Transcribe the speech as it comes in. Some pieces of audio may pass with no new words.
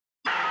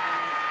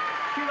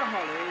to the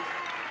Hollies,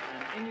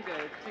 and in you go,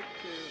 tick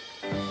two.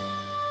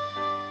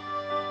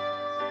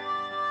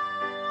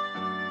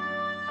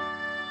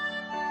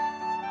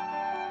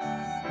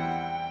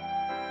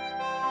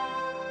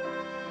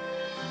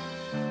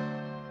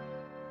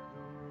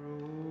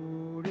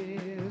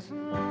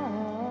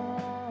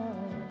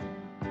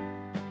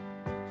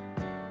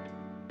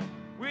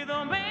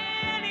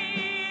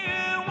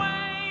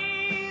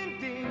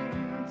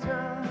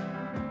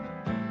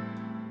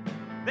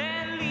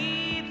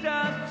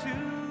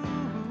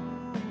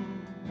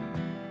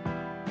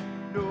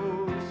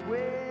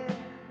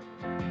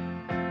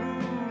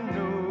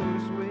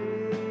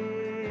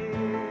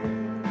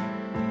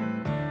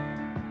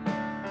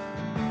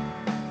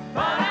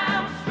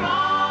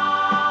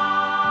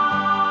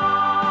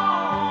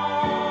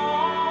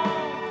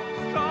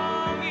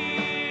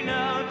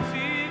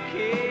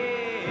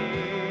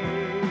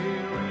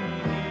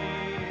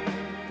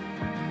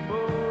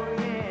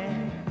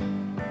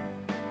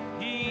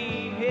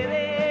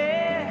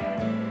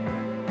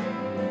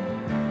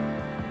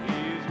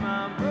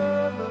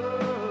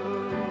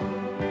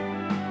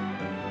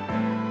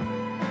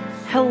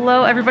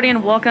 Hello, everybody,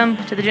 and welcome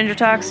to the Ginger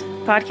Talks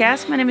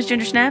podcast. My name is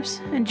Ginger Snaps,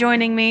 and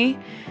joining me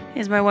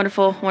is my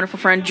wonderful, wonderful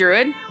friend,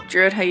 Druid.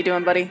 Druid, how you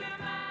doing, buddy?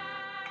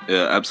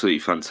 Yeah, absolutely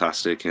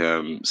fantastic.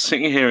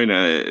 Sitting here in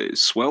a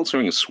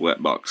sweltering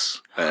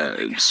sweatbox,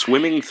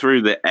 swimming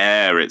through the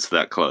air. It's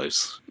that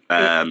close.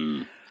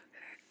 It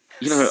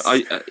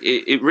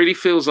really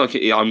feels like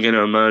I'm going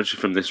to emerge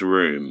from this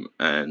room,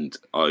 and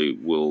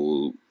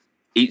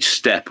each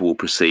step will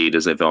proceed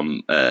as if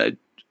I'm a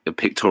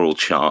pictorial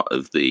chart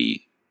of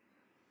the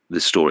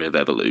story of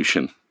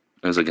evolution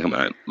as I come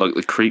out, like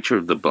the creature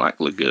of the Black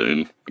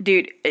Lagoon.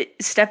 Dude,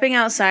 stepping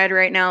outside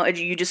right now,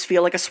 you just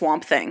feel like a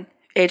swamp thing.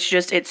 It's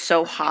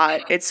so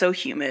hot. It's so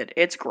humid.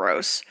 It's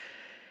gross.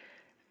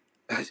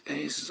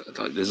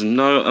 There's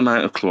no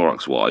amount of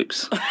Clorox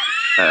wipes. You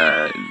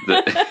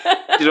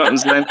know what I'm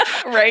saying?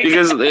 Right.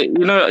 Because,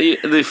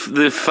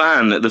 the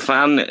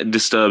fan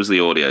disturbs the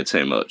audio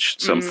too much.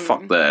 So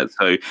fuck that.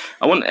 So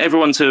I want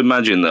everyone to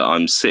imagine that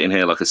I'm sitting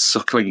here like a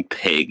suckling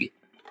pig,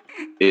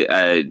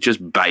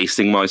 just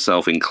basting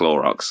myself in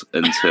Clorox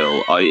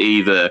until I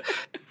either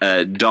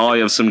die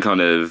of some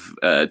kind of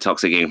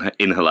toxic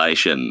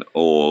inhalation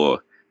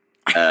or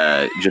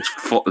just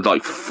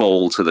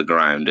fall to the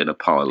ground in a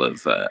pile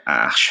of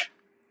ash.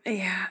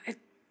 Yeah,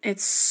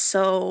 it's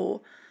so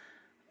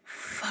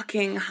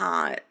fucking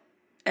hot,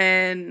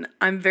 and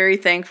I'm very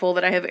thankful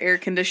that I have air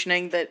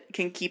conditioning that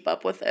can keep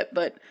up with it.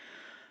 But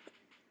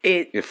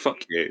yeah,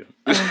 fuck you.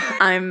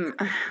 I'm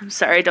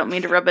sorry, I don't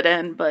mean to rub it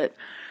in, but.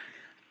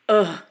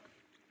 Ugh.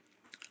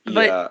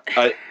 But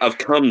yeah, I've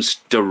come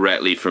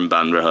directly from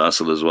band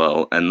rehearsal as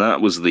well, and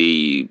that was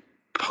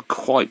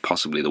quite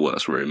possibly the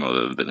worst room I've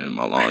ever been in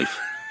my life.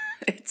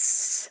 It's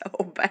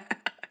so bad.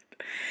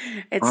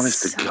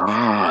 Honest to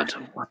God,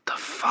 what the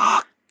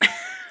fuck?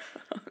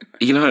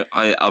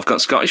 I've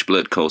got Scottish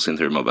blood coursing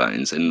through my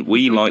veins, and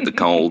we like the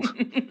cold.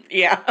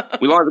 Yeah.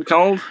 We like the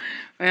cold?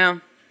 Yeah.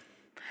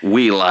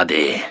 We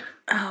laddie.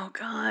 Oh,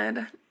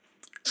 God.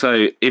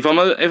 So if I'm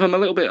a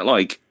little bit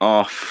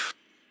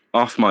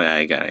off my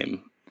A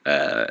game,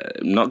 I'm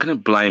not going to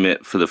blame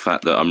it for the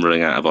fact that I'm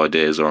running out of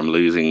ideas or I'm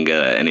losing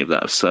any of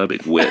that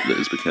acerbic wit that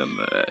has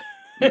become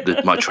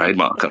my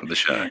trademark on the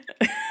show.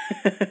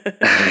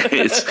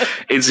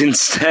 It's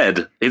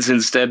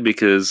instead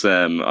because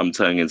I'm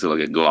turning into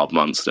like a glob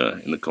monster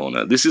in the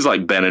corner. This is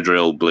like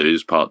Benadryl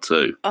Blues Part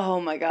 2.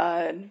 Oh my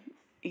God.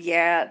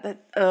 Yeah.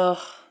 Ugh.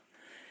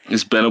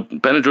 It's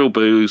Benadryl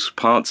Blues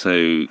Part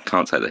 2.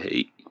 Can't take the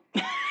heat.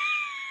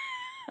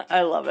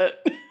 I love it.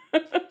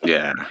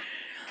 Yeah.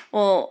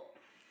 Well,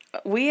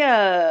 we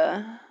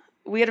had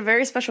a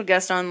very special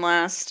guest on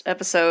last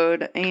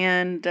episode,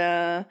 and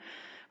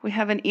we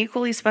have an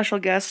equally special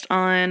guest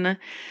on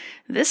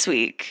this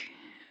week.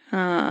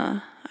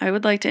 I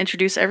would like to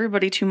introduce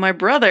everybody to my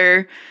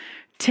brother,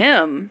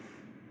 Tim.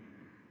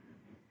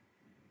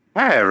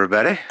 Hi,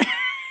 everybody.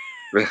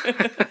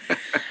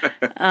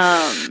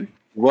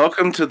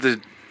 Welcome to the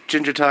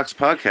Ginger Talks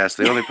podcast,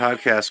 the only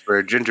podcast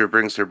where Ginger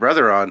brings her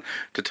brother on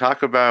to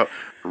talk about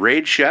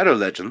Raid Shadow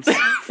Legends.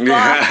 Don't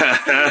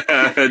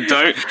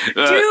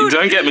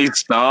get me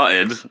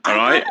started. All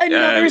right,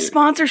 another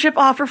sponsorship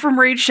offer from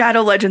Raid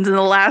Shadow Legends in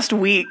the last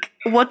week.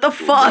 What the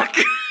fuck?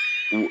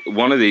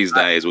 One of these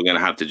days, we're going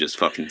to have to just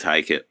fucking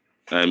take it,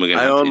 and we're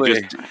going to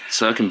just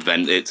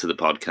circumvent it to the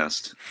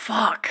podcast.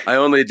 Fuck. I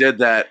only did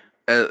that.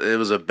 It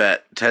was a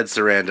bet. Ted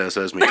Sarandos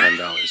owes me $10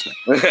 now.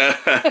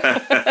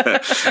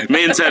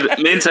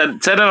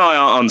 Ted and I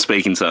aren't on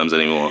speaking terms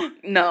anymore.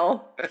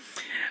 No.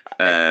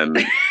 What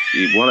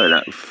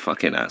a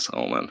fucking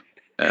asshole, man.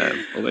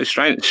 Although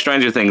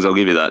Stranger Things, I'll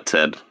give you that,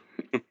 Ted.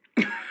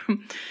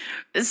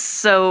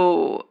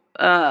 So,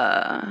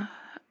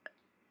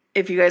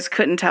 if you guys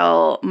couldn't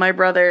tell, my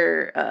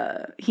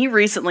brother, he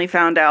recently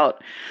found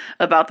out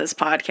about this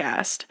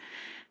podcast.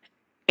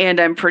 And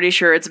I'm pretty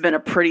sure it's been a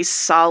pretty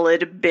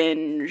solid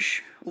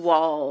binge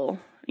while,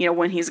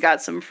 when he's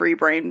got some free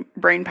brain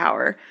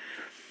power.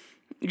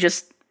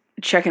 Just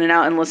checking it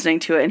out and listening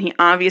to it, and he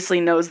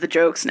obviously knows the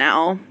jokes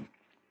now,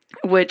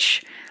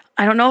 which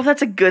I don't know if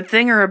that's a good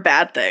thing or a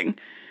bad thing.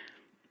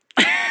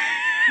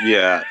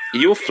 Yeah,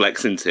 you're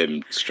flexing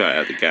Tim straight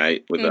out the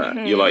gate with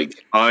that. You're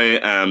like, I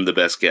am the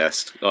best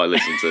guest. I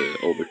listen to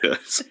all the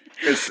shows.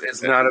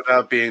 It's not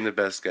about being the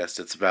best guest.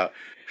 It's about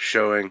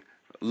showing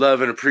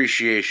love and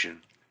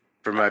appreciation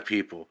for my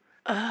people.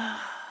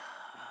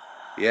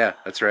 Yeah,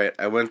 that's right.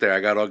 I went there.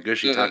 I got all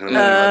gushy talking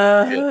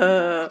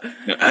about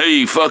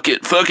Hey, fuck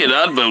it,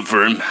 I'd vote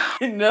for him.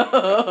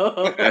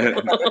 No.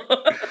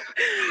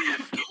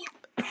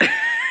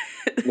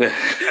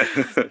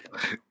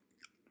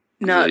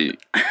 No.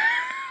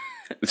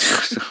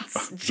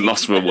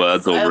 Lost my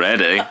words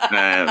already.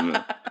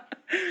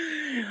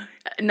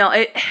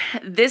 No,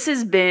 this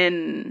has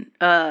been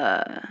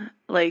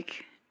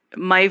like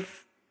my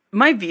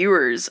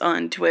viewers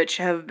on Twitch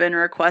have been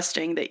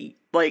requesting that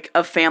like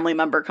a family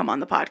member come on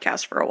the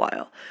podcast for a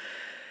while.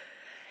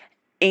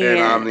 And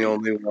I'm the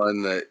only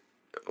one that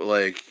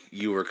like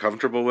you were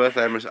comfortable with,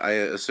 I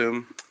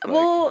assume. Like,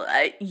 well,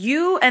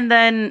 you and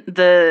then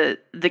the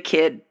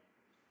kid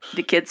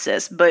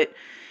sis, but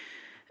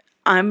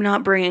I'm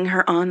not bringing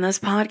her on this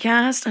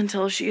podcast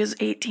until she is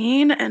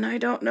 18, and I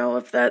don't know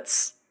if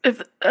that's our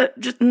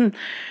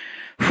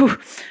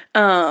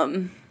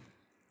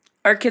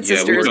kid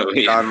sister.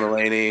 Don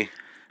Mulaney.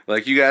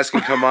 Like, you guys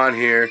can come on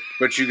here,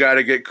 but you got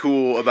to get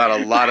cool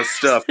about a lot of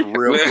stuff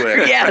real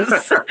quick.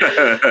 Yes.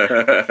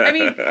 I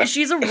mean,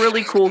 she's a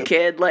really cool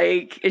kid.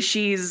 Like,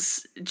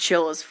 she's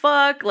chill as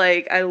fuck.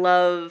 Like, I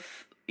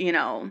love,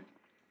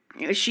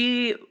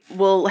 she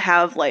will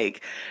have,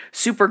 like,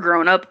 super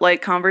grown-up,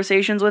 like,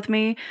 conversations with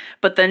me,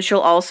 but then she'll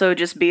also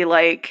just be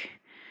like,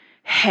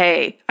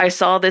 hey, I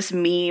saw this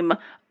meme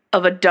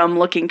of a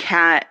dumb-looking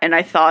cat, and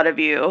I thought of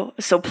you,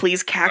 so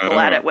please cackle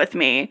at it with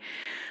me.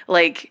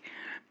 Like,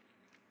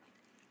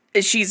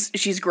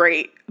 she's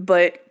great,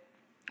 but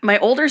my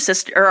older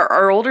sister, or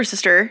our older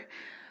sister,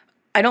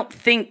 I don't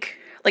think,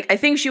 like, I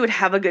think she would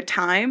have a good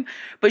time,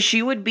 but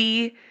she would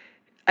be,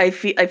 I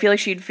feel like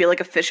she'd feel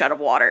like a fish out of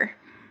water.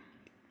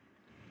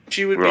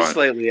 She would be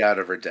slightly out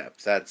of her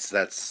depth.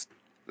 That's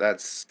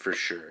for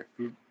sure.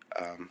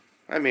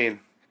 I mean,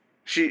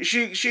 she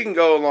can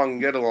go along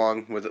and get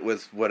along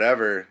with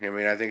whatever. I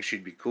mean, I think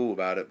she'd be cool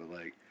about it, but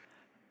like,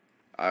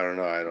 I don't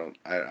know.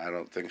 I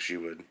don't think she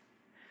would.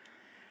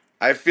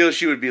 I feel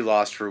she would be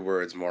lost for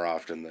words more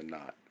often than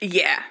not.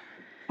 Yeah.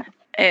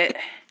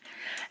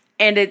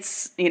 And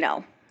it's,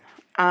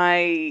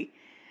 I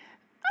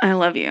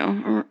love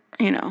you.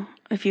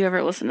 If you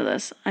ever listen to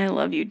this, I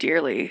love you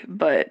dearly,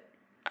 but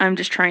I'm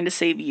just trying to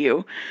save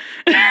you.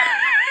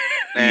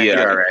 Yeah,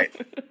 you're all right.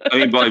 I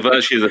mean, by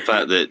virtue of the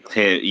fact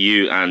that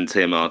you and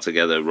Tim are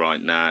together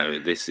right now,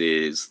 this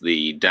is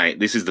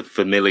the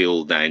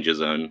familial danger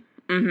zone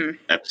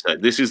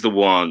episode. This is the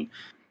one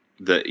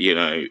that your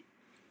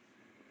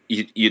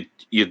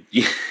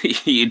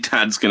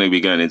dad's going to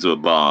be going into a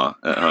bar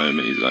at home,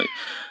 and he's like,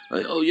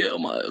 oh yeah,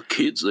 my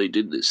kids, they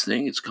did this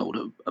thing. It's called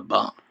a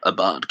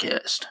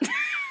podcast,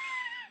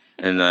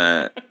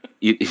 and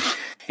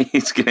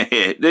he's going to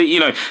hear.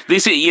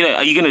 This. Are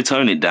you going to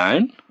tone it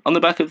down on the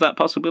back of that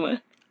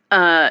possibility?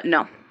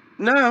 No.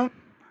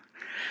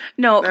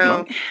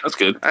 That's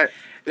good. I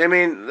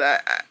mean,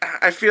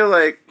 I feel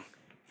like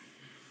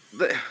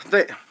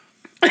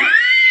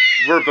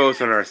we're both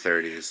in our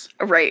 30s.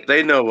 Right.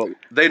 They know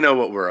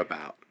what we're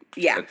about.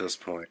 Yeah. At this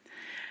point.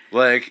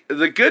 Like,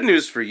 the good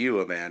news for you,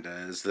 Amanda,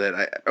 is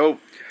that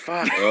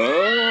fuck.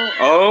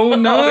 Oh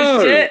no.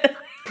 Oh shit.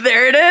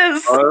 There it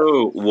is.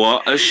 Oh,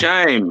 what a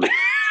shame.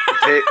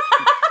 Take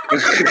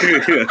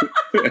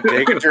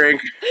a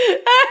drink.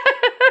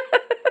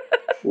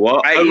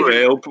 What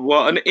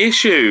an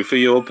issue for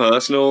your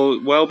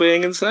personal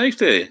well-being and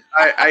safety.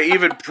 I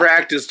even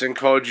practiced and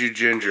called you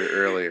Ginger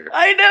earlier.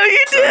 I know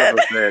you did. Son of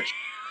a bitch.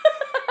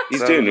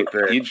 He's doing it.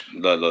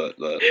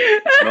 Look.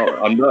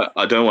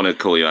 I don't want to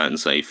call you out and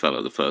say you fell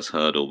at the first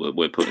hurdle, but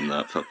we're putting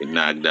that fucking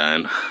nag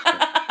down.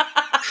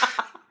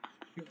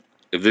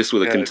 If this were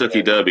the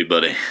Kentucky Derby,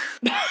 buddy.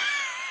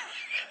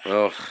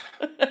 Well,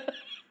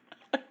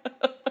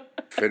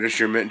 finish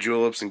your mint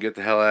juleps and get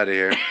the hell out of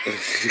here.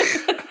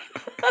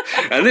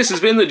 And this has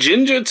been the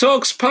Ginger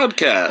Talks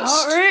podcast.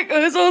 All right,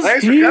 guys. I'll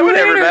Thanks see for coming,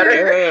 everybody.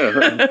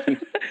 everybody.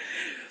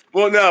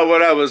 Well, no,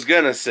 what I was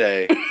gonna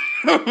say,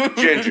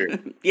 Ginger.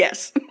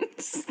 Yes.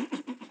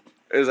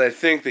 Is I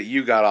think that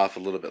you got off a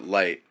little bit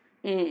light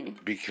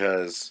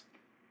because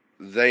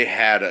they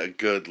had a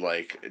good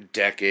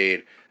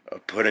decade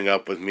of putting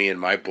up with me and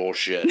my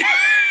bullshit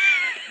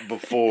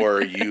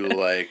before you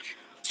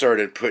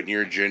started putting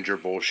your ginger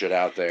bullshit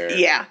out there.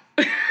 Yeah.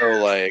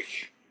 So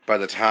by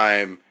the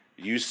time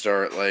you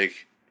start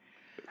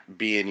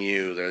being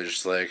you, they're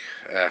just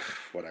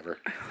whatever.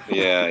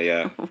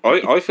 Yeah.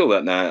 I feel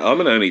that now.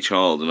 I'm an only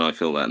child, and I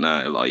feel that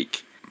now.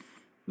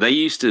 They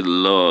used to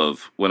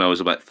love when I was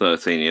about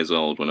 13 years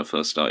old, when I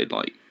first started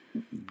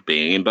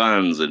being in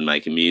bands and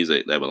making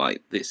music. They were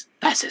like, "This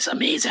is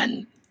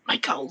amazing,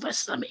 Michael.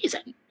 This is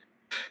amazing."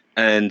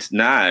 And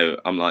now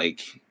I'm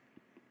like,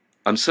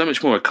 I'm so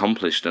much more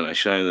accomplished, and I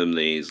show them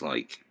these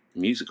like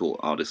musical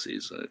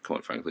odysseys,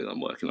 quite frankly, that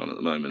I'm working on at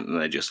the moment, and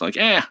they're just like,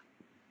 do you know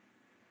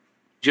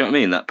what I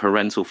mean? That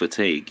parental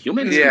fatigue. You're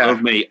meant to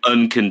love me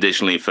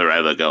unconditionally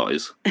forever,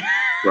 guys.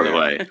 By the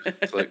way,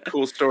 it's like,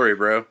 cool story,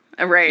 bro.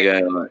 Right?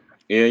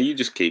 Yeah, you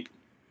just keep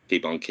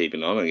on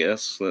keeping on, I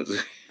guess.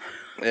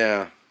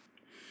 Yeah.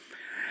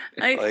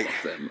 I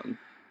them,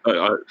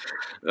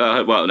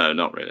 well, no,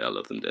 not really. I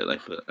love them dearly,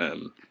 but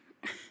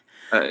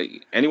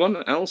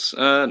anyone else?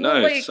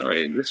 No,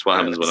 sorry. This is what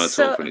happens when I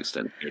talk for an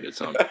extended period of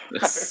time.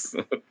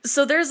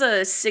 So there's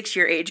a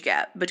 6-year age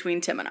gap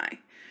between Tim and I,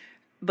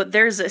 but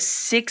there's a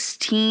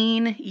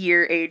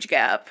 16-year age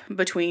gap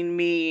between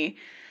me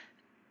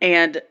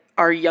and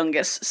our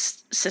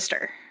youngest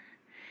sister.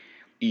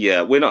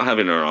 Yeah, we're not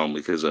having her on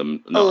because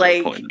I'm not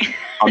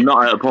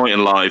at a point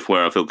in life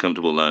where I feel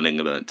comfortable learning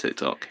about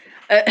TikTok.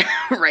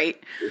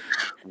 Right.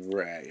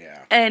 Right,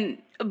 yeah.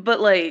 But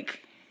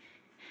like,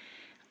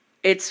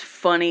 it's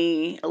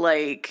funny,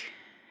 like,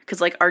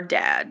 because like our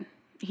dad,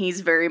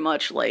 he's very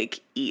much like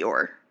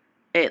Eeyore,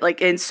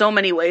 like in so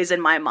many ways in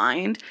my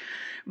mind.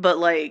 But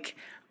like,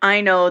 I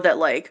know that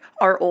like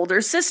our older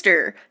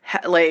sister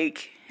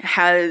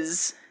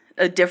has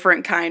a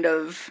different kind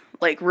of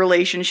like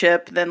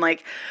relationship than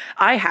like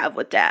I have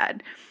with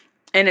dad,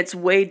 and it's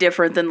way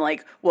different than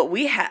like what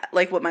we have,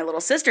 like what my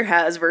little sister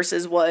has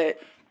versus what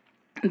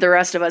the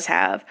rest of us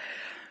have.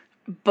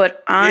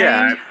 But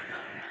I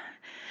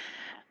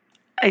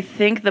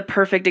think the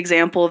perfect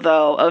example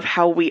though of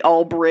how we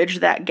all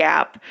bridged that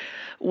gap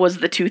was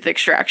the tooth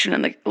extraction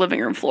in the living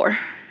room floor.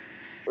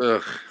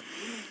 Ugh.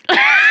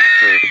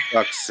 For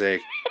fuck's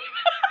sake.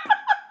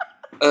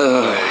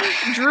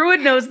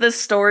 Druid knows this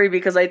story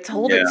because I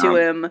told it to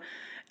him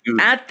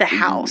at the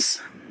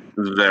house.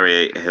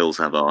 Very Hills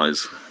Have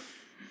Eyes.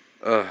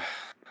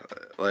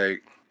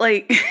 Like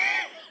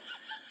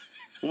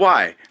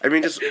why? I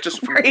mean,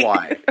 just right,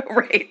 why?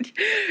 Right.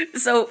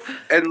 So,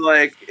 and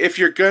like, if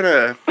you're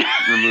gonna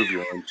remove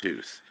your own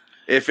tooth,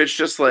 if it's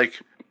just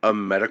like a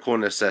medical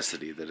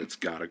necessity that it's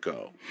gotta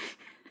go,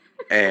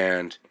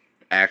 and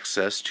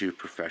access to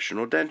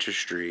professional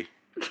dentistry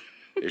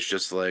is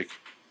just like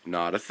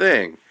not a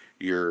thing.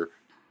 You're,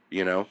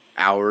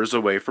 hours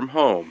away from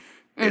home.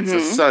 It's a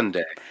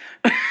Sunday.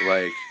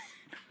 Like,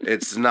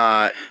 it's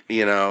not,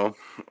 we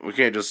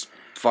can't just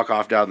fuck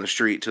off down the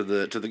street to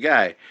the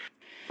guy.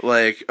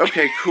 Like,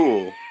 okay,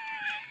 cool.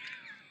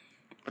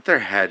 But there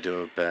had to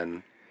have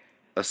been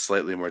a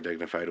slightly more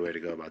dignified way to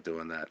go about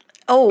doing that.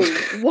 Oh,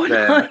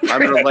 100%.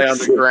 I'm going to lay on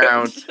the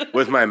ground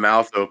with my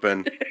mouth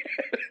open.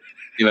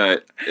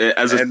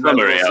 As a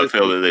summary, I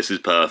feel that this is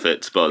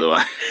perfect, by the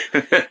way.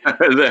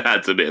 There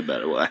had to be a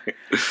better way.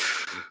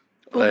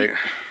 Like,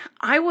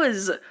 I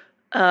was,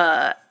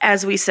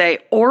 as we say,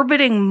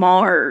 orbiting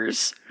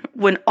Mars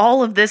when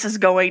all of this is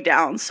going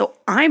down, so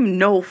I'm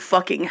no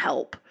fucking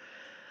help.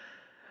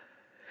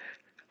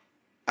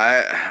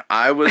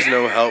 I was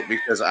no help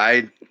because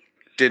I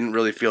didn't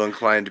really feel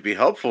inclined to be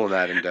helpful in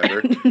that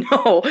endeavor.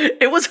 No,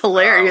 it was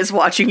hilarious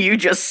watching you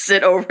just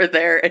sit over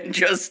there and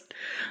just,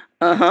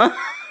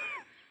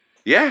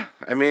 Yeah,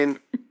 I mean,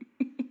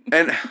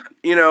 and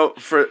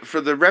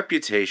for the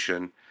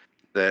reputation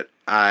that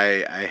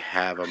I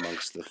have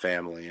amongst the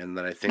family, and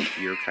that I think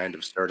you're kind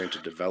of starting to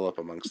develop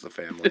amongst the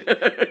family,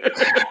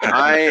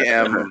 I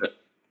am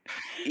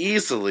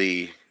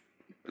easily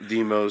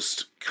the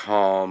most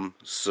calm,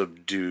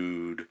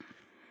 subdued,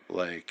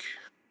 like,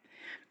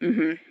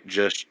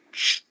 just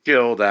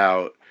chilled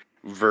out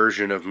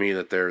version of me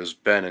that there has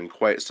been in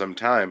quite some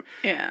time.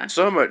 Yeah.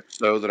 So much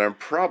so that I'm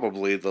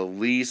probably the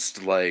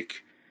least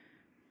like,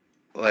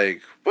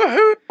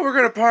 woohoo, we're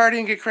gonna party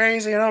and get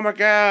crazy and oh my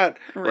god,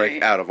 right.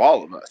 Like out of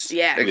all of us,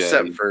 yeah,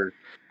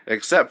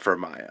 except for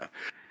Maya.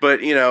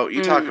 But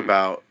you talk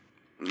about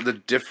the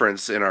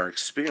difference in our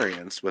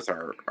experience with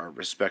our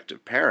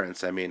respective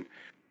parents. I mean,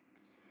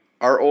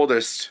 our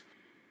older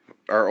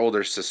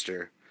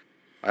sister,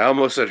 I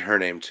almost said her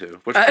name too,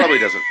 which probably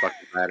doesn't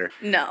fucking matter.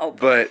 No,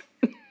 but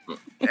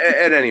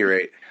at any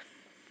rate,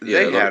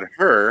 they had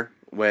her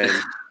when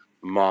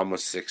mom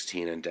was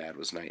 16 and dad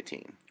was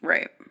 19.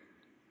 Right.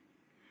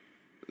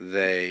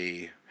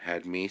 They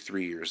had me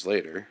 3 years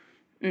later,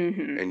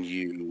 and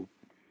you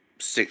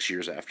 6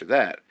 years after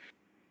that.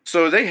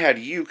 So they had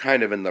you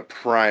kind of in the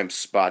prime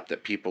spot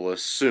that people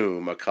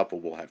assume a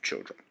couple will have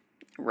children.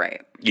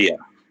 Right. Yeah.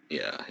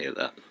 Yeah, I hear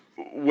that.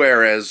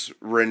 Whereas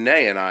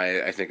Renee and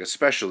I think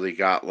especially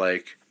got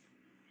like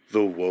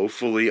the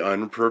woefully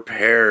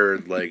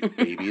unprepared, like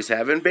babies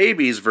having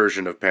babies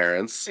version of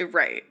parents.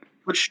 Right.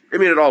 Which, I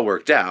mean, it all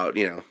worked out,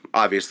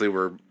 obviously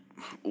we're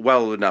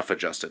well enough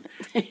adjusted.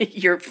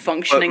 You're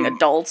functioning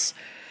adults.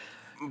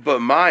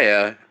 But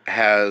Maya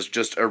has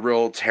just a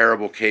real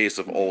terrible case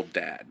of old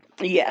dad.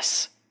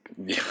 Yes.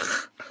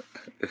 Yes.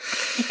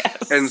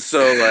 And so,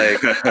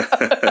 like,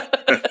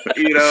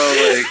 you got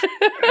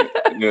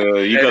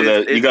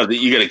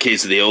a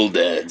case of the old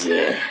dads.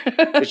 Yeah.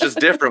 It's just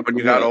different when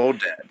you got old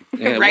dad.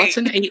 Yeah, right.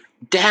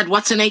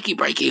 What's an achy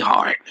breaky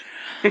heart?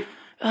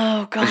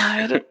 Oh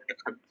God.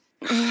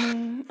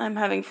 I'm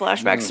having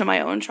flashbacks to my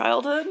own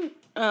childhood.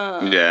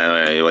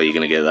 Yeah, well, you're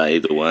gonna get that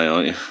either way,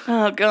 aren't you?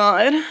 Oh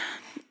God.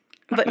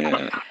 But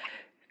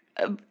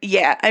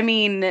yeah, I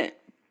mean,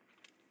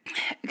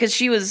 because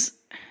she was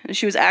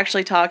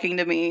actually talking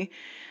to me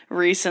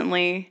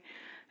recently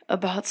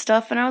about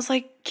stuff, and I was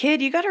like,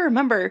 kid, you got to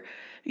remember,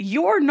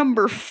 you're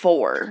number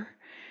 4.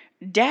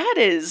 Dad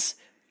is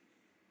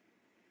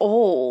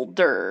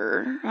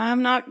older.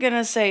 I'm not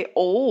gonna say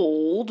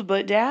old,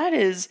 but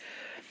Dad's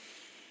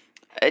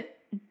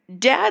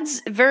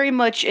very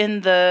much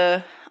in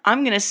the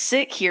I'm gonna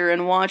sit here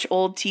and watch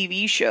old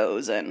TV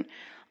shows, and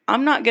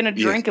I'm not gonna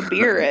drink a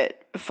beer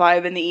at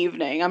 5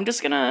 p.m.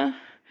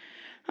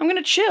 I'm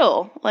gonna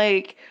chill.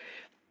 Like,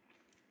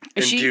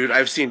 and dude,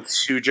 I've seen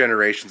 2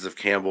 generations of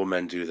Campbell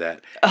men do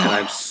that, and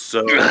I'm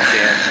so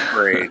damn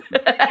afraid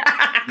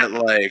that,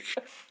 like,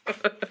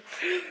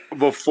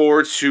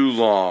 before too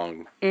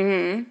long,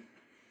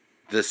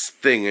 this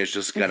thing is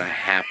just gonna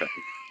happen.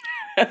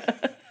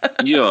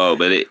 But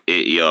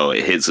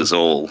it hits us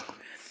all.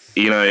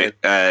 You know,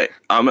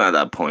 I'm at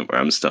that point where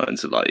I'm starting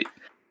to like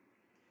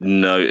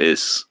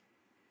notice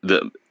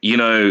that, you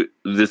know,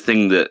 the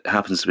thing that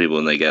happens to people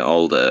when they get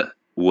older,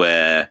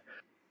 where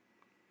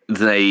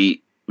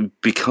they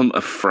become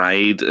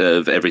afraid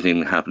of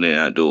everything happening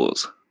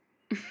outdoors.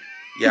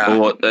 Yeah.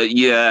 Or,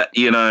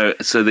 you know,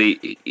 so they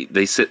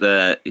sit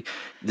there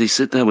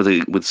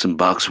with some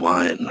box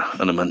wine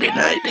on a Monday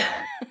night,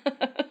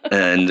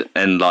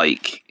 and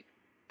like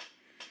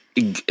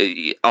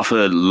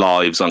offer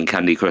lives on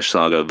Candy Crush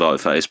Saga via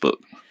Facebook.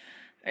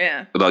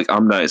 Yeah. Like,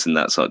 I'm noticing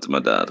that side to my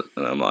dad,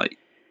 and I'm like,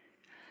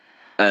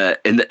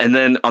 and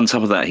then on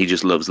top of that, he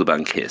just loves the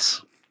band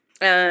Kiss.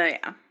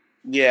 Yeah.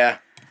 Yeah.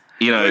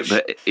 You know,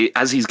 but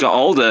as he's got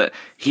older,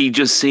 he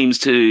just seems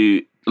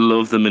to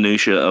love the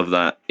minutiae of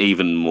that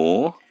even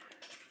more.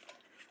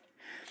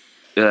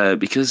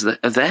 Because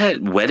their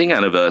wedding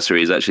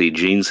anniversary is actually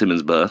Gene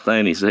Simmons' birthday,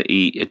 and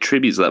he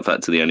attributes that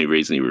fact to the only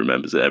reason he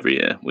remembers it every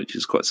year, which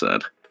is quite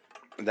sad.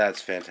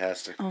 That's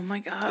fantastic. Oh my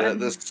God.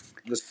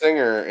 The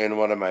singer in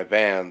one of my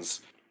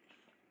bands,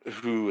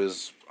 who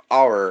is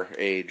our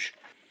age,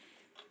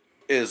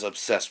 is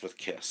obsessed with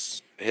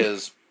Kiss.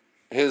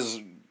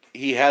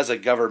 He has a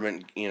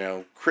government,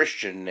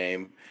 Christian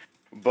name,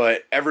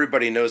 but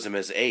everybody knows him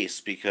as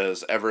Ace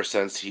because ever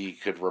since he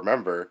could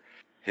remember,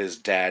 his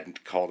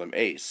dad called him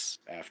Ace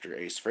after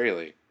Ace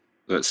Frehley.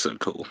 That's so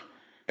cool.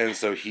 And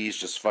so he's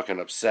just fucking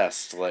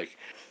obsessed. Like,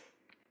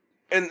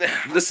 and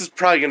this is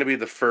probably going to be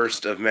the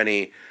first of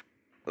many.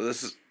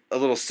 This is a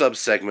little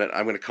sub-segment.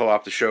 I'm going to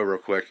co-op the show real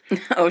quick.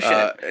 Oh,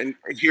 shit. And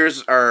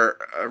here's our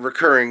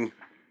recurring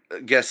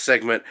guest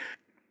segment.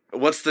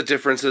 What's the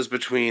differences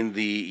between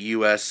the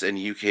U.S. and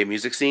U.K.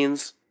 music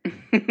scenes?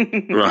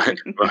 Right.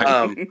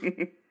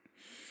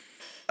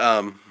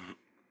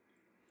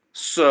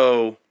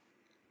 So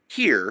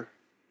here,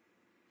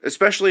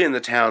 especially in the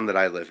town that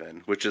I live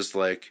in, which is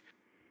like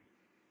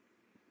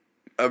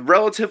a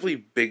relatively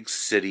big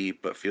city,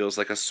 but feels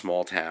like a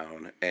small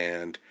town,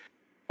 and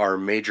our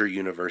major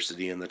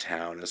university in the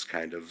town is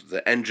kind of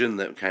the engine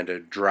that kind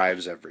of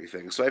drives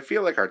everything. So I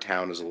feel like our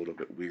town is a little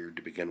bit weird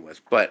to begin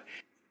with. But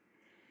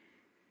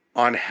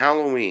on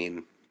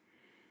Halloween,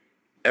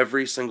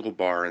 every single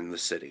bar in the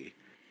city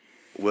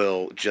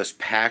will just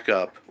pack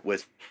up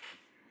with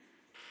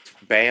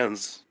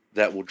bands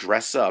that will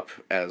dress up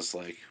as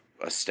like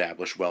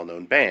established,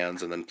 well-known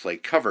bands and then play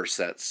cover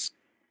sets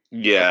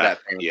of that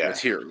band's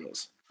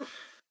materials.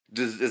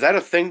 Is that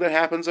a thing that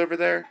happens over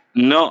there?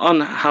 Not on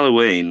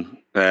Halloween,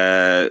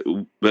 but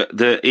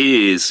there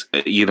is,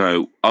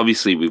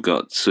 obviously we've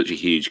got such a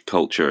huge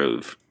culture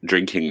of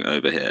drinking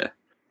over here.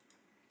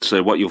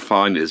 So what you'll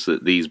find is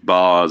that these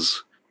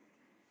bars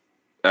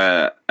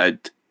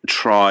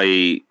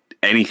try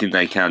anything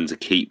they can to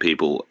keep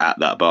people at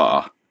that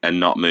bar and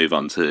not move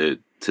on to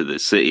the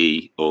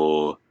city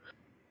or,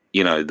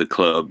 the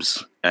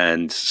clubs.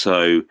 And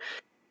so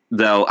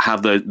they'll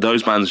have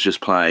those bands just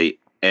play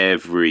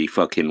every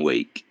fucking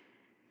week.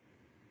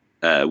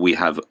 We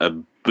have a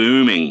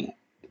booming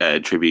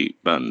tribute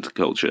band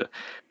culture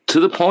to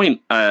the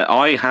point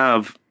I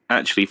have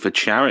actually, for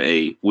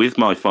charity, with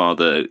my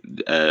father,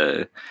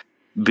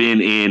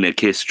 been in a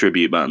Kiss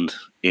tribute band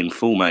in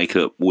full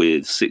makeup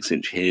with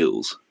 6-inch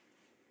heels.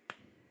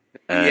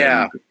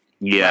 Yeah,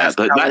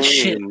 but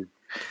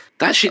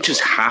that shit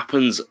just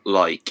happens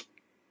like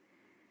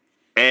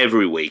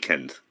every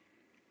weekend.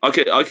 I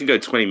could go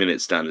 20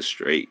 minutes down the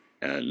street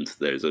and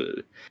there's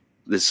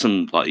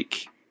some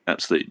like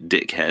absolute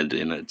dickhead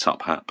in a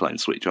top hat playing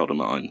Sweet Child of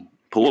Mine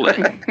poorly.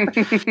 Like,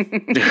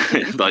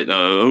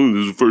 no,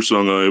 this is the first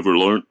song I ever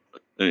learned.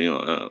 And you're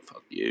like, oh,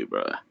 fuck you,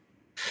 bro.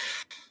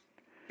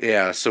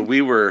 Yeah, so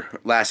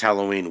last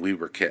Halloween, we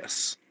were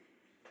Kiss.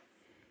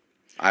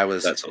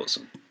 That's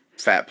awesome.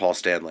 Fat Paul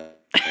Stanley.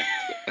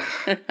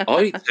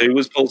 I too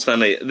was Paul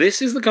Stanley.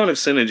 This is the kind of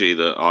synergy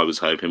that I was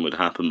hoping would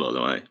happen, by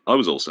the way. I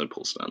was also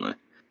Paul Stanley.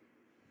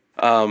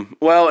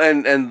 Well,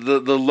 and the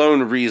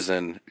lone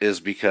reason is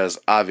because,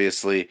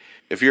 obviously,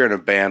 if you're in a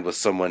band with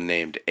someone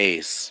named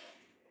Ace,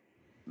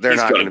 they're He's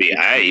not got going to be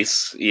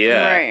ace.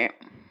 Yeah. Right.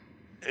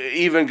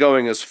 even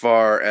going as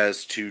far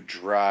as to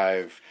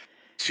drive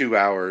 2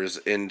 hours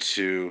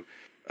into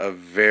a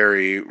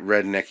very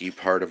rednecky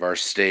part of our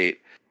state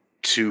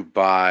to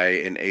buy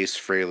an Ace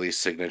Frehley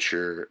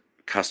signature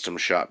custom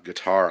shop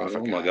guitar off a guy.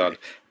 Oh my god.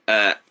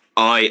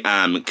 I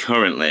am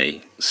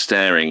currently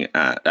staring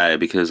at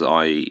because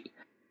I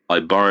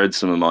borrowed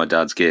some of my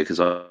dad's gear because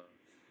I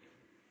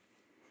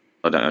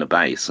don't own a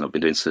bass, and I've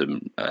been doing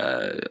some.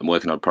 I'm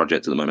working on a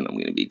project at the moment. I'm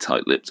going to be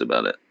tight-lipped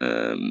about it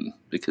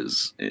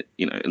because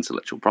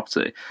intellectual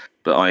property.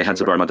 But I had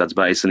to borrow my dad's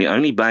bass, and the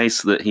only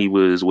bass that he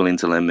was willing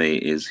to lend me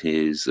is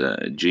his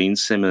Gene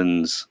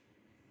Simmons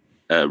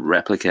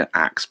replica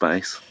Axe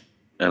bass,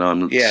 and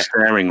I'm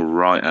staring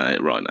right at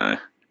it right now.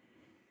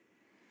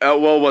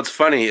 Well, what's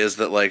funny is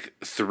that like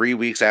 3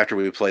 weeks after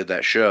we played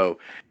that show,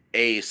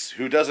 Ace,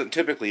 who doesn't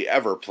typically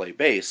ever play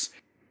bass,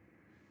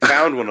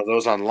 found one of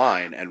those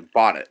online and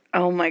bought it.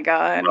 Oh my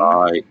god!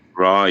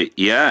 Right,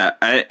 yeah.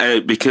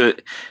 Because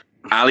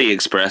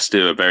AliExpress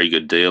do a very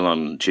good deal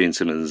on Gene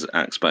Simmons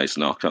Axe bass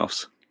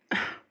knockoffs.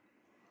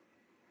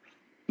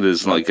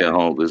 There's like a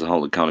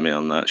whole economy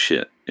on that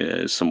shit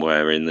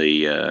somewhere in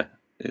the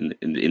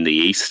in the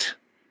East.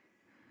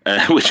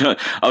 Which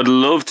I'd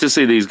love to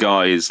see these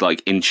guys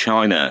like in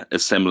China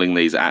assembling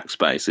these Axe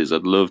basses.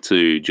 I'd love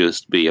to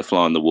just be a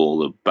fly on the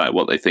wall about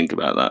what they think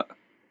about that.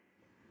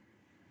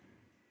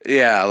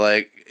 Yeah,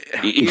 like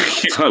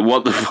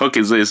what the fuck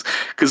is this?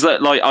 Because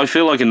I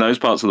feel like in those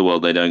parts of the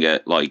world they don't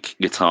get like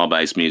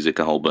guitar-based music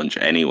a whole bunch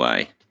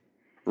anyway.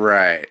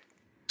 Right.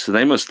 So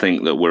they must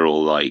think that we're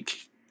all like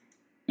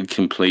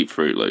complete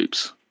Fruit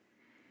Loops.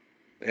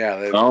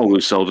 Yeah.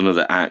 We've sold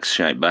another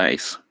Axe-shaped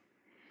bass.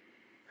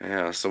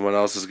 Yeah, someone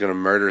else is going to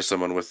murder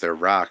someone with their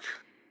rock.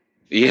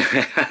 Yeah,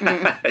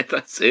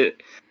 that's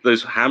it.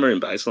 Those hammering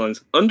bass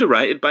lines.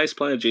 Underrated bass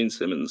player Gene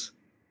Simmons.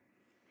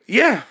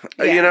 Yeah.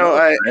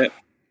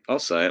 I'll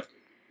say it.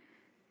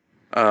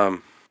 Hold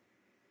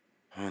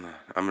on.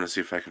 I'm going to see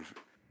if I can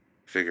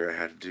figure out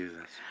how to do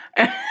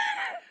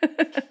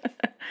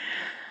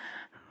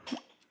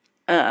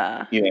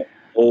this.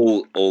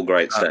 All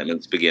great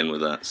statements begin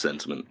with that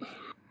sentiment.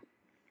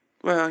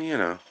 Well,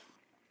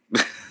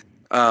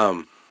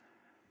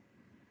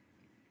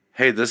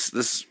 Hey,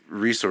 this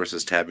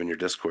resources tab in your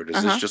Discord,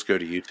 does this just go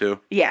to you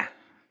two? Yeah.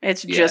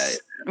 It's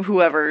just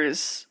whoever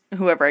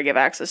I give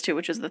access to,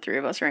 which is the three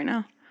of us right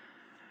now.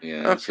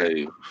 Yeah,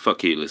 okay. So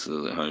fuck you,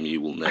 listeners at home.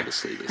 You will never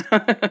see this.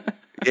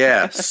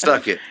 Yeah,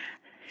 suck it.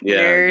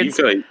 Yeah, you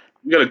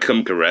got to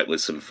come correct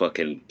with some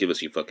fucking. Give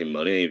us your fucking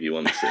money if you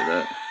want to see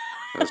that.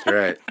 That's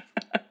right.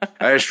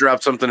 I just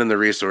dropped something in the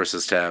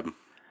resources tab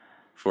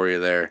for you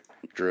there,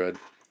 Druid.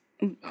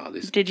 Oh,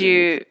 Did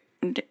you?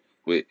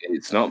 Wait,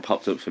 it's not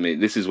popped up for me.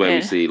 This is where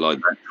we see like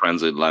that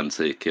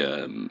transatlantic.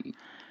 You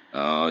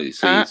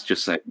see, it's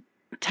just saying.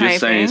 Just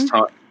saying, it's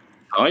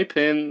type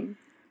in.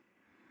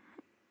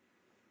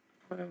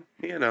 Well,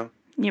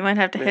 You might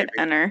have to hit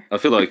enter. I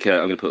feel like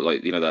I'm going to put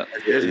like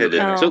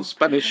hit so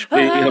Spanish.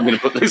 I'm going to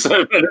put this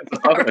over.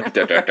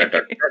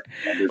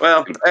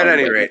 Well, at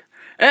any rate.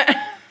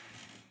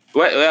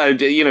 Well,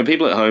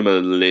 people at home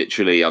are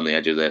literally on the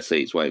edge of their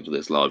seats waiting for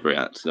this live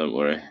react. Don't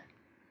worry.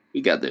 We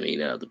got them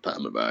eating out of the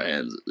palm of our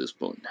hands at this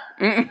point.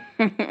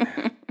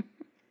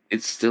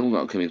 It's still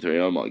not coming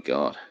through. Oh my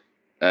god.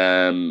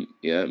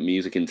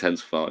 Music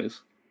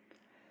intensifies.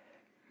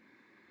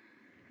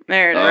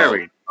 There it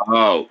is.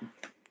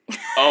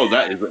 Oh,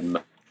 that is.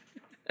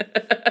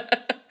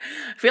 I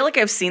feel like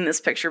I've seen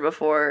this picture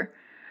before.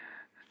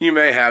 You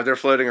may have. They're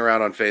floating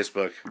around on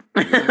Facebook.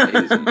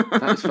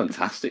 That is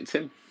fantastic,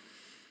 Tim.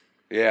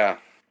 Yeah.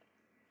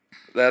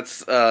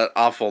 That's an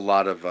awful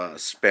lot of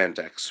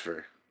spandex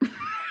for.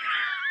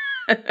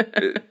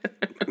 It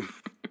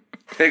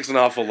takes an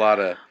awful lot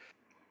of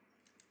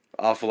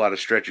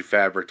stretchy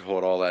fabric to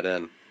hold all that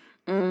in.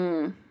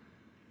 Mm.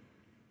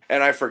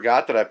 And I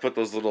forgot that I put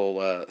those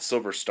little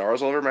silver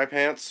stars all over my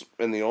pants,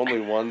 and the only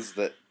one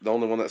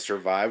that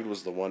survived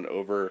was the one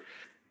over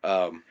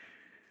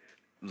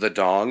the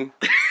dong.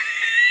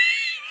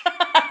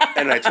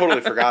 And I totally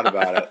forgot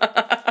about it.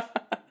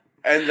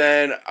 And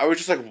then I was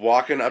just like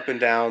walking up and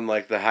down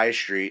like the high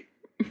street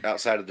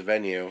outside of the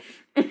venue,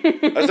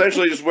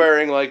 essentially just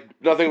wearing like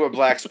nothing but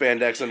black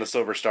spandex and a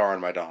silver star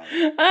on my dong.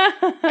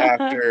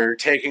 After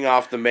taking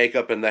off the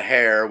makeup and the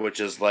hair, which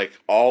is like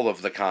all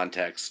of the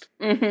context.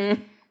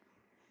 Mm-hmm.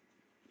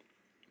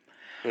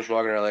 Just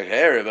walking around like,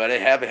 hey everybody,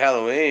 happy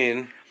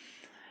Halloween.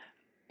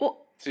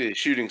 Well, see a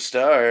shooting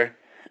star.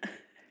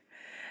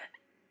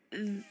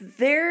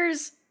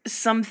 There's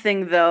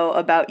something though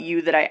about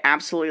you that I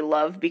absolutely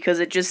love, because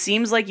it just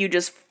seems like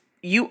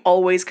you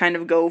always kind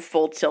of go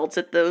full tilt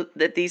at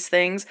these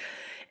things.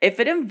 If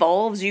it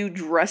involves you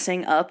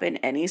dressing up in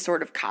any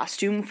sort of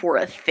costume for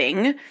a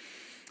thing,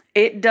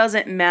 it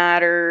doesn't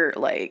matter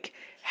like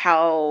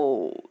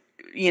how,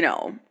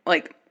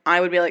 like I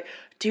would be like,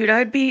 dude,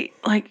 I'd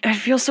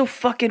feel so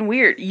fucking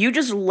weird. You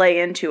just lay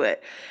into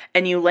it,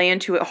 and you lay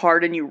into it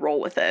hard, and you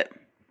roll with it.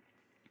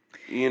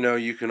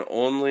 You can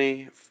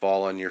only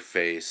fall on your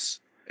face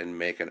and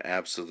make an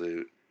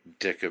absolute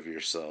dick of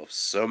yourself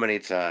so many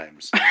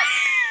times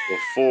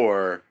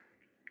before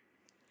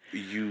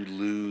you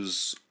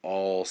lose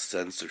all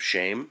sense of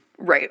shame.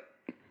 Right.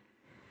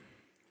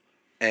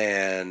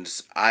 And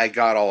I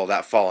got all of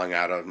that falling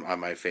out on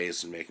my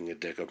face and making a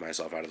dick of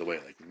myself out of the way,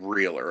 like,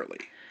 real early.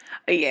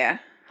 Yeah.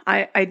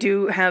 I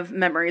do have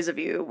memories of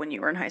you when you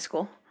were in high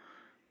school.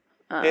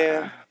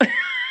 Yeah.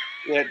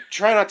 Yeah,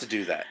 try not to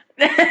do that.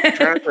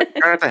 Try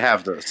not to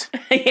have those.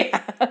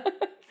 Yeah.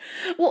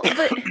 Well,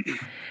 but,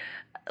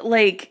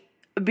 like,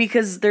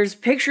 because there's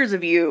pictures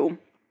of you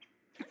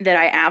that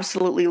I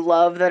absolutely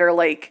love that are,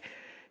 like,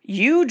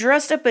 you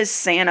dressed up as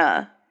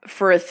Santa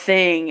for a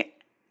thing,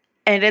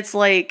 and it's,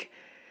 like,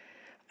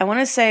 I want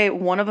to say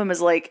one of them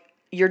is, like,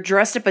 you're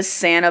dressed up as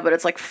Santa, but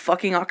it's, like,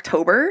 fucking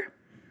October.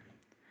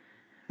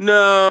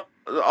 No,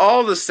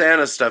 all the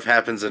Santa stuff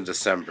happens in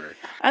December.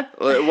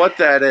 What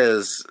that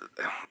is...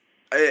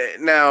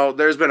 Now,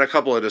 there's been a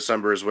couple of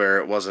Decembers where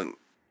it wasn't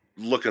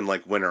looking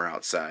like winter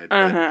outside.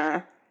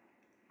 But,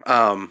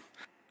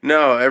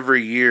 no,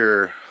 every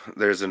year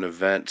there's an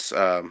event.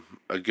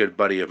 A good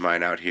buddy of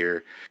mine out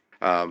here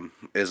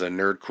is a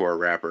nerdcore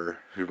rapper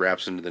who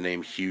raps into the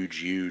name Huge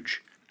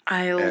Huge.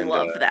 I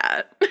love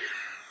that.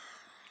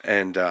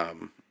 And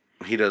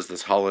he does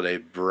this holiday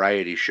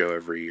variety show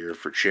every year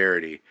for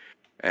charity.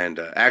 And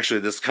actually,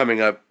 this coming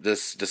up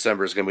this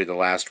December is going to be the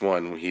last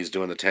one. He's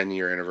doing the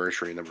 10-year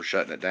anniversary, and then we're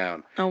shutting it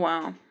down. Oh,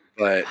 wow.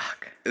 But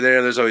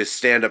there's always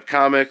stand-up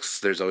comics.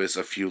 There's always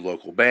a few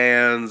local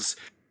bands.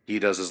 He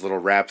does his little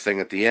rap thing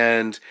at the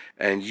end.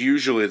 And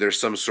usually there's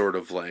some sort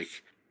of,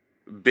 like,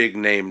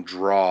 big-name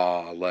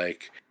draw,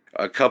 like,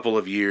 a couple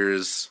of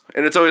years.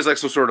 And it's always, like,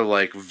 some sort of,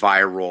 like,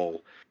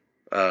 viral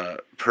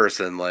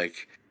person.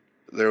 Like,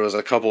 there was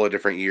a couple of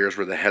different years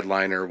where the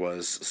headliner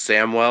was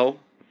Samwell.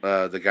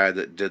 The guy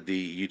that did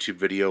the YouTube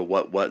video,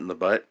 What in the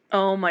Butt?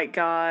 Oh my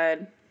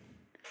god.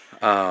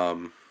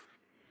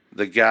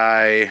 The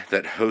guy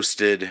that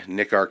hosted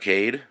Nick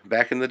Arcade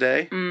back in the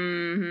day.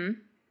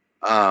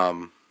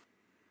 Mm-hmm.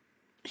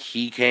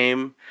 He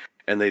came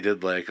and they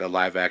did like a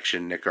live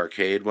action Nick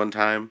Arcade one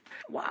time.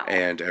 Wow.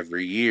 And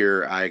every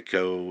year I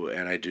go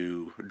and I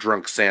do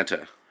Drunk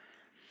Santa.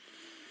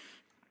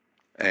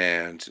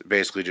 And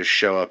basically just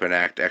show up and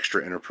act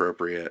extra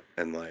inappropriate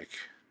and like,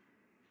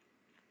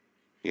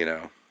 you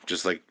know,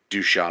 just like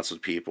do shots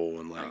with people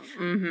and like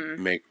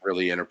make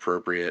really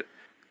inappropriate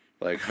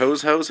like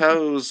hose right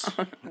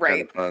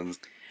kind of puns.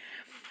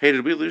 Hey,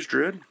 did we lose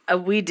Druid?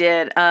 We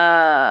did.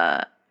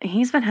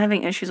 He's been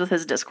having issues with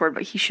his Discord,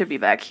 but he should be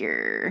back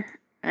here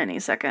any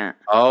second.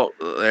 Oh,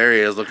 there he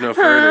is. Look no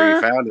further.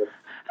 You found it.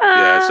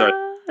 Yeah,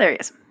 so there he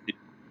is.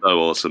 So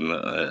awesome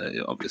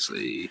that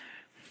obviously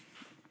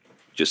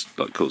just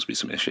like caused me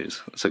some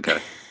issues. It's okay.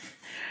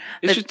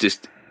 It's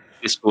just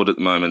Discord at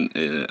the moment,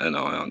 and I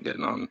aren't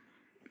getting on.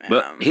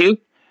 But here,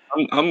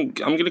 I'm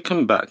going to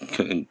come back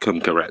and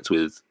come correct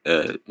with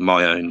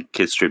my own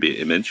kids tribute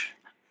image.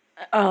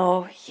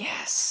 Oh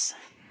yes,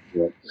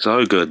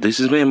 so good. This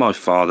is me and my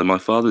father. My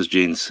father's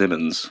Gene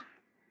Simmons.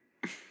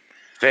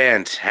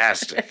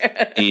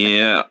 Fantastic.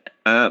 Yeah,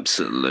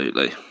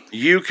 absolutely.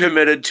 You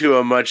committed to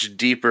a much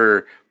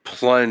deeper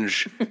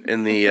plunge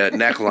in the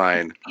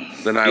neckline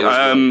than I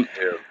was going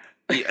to.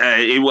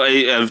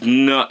 I have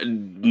no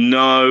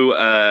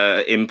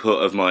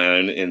input of my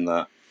own in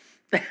that.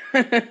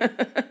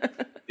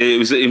 It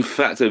was, in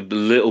fact, a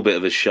little bit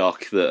of a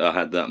shock that I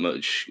had that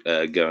much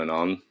going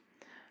on.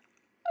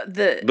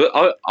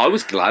 But I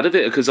was glad of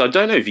it because I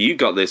don't know if you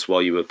got this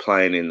while you were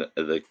playing in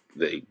the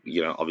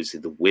you know, obviously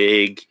the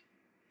wig,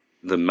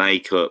 the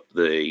makeup,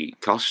 the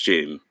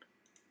costume.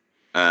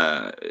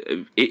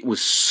 It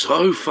was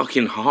so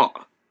fucking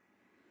hot.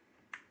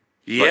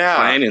 Yeah, like,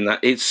 playing in that,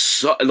 it's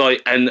so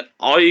like, and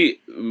I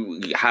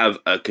have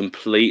a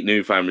complete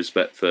newfound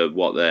respect for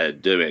what they're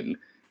doing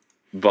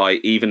by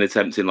even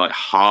attempting like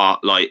half,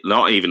 like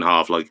not even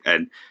half, like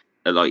and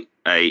like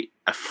a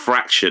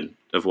fraction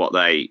of what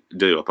they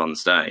do up on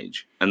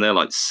stage, and they're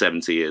like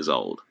 70 years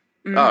old.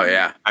 Oh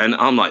yeah, and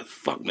I'm like,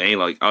 fuck me,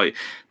 like by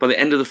the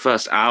end of the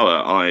first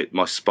hour,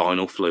 my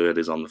spinal fluid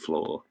is on the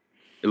floor.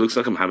 It looks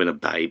like I'm having a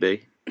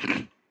baby.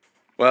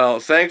 Well,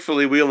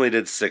 thankfully, we only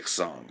did 6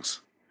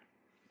 songs.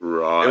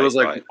 Right. It was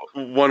like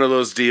one of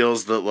those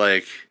deals that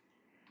like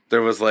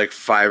there was like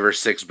 5 or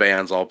 6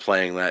 bands all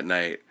playing that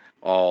night,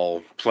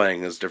 all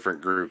playing as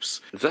different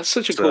groups. That's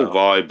such a cool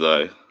vibe,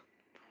 though.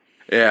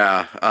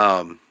 Yeah.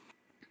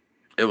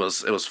 It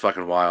was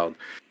fucking wild.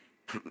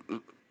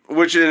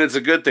 Which, and it's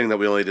a good thing that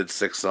we only did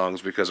 6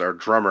 songs because our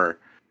drummer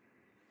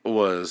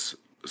was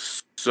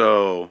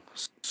so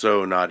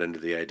not into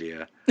the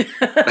idea.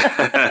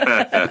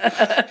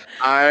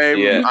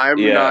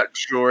 I'm not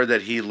sure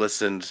that he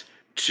listened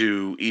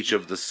to each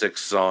of the 6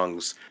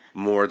 songs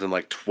more than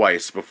like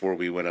twice before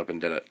we went up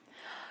and did it.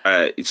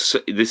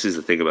 This is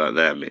the thing about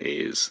them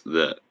is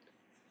that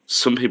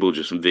some people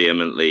just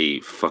vehemently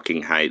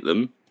fucking hate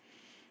them.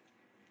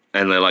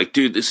 And they're like,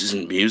 dude, this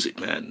isn't music,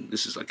 man.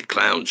 This is like a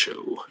clown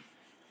show.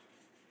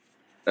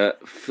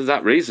 For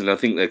that reason, I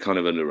think they're kind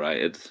of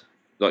underrated,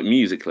 like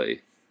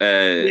musically.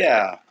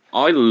 Yeah.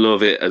 I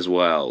love it as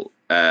well.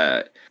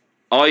 I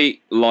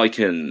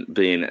liken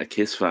being a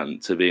Kiss fan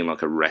to being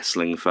like a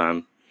wrestling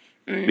fan,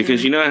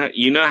 because you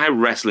know how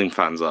wrestling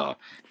fans are,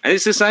 and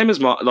it's the same as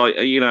my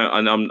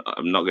And I'm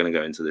not going to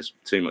go into this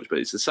too much, but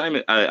it's the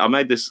same. I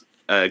made this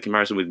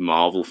comparison with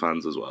Marvel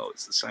fans as well.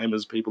 It's the same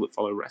as people that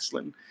follow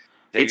wrestling.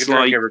 It's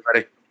like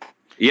everybody.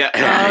 Yeah.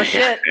 Oh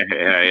shit.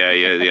 yeah.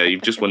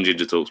 You've just won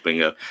Ginger Talks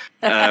bingo.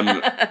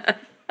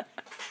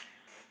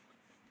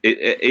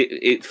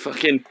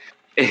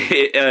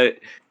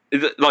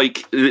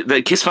 Like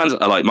the Kiss fans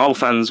are like Marvel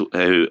fans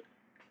who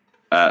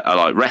are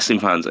like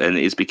wrestling fans, and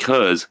it's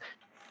because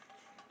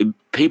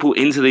people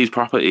into these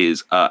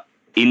properties are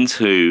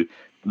into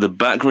the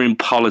backroom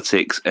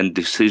politics and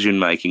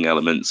decision-making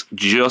elements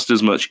just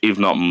as much, if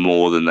not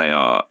more, than they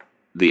are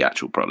the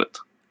actual product.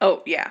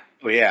 Oh yeah.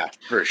 Oh yeah,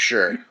 for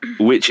sure.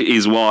 Which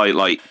is why,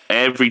 like,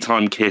 every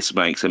time Kiss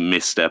makes a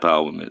misstep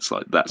album, it's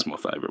like, that's my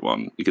favorite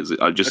one, because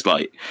I just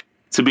like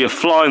to be a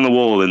fly on the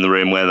wall in the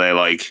room where they're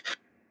like,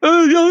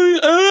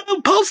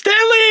 Paul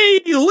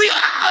Stanley,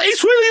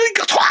 it's really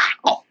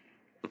wow.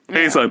 And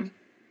he's like,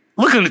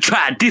 we're gonna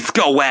try a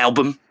disco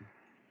album.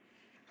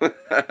 And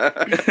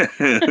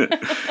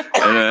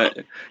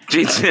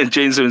Gene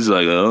Simmons is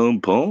like, oh,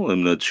 Paul,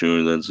 I'm not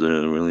sure that's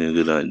really a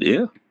good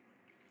idea.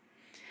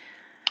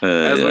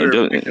 Don't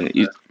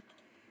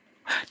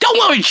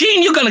worry,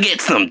 Gene, you're gonna get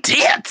some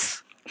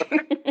tits.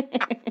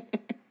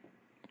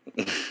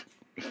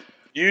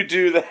 You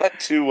do that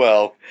too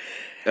well.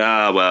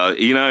 Well,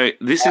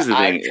 this is the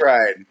thing.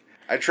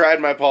 I tried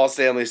my Paul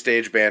Stanley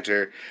stage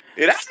banter.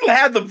 I don't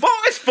have the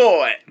voice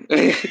for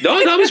it.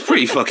 No, that was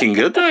pretty fucking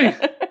good, though.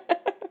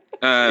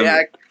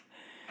 Yeah,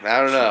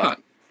 I don't know.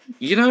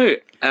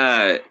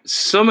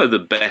 Some of the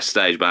best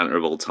stage banter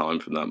of all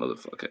time from that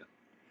motherfucker.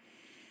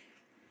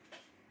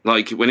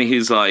 Like when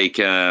he's like,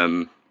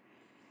 I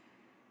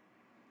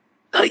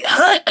was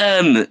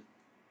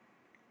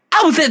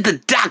at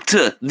the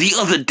doctor the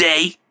other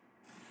day,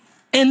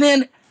 and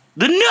then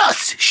the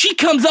nurse, she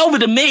comes over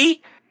to me,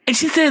 and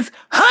she says,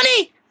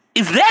 honey,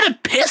 is that a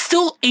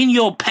pistol in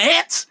your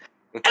pants?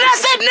 And I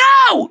said,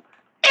 no,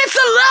 it's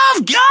a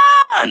love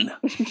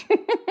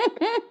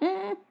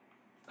gun.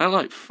 I'm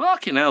like,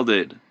 fucking hell,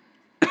 dude.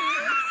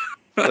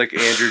 Like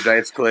Andrew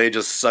Dice Clay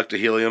just sucked a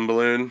helium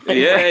balloon.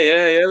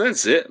 Yeah,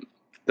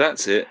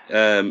 that's it.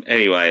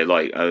 Anyway,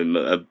 like,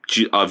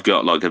 I've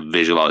got like a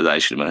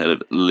visualization in my head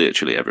of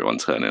literally everyone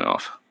turning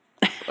off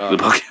the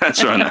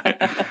podcast right now.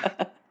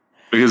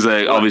 Because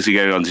they're obviously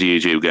going onto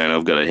YouTube going,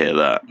 I've got to hear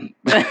that.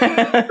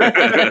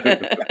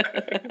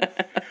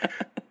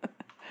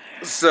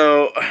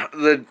 So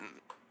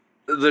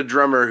the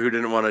drummer who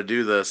didn't want to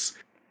do this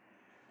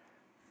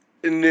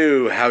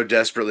knew how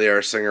desperately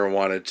our singer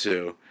wanted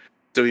to.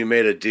 So he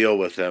made a deal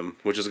with him,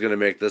 which is going to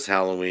make this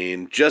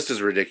Halloween just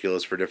as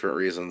ridiculous for different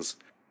reasons.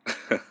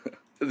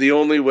 The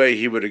only way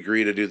he would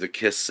agree to do the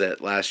Kiss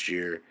set last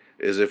year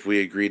is if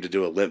we agreed to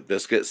do a Limp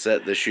Bizkit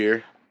set this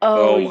year.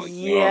 Oh my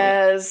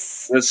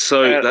yes.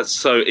 God. That's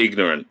so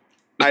ignorant.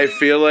 I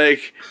feel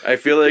like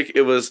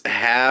it was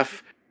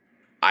half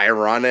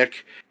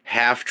ironic,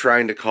 half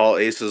trying to call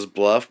Ace's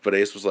bluff, but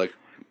Ace was like,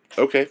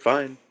 "Okay,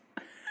 fine."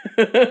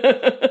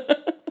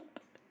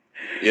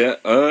 Yeah,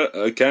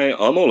 okay,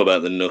 I'm all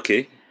about the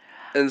nookie.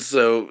 And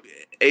so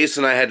Ace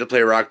and I had to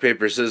play rock,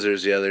 paper,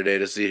 scissors the other day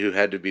to see who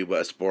had to be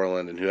Wes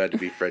Borland and who had to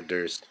be Fred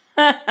Durst.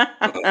 Oh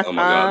my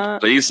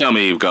God. Please tell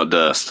me you've got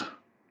Durst.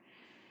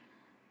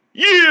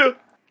 Yeah!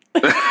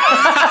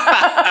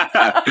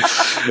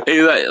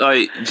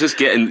 like just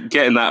getting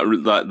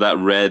that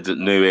red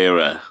New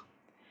Era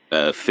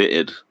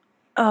fitted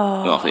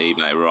off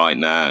eBay right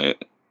now.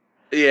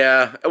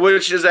 Yeah,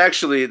 which is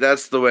actually,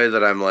 that's the way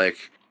that I'm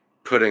like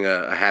putting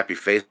a happy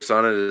face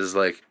on it, is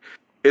like,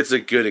 it's a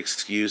good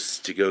excuse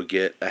to go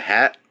get a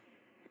hat.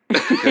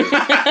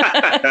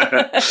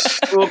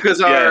 Well, because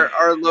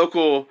our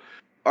local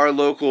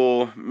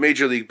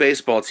Major League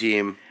Baseball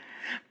team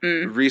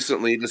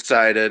recently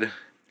decided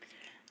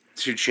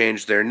to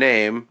change their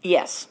name.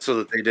 Yes. So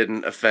that they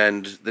didn't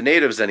offend the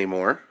natives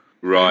anymore.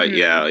 Right,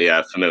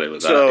 yeah, familiar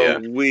with that. So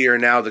we are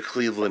now the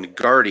Cleveland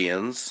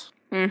Guardians.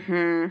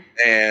 Mm-hmm.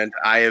 And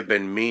I have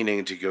been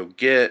meaning to go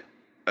get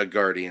a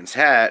Guardians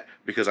hat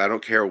because I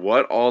don't care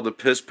what all the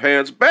piss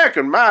pants back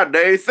in my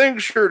day,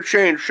 things sure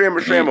changed,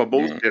 shama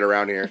bullshit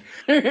around here.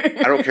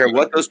 I don't care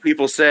what those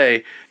people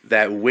say,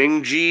 that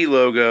Wing G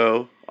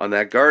logo on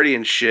that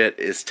Guardian shit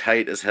is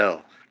tight as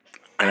hell.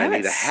 And I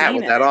need a hat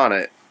with that on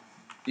it.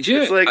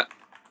 Yeah, it's like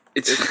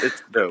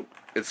it's dope.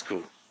 It's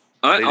cool.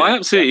 I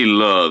absolutely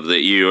love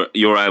that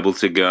you're able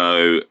to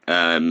go,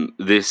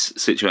 this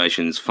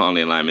situation's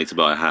finally allowing me to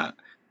buy a hat.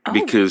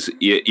 Because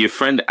your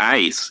friend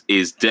Ace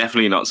is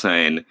definitely not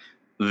saying,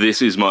 this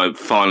is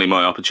finally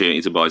my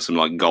opportunity to buy some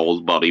like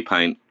gold body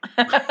paint.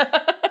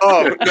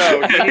 Oh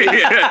no!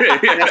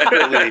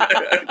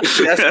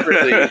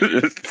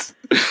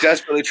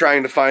 Desperately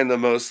trying to find the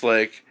most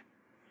like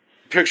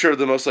picture of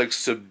the most like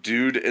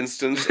subdued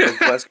instance of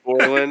Wes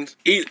Borland.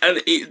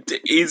 And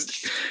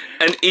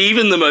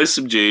even the most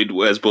subdued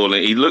Wes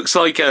Borland, he looks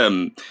like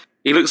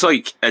He looks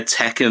like a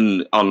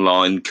Tekken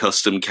Online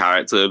custom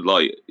character,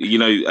 like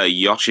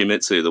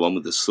Yoshimitsu, the one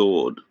with the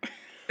sword.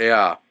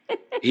 Yeah.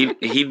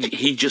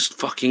 He just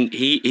fucking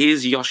he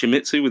is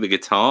Yoshimitsu with a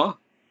guitar.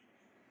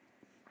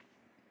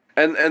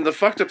 And the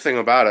fucked up thing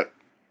about it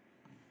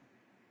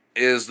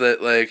is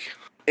that, like,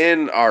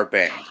 in our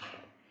band,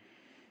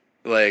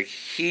 like,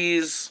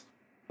 he's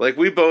like,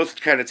 we both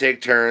kind of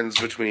take turns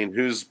between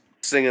who's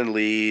singing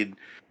lead,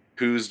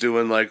 who's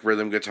doing like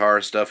rhythm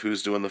guitar stuff,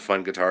 who's doing the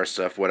fun guitar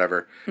stuff,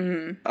 whatever.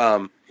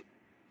 Mm-hmm.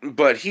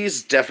 But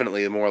he's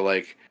definitely more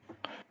like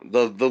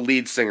the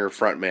lead singer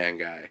frontman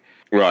guy.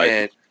 Right.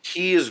 And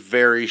he is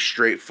very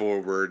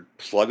straightforward.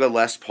 Plug a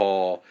Les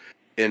Paul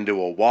into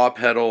a wah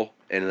pedal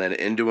and then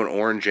into an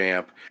orange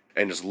amp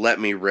and just let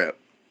me rip.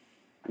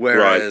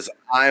 Whereas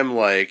I'm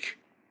like,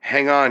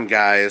 hang on,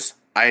 guys.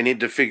 I need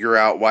to figure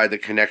out why the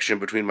connection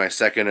between my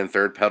second and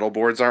third pedal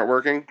boards aren't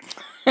working.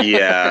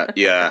 Yeah.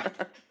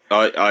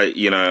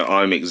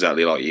 I'm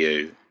exactly like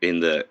you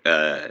in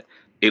that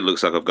it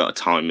looks like I've got a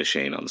time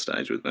machine on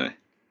stage with me.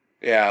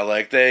 Yeah,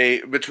 like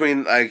I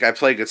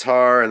play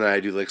guitar and then I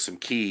do like some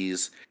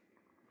keys.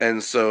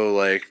 And so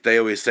like they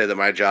always say that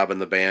my job in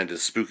the band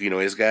is spooky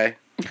noise guy.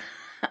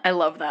 I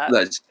love that.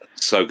 That's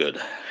so good.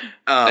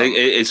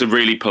 It's a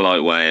really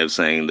polite way of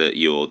saying that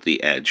you're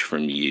the Edge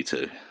from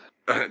U2.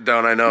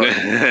 Don't I know?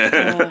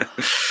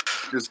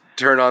 Just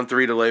turn on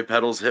 3 delay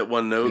pedals, hit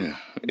one note.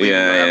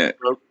 Yeah.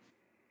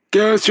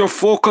 Get your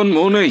fucking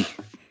money.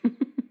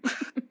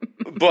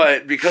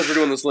 But because we're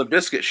doing this Limp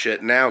Bizkit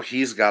shit, now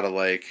he's got to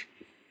like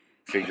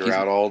figure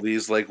out all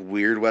these like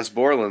weird West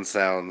Borland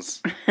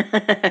sounds.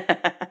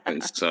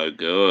 It's so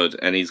good,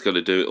 and he's got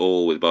to do it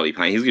all with body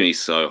paint. He's gonna be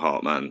so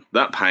hot, man.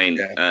 That paint.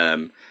 Yeah.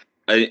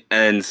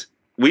 And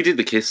we did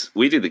the Kiss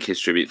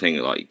tribute thing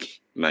like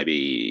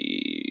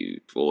maybe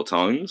 4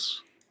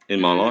 times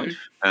in my life,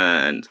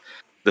 and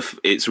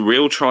it's a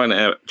real trial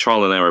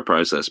and error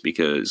process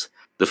because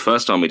the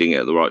first time we didn't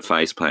get the right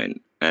face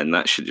paint, and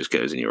that shit just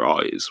goes in your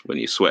eyes when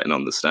you're sweating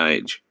on the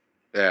stage.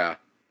 Yeah.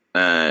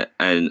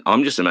 And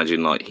I'm just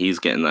imagining like he's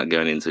getting that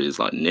going into his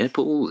like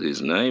nipples,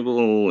 his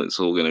navel. It's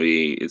gonna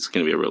be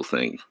a real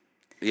thing.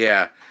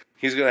 Yeah,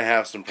 he's gonna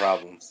have some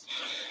problems.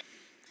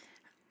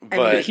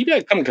 But he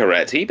better come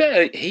correct. He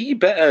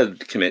better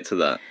commit to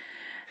that.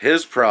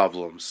 His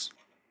problems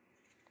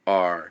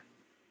are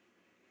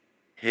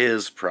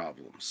his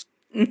problems.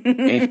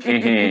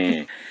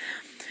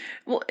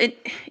 Well,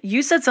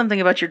 you said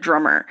something about your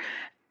drummer,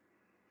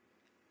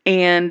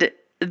 and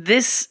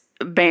this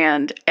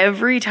band,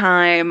 every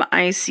time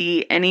I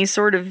see any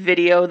sort of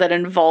video that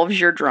involves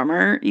your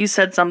drummer, you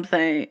said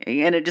something,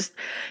 and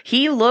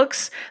he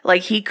looks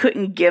like he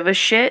couldn't give a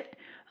shit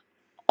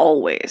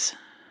always.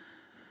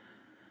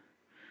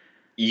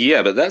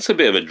 Yeah, but that's a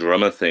bit of a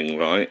drummer thing,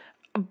 right?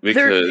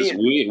 Because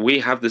we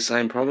have the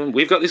same problem.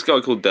 We've got this guy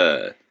called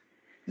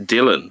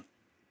Dylan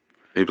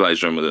who plays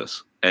drum with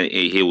us, and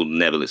he will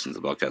never listen to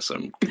the podcast, so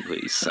I'm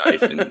completely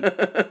safe.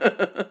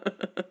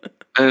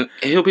 And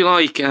he'll be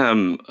like,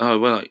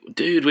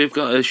 dude, we've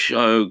got a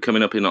show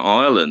coming up in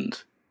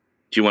Ireland.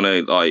 Do you want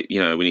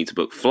to, we need to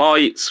book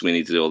flights, we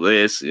need to do all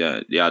this,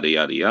 yada,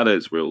 yada, yada.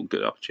 It's a real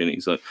good opportunity.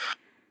 He's like,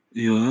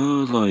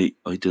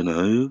 I don't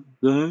know,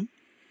 though.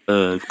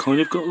 I've kind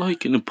of got,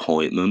 an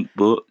appointment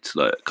booked.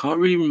 I can't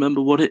really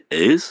remember what it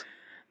is.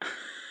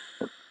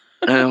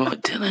 And I'm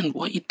like, Dylan,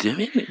 what are you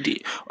doing?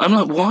 I'm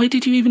like, why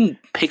did you even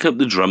pick up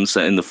the drum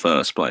set in the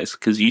first place?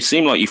 Because you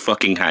seem like you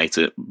fucking hate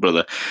it,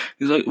 brother.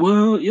 He's like,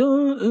 well,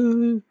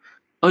 yeah,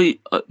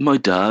 my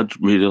dad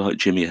really liked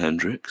Jimi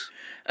Hendrix.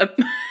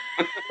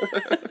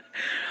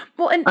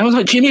 Well, and I was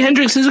like, Jimi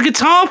Hendrix is a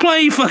guitar player,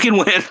 you fucking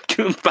weird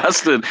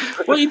bastard.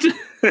 What are you doing?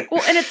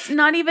 Well, and it's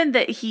not even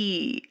that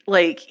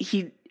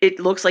it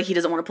looks like he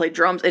doesn't want to play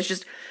drums. It's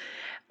just,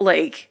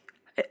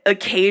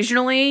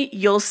 occasionally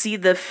you'll see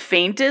the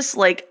faintest,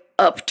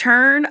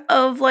 upturn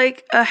of,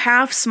 a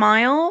half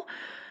smile.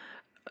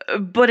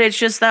 But it's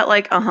just that,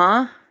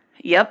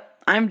 yep,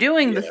 I'm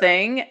doing the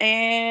thing,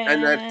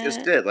 and that's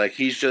just it.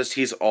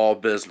 He's all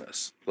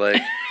business.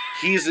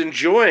 He's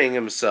enjoying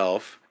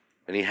himself,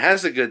 and he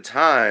has a good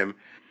time,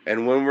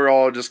 and when we're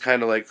all just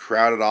kind of,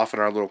 crowded off in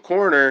our little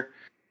corner,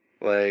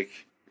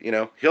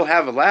 he'll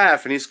have a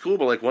laugh, and he's cool,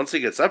 but, once he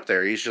gets up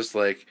there, he's just,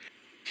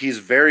 he's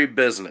very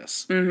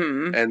business.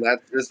 Mm-hmm. And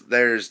that's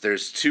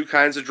there's 2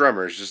 kinds of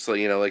drummers, just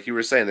like you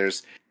were saying,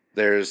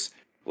 there's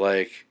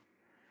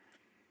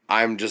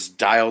I'm just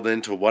dialed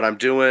into what I'm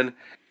doing,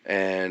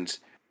 and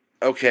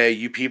okay,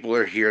 you people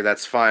are here,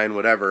 that's fine,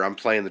 whatever, I'm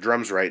playing the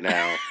drums right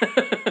now.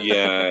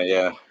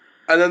 Yeah.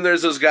 And then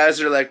there's those guys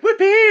that are like,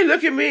 whippy,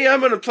 look at me, I'm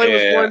going to play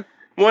with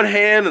one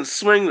hand and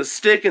swing the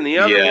stick in the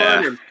other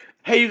one, and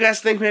hey, you guys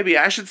think maybe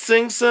I should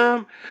sing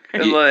some?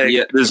 And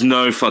there's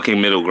no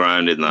fucking middle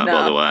ground in that,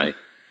 by the way.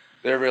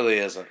 There really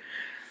isn't.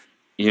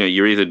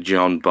 You're either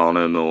John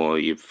Bonham or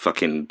you're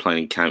fucking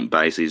playing Count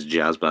Basie's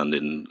jazz band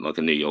in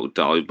a New York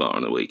dive bar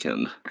on the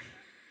weekend.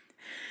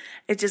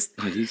 It just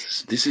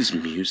this is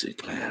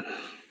music, man.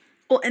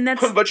 Well, and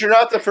that's but you're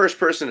not the first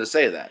person to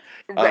say that.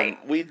 Right.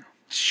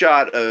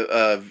 shot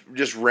a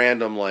just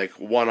random like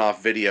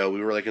one-off video.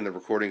 We were like in the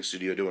recording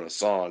studio doing a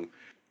song,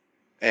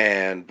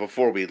 and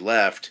before we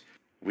left,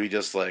 we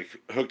just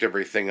like hooked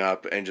everything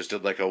up and just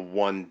did like a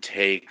one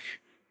take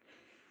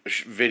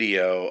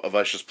video of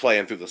us just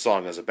playing through the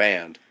song as a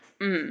band.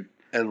 Mm.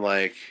 And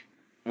like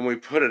when we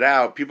put it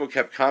out, people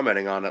kept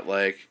commenting on it,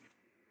 like,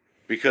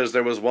 because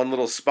there was one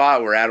little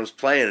spot where Adam was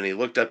playing and he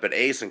looked up at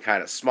Ace and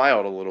kind of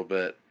smiled a little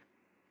bit.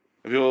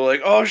 And people were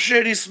like, "Oh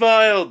shit, he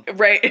smiled!"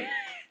 Right.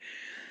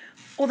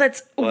 Well,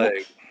 that's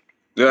like,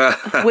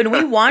 when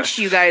we watched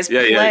you guys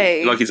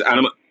play, like his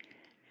anima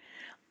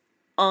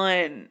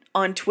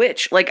on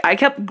Twitch. Like, I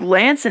kept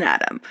glancing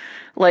at him,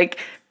 like,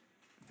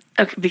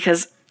 okay,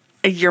 because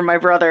you're my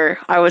brother.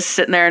 I was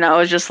sitting there and I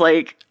was just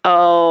like,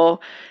 "Oh,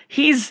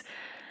 he's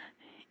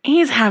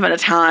having a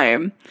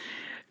time."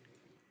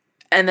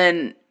 And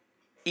then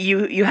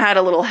you had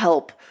a little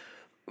help.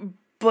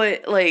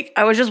 But, like,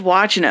 I was just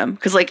watching him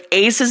because, like,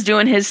 Ace is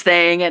doing his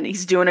thing and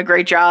he's doing a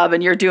great job,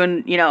 and you're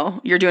doing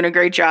a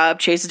great job.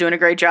 Chase is doing a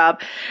great job.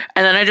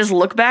 And then I just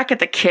look back at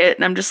the kit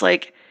and I'm just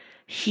like,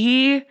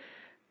 it's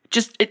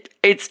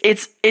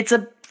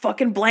a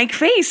fucking blank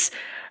face.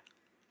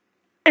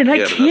 And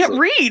I can't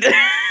read.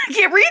 I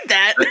can't read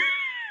that.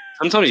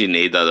 Sometimes you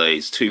need that, though.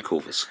 He's too cool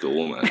for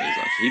school, man. He's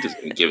like, he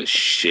doesn't give a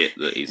shit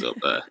that he's up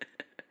there.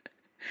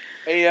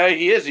 Yeah,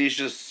 he is. He's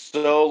just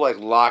so, like,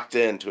 locked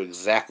into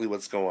exactly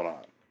what's going on.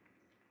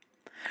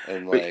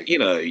 And, like, but, you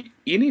know,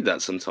 you need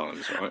that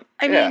sometimes, right?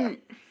 I mean,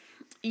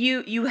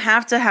 you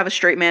have to have a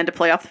straight man to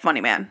play off the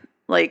funny man.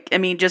 Like, I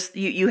mean, just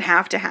you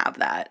have to have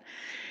that.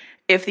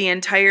 If the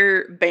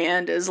entire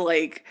band is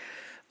like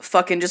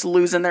fucking just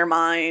losing their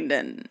mind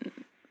and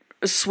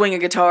swinging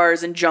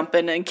guitars and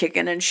jumping and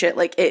kicking and shit,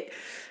 like it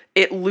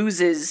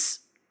loses.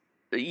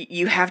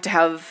 You have to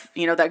have,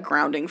 you know, that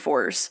grounding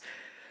force.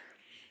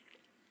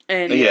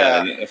 And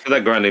yeah, for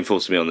that grounding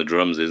force to be on the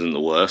drums isn't the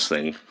worst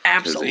thing.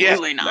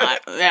 Absolutely not.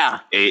 Yeah.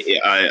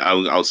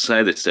 I'll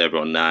say this to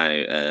everyone now.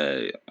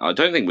 I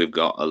don't think we've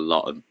got a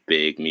lot of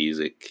big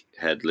music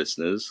head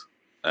listeners,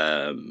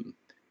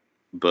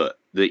 but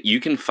that you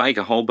can fake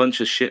a whole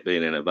bunch of shit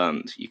being in a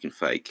band. You can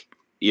fake.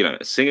 You know,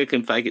 a singer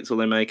can fake it till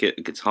they make it.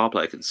 A guitar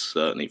player can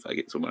certainly fake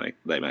it till they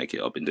make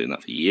it. I've been doing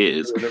that for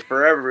years. Doing it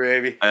forever,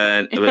 baby.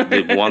 And but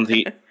the one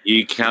thing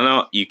you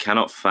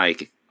cannot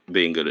fake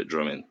being good at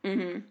drumming.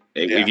 Mm-hmm.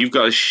 If you've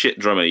got a shit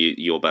drummer,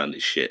 your band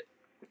is shit.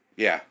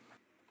 Yeah.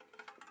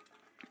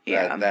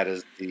 Yeah. That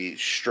is the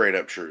straight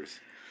up truth.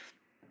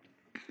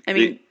 I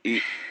mean,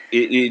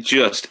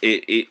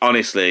 it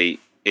honestly,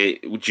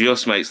 it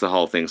just makes the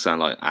whole thing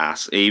sound like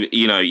ass.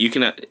 You know, you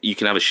can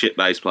have a shit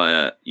bass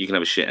player, you can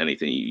have a shit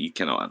anything. You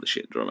cannot have a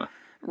shit drummer.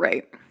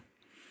 Right.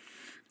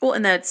 Well,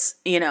 and that's,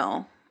 you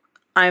know,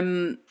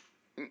 I'm,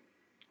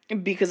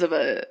 because of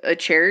a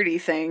charity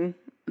thing,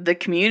 the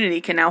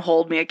community can now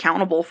hold me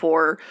accountable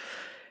for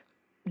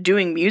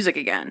doing music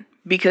again,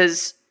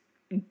 because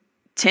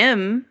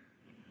Tim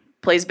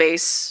plays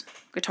bass,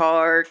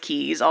 guitar,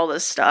 keys, all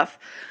this stuff.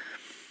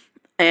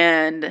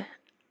 And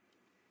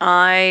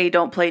I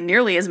don't play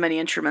nearly as many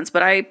instruments,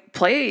 but I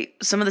play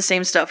some of the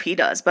same stuff he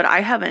does. But I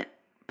haven't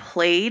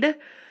played,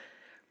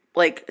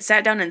 like,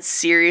 sat down and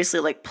seriously,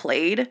 like,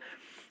 played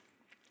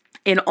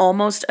in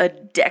almost a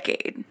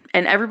decade.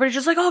 And everybody's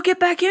just like, "Oh, get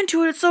back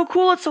into it. It's so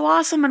cool. It's so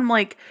awesome." And I'm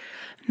like,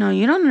 no,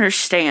 you don't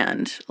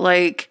understand.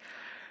 Like,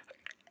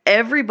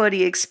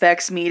 everybody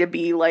expects me to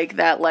be like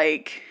that,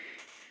 like,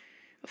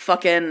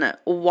 fucking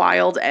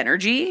wild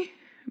energy,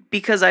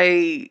 because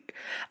I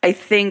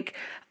think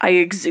I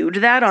exude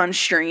that on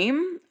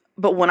stream.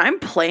 But when I'm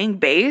playing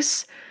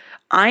bass,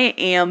 I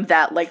am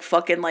that, like,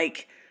 fucking,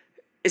 like,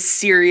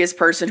 serious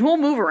person who will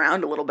move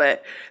around a little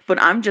bit.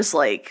 But I'm just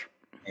like,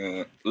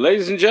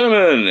 ladies and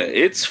gentlemen,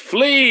 it's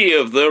Flea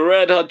of the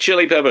Red Hot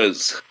Chili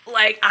Peppers.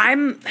 like,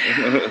 I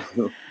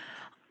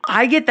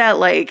get that,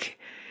 like,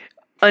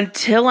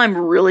 until I'm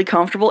really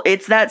comfortable,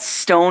 it's that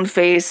stone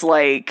face,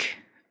 like,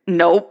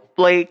 nope,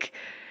 like,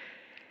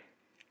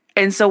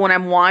 and so when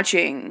I'm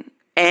watching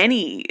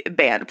any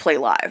band play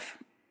live,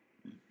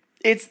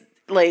 it's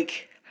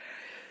like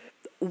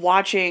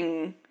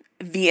watching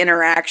the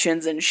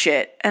interactions and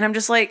shit, and I'm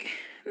just like,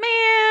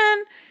 man,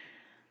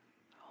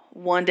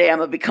 one day I'm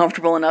gonna be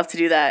comfortable enough to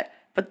do that,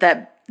 but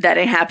that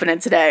ain't happening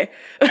today.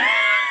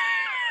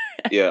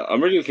 Yeah,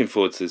 I'm really looking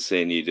forward to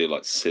seeing you do,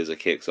 like, scissor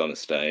kicks on a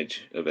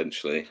stage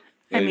eventually.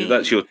 I mean,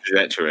 that's your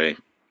trajectory.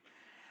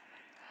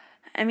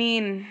 I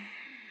mean,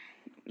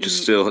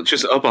 just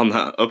up on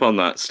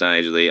that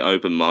stage, the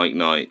open mic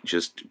night,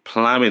 just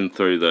plowing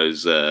through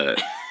those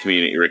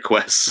community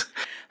requests.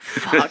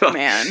 Fuck,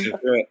 man.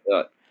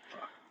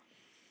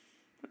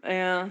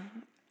 Yeah,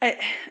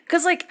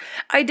 because, like,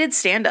 I did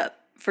stand up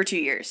for 2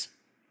 years.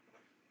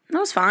 That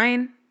was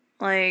fine.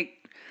 Like,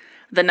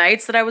 the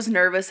nights that I was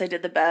nervous, I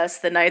did the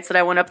best. The nights that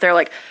I went up there,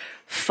 like,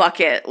 fuck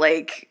it,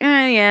 like,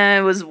 yeah,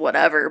 it was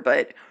whatever.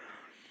 But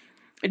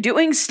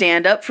doing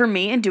stand-up for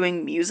me and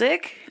doing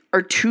music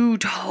are two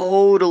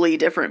totally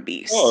different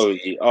beasts.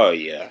 Oh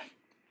yeah.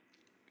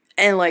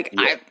 And, like,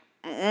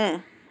 yeah.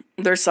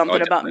 There's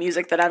something about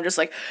music that I'm just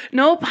like,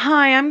 nope,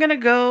 hi, I'm gonna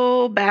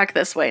go back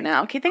this way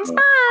now. Okay, thanks,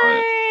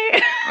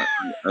 bye.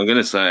 I'm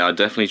gonna say I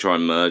definitely try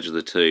and merge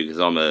the two because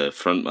I'm a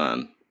front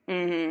man.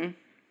 Mm-hmm.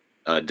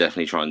 I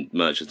definitely try and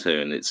merge the two,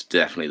 and it's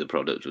definitely the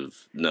product of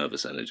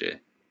nervous energy.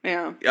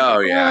 Yeah. Oh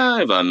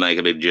yeah. If I make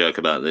a big joke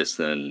about this,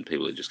 then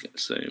people are just going to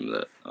assume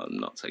that I'm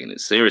not taking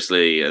it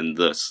seriously, and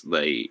thus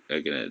they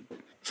are going to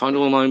find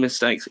all my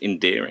mistakes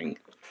endearing.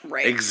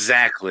 Right.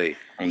 Exactly.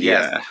 Yeah.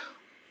 Yes.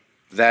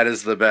 That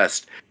is the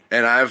best.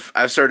 And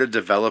I've started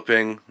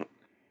developing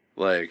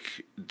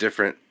like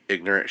different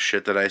ignorant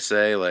shit that I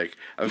say. Like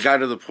I've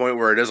gotten to the point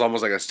where it is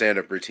almost like a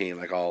stand-up routine.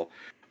 Like I'll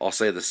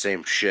say the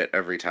same shit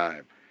every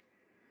time.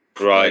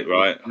 Right,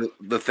 like, right.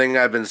 The thing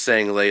I've been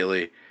saying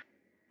lately,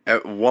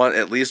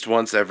 at least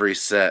once every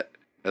set,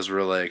 as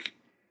we're like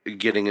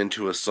getting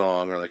into a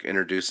song or like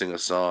introducing a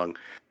song,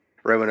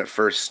 right when it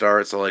first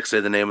starts, I'll like say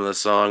the name of the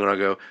song and I'll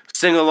go,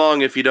 sing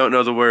along if you don't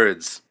know the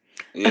words.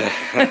 Yeah.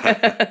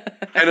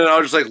 And then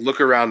I'll just like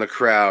look around the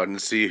crowd and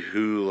see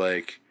who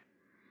like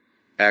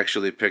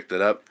actually picked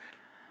it up.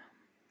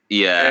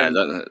 Yeah,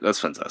 that's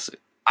fantastic.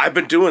 I've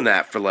been doing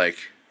that for like,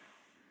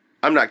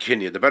 I'm not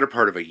kidding you, the better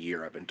part of a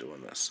year I've been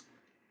doing this.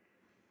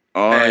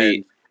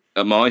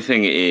 My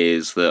thing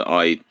is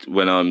that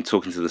when I'm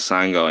talking to the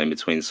sound guy in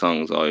between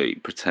songs, I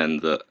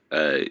pretend that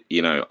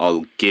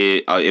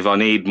if I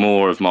need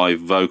more of my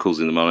vocals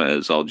in the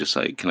monitors, I'll just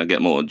say, "Can I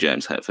get more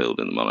James Hetfield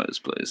in the monitors,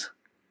 please?"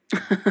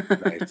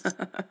 Nice.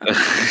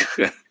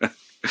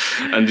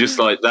 And just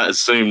like that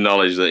assumed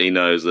knowledge that he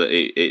knows that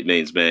it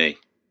means me,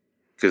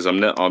 because I'm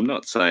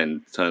not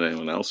saying turn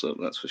anyone else up.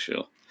 That's for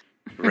sure.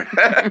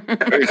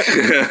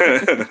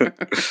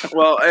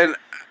 Well, and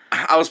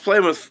I was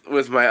playing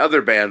with my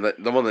other band,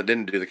 the one that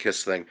didn't do the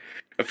Kiss thing,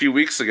 a few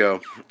weeks ago,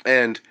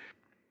 and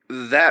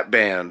that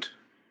band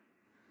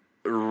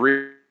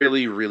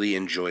really, really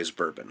enjoys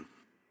bourbon,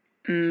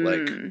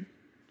 like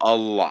a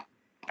lot.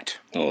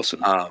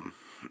 Awesome.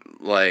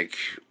 Like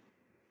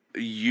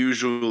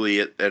usually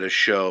at a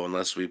show,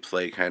 unless we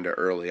play kind of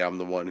early, I'm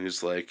the one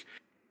who's like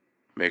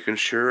making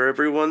sure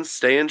everyone's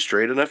staying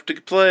straight enough to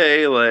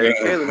play. Like,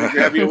 hey, let me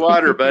grab you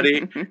water,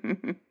 buddy.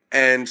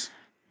 And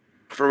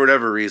for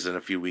whatever reason,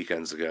 a few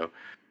weekends ago,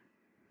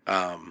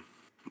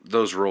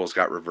 those roles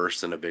got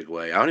reversed in a big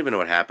way. I don't even know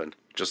what happened.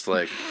 Just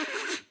like,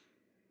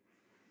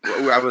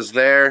 I was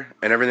there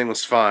and everything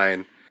was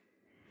fine.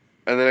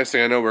 And the next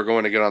thing I know, we're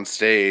going to get on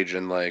stage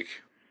and like,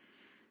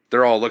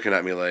 they're all looking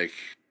at me like,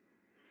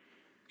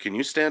 can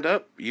you stand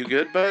up? You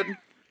good, bud?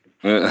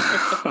 And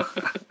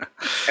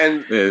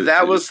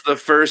that was the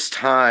first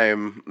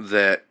time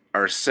that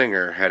our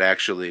singer had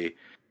actually,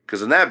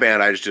 because in that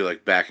band I just do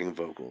like backing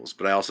vocals,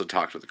 but I also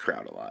talk to the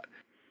crowd a lot.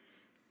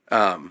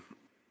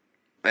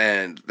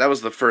 And that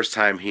was the first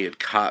time he had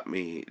caught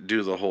me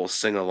do the whole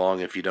sing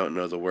along if you don't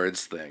know the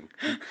words thing.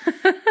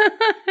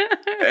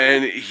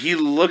 And he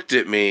looked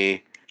at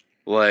me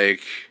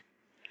like,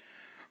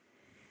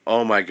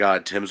 oh my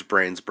God, Tim's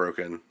brain's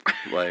broken.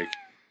 Like,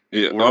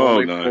 we're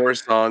only 4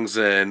 songs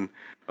in.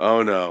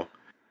 Oh no.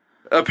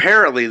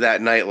 Apparently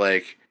that night,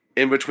 like,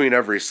 in between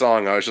every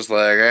song, I was just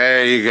like,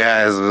 hey, you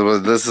guys,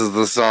 this is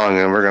the song,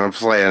 and we're going to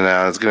play it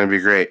now. It's going to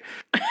be great.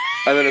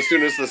 And then as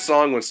soon as the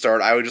song would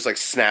start, I would just, like,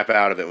 snap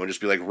out of it and would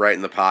just be, like, right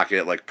in the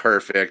pocket, like,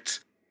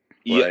 perfect.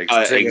 Like,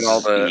 singing all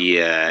the...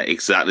 Yeah,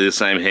 exactly the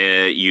same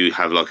here. You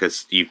have, like,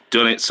 you've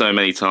done it so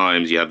many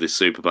times, you have this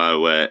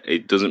superpower where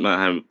it doesn't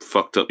matter how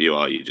fucked up you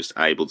are, you're just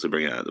able to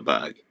bring it out of the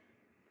bag.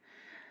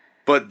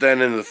 But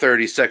then in the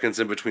 30 seconds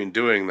in between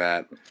doing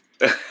that,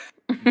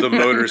 the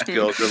motor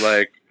skills are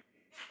like,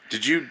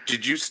 Did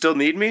you still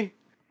need me?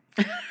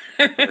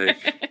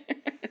 Like,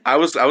 I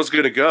was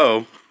gonna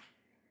go,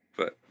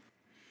 but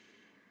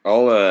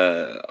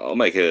I'll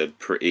make a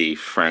pretty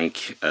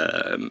frank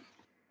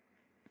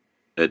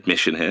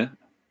admission here.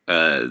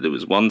 There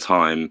was one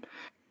time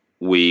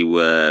we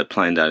were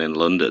playing down in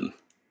London,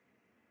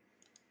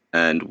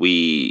 and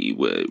we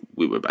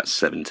were about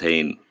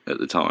 17 at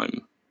the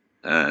time,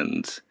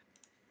 and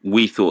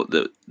we thought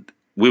that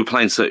we were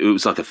playing, so it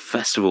was like a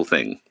festival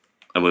thing,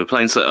 and we were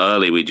playing so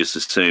early we just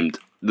assumed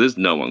there's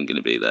no one going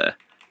to be there.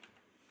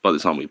 By the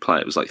time we play,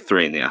 it was like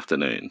 3 PM.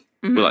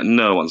 Mm-hmm. We're like,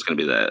 no one's going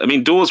to be there. I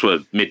mean, doors were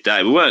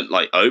midday. We weren't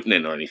like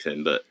opening or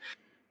anything, but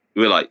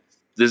we were like,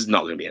 there's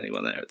not going to be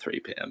anyone there at 3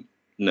 PM.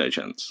 No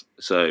chance.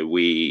 So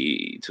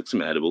we took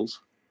some edibles,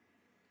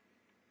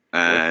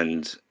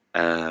 and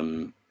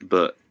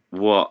but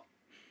what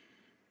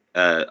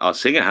our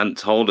singer hadn't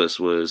told us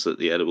was that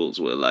the edibles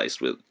were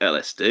laced with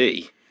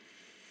LSD.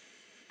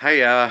 Hey,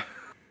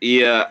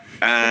 yeah,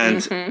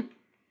 and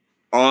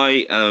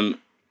I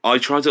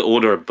tried to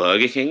order a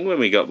Burger King when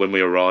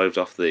we arrived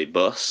off the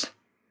bus,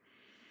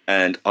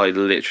 and I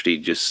literally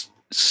just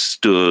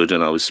stood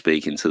and I was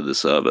speaking to the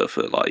server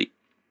for like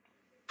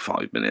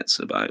 5 minutes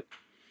about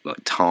like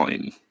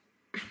time.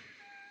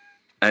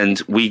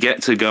 And we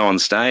get to go on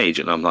stage,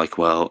 and I'm like,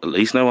 well, at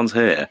least no one's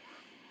here.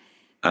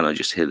 And I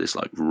just hear this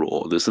like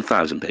roar. There's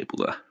 1,000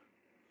 people there.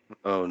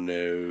 Oh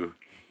no.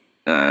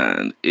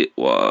 And it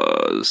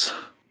was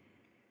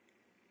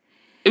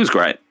It was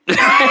great.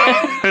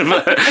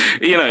 But,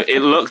 you know, it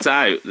looked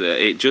out.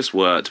 It just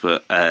worked.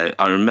 But I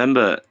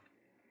remember,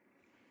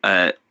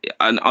 and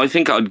I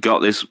think I'd got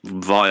this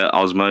via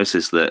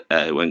osmosis that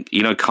when,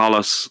 you know,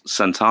 Carlos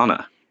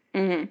Santana.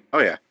 Mm-hmm. Oh,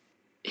 yeah.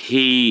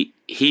 He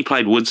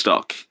played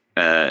Woodstock.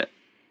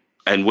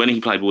 And when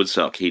he played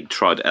Woodstock, he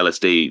tried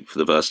LSD for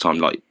the first time,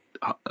 like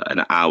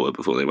an hour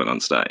before they went on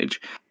stage.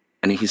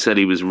 And he said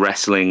he was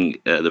wrestling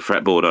the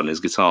fretboard on his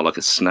guitar like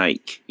a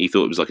snake. He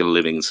thought it was like a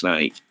living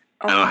snake.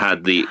 Oh, and I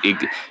had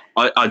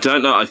I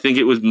don't know. I think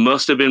it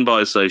must have been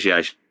by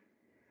association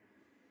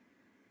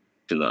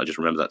that I just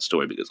remember that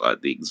story because I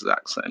had the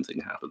exact same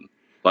thing happen.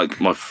 Like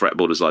my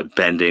fretboard was like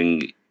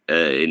bending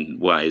in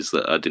ways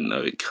that I didn't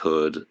know it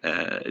could.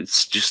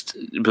 It's just,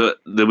 but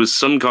there was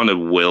some kind of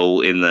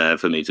will in there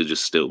for me to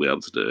just still be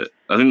able to do it.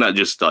 I think that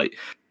just like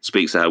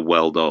speaks to how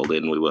well dialed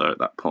in we were at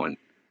that point.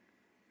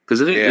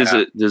 Because I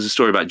think there's a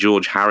story about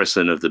George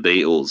Harrison of the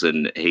Beatles,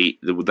 and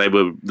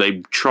they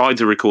tried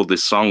to record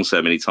this song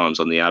so many times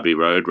on the Abbey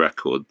Road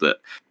record that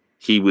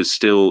he was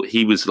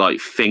like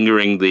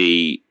fingering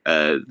the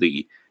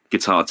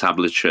guitar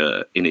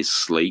tablature in his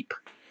sleep.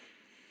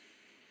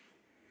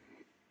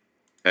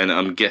 And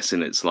I'm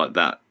guessing it's like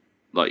that,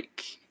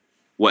 like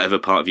whatever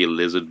part of your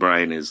lizard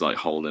brain is like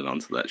holding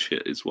onto that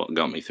shit is what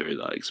got me through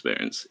that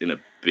experience in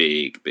a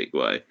big, big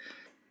way.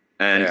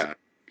 And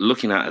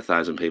looking at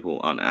 1,000 people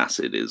on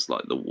acid is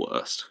like the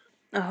worst.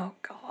 Oh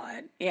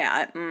God,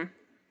 yeah.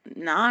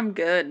 No, I'm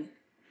good.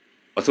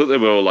 I thought they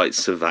were all like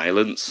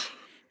surveillance.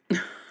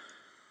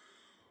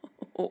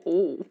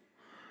 Oh.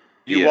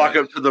 You walk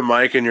up to the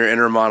mic and your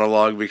inner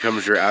monologue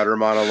becomes your outer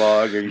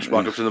monologue, and you just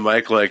walk up to the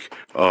mic like,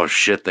 oh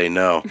shit, they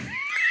know.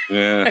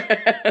 Yeah.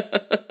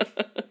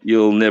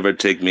 You'll never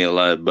take me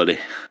alive, buddy.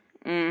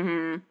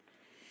 Mm-hmm.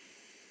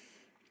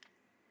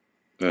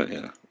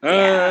 Yeah.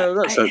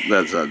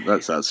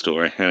 That's that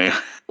story. Anyway.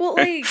 Well,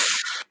 like,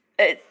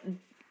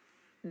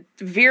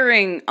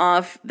 veering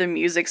off the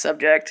music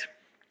subject,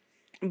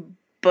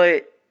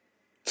 but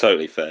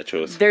totally fair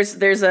choice.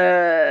 There's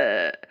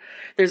a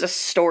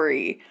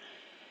story.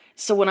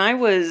 So when it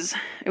was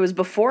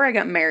before I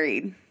got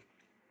married.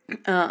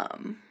 I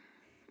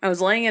was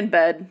laying in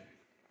bed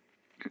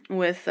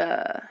with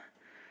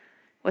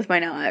my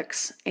now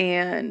ex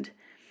and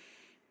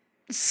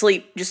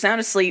sound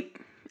asleep,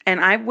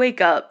 and I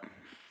wake up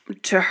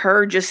to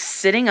her just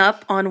sitting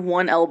up on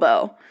one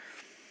elbow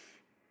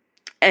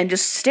and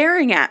just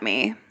staring at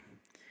me,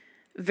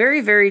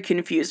 very, very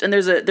confused. And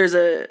there's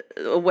a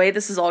way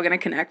this is all gonna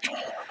connect.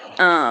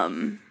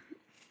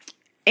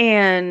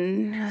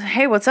 And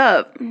hey, what's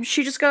up?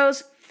 She just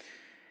goes,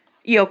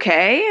 "You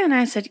okay?" And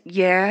I said,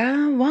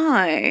 "Yeah,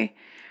 why?"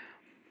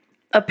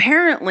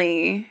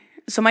 Apparently,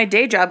 so my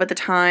day job at the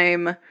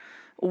time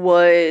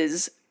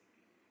was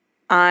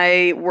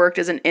I worked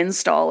as an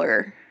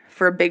installer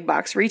for a big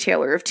box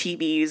retailer of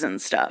TVs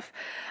and stuff.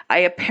 I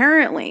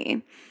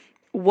apparently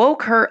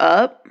woke her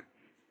up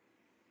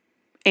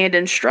and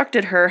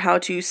instructed her how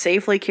to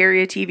safely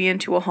carry a TV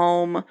into a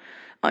home,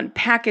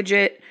 unpackage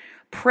it,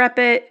 prep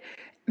it,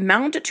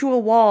 mount it to a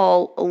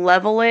wall,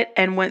 level it,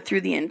 and went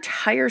through the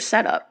entire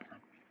setup.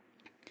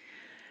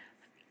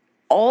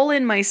 All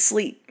in my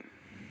sleep.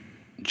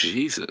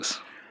 Jesus.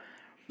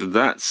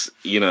 That's,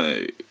 you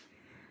know,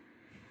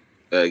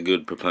 a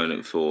good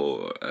proponent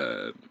for,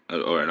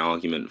 or an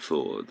argument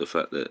for the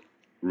fact that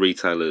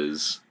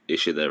retailers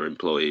issue their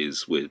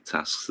employees with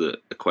tasks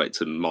that equate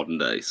to modern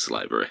day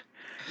slavery.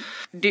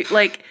 Dude,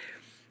 like,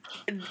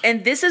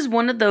 and this is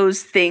one of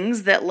those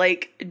things that,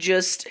 like,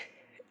 just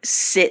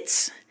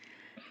sits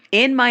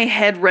in my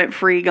head rent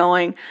free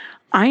going,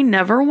 I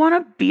never want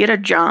to be at a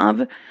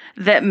job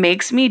that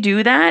makes me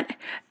do that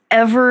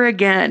ever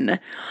again.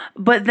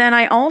 But then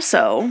I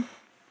also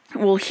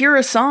will hear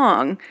a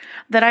song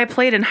that I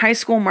played in high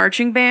school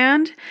marching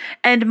band,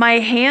 and my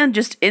hand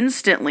just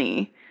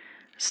instantly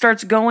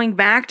starts going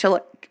back to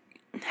like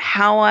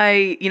how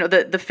I, you know,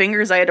 the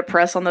fingers I had to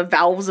press on the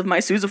valves of my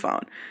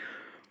sousaphone.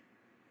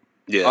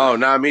 Yeah. Oh,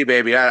 not me,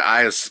 baby.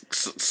 I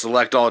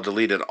select all,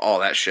 deleted all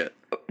that shit.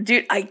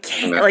 Dude, I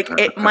can't, like,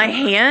 my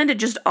hand, it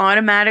just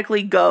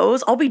automatically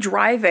goes. I'll be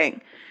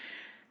driving,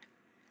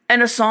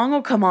 and a song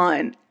will come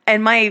on,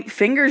 and my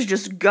fingers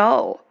just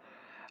go.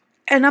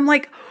 And I'm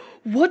like,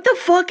 what the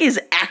fuck is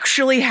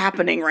actually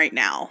happening right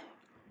now?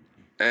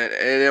 And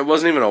it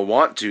wasn't even a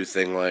want to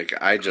thing. Like,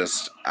 I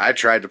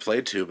tried to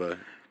play tuba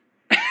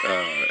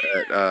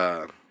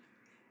at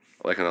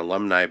like an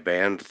alumni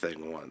band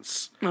thing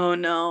once. Oh,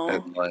 no.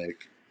 And,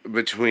 like,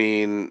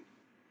 between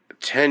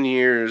 10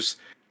 years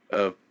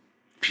of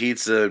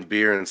pizza and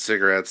beer and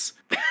cigarettes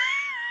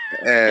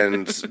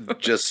and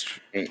just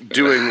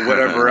doing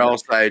whatever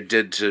else I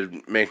did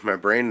to make my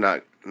brain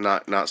not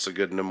so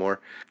good no more.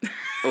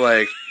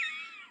 Like,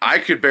 I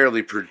could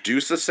barely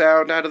produce a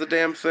sound out of the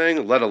damn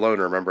thing, let alone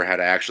remember how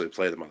to actually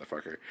play the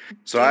motherfucker.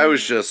 So I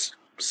was just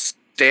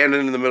standing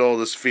in the middle of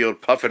this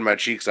field, puffing my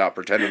cheeks out,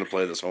 pretending to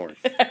play this horn.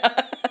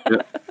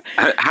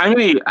 How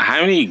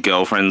many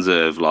girlfriends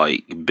of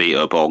like beat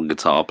up old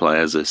guitar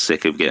players are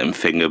sick of getting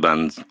finger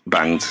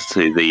banged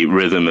to the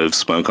rhythm of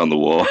 "Smoke on the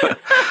Wall"?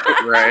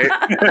 Right?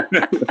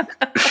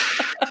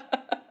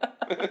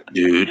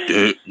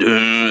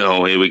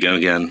 Oh, here we go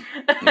again.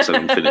 So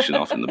I'm finishing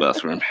off in the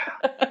bathroom,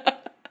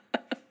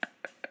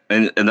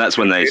 and that's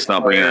when they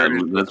start bringing out.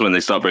 That's when they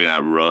start bringing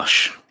out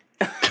Rush.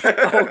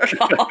 Oh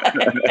God.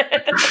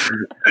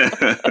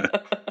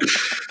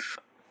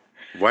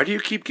 Why do you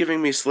keep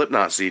giving me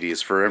Slipknot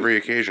CDs for every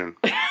occasion?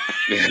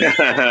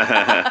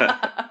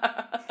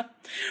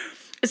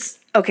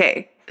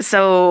 Okay,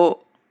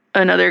 so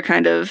another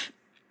kind of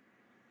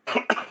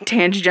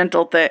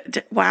tangential thing.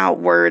 Wow,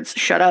 words.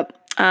 Shut up.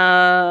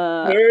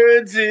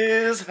 Words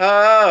is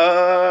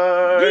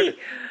hard.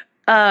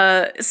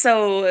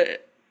 So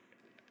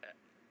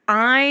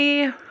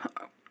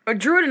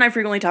Druid and I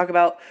frequently talk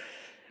about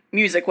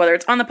music, whether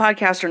it's on the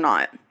podcast or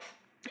not.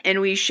 And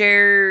we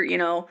share,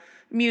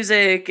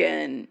 music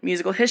and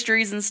musical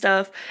histories and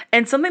stuff.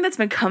 And something that's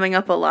been coming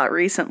up a lot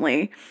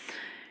recently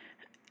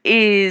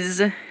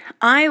is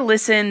I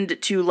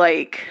listened to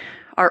like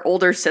our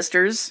older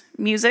sister's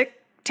music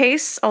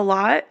tastes a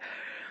lot.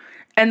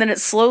 And then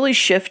it slowly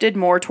shifted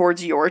more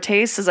towards your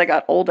tastes as I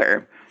got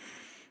older.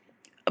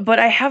 But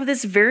I have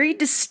this very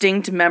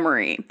distinct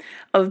memory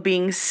of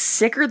being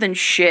sicker than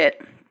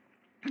shit.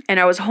 And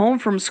I was home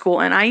from school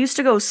and I used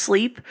to go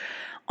sleep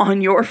on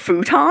your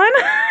futon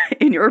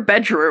in your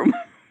bedroom.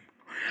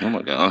 Oh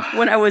my God.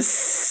 When I was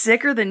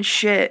sicker than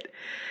shit.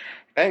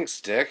 Thanks,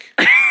 Dick.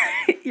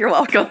 You're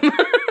welcome.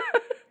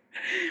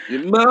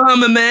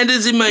 Mom,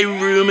 Amanda's in my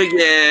room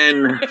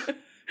again.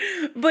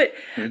 But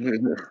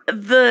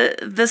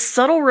the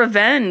subtle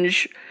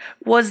revenge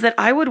was that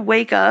I would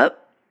wake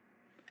up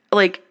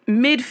like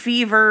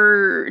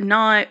mid-fever,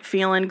 not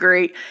feeling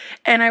great,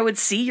 and I would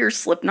see your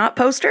Slipknot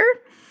poster,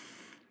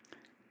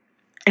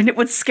 and it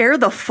would scare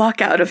the fuck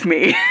out of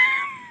me.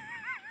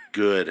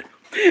 Good.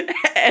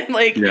 And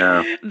like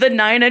the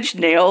Nine Inch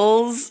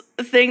Nails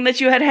thing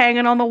that you had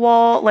hanging on the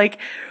wall, like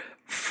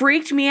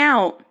freaked me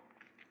out.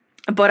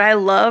 But I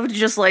loved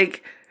just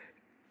like,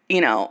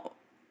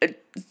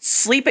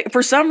 sleeping.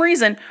 For some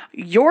reason,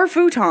 your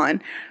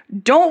futon,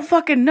 don't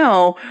fucking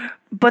know,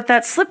 but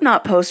that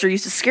Slipknot poster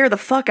used to scare the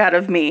fuck out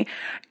of me.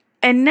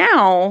 And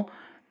now...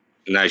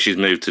 Now she's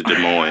moved to Des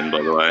Moines,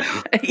 by the way.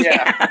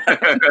 Yeah.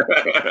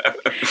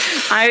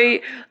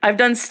 I've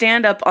done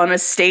stand-up on a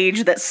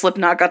stage that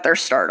Slipknot got their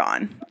start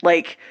on.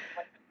 Like,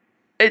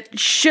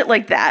 shit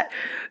like that.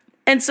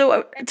 And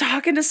so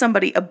talking to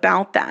somebody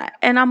about that,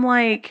 and I'm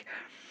like,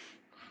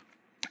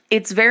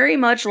 it's very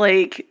much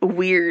like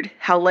weird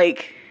how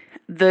like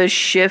the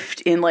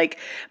shift in like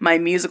my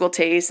musical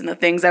taste and the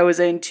things I was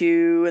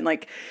into and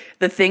like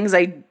the things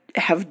I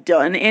have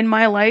done in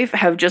my life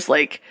have just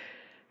like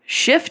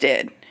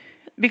shifted.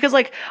 Because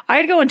like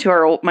I'd go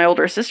into my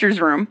older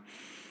sister's room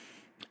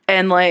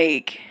and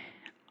like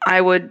I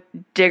would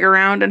dig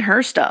around in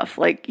her stuff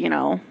like,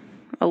 a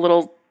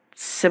little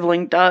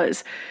sibling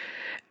does.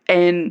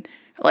 And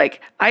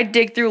like I'd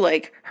dig through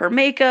like her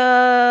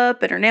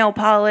makeup and her nail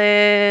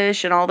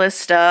polish and all this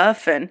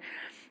stuff, and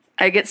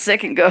I get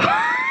sick and go.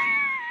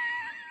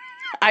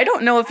 I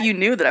don't know if you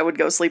knew that I would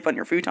go sleep on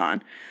your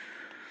futon.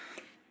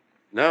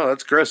 No,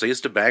 that's gross. I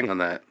used to bang on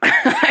that.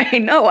 I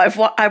know. I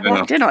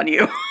walked in on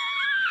you.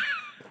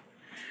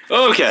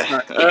 Okay.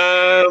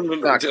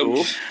 Not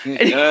cool.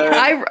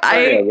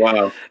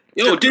 Wow.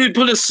 Yo, dude,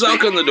 put a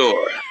sock on the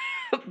door.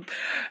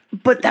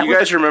 But that you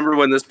guys remember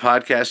when this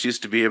podcast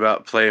used to be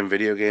about playing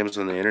video games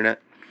on the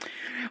internet?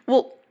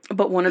 Well,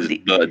 but one of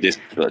the a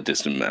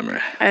distant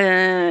memory.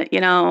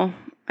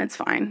 It's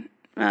fine.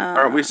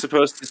 Aren't we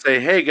supposed to say,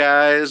 "Hey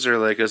guys," or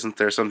like, isn't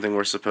there something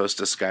we're supposed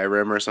to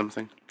Skyrim or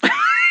something?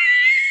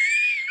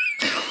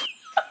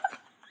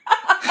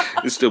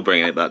 You're still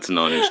bringing it back to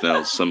Nine Inch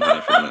Nails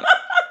somehow from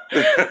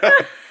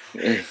that.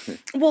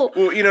 Well,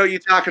 you're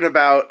talking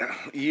about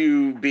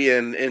you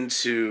being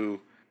into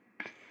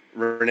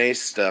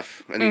Renee's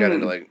stuff, and you got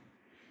into like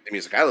the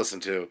music I listen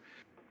to.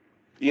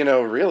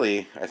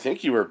 Really, I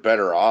think you were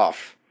better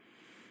off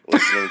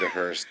listening to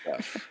her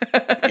stuff.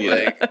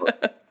 Like,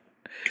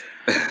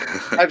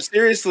 I'm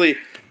seriously,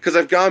 because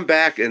I've gone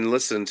back and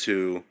listened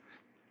to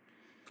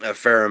a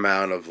fair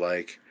amount of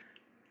like,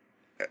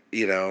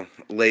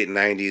 late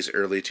 90s,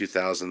 early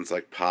 2000s,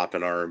 like pop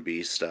and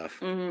R&B stuff.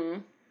 Mm-hmm.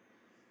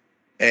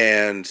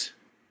 And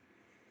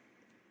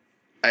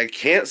I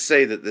can't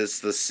say that it's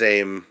the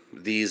same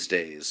these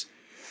days,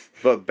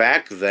 but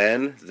back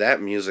then, that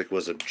music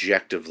was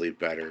objectively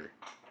better.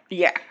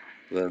 Yeah.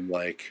 Than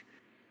like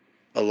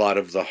a lot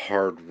of the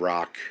hard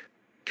rock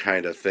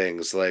kind of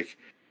things. Like,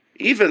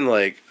 even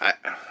like, I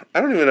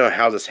don't even know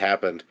how this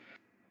happened.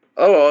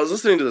 Oh, I was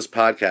listening to this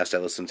podcast I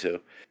listened to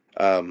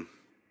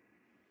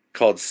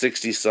called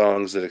 60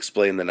 Songs That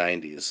Explain the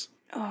 90s.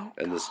 Oh,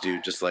 and this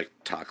dude just like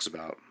talks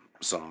about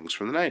songs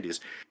from the 90s.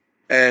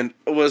 And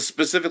was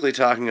specifically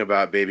talking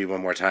about Baby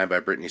One More Time by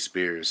Britney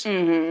Spears.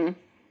 Mm-hmm.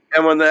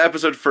 And when the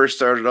episode first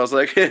started, I was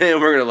like, hey,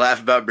 we're going to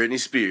laugh about Britney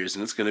Spears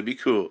and it's going to be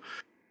cool.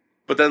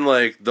 But then,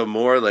 like, the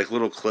more, like,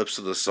 little clips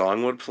of the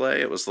song would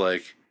play, it was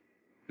like,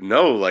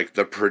 no, like,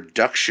 the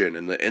production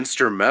and the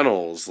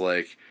instrumentals,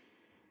 like,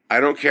 I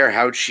don't care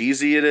how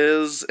cheesy it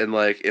is, and,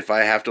 like, if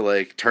I have to,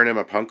 like, turn in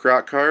a punk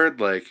rock card,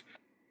 like,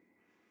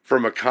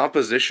 from a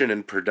composition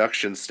and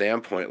production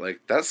standpoint,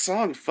 like, that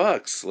song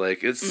fucks.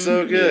 Like, it's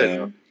so good.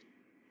 Yeah.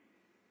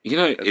 You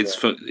know,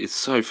 it's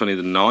so funny,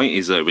 the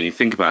 90s, though, when you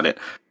think about it.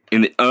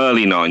 In the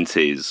early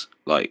 90s,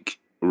 like,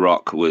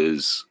 rock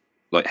was,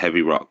 like,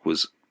 heavy rock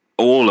was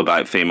all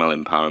about female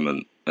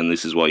empowerment. And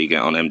this is why you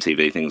get on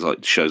MTV things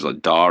like shows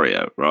like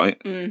Dario,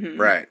 right? Mm-hmm.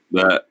 Right.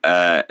 But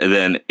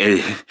then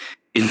in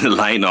the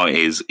late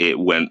 90s,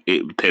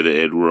 it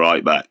pivoted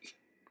right back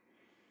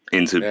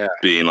into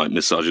being like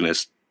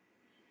misogynist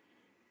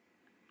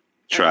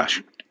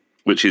trash,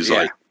 which is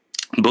like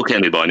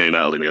bookended by new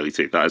metal in the early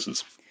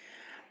 2000s.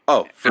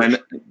 Oh,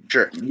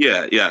 sure.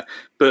 Yeah.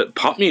 But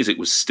pop music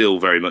was still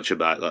very much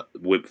about like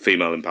with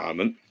female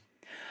empowerment.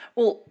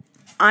 Well,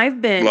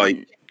 I've been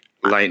like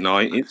late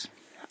 90s.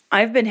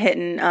 I've been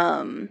hitting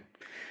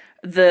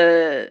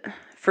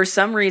for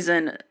some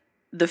reason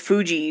the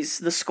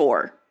Fugees, the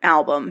Score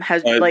album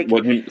has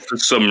for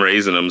some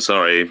reason, I'm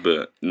sorry,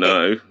 but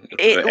no,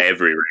 for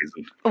every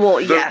reason. Well,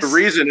 the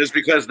reason is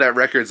because that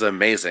record's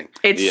amazing.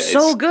 It's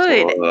so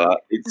good.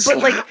 But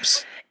like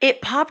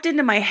it popped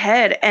into my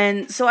head,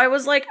 and so I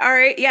was like, all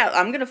right, yeah,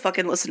 I'm gonna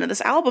fucking listen to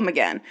this album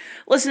again.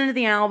 Listen to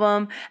the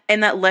album,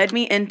 and that led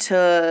me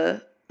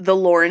into the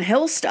Lauryn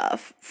Hill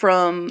stuff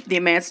from the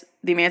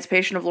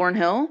Emancipation of Lauryn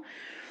Hill.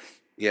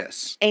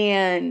 Yes.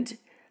 And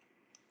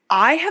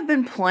I have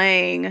been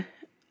playing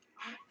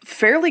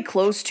fairly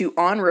close to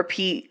on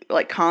repeat,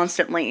 like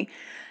constantly,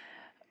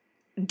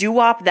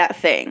 Doo-Wop That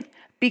Thing.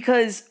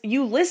 Because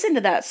you listen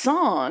to that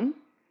song,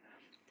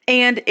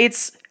 and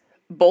it's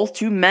both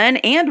to men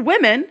and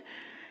women,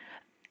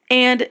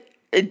 and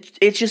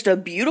it's just a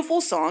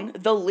beautiful song.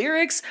 The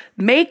lyrics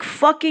make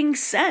fucking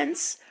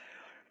sense.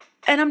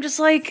 And I'm just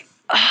like,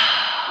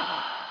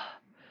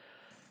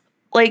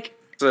 like,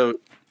 so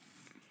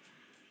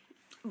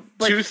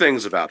two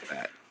things about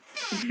that.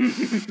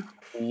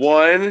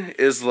 One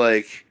is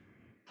like,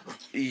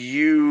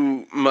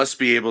 you must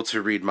be able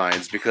to read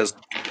minds, because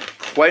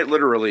quite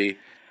literally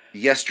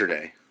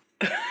yesterday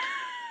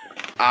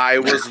I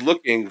was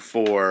looking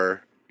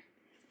for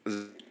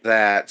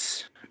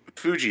that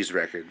Fugees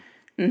record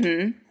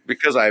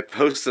because I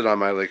posted on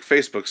my like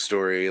Facebook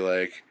story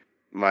like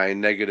my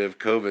negative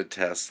COVID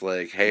test,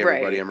 like, hey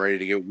everybody, I'm ready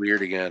to get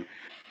weird again.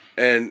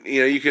 And you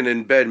know, you can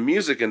embed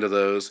music into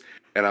those,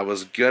 and I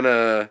was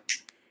gonna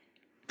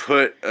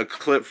put a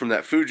clip from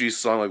that Fugees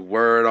song, like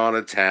Word on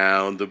a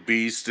Town, The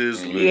Beast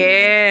is Loose.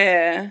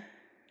 Yeah.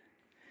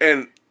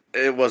 And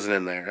it wasn't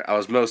in there. I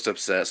was most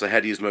upset, so I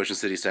had to use Motion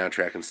City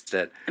Soundtrack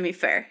instead. I mean,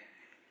 fair.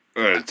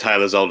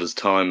 Taylor's old as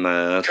time,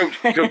 man.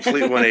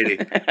 Complete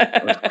 180.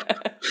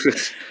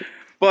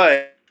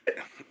 But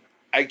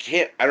I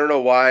don't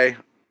know why.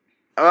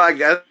 I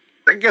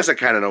guess I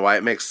kind of know why.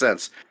 It makes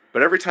sense.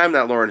 But every time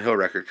that Lauryn Hill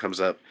record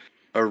comes up,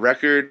 a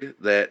record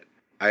that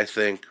I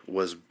think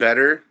was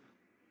better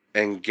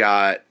and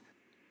got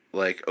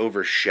like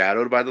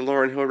overshadowed by the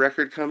Lauryn Hill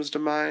record comes to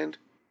mind.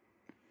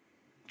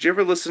 Did you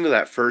ever listen to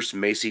that first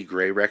Macy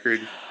Gray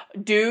record?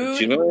 Dude,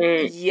 do you know,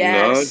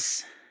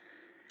 yes. No?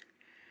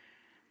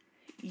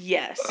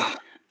 Yes.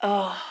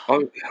 I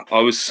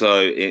was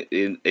so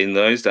in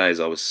those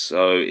days. I was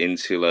so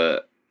into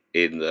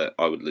in that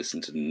I would listen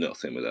to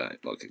nothing without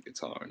like a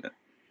guitar in it.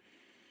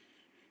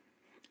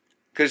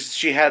 Because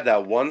she had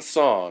that one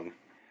song.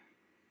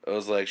 It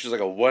was like, she was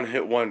like a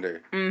one-hit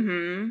wonder.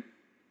 Mm-hmm.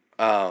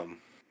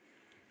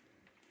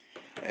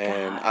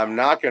 And I'm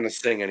not going to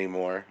sing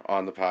anymore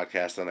on the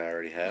podcast than I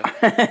already have.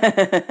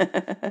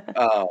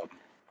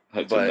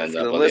 But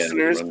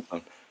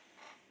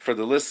for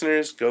the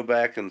listeners, go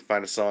back and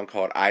find a song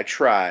called I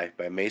Try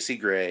by Macy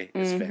Gray.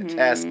 It's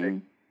fantastic.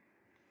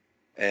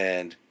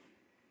 And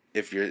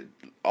if you're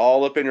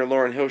all up in your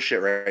Lauryn Hill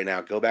shit right now,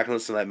 go back and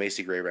listen to that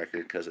Macy Gray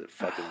record, because it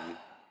fucking...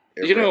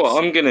 You know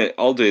what?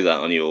 I'll do that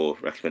on your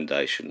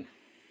recommendation.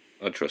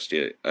 I trust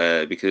you,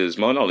 because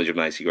my knowledge of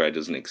Macy Gray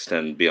doesn't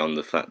extend beyond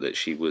the fact that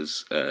she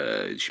was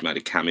she made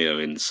a cameo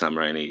in Sam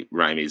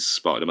Raimi's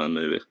Spider-Man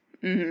movie.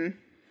 Mm-hmm.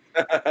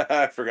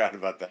 I forgot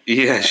about that.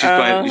 Yeah,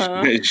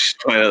 she's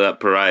playing at that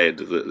parade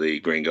that the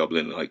Green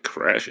Goblin like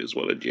crashes.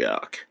 What a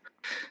jerk!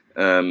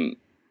 No,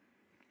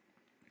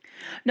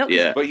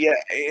 yeah, but yeah,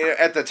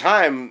 at the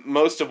time,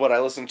 most of what I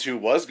listened to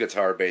was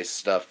guitar-based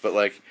stuff. But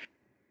like,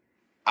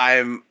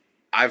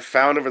 I've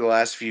found over the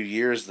last few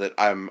years that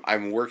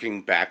I'm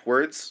working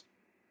backwards.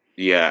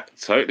 Yeah,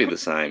 totally the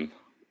same.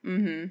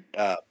 Mm-hmm.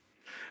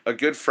 A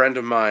good friend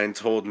of mine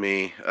told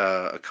me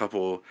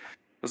it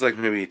was like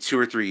maybe 2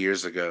 or 3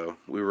 years ago.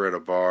 We were at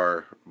a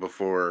bar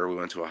before we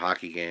went to a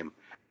hockey game,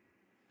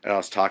 and I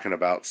was talking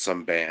about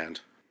some band.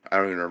 I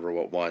don't even remember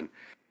what one,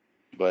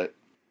 but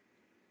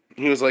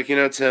he was like, you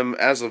know, Tim,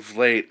 as of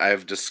late,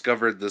 I've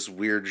discovered this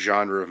weird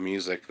genre of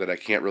music that I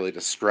can't really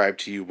describe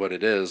to you what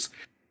it is.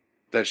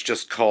 That's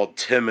just called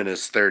Tim in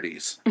his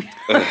 30s.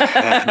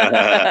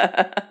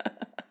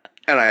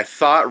 And I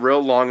thought real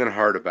long and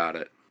hard about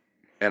it.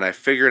 And I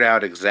figured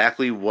out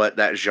exactly what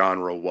that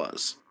genre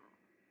was.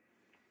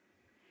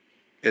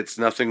 It's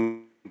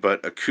nothing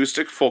but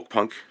acoustic folk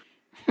punk.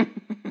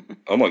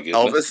 Oh my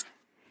goodness.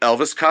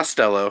 Elvis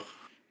Costello.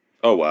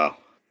 Oh wow.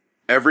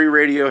 Every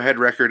Radiohead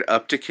record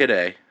up to Kid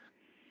A.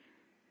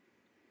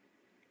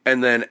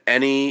 And then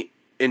any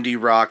indie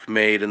rock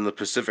made in the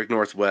Pacific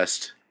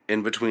Northwest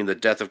in between the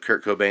death of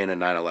Kurt Cobain and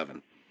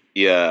 9/11.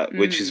 Yeah,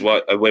 which is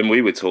why when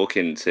we were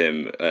talking,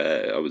 Tim,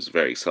 I was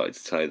very excited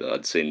to tell you that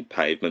I'd seen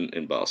Pavement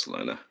in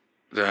Barcelona.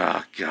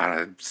 Oh, God,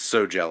 I'm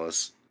so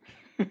jealous.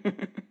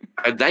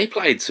 They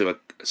played to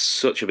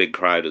such a big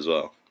crowd as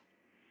well.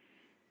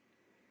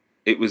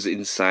 It was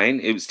insane.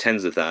 It was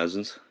tens of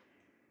thousands.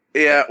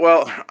 Yeah,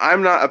 well,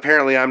 I'm not the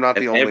only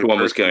everyone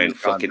was person going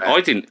who's gone fucking. back.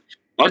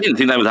 I didn't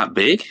think they were that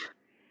big.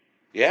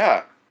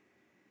 Yeah.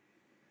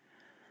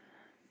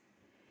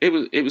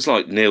 It was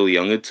like Neil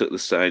Young had took the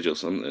stage or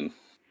something.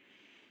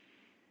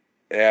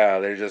 Yeah,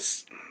 they're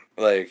just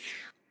like.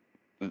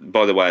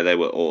 By the way, they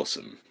were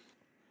awesome.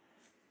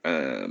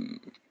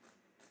 Fun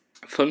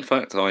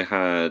fact: I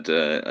had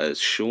a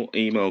short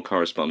email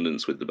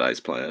correspondence with the bass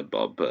player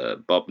Bob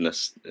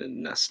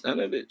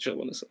Nastanovich. I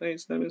want to say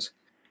his name is.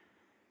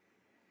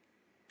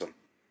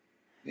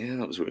 Yeah,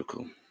 that was real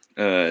cool.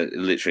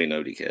 Literally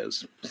nobody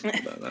cares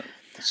about that.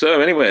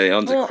 So anyway,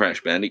 on to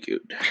Crash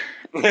Bandicoot.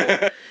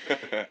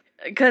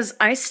 Because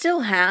I still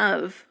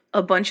have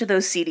a bunch of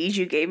those CDs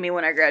you gave me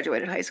when I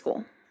graduated high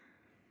school.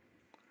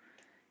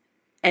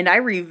 And I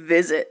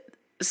revisit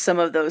some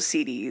of those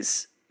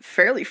CDs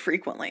fairly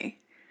frequently.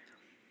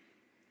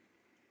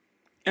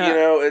 You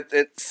know,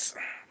 it's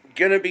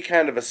going to be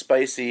kind of a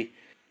spicy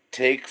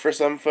take for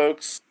some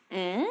folks.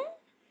 Mm-hmm.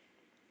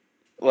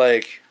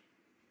 Like,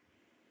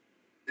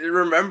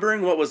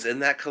 remembering what was in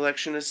that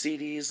collection of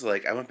CDs,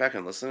 like, I went back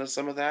and listened to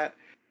some of that.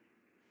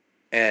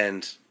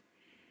 And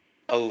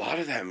a lot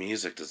of that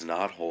music does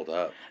not hold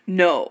up.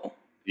 No.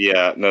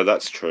 Yeah, no,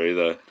 that's true,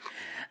 though.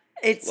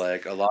 It's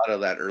like a lot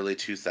of that early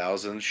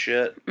 2000s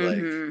shit.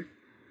 Mm-hmm. Like,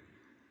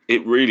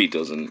 it really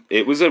doesn't.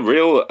 It was a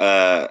real.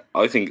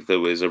 I think there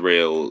was a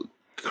real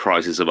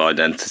crisis of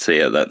identity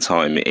at that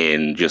time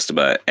in just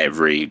about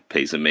every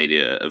piece of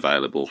media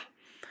available.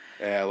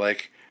 Yeah,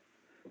 like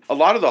a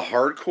lot of the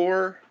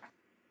hardcore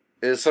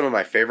is some of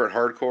my favorite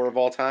hardcore of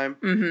all time.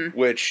 Mm-hmm.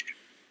 Which,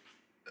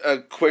 a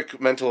quick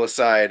mental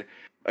aside,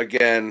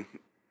 again,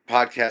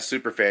 podcast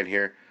superfan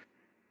here.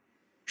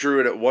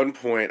 Druid, at one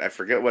point, I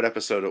forget what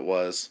episode it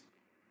was,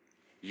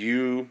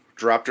 you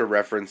dropped a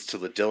reference to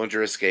the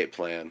Dillinger Escape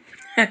Plan.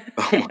 Oh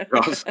my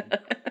god.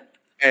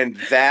 And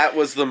that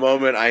was the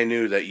moment I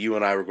knew that you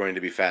and I were going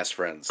to be fast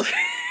friends.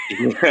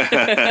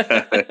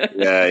 yeah,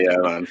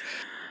 man.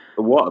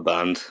 What a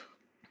band.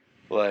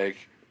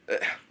 Like,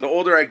 the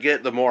older I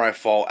get, the more I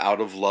fall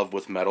out of love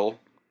with metal.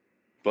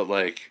 But,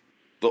 like,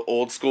 the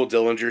old school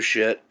Dillinger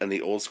shit and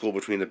the old school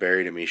Between the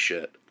Buried and Me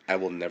shit, I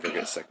will never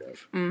get sick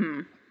of.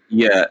 Mm-hmm.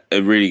 Yeah,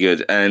 really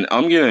good. And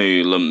I'm going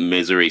to lump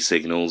Misery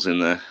Signals in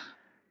there.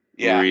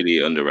 Yeah.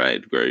 Really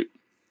underrated group.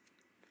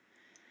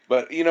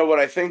 But, you know, what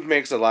I think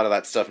makes a lot of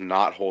that stuff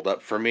not hold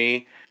up for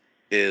me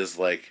is,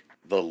 like,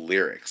 the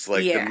lyrics.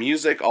 Like, the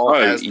music all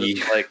has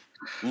this, like,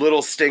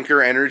 little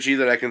stinker energy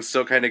that I can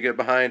still kind of get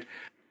behind.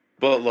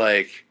 But,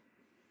 like,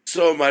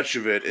 so much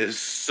of it is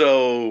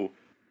so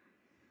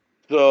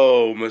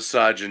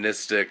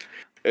misogynistic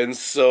and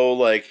so,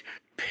 like,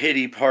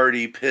 pity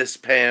party, piss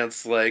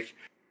pants. Like,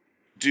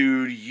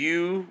 dude,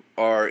 you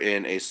are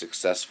in a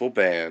successful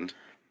band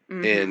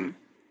in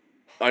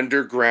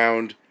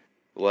underground,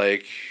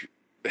 like,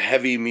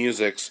 heavy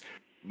music's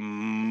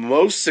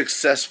most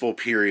successful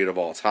period of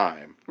all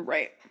time.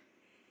 Right.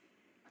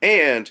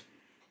 And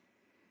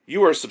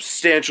you are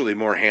substantially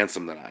more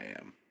handsome than I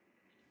am.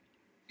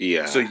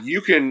 Yeah. So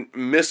you can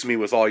miss me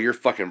with all your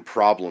fucking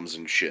problems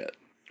and shit.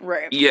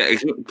 Right. Yeah,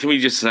 can we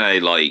just say,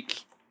 like,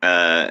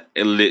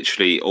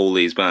 literally all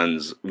these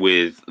bands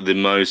with the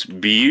most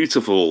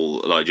beautiful,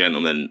 like,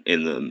 gentlemen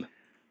in them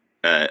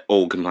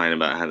all complain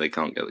about how they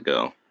can't get the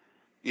girl.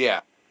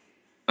 Yeah.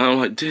 And I'm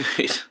like, dude,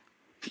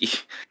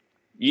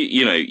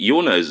 you know,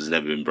 your nose has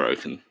never been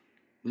broken.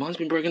 Mine's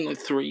been broken like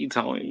 3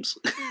 times.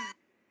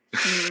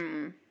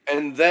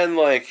 And then,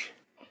 like,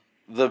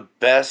 the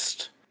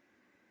best...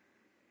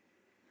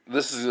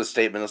 This is a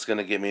statement that's going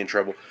to get me in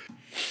trouble.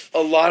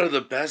 A lot of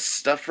the best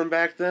stuff from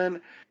back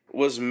then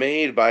was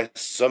made by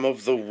some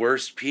of the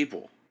worst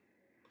people.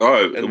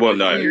 Oh, And well,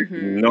 no, you're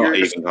not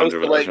even supposed to,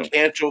 controversial. like,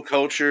 cancel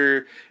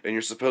culture, and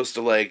you're supposed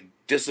to, like,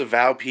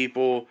 disavow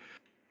people.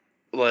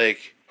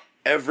 Like,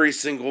 every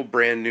single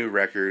brand new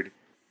record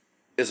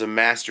is a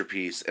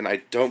masterpiece, and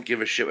I don't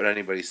give a shit what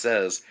anybody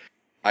says.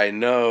 I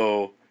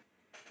know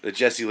that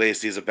Jesse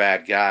Lacey is a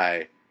bad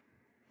guy,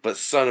 but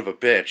son of a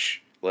bitch.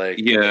 Like,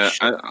 Yeah,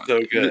 so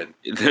good.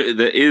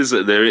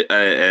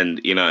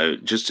 And, you know,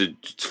 just to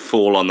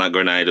fall on that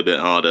grenade a bit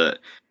harder,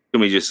 can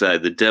we just say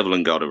The Devil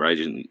and God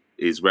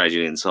is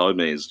Raging Inside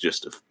Me is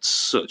just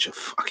such a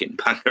fucking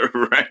banger of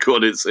a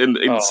record. It's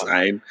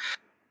insane.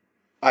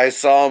 I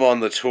saw him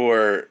on the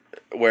tour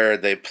where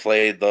they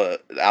played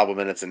the album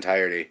in its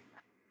entirety.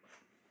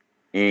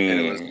 And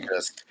it was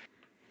just...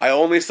 I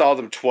only saw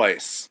them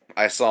twice.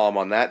 I saw them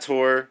on that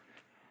tour,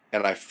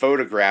 and I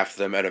photographed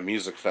them at a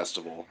music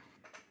festival.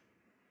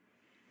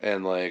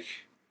 And, like,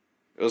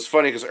 it was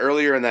funny because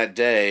earlier in that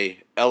day,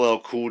 LL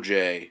Cool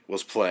J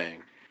was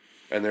playing.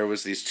 And there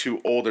was these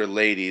two older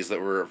ladies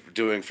that were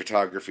doing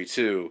photography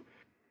too.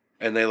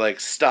 And they, like,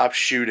 stopped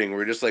shooting. We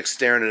were just, like,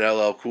 staring at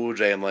LL Cool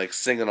J and, like,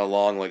 singing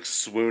along, like,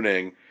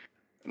 swooning.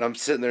 And I'm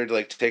sitting there,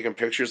 like, taking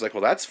pictures, like,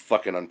 well, that's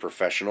fucking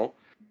unprofessional.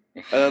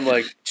 And then,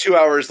 like, 2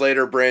 hours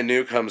later, Brand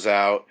New comes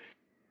out.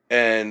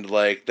 And,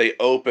 like, they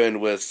open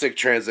with Sic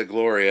Transit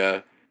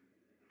Gloria.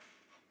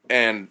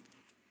 And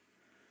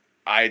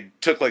I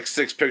took, like,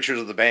 6 pictures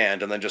of the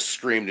band and then just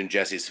screamed in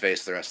Jesse's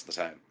face the rest of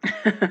the time.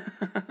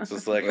 So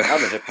it's like,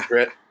 I'm a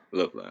hypocrite.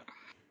 Love that.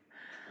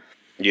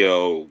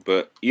 Yo,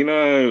 but, you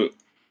know,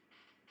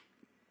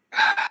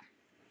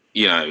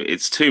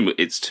 it's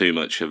too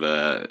much of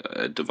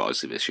a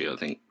divisive issue, I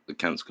think, the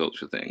cancel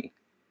culture thing.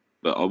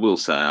 But I will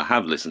say I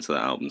have listened to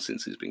that album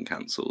since it's been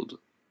cancelled.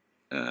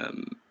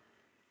 And,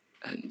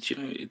 you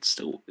know, it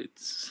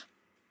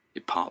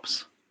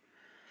pops.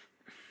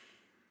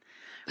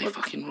 They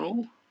fucking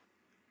rule.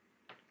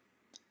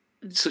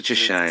 It's such a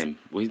shame.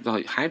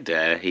 How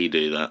dare he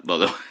do that, by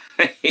the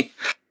way?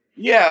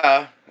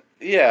 Yeah.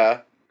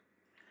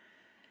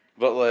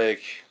 But,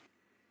 like,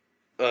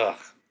 ugh.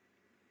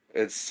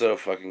 It's so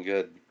fucking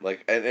good.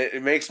 Like, and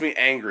it makes me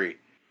angry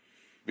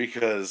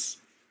because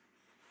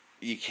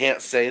you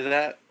can't say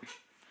that.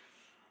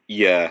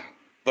 Yeah.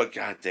 But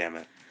god damn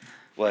it.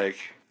 Like,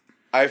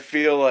 I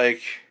feel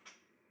like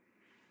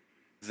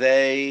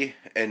they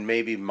and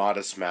maybe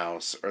Modest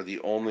Mouse are the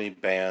only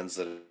bands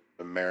that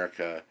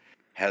America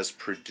has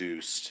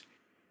produced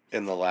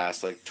in the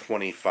last, like,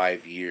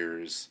 25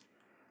 years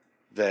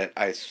that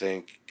I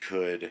think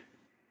could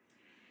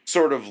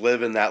sort of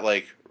live in that,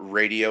 like,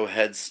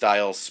 Radiohead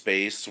style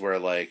space where,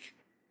 like,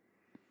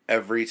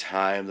 every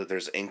time that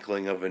there's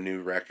inkling of a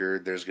new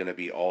record, there's going to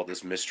be all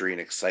this mystery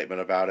and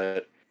excitement about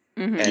it.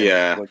 Mm-hmm. And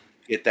Yeah. when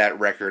you get that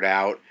record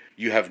out,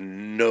 you have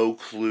no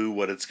clue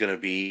what it's going to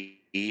be.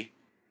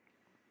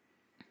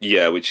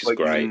 Yeah, which is But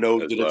great. you know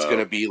that it's going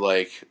to be,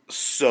 like,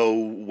 so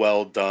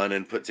well done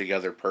and put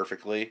together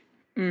perfectly.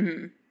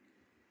 Mm-hmm.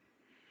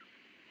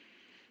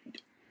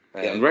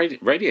 Yeah, and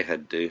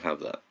Radiohead do have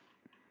that.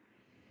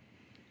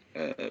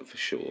 For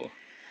sure.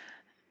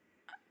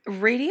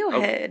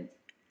 Radiohead,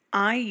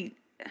 I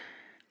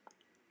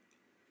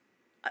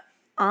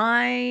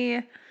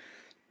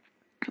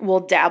will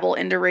dabble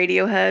into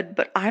Radiohead,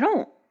 but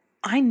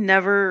I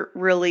never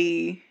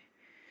really,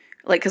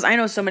 like, because I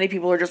know so many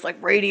people are just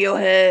like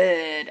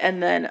Radiohead,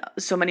 and then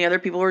so many other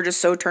people are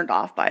just so turned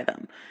off by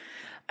them.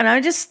 And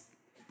I just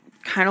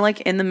kind of,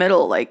 like, in the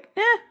middle, like,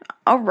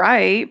 all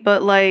right,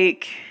 but,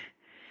 like...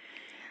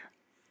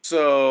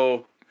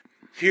 So,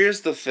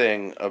 here's the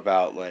thing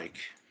about the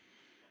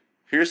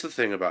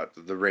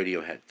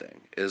Radiohead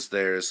thing, is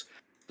there's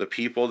the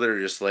people that are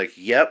just like,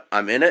 yep,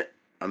 I'm in it,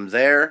 I'm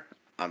there,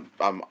 I'm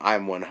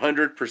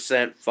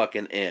 100%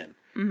 fucking in.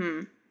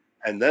 Mm-hmm.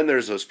 And then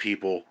there's those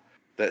people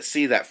that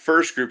see that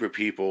first group of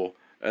people,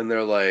 and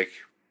they're like,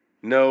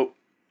 nope,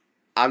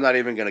 I'm not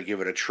even going to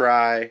give it a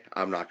try,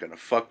 I'm not going to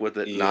fuck with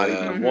it, not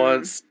even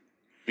once,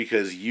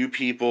 because you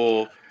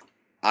people,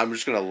 I'm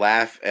just going to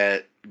laugh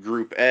at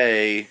Group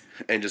A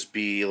and just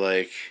be,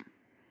 like,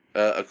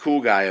 a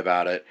cool guy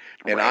about it.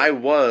 And Right. I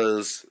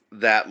was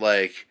that,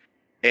 like,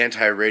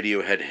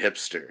 anti-Radiohead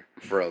hipster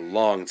for a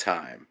long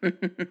time.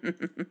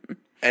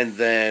 And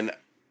then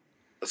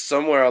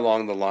somewhere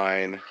along the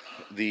line,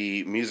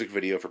 the music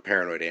video for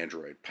Paranoid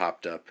Android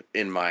popped up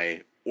in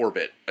my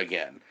orbit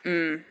again.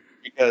 Mm.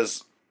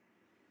 Because,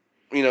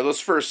 you know, those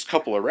first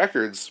couple of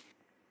records,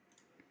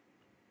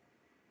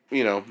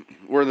 you know,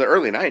 were in the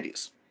early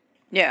 90s.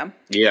 Yeah.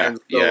 Yeah. And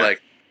so, like,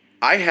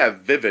 I have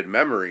vivid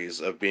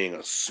memories of being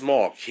a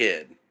small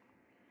kid,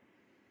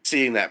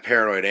 seeing that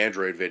Paranoid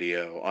Android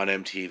video on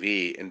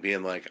MTV and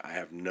being like, I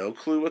have no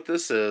clue what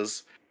this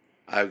is.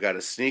 I've got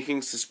a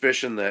sneaking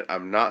suspicion that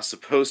I'm not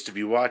supposed to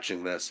be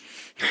watching this.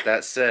 But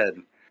that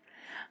said,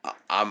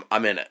 I'm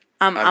in it.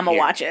 I'm gonna here.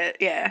 watch it,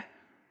 yeah.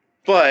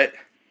 But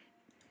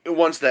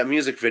once that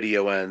music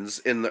video ends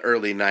in the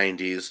early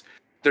 90s,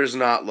 there's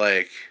not,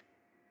 like,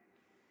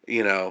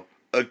 you know,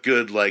 a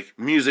good, like,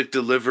 music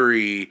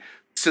delivery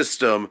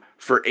system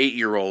for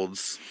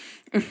 8-year-olds.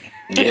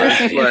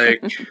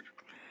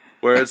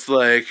 Where it's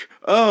like,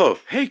 oh,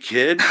 hey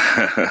kid,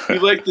 you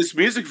like this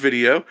music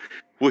video?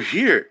 Well,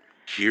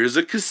 here's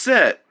a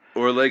cassette,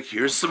 or, like,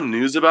 here's some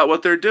news about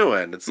what they're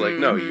doing. It's like,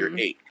 no, you're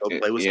 8. Go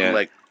play with some,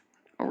 like,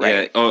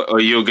 Right. Yeah, or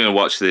you're going to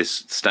watch this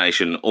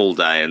station all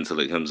day until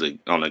it comes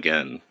on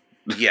again.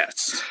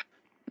 yes.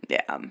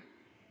 Yeah.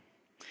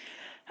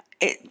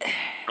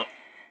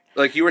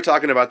 Like, you were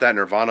talking about that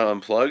Nirvana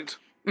Unplugged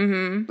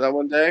that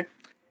one day.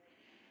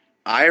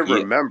 I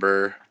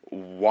remember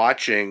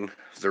watching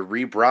the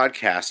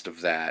rebroadcast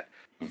of that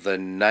the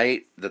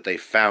night that they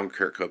found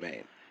Kurt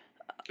Cobain.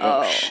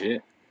 Oh,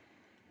 shit.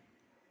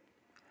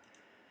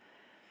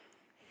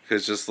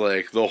 because just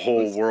like the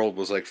whole world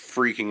was like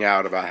freaking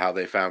out about how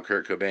they found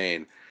Kurt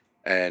Cobain,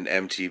 and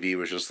MTV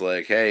was just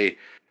like, hey,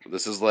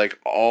 this is like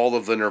all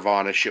of the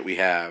Nirvana shit we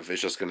have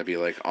is just going to be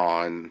like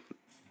on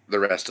the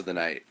rest of the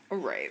night.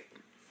 Right.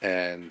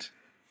 And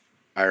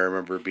I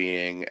remember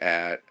being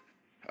at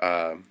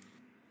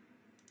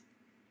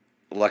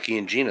Lucky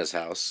and Gina's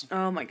house.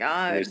 Oh my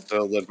God. They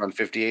still lived on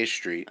 58th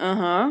Street.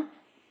 Uh-huh.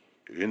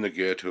 In the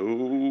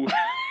ghetto.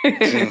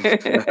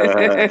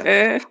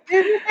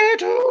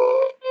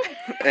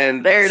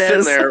 And there it sitting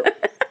is. there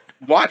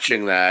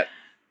watching that.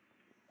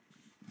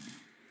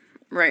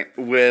 Right.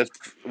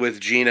 With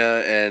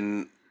Gina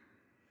and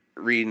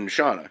Reed and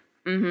Shauna.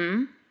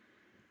 Mm-hmm.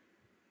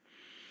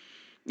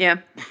 Yeah.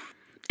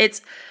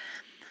 It's,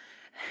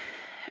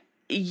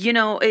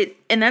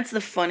 and that's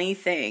the funny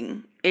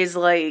thing is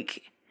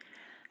like,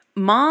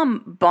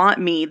 Mom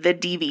bought me the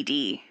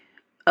DVD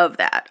of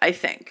that, I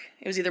think.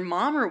 It was either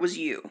Mom or it was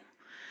you.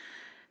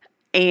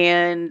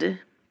 And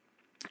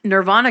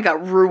Nirvana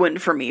got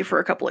ruined for me for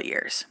a couple of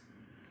years.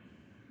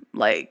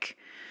 Like...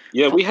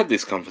 Yeah, we had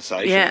this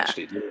conversation,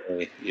 actually, didn't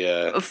we?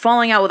 Yeah.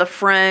 Falling out with a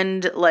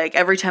friend, like,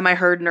 every time I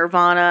heard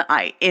Nirvana,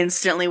 I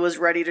instantly was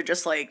ready to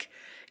just, like,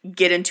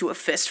 get into a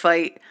fist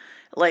fight.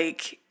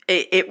 Like,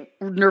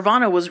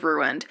 Nirvana was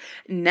ruined.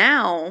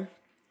 Now,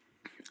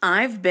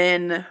 I've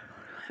been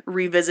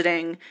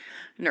revisiting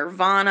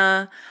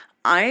Nirvana.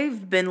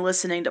 I've been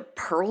listening to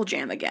Pearl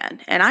Jam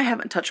again, and I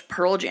haven't touched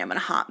Pearl Jam in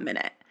a hot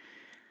minute.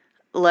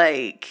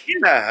 Like...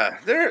 Yeah,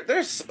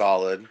 they're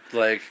solid.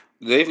 Like...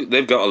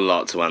 They've got a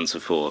lot to answer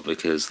for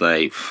because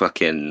they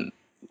fucking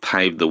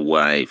paved the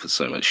way for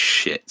so much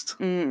shit.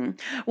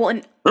 Well,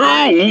 and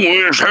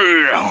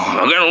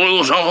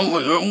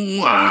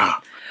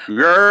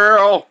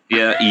girl,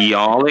 yeah,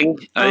 yarling.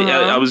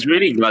 I was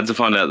really glad to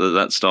find out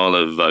that style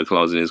of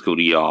vocalizing is called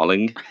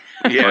yarling.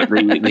 Yeah, like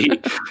the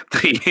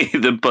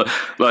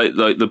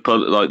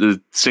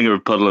singer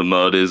of Puddle of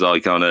Mud is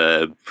like on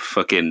a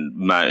fucking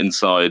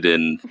mountainside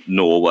in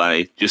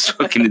Norway, just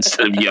fucking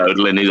instead of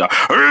yodeling, he's like,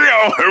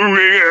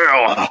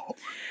 well,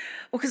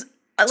 because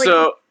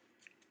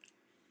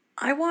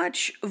I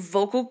watch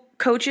vocal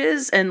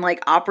coaches and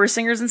like opera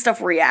singers and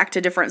stuff react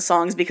to different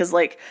songs because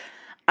like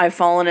I've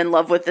fallen in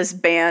love with this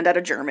band out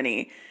of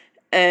Germany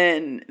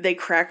and they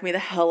crack me the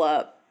hell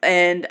up.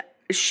 And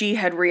she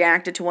had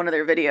reacted to one of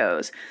their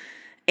videos.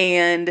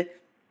 And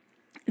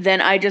then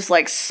I just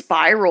like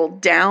spiraled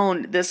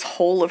down this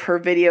hole of her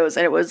videos,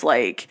 and it was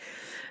like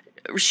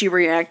she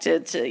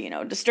reacted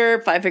to,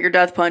 Disturbed, Five Finger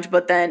Death Punch,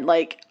 but then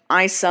like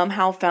I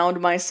somehow found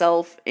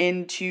myself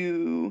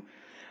into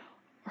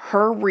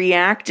her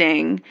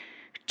reacting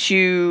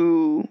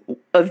to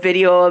a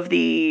video of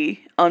the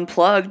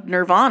Unplugged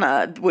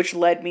Nirvana, which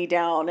led me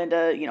down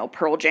into,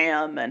 Pearl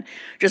Jam and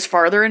just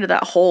farther into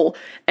that hole.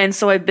 And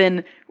so I've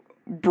been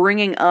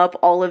bringing up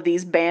all of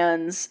these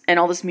bands and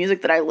all this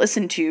music that I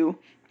listen to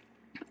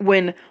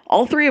when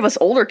all three of us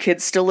older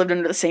kids still lived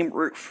under the same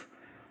roof.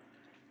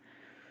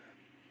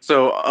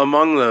 So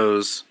among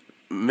those,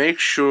 make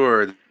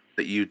sure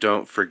that you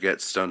don't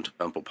forget Stone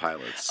Temple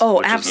Pilots.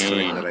 Oh,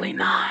 absolutely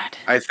not.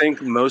 I think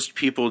most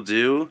people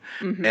do,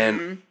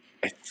 and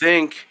I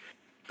think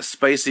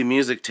Spicy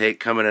Music Take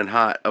coming in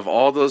hot of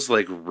all those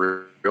like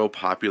real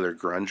popular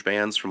grunge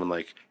bands from when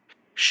like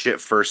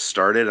shit first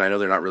started. And I know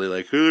they're not really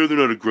like, hey, they're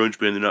not a grunge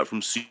band, they're not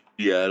from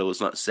Seattle,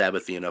 it's not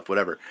Sabbathy enough,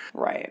 whatever.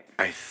 Right.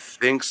 I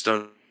think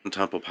Stone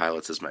Temple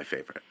Pilots is my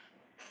favorite.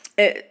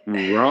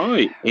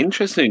 Right,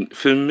 interesting.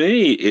 For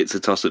me, it's a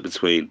toss-up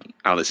between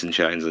Alice in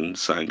Chains and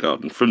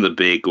Soundgarden from the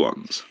big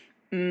ones.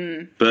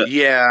 But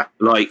yeah,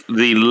 like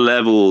the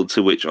level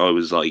to which I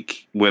was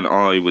like when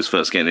I was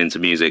first getting into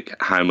music,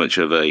 how much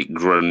of a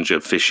grunge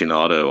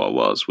aficionado I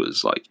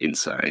was like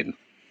insane.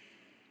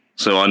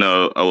 So I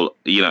know,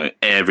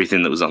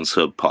 everything that was on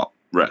Sub Pop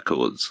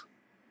Records.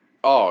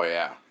 Oh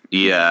yeah,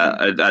 yeah.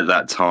 At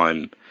that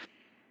time,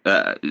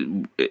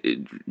 it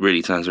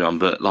really turns me on.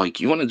 But like,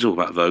 you want to talk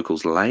about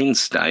vocals? Lane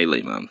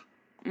Staley, man.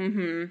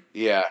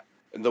 Yeah,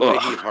 and the way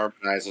he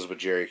harmonizes with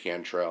Jerry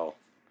Cantrell.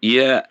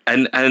 Yeah,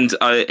 and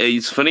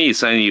it's funny you're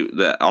saying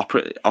the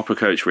opera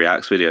coach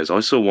reacts videos. I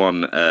saw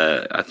one.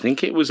 I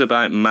think it was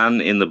about "Man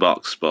in the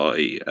Box"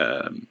 by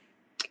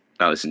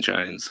Alice in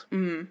Chains,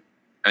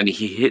 and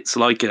he hits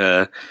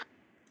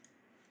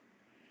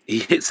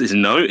this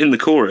note in the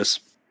chorus,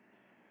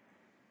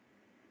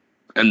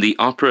 and the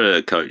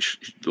opera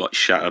coach like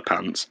shat her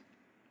pants.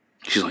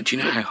 She's like, "Do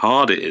you know how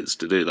hard it is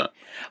to do that?"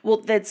 Well,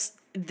 that's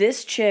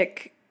this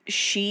chick.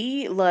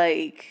 She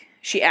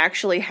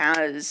actually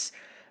has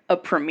a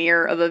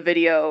premiere of a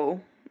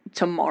video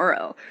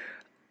tomorrow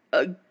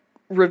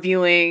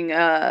reviewing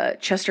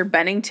Chester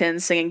Bennington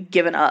singing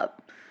Given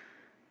Up.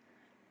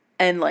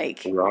 And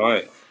like,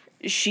 right,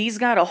 she's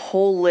got a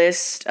whole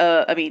list.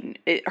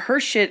 Her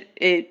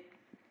shit,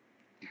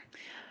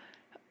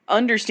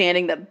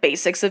 understanding the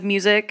basics of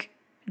music,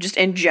 just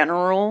in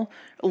general,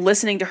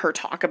 listening to her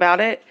talk about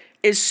it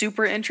is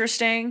super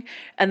interesting.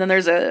 And then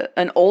there's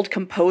an old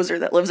composer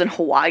that lives in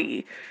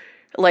Hawaii.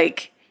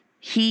 Like,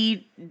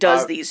 he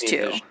does these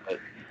too.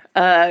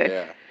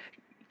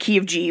 Key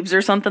of Jeeves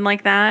or something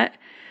like that.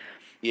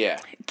 Yeah.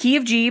 Key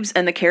of Jeeves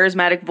and the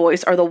charismatic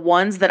voice are the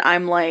ones that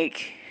I'm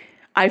like,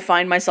 I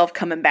find myself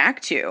coming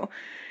back to.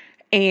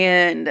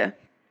 And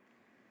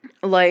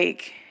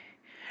like,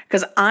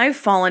 because I've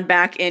fallen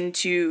back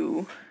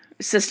into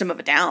System of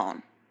a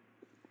Down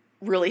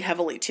really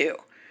heavily too.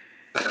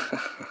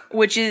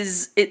 Which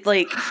is, it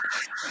like,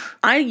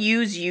 I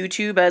use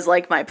YouTube as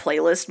like my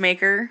playlist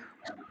maker.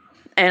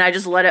 And I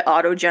just let it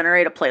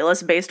auto-generate a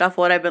playlist based off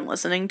what I've been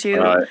listening to.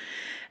 Right.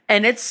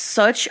 And it's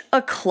such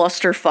a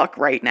clusterfuck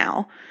right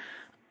now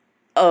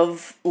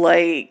of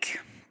like,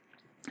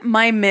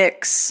 my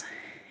mix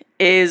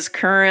is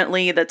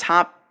currently the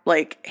top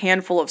like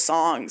handful of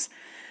songs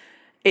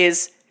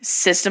is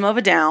System of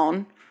a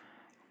Down,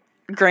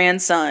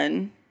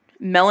 Grandson,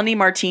 Melanie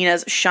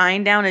Martinez,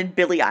 Shinedown, and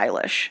Billie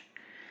Eilish.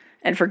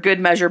 And for good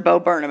measure, Bo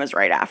Burnham is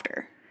right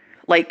after.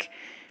 Like,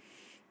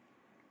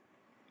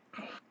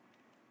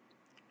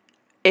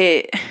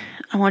 I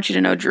want you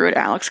to know Druid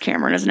Alex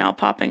Cameron is now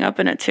popping up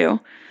in it too.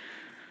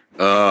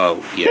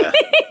 Oh, yeah.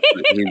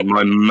 He's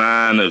my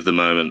man of the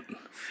moment.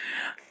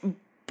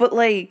 But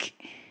like,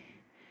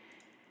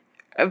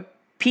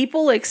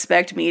 people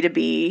expect me to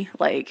be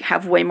like,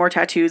 have way more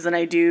tattoos than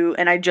I do,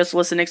 and I just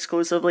listen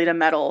exclusively to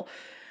metal.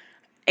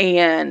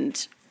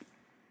 And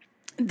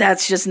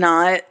that's just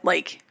not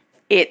like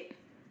it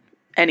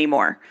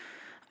anymore.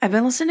 I've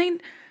been listening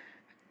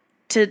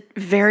to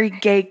very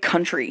gay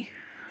country.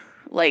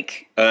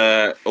 Like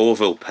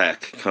Orville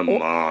Peck, come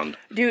on.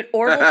 Dude,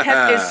 Orville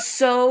Peck is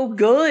so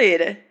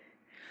good.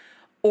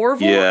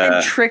 Orville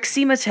and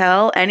Trixie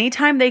Mattel,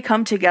 anytime they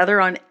come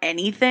together on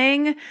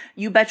anything,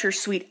 you bet your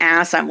sweet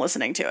ass I'm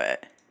listening to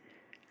it.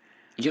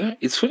 You know,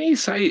 it's funny you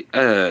say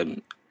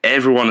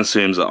everyone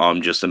assumes that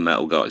I'm just a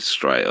metal guy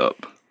straight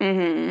up.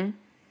 Mm-hmm.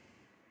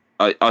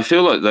 I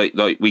feel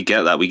like we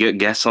get that. We get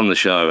guests on the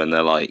show and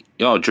they're like,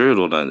 "Oh, Druid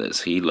will know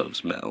this. He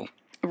loves metal."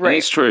 Right. And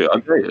it's true.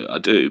 I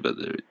do. But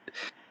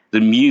the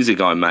music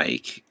I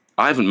make,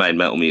 I haven't made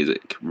metal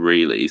music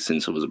really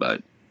since I was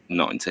about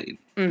 19.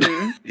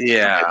 Mm-hmm.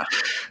 Yeah.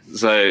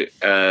 So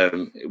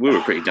we were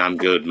a pretty damn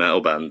good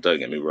metal band. Don't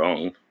get me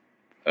wrong.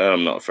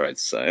 I'm not afraid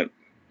to say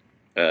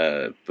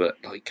it. But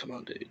like, come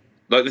on, dude.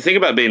 Like the thing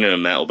about being in a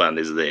metal band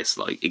is this: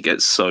 like, it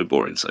gets so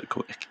boring so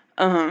quick.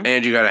 Uh-huh.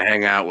 And you got to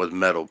hang out with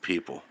metal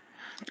people.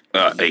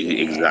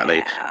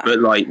 Exactly. But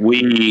like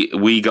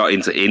we got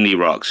into indie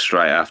rock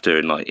straight after,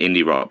 and like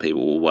indie rock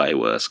people were way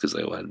worse because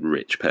they all had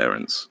rich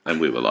parents, and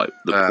we were like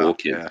the poor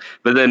kids. Yeah.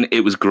 But then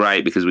it was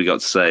great because we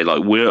got to say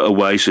like, we're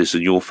Oasis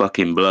and you're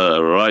fucking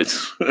Blur, right?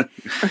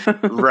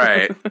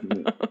 Right.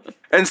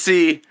 And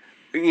see,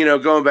 you know,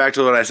 going back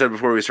to what I said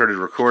before we started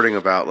recording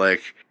about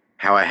like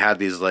how I had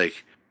these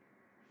like,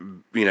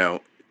 you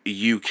know,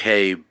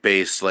 UK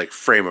based like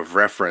frame of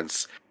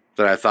reference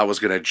that I thought was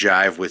going to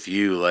jive with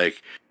you.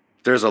 Like,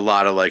 there's a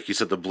lot of, like you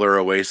said, the Blur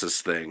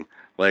Oasis thing.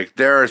 Like,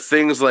 there are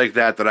things like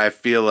that I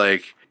feel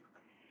like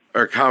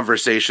are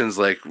conversations,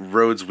 like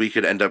roads we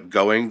could end up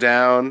going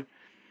down.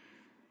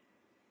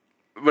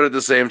 But at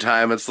the same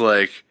time, it's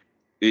like,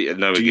 yeah,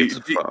 no, it gets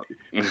fuck.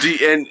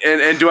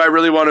 And do I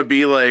really want to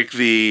be like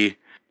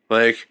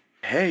like,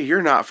 hey,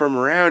 you're not from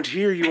around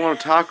here. You want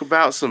to talk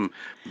about some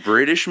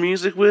British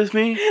music with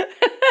me?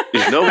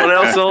 No one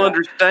else will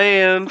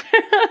understand.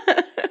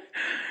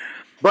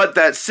 But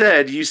that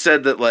said, you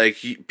said that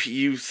like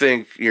you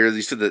think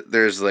you said that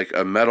there's like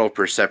a metal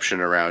perception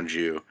around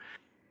you.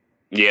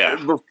 Yeah.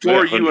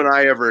 Before you and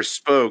I ever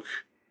spoke,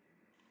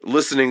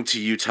 listening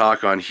to you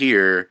talk on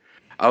here,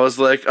 I was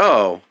like,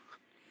 oh,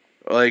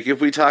 like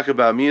if we talk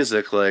about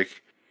music,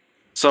 like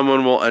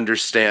someone will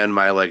understand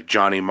my like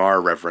Johnny Marr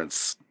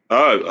reference.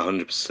 Oh,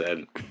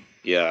 100%.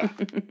 Yeah.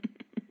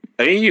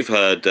 I mean, you've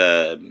heard,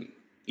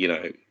 you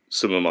know,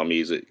 some of my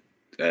music.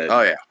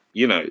 Oh yeah.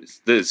 You know,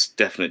 there's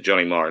definite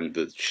Johnny Marr in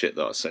the shit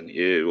that I sent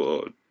you,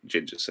 or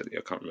Ginger sent you.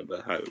 I can't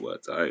remember how it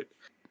worked out.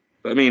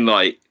 But I mean,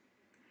 like,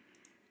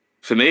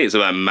 for me, it's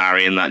about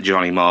marrying that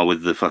Johnny Marr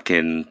with the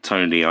fucking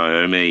Tony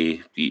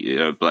Iommi, you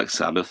know, Black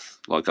Sabbath.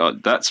 Like,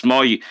 that's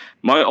my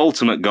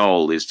ultimate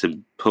goal is to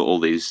put all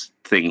these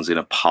things in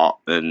a pot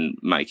and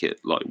make it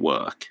like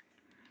work.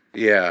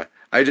 Yeah,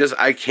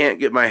 I can't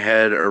get my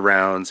head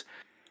around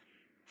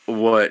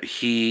what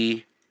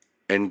he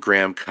and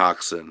Graham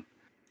Coxon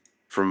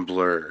from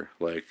Blur,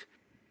 like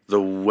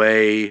the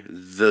way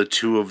the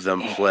two of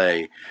them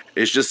play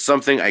is just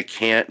something I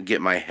can't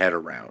get my head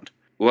around.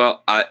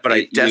 Well,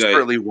 I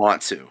desperately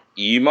want to.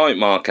 You might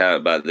mark out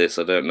about this,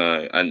 I don't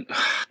know. And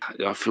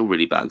I feel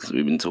really bad because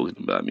we've been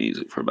talking about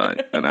music for about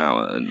an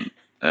hour, and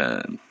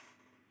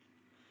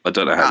I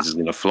don't know how this is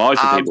going to fly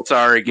for people. I'm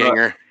sorry,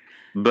 Ginger.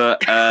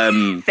 But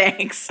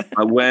thanks.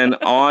 When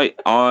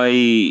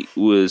I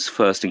was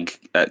first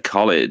at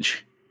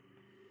college,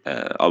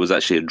 I was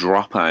actually a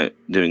dropout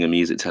doing a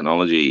music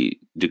technology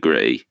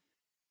degree,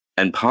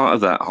 and part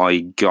of that I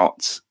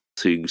got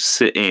to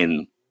sit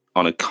in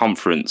on a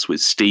conference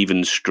with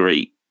Stephen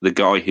Street, the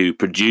guy who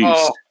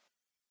produced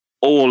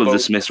all of the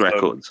Smiths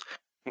records.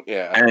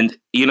 Yeah. And,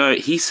 you know,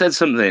 he said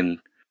something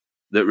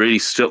that really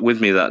stuck with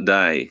me that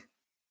day.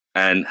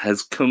 and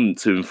has come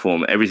to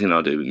inform everything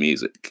I do with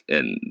music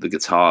and the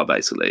guitar,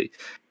 basically.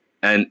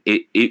 And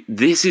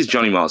this is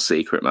Johnny Marr's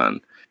secret, man.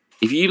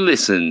 If you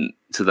listen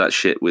to that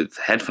shit with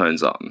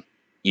headphones on,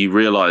 you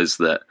realize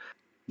that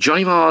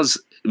Johnny Marr's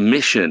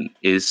mission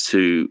is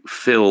to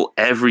fill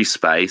every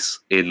space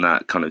in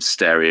that kind of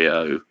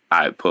stereo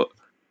output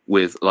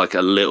with like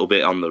a little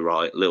bit on the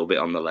right, a little bit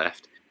on the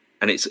left.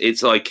 And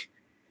it's like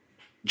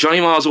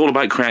Johnny Marr's all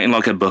about creating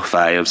like a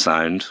buffet of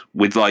sound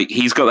with like,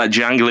 he's got that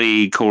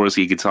jangly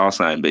chorusy guitar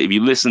sound. But if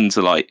you listen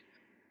to like,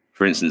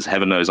 for instance,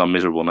 Heaven Knows I'm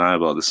Miserable Now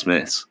by the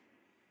Smiths,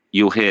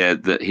 you'll hear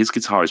that his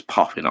guitar is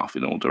popping off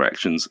in all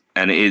directions.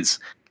 And it is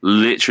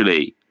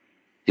literally,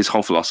 his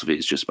whole philosophy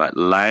is just about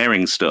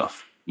layering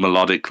stuff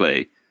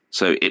melodically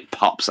so it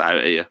pops out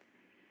at you.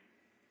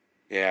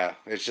 Yeah,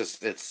 it's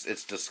just,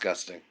 it's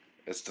disgusting.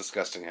 It's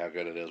disgusting how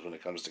good it is when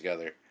it comes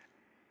together.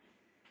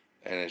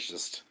 And it's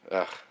just,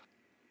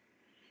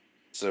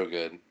 so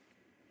good.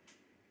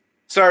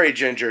 Sorry,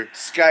 Ginger.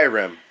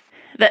 Skyrim.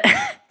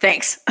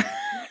 Thanks.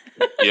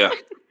 Yeah.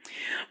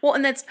 Well,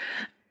 and that's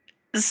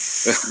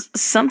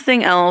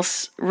something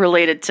else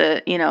related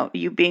to,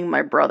 you being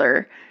my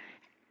brother.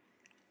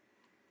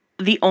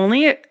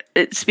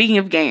 Speaking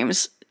of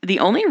games, the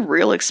only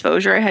real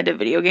exposure I had to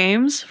video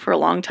games for a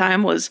long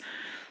time was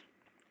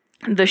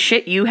the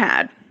shit you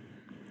had.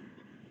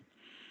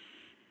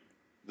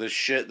 The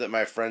shit that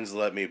my friends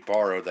let me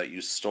borrow that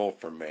you stole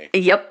from me.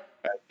 Yep.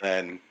 And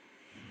then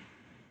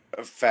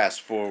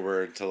fast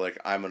forward to like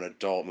I'm an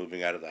adult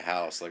moving out of the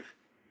house, like,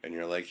 and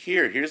you're like,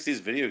 here's these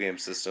video game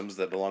systems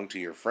that belong to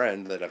your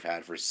friend that I've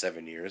had for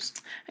 7 years.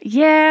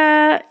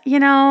 Yeah,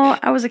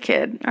 I was a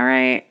kid. All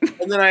right.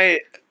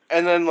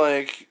 And then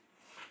like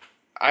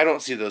I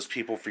don't see those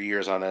people for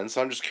years on end,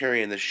 so I'm just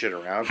carrying this shit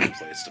around from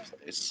place to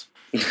place.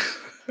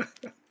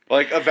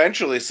 Like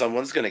eventually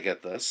someone's gonna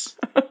get this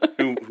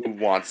who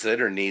wants it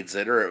or needs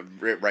it or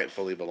it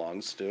rightfully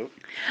belongs to.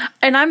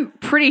 And I'm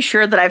pretty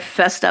sure that I've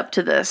fessed up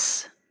to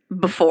this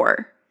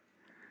before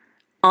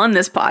on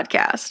this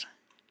podcast.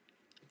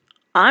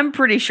 I'm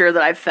pretty sure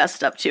that I've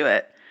fessed up to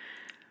it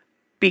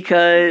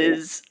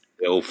because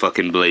it all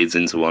fucking bleeds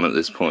into one at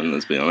this point,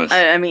 let's be honest.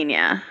 I mean,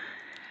 yeah.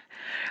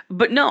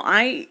 But no,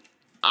 I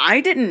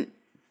didn't,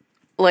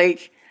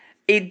 like,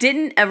 it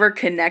didn't ever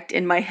connect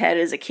in my head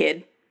as a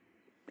kid.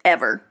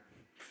 Ever.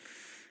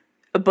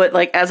 But,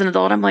 like, as an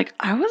adult, I'm like,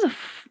 I was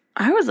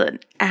an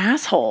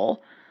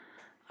asshole.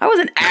 I was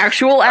an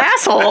actual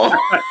asshole.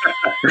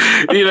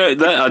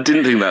 I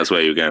didn't think that's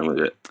where you were going with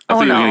it. I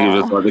think you were going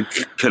to give us like a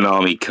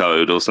Konami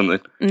code or something.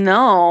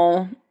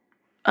 No.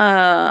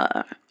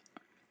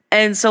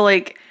 And so,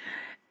 like,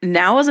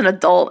 now as an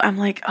adult, I'm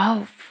like,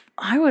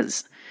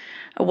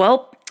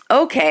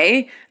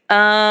 okay.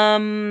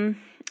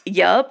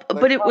 Yup.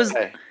 Like, but it was...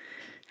 Okay.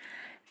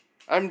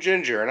 I'm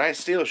Ginger and I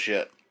steal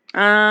shit.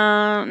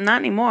 Not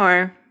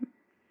anymore.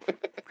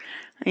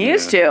 I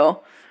used to.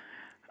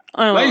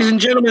 Ladies and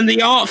gentlemen,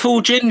 the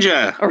Artful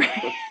Ginger.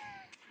 Right.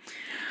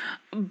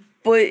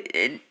 But,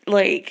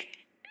 like,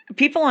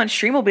 people on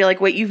stream will be like,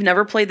 wait, you've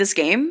never played this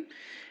game?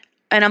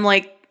 And I'm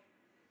like,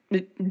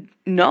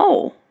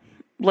 no.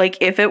 Like,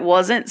 if it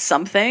wasn't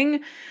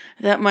something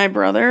that my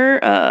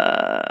brother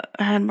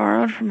had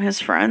borrowed from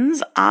his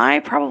friends, I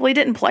probably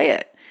didn't play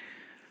it.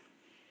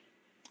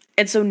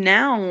 And so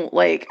now,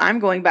 like, I'm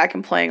going back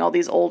and playing all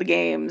these old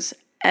games,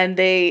 and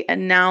they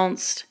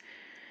announced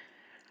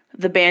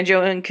the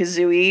Banjo and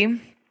Kazooie.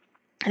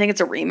 I think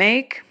it's a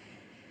remake.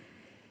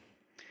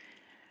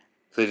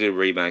 They did a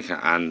remake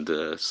and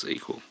a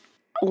sequel.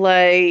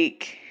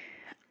 Like,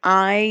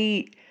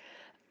 I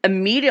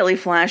immediately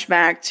flashed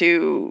back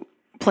to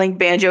playing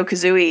Banjo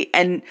Kazooie,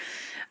 and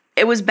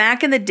it was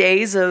back in the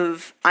days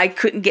of I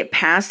couldn't get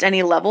past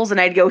any levels,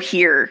 and I'd go,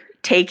 here,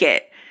 take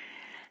it.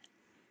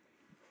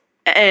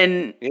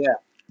 And yeah,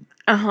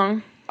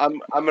 I'm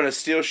gonna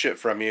steal shit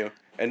from you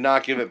and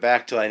not give it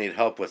back till I need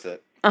help with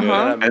it. Uh-huh.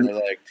 And I'm gonna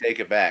like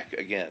take it back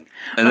again.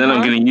 And then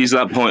I'm gonna use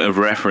that point of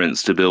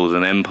reference to build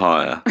an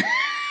empire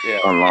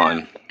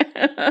online.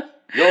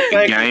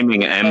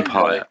 Gaming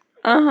empire.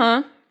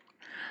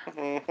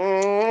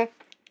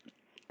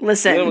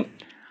 Listen.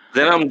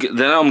 Then I'm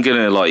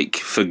gonna like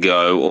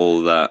forgo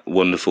all that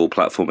wonderful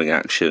platforming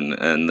action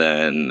and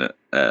then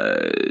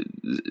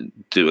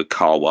do a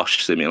car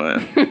wash simulator.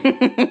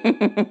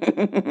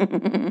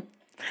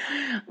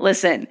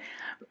 Listen,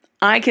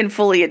 I can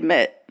fully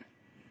admit,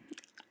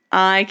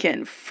 like,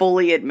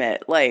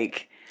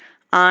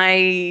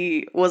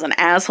 I was an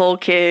asshole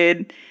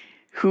kid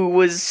who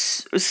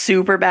was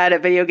super bad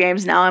at video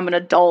games. Now I'm an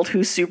adult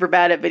who's super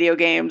bad at video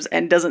games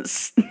and doesn't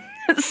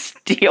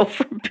steal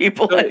from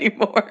people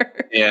anymore.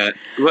 Yeah.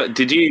 What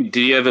did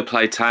you ever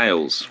play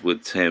Tails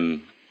with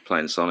Tim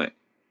playing Sonic?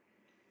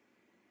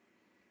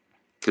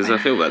 Because I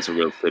feel that's a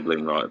real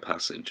sibling rite of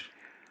passage.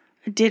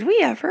 Did we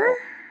ever?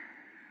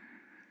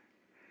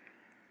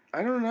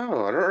 I don't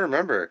know. I don't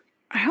remember.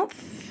 I don't.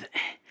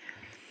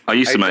 I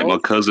used to make my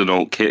cousin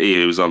Aunt Kitty,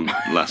 who was on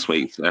last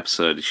week's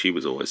episode. She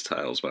was always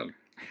Tails, man.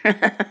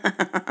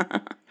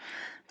 I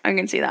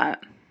can see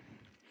that.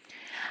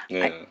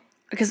 Yeah.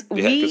 Because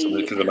Yeah,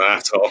 because I'm an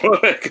asshole.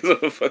 Because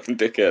I'm a fucking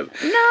dickhead.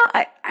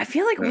 No, I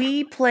feel like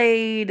we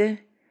played.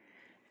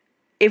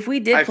 If we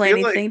did play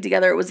anything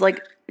together, it was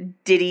like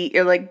Diddy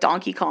or like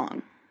Donkey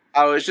Kong.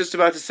 I was just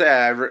about to say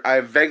I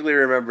vaguely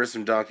remember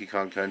some Donkey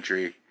Kong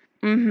Country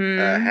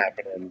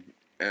happening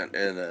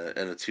in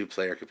a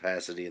 2-player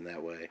capacity in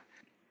that way,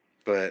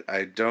 but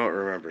I don't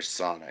remember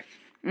Sonic.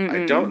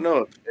 I don't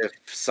know if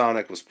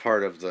Sonic was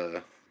part of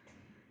the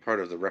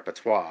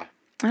repertoire.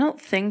 I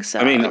don't think so.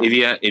 I mean, if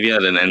you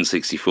had an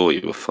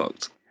N64, you were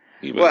fucked.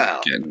 You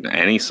were getting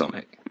any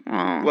Sonic.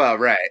 Oh. Well,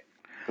 right.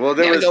 Well,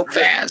 there was go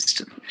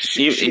fast.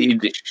 You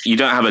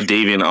don't have a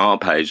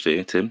DeviantArt page, do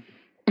you, Tim?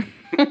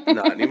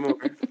 Not anymore.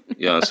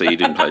 Yeah, so you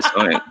didn't play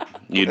Sonic.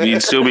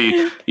 You'd still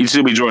be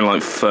drawing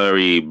like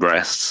furry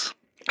breasts.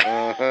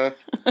 Uh-huh.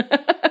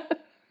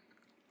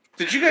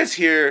 Did you guys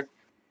hear?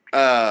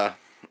 And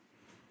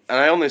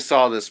I only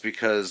saw this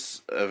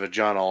because of a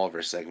John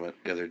Oliver segment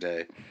the other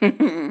day.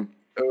 It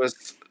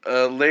was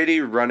a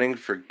lady running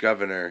for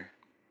governor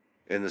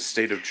in the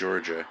state of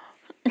Georgia,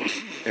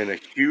 and a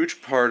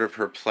huge part of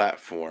her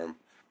platform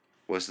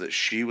was that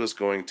she was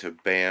going to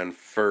ban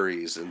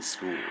furries in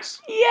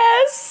schools.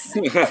 Yes!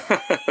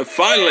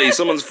 Finally,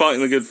 someone's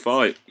fighting a good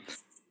fight.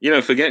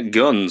 Forget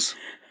guns.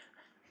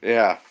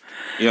 Yeah.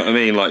 You know what I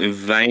mean? Like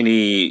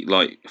veiny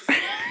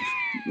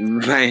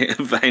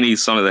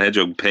Sonic the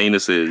Hedgehog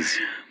penises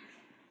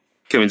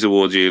coming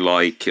towards you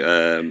like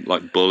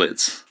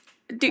bullets.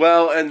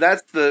 Well, and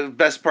that's the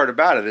best part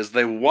about it, is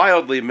they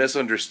wildly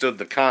misunderstood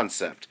the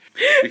concept.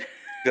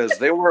 Because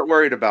they weren't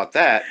worried about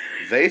that.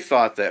 They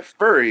thought that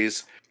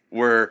furries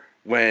were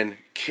when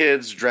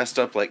kids dressed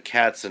up like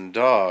cats and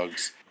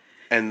dogs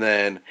and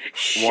then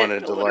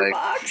wanted to like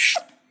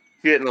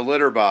get in a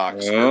litter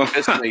box or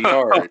piss in the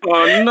yard.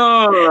 Oh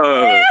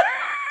no!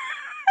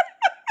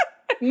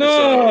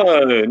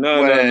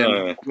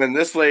 No. When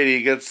this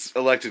lady gets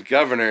elected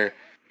governor,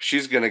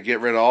 she's gonna get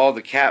rid of all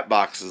the cat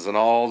boxes in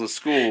all the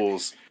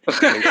schools,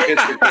 and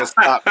kids are gonna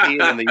stop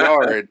peeing in the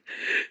yard.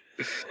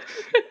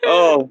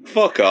 Oh,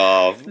 fuck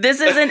off! This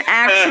is an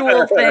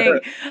actual thing.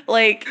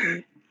 Like,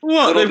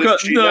 what? Little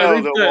did you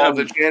know that while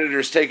the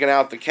janitor's taking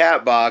out the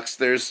cat box,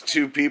 there's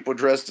 2 people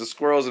dressed as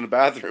squirrels in a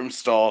bathroom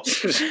stall.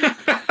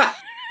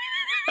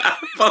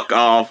 Fuck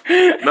off!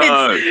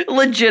 No, it's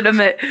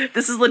legitimate.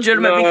 This is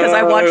legitimate because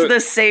I watched the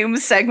same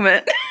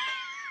segment.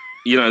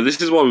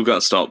 This is why we've got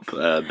to stop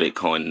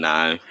Bitcoin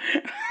now.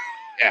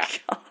 Yeah.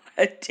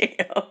 God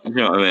damn. You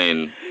know what I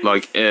mean?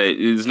 Like,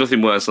 there's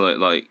nothing worse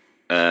like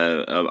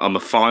I'm a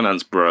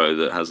finance bro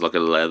that has like a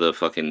leather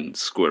fucking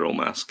squirrel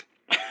mask.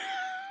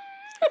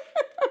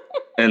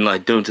 And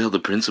like, don't tell the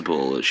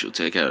principal that she'll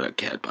take out our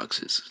cat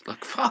boxes.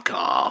 Like, fuck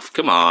off.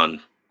 Come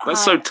on.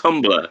 That's so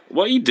Tumblr.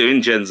 What are you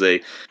doing, Gen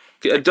Z?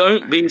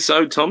 Don't be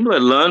so Tumblr.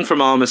 Learn from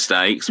our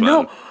mistakes,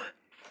 man. No,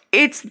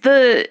 it's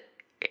the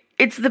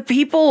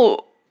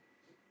people.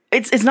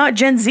 It's not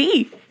Gen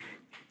Z.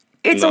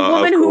 It's a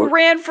woman who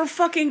ran for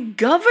fucking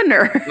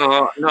governor.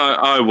 No.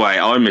 Oh wait,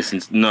 I'm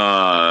missing.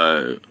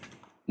 No.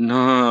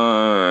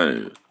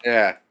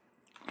 Yeah.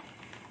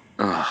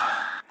 Ugh.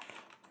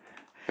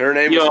 Her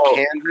name was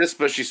Candace,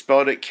 but she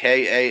spelled it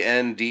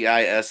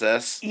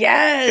Kandiss.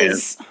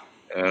 Yes.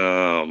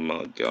 Oh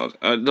my god!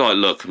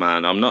 Look,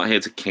 man, I'm not here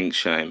to kink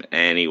shame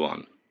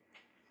anyone,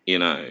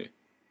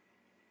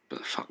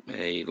 But fuck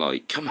me,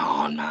 like, come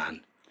on,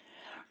 man.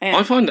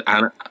 I find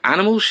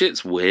animal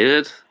shit's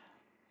weird.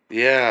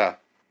 Yeah,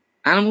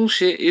 animal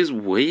shit is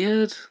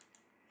weird.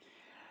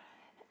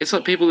 It's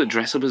like people that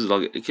dress up as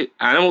like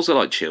animals are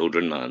like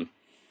children, man.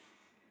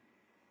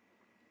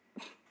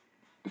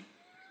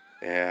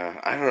 Yeah,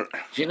 I don't.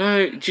 Do you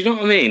know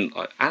what I mean?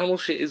 Like, animal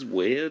shit is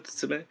weird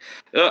to me.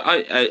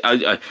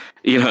 I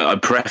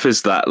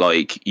preface that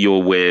like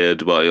you're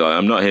weird by like,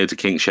 I'm not here to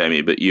kink shame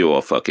you, but you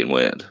are fucking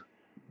weird,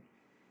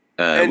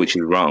 which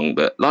is wrong.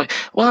 But like,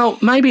 well,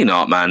 maybe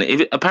not, man.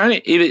 If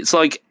it's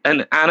like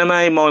an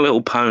anime My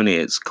Little Pony,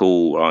 it's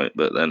cool, right?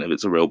 But then if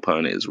it's a real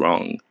pony, it's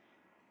wrong.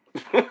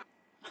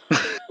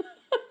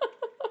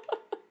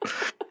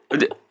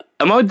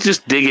 Am I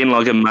just digging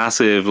like a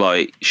massive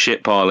like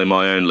shit pile in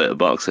my own litter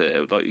box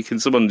here? Like, can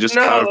someone just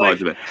clarify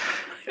to me?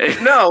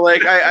 No,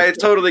 like I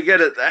totally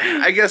get it.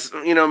 I guess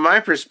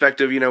my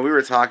perspective. We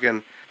were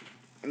talking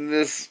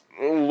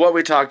what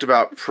we talked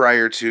about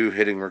prior to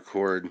hitting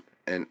record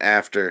and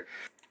after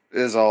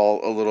is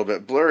all a little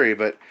bit blurry.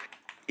 But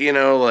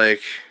earlier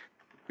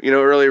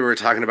we were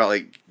talking about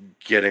like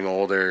getting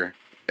older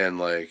and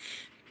like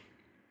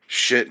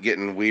shit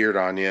getting weird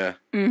on you.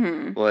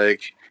 Mm-hmm.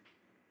 Like,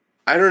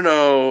 I don't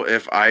know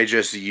if I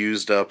just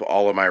used up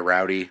all of my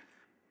rowdy,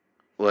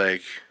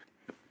 like,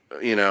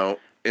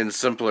 in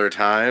simpler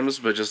times,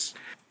 but just,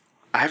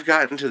 I've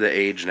gotten to the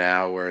age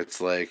now where it's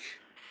like,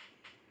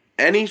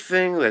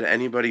 anything that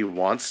anybody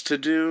wants to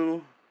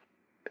do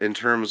in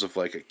terms of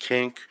like a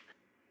kink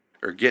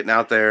or getting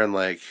out there and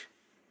like,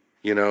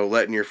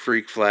 letting your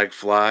freak flag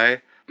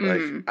fly,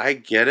 like, I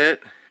get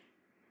it,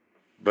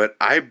 but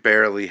I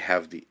barely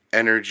have the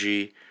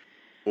energy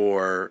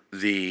or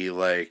the,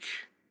 like,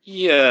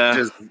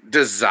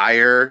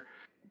 desire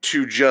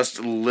to just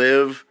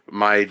live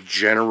my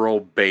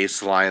general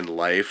baseline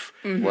life.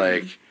 Mm-hmm.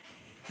 Like,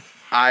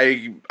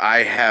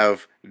 I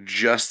have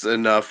just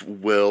enough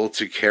will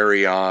to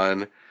carry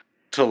on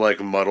to, like,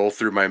 muddle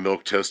through my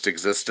milquetoast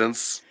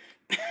existence.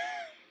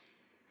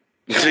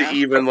 To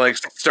even, like,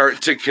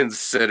 start to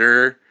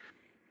consider,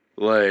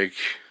 like,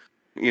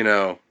 you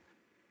know,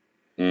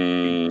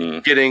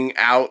 getting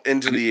out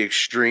into the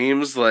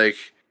extremes, like...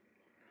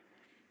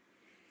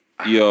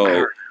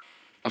 Yo,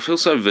 I feel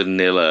so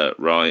vanilla,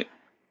 right?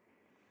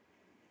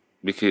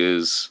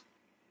 Because,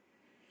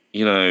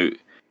 you know,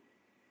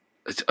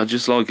 I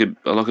just like I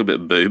like a bit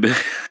of booby.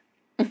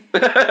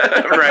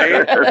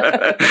 Right?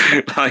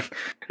 Like,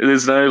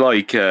 there's no,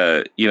 like,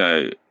 you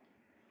know...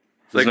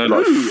 There's Like, no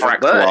like ooh,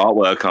 fractal but-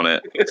 artwork on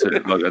it.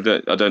 Like,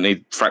 I don't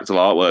need fractal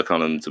artwork on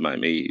them to make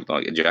me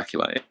like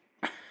ejaculate.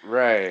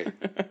 Right.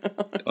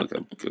 Like,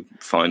 I could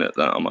find it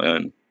that on my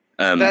own.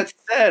 That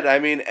said, I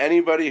mean,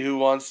 anybody who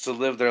wants to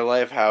live their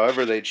life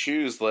however they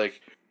choose, like,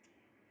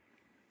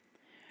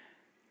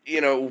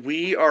 you know,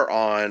 we are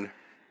on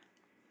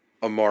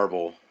a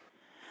marble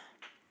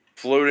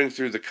floating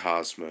through the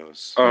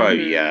cosmos. Oh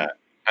yeah,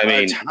 I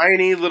mean, a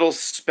tiny little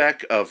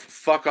speck of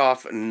fuck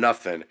off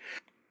nothing,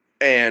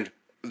 and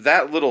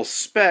that little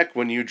speck,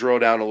 when you drill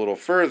down a little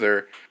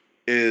further,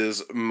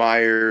 is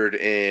mired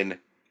in,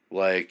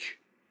 like,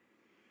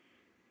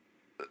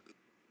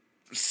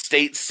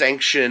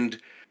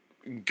 state-sanctioned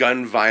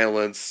gun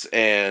violence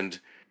and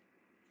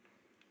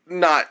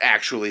not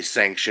actually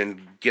sanctioned,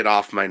 get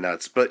off my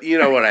nuts, but you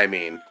know what I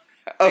mean.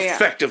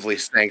 Effectively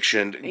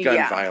sanctioned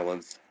gun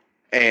violence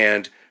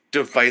and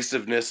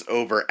divisiveness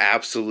over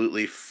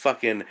absolutely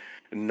fucking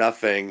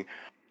nothing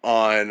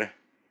on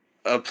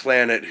a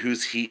planet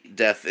whose heat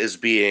death is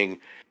being,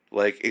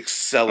 like,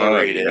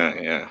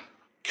 accelerated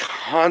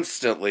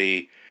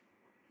constantly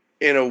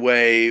in a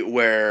way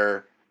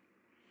where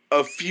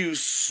a few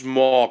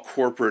small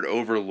corporate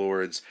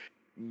overlords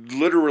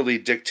literally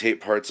dictate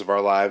parts of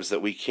our lives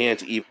that we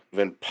can't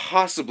even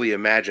possibly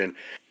imagine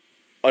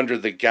under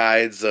the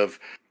guise of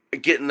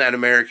getting that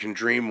American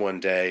dream one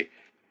day.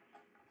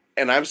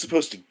 And I'm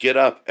supposed to get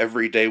up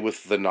every day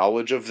with the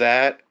knowledge of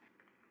that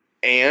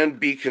and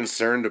be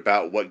concerned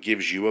about what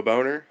gives you a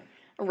boner?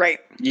 Right.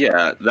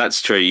 Yeah,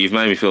 that's true. You've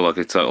made me feel like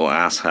a total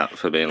asshat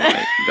for being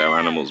like, they're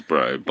animals,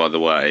 bro, by the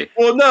way.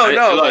 Well, no.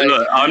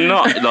 Look, I'm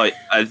not, like,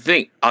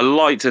 I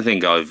like to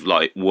think I've,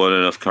 like, won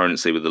enough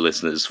currency with the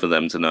listeners for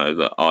them to know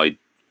that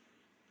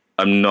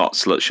I'm not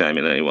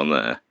slut-shaming anyone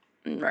there.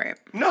 Right.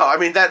 No, I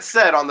mean, that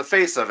said, on the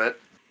face of it,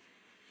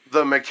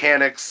 the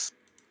mechanics,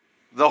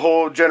 the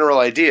whole general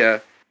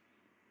idea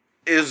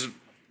is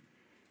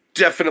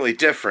definitely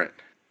different.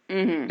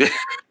 Mm-hmm.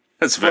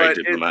 That's very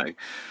But diplomatic.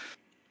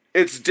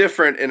 It's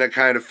different in a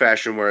kind of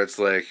fashion where it's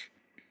like,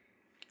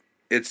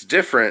 it's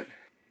different,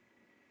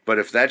 but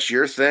if that's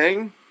your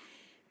thing,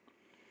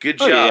 good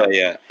job.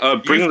 Yeah.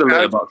 Bring the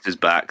litter boxes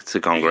back to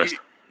Congress.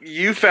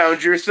 You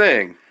found your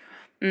thing.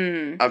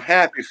 Mm. I'm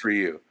happy for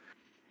you.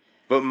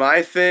 But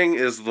my thing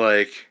is,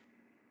 like,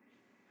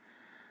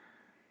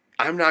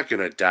 I'm not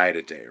going to die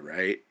today,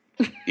 right?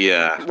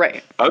 Yeah.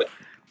 Right.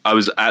 I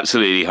was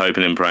absolutely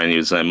hoping and praying you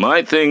would say,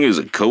 my thing is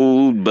a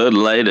cold Bud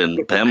Light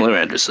and Pamela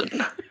Anderson.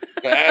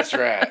 That's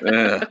right.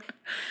 Yeah.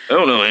 I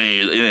don't know any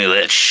of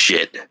that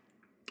shit.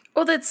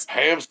 Well, that's...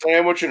 Ham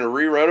sandwich and a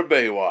rerun of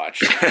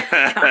Baywatch.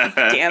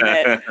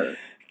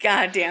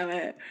 God damn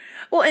it.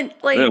 Well, and,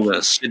 like... I'm going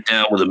to sit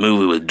down with a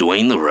movie with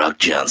Dwayne The Rock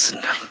Johnson.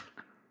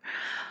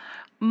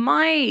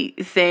 My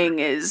thing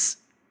is,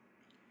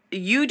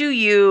 you do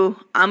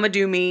you, I'ma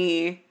do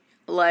me,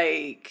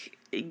 like,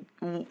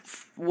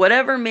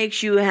 whatever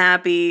makes you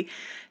happy,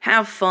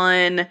 have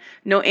fun,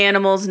 no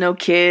animals, no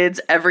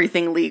kids,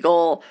 everything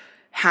legal,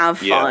 have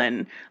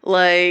fun.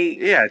 Like,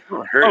 yeah, it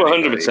don't hurt.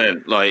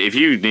 100%. Like, if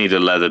you need a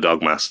leather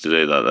dog mask to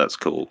do that, that's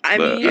cool. I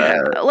mean,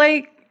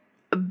 like,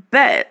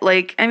 bet.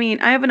 Like, I mean,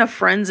 I have enough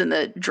friends in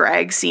the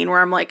drag scene where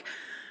I'm like,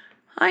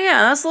 oh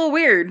yeah, that's a little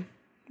weird.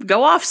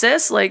 Go off,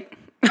 sis. Like,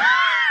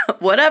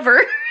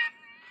 whatever.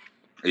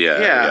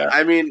 Yeah.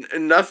 I mean,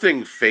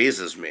 nothing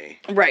phases me.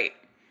 Right.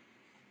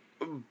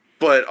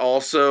 But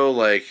also,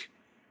 like,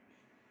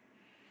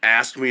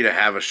 ask me to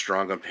have a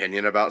strong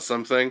opinion about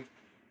something.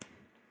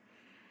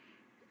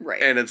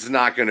 Right. And it's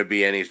not going to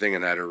be anything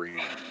in that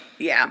arena.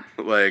 Yeah.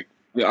 Like,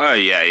 oh,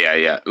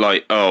 yeah.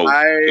 Like, oh,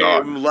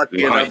 I'm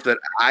lucky enough that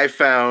I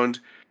found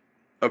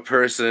a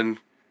person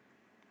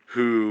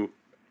who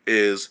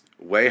is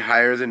way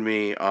higher than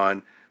me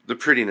on the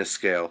prettiness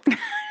scale.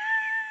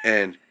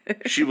 And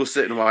she will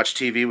sit and watch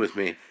TV with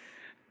me.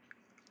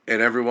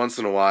 And every once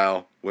in a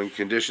while, when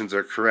conditions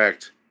are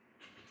correct,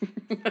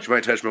 she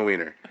might touch my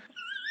wiener.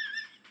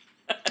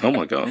 Oh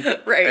my god!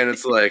 Right. And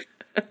it's like,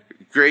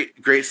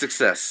 great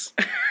success.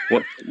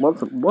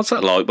 What's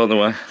that like, by the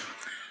way?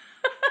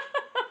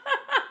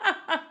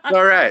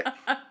 All right.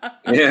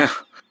 Yeah,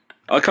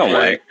 I can't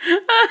wait.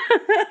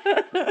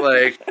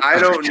 Like, I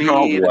don't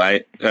can't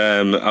wait.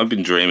 I've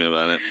been dreaming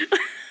about it.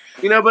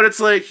 You know, but it's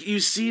like, you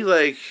see,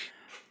 like,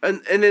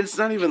 and it's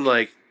not even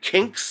like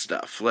kink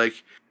stuff.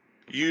 Like,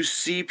 you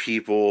see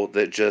people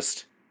that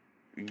just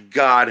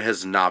God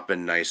has not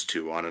been nice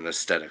to on an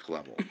aesthetic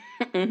level.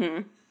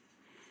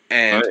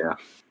 And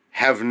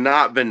have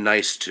not been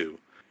nice to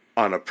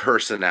on a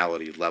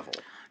personality level.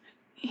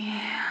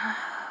 Yeah.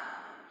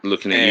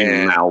 Looking at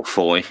you,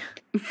 Malfoy.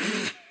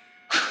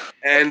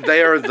 And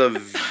they are the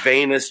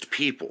vainest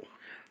people.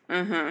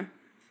 Mm-hmm.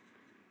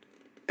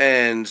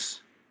 And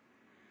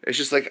it's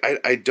just like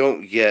I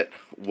don't get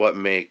what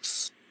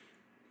makes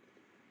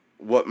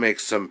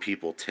some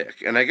people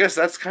tick. And I guess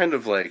that's kind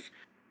of like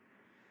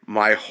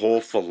my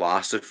whole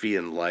philosophy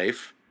in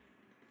life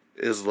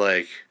is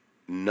like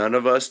none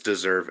of us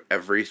deserve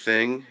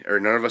everything, or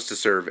none of us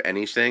deserve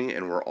anything,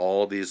 and we're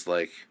all these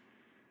like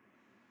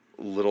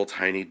little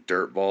tiny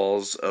dirt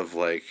balls of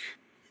like,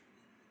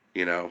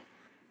 you know,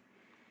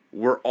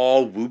 we're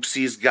all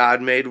whoopsies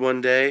God made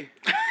one day.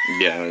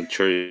 Yeah,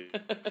 true.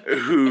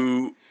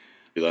 Who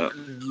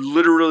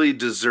literally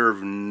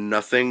deserve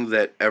nothing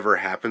that ever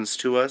happens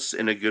to us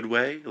in a good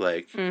way.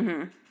 Like,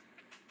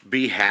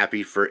 be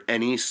happy for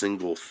any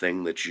single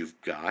thing that you've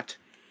got.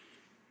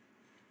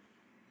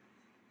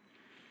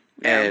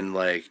 Yeah. And,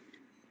 like,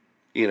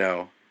 you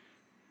know,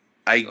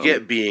 I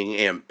get being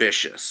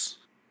ambitious.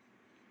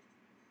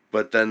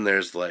 But then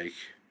there's, like,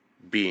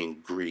 being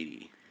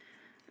greedy.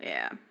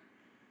 Yeah.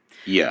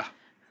 Yeah.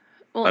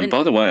 Well, and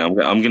by the way, I'm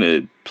going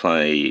to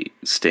play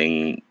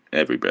Sting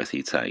Every Breath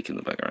You Take in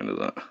the background of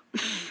that.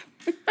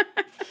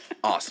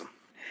 Awesome.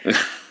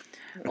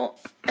 Well,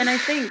 and I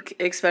think,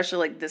 especially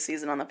like this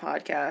season on the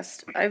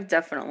podcast, I've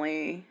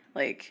definitely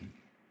like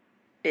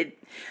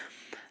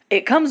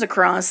it comes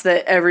across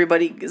that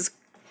everybody is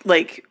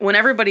like when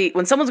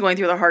someone's going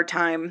through the hard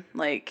time,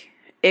 like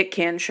it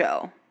can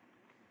show.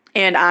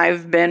 And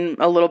I've been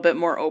a little bit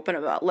more open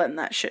about letting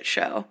that shit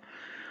show.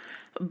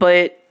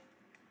 But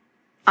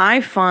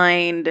I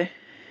find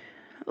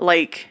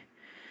like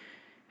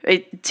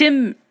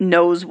Tim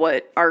knows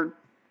what our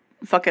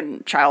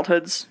fucking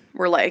childhoods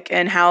were like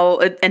and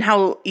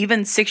how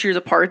even 6 years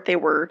apart they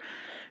were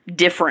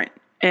different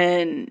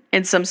in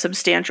some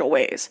substantial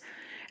ways.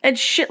 And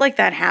shit like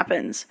that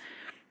happens.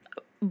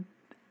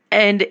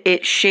 And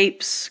it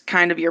shapes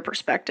kind of your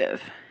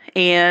perspective.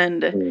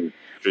 And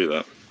do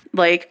that.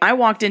 Like I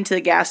walked into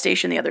the gas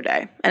station the other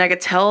day and I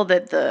could tell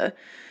that the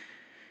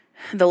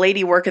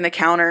lady working the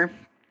counter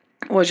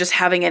was just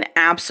having an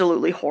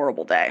absolutely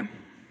horrible day.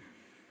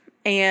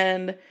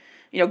 And,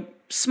 you know,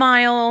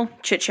 smile,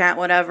 chit chat,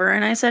 whatever.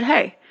 And I said,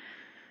 hey,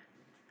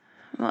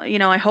 well, you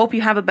know, I hope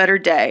you have a better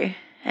day.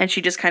 And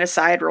she just kind of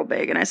sighed real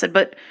big. And I said,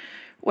 but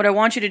what I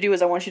want you to do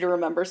is I want you to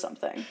remember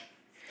something.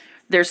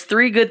 There's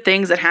 3 good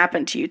things that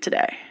happened to you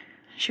today.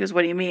 She goes,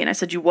 what do you mean? I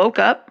said, you woke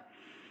up,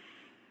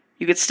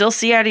 you could still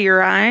see out of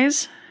your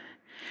eyes,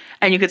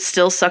 and you could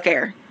still suck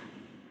air.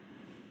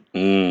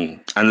 And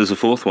there's a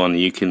 4th one.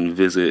 You can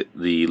visit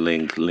the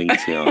link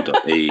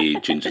linktr.ee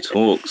Ginger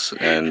Talks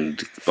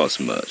and buy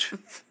some merch.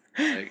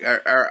 Like,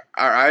 are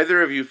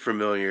either of you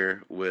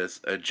familiar with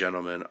a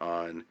gentleman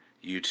on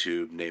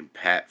YouTube named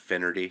Pat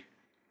Finnerty?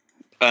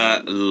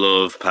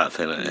 Love Pat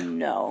Finnerty.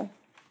 No.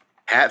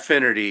 Pat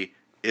Finnerty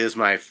is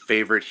my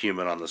favorite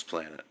human on this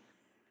planet.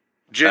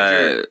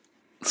 Ginger,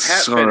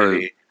 Pat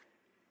Finnerty.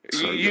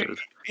 So good.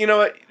 You know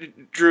what,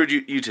 Drew?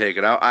 You take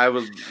it. I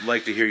would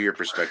like to hear your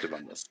perspective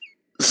on this.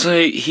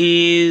 So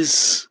he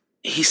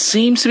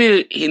seems to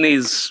be in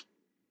his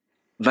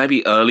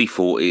maybe early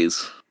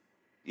 40s.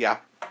 Yeah.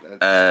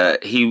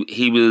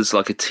 He was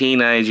like a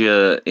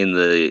teenager in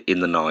the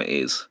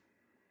 90s,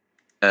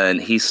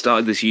 and he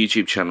started this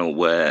YouTube channel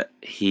where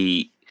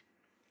he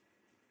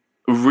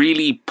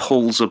really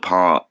pulls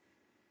apart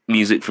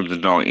music from the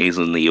 90s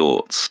and the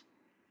aughts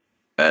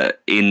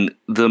in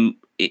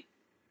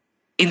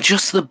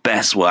just the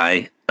best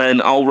way.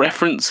 And I'll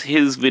reference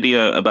his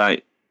video about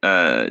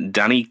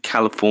Danny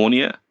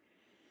California.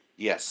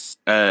 Yes.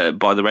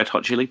 By the Red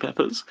Hot Chili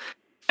Peppers.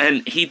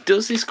 And he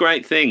does this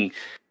great thing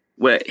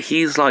where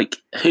he's like,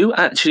 who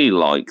actually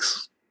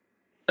likes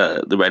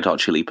the Red Hot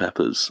Chili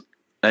Peppers?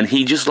 And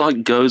he just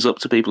like goes up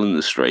to people in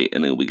the street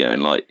and he'll be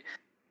going like,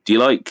 do you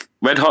like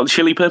Red Hot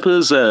Chili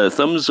Peppers?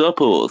 Thumbs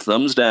up or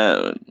thumbs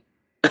down?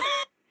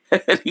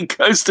 And he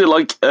goes to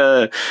like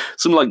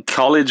some like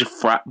college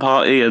frat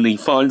party and he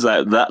finds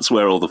out that's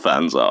where all the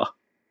fans are.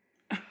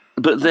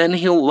 But then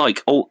he'll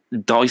like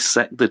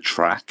dissect the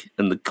track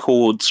and the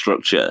chord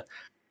structure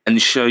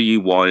and show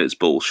you why it's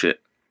bullshit.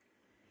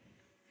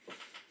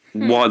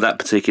 Why that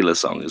particular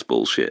song is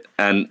bullshit.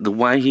 And the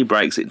way he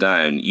breaks it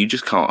down, you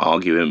just can't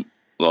argue him.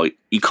 Like,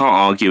 you can't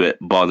argue it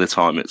by the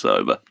time it's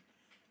over.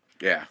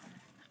 Yeah.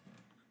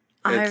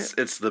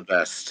 It's the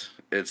best.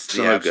 It's the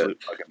so absolute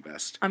good. Fucking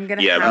best. I'm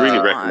gonna really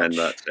recommend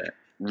that to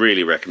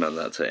really recommend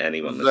that to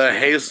anyone. The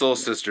Hey Soul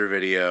Sister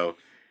video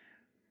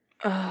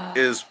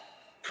is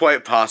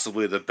quite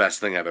possibly the best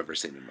thing I've ever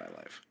seen in my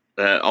life.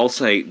 I'll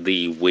say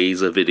the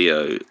Weezer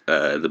video,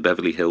 the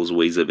Beverly Hills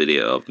Weezer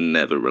video. I've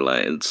never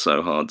related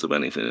so hard to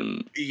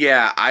anything.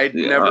 Yeah, I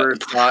never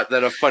thought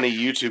that a funny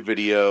YouTube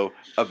video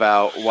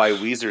about why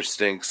Weezer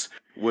stinks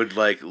would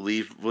like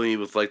leave me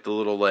with like the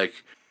little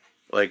like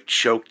like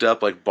choked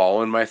up, like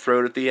ball in my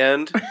throat at the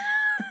end.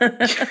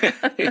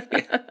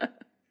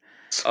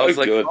 So I was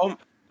good. like,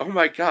 oh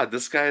my god,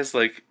 this guy is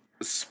like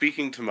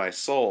speaking to my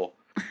soul.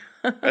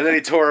 And then he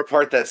tore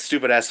apart that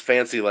stupid ass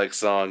Fancy Like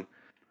song.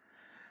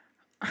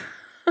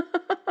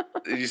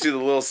 Did you see the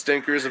little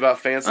stinkers about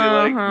Fancy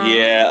Like?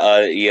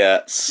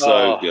 Yeah,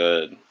 so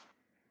good.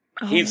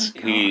 He's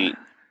my he,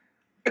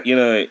 God. you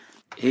know,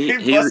 He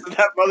he's busted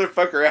that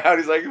motherfucker out.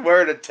 He's like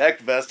wearing a tech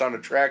vest on a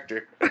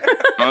tractor.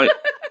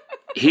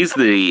 he's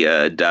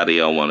the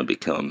daddy I want to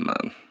become,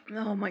 man.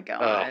 Oh my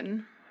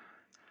God.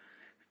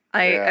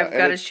 Yeah, I've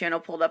got his channel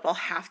pulled up. I'll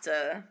have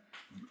to.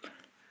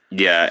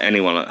 Yeah,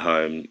 anyone at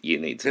home, you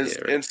need to His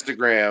hear it.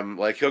 Instagram,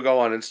 like he'll go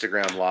on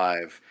Instagram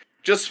Live,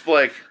 just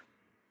like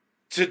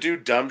to do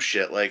dumb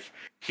shit. Like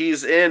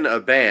he's in a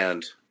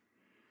band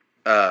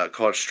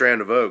called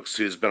Strand of Oaks,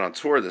 who's been on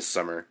tour this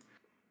summer,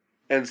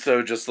 and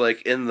so just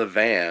like in the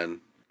van,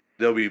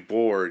 they'll be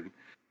bored,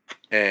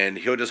 and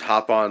he'll just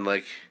hop on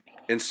like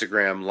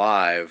Instagram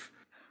Live,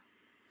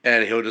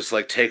 and he'll just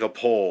like take a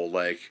poll,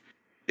 like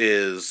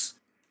is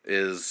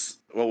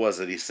what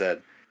was it he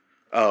said?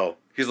 Oh,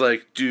 he's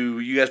like, do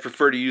you guys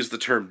prefer to use the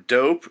term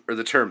dope or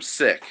the term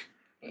sick?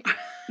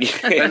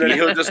 And then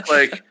he'll just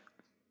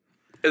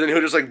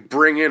like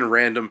bring in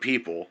random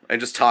people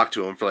and just talk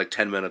to them for like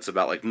 10 minutes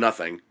about like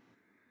nothing,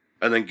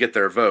 and then get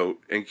their vote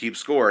and keep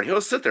score. And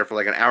he'll sit there for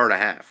like an hour and a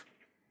half.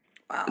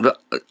 Wow.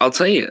 I'll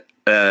tell you,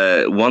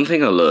 one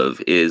thing I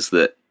love is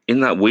that in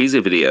that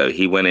Weezer video,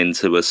 he went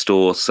into a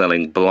store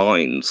selling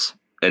blinds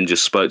and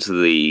just spoke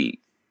to the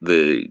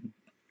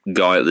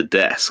guy at the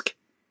desk.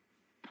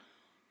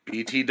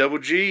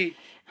 BTGG.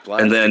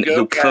 And then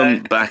he'll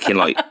come back in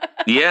like,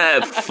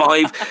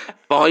 five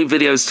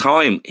videos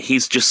time.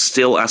 He's just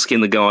still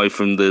asking the guy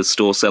from the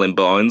store selling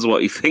blinds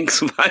what he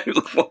thinks about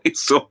what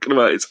he's talking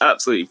about. It's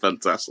absolutely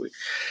fantastic.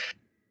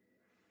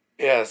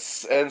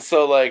 Yes, and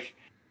so like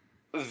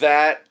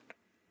that,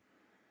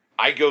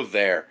 I go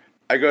there.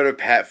 I go to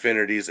Pat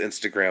Finnerty's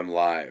Instagram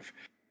Live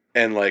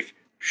and like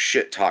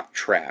shit talk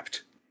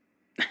Trapped.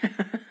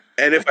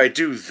 And if I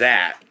do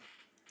that,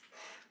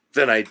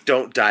 then I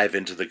don't dive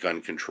into the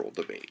gun control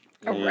debate.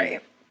 Oh,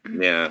 right.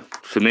 Yeah.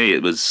 For me,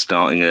 it was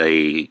starting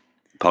a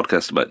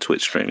podcast about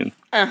Twitch streaming.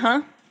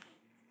 Uh-huh.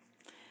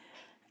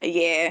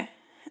 Yeah.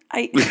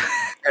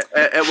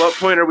 At what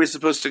point are we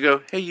supposed to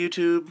go, hey,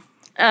 YouTube?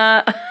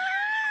 Am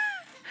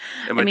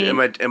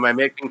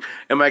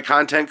I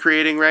content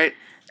creating right?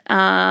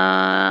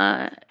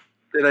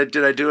 Did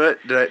I do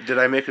it? Did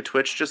I make a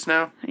Twitch just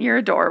now? You're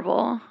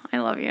adorable. I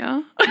love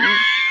you.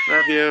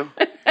 Love you.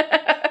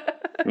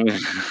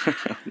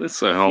 That's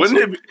so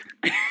wholesome.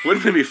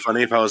 Wouldn't it be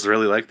funny if I was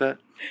really like that?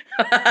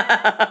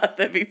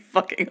 That'd be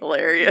fucking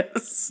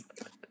hilarious.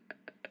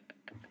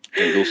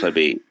 It'd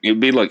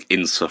be like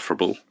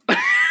insufferable.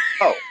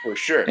 Oh, for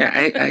sure.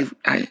 Yeah,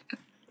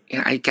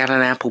 I got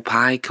an apple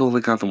pie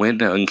cooling on the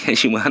window in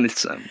case you wanted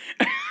some.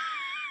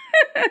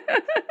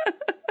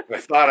 I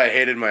thought I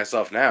hated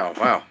myself now.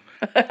 Wow.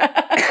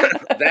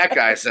 That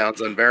guy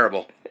sounds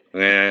unbearable.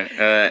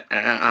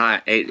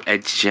 Yeah,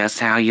 it's just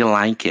how you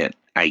like it,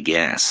 I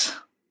guess.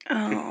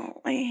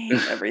 Oh, I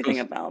hate everything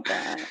about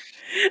that.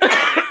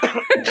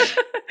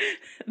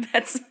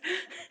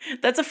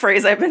 That's a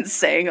phrase I've been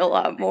saying a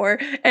lot more,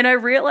 and I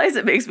realize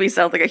it makes me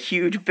sound like a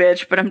huge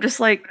bitch, but I'm just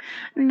like,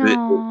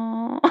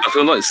 no. I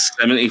feel like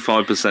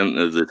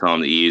 75% of the time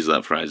that you use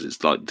that phrase,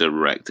 it's like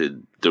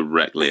directed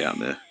directly at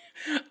me.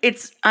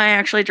 I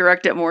actually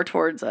direct it more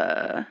towards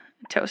a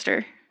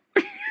toaster.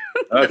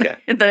 Okay.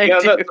 than I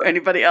do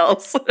anybody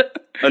else.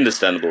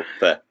 Understandable.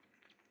 Fair.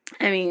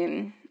 I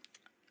mean,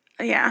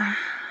 yeah.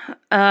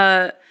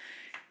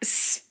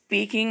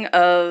 Speaking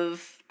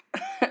of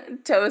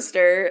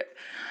toaster,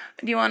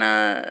 do you want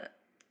to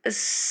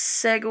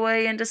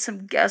segue into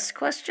some guest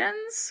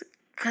questions?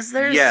 Because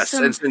there's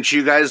and since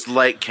you guys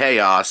like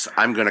chaos,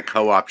 I'm going to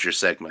co-opt your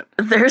segment.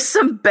 There's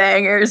some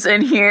bangers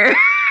in here.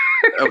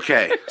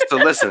 Okay, so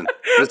listen,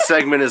 this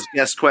segment is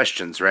guest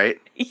questions, right?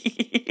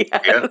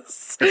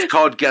 Yes. It's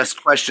called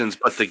guest questions,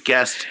 but the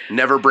guest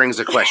never brings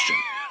a question.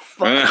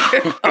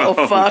 Fuck.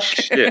 Oh, fuck.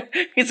 Shit.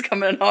 He's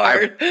coming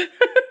hard.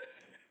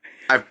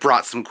 I've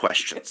brought some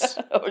questions.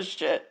 Oh,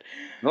 shit.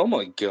 Oh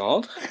my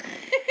god.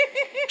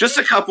 Just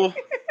a couple.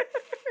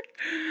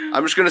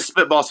 I'm just going to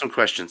spitball some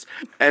questions.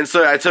 And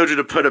so I told you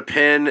to put a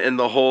pin in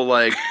the whole,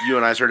 like, you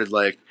and I started,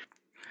 like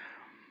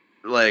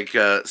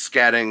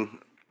scatting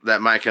that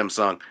My Chem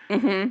song.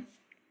 Mm-hmm.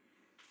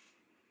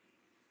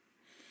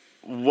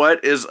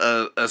 What is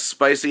a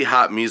spicy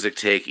hot music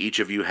take each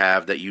of you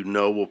have that you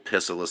know will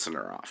piss a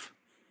listener off?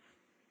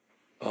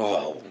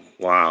 Oh,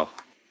 wow.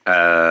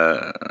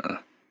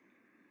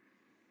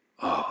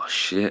 Oh,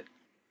 shit.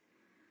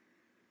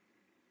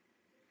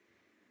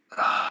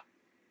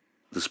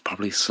 There's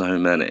probably so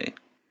many.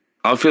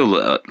 I feel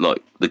that,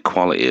 like, the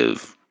quality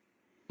of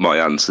my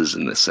answers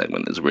in this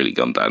segment has really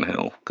gone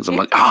downhill. Because I'm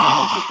like,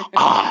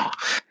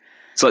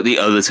 It's like the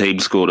other team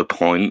scored a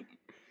point.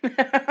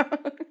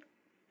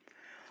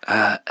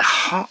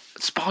 Hot,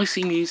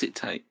 spicy music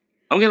tape.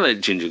 I'm going to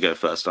let Ginger go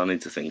first. I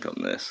need to think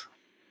on this.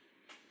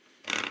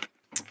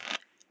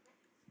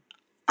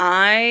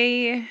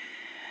 A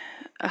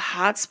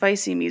hot,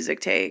 spicy music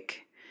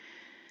take.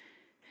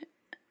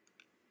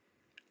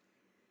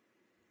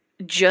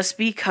 Just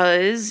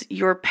because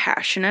you're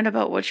passionate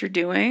about what you're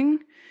doing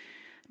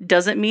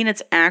doesn't mean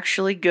it's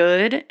actually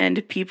good,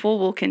 and people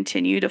will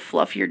continue to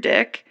fluff your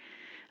dick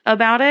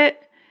about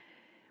it.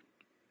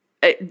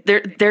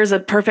 There's a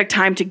perfect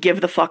time to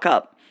give the fuck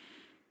up.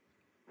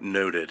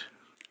 Noted.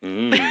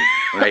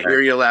 I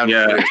hear you loud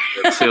and clear.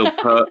 I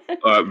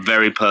feel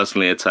very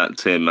personally attacked,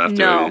 Tim,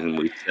 after everything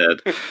we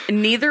said.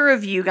 Neither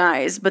of you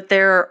guys, but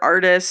there are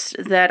artists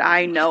that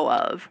I know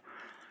of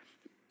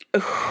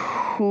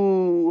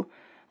who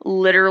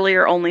literally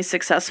are only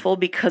successful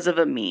because of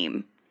a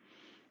meme.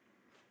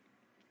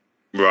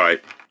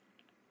 Right.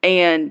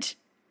 And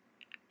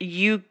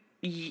you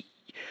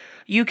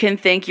can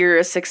think you're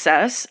a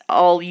success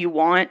all you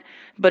want,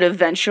 but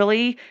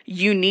eventually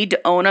you need to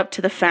own up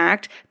to the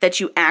fact that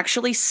you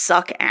actually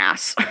suck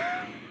ass.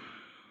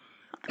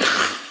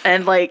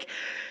 And like,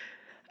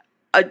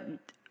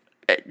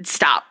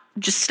 stop.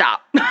 Just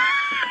stop.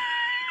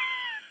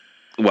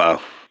 Wow.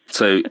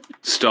 So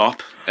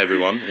stop,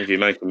 everyone, if you're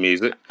making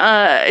music.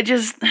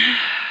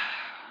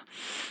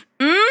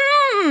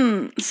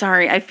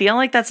 Sorry, I feel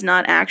like that's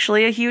not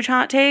actually a huge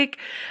hot take,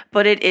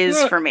 but it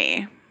is for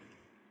me.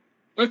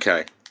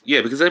 Okay.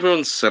 Yeah, because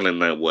everyone's selling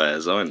their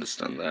wares. I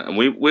understand that. And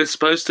we're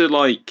supposed to,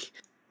 like,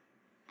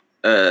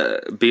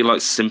 be,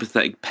 like,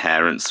 sympathetic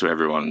parents to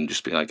everyone and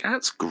just be like,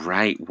 that's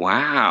great.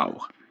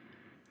 Wow.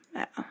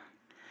 Yeah.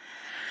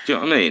 Do you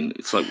know what I mean?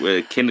 It's like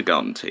we're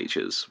kindergarten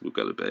teachers. We've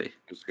got to be.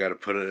 Just got to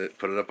put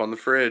it up on the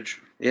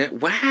fridge. Yeah.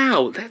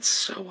 Wow. That's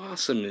so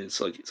awesome. It's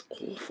like, it's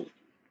awful.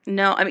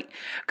 No, I mean,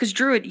 because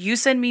Druid, you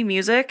send me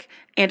music,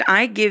 and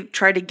I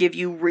try to give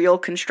you real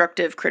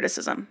constructive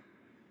criticism.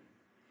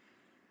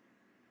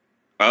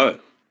 Oh.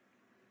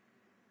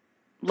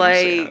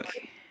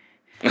 Like,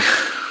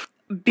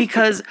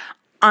 because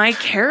I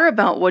care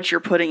about what you're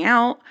putting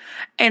out,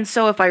 and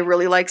so if I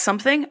really like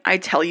something, I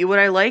tell you what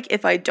I like.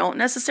 If I don't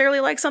necessarily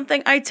like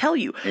something, I tell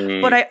you.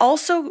 But I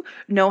also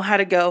know how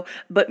to go,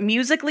 but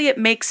musically it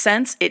makes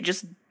sense.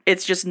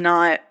 It's just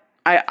not,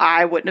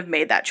 I wouldn't have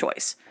made that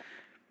choice.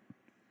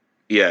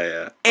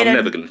 Yeah. I'm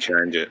never going to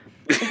change it.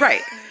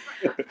 Right.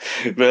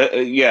 But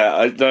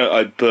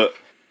but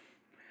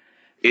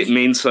it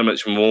means so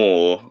much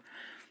more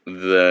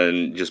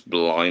than just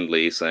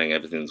blindly saying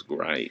everything's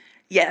great.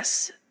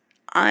 Yes.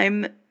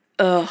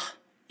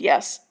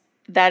 Yes.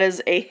 That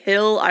is a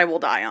hill I will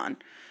die on.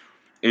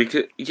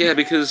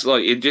 Because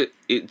like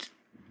it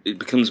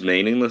becomes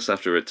meaningless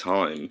after a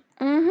time.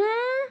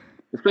 Mm-hmm.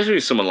 Especially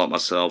with someone like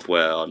myself,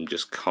 where I'm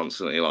just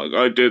constantly like,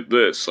 I did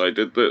this.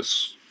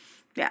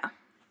 Yeah.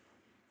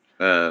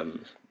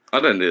 I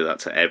don't do that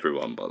to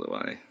everyone, by the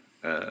way.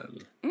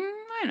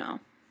 I know.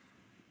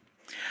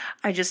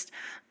 I just,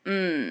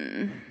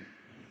 I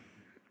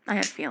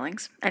have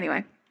feelings.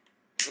 Anyway.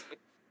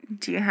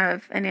 Do you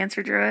have an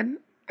answer, Druid?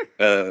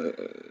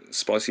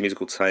 Spicy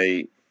musical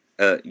take.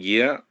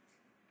 Yeah.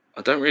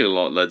 I don't really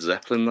like Led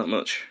Zeppelin that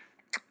much.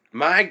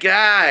 My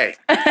guy!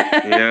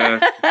 Yeah.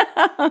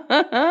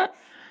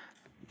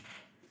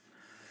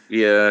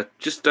 Yeah,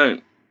 just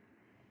don't.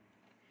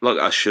 Like,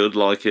 I should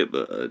like it,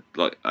 but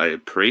like I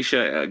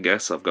appreciate it. I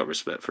guess I've got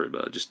respect for it,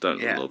 but I just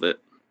don't love it.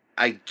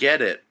 I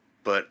get it,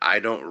 but I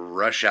don't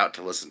rush out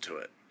to listen to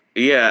it.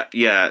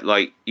 Yeah,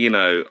 like, you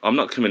know, I'm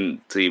not coming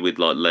to you with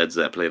like Led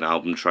Zeppelin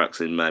album tracks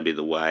in maybe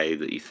the way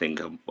that you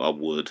think I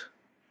would.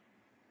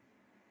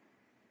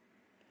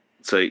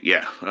 So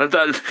yeah,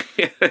 that's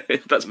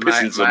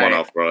pissing someone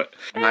off, right?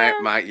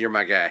 You're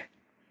my guy.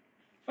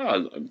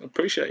 Oh, I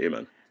appreciate you,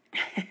 man.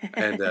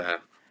 And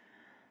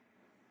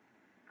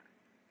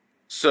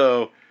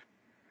so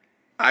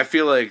I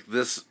feel like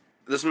this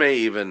may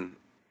even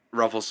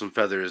ruffle some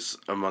feathers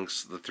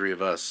amongst the three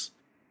of us.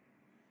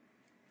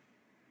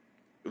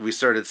 We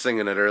started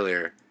singing it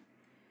earlier.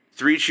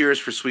 3 Cheers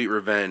for Sweet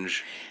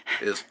Revenge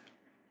is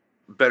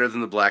better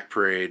than the Black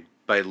Parade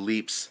by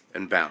leaps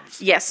and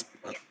bounds. Yes.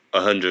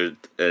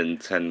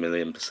 110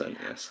 million %,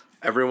 yes.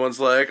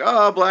 Everyone's like,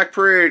 oh, Black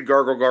Parade,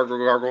 gargle, gargle,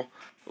 gargle.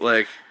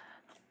 Like,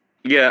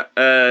 yeah,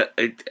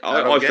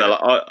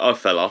 I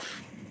fell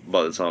off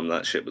by the time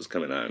that shit was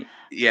coming out.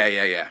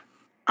 Yeah.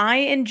 I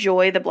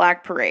enjoy the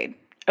Black Parade,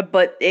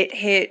 but it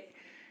hit.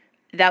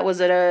 That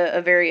was at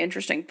a very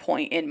interesting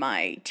point in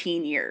my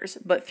teen years.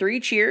 But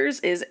 3 Cheers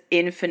is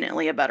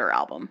infinitely a better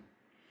album.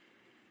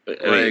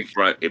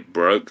 It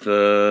broke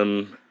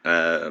them.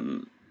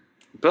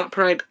 Black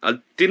Parade, I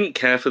didn't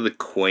care for the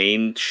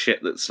Queen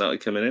shit that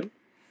started coming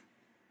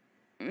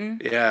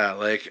in. Yeah,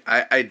 like,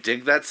 I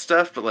dig that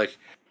stuff, but, like,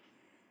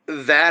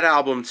 that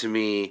album to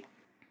me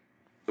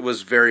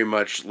was very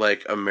much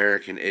like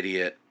American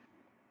Idiot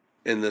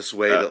in this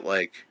way that,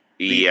 like,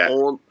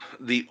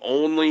 the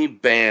only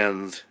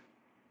band,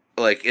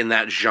 like, in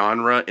that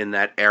genre, in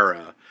that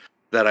era,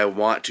 that I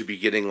want to be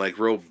getting, like,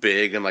 real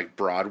big and, like,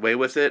 Broadway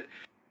with it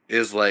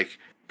is, like,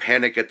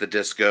 Panic at the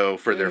Disco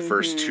for their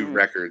first 2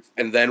 records,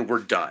 and then we're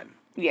done.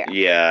 Yeah.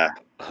 Yeah,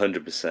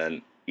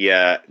 100%.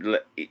 Yeah,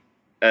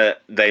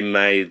 they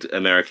made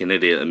American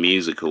Idiot a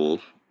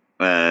musical,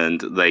 and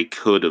they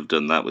could have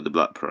done that with the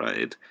Black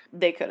Parade.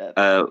 They could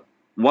have.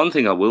 One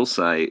thing I will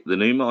say, the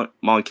new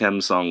Mike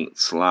M song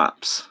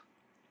slaps.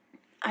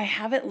 I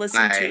haven't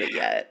listened to it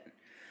yet.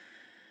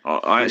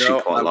 I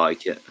actually quite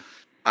like it.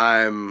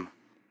 I'm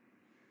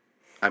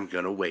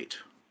gonna wait.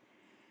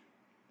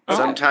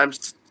 Oh.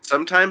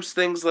 Sometimes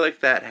things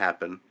like that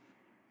happen,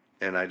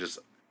 and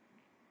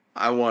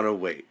I want to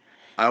wait.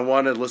 I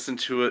want to listen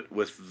to it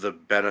with the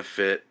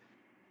benefit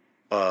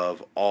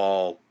of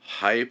all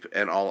hype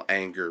and all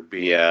anger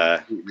being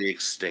completely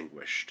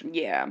extinguished.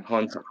 Yeah.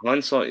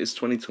 Hindsight is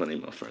 2020,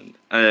 my friend.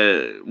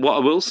 What I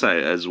will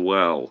say as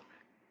well,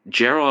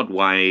 Gerard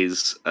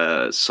Way's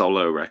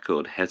solo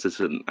record,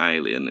 Hesitant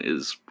Alien,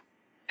 is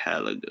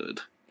hella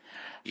good.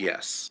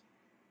 Yes.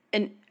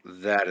 And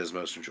that is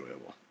most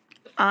enjoyable.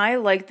 I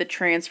like the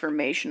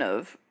transformation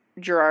of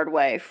Gerard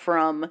Way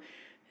from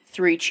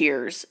 3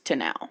 Cheers to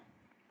now.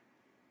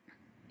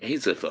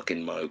 He's a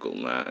fucking mogul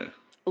now.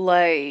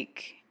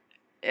 Like,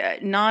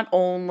 not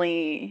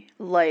only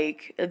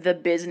like the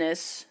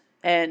business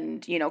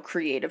and,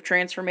 creative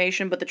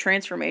transformation, but the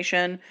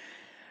transformation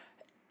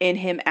in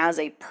him as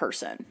a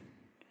person.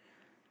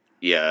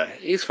 Yeah,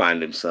 he's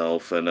found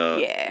himself, and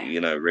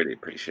really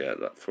appreciate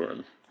that for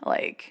him.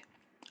 Like,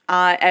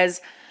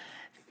 as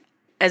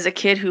a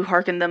kid who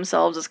hearkened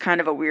themselves as kind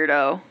of a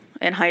weirdo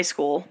in high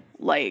school,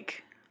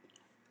 like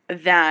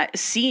that,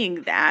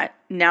 seeing that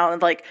now,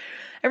 like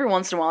every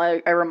once in a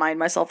while, I remind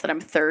myself that I'm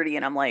 30,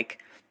 and I'm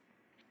like,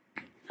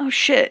 oh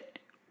shit,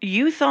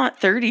 you thought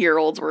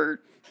 30-year-olds were,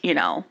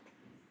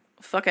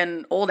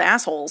 fucking old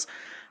assholes,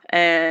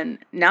 and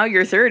now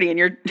you're 30, and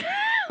you're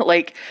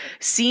like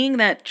seeing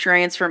that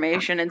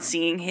transformation and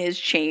seeing his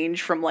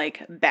change from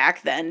like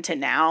back then to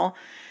now,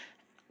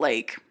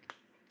 like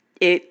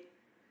it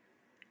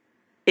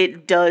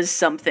does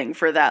something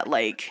for that,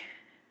 like,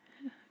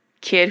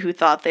 kid who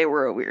thought they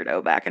were a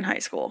weirdo back in high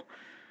school.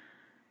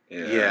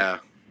 Yeah.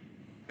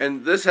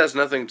 And this has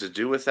nothing to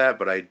do with that,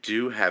 but I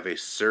do have a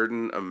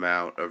certain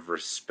amount of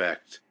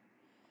respect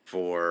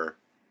for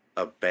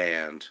a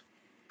band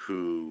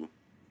who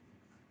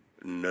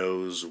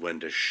knows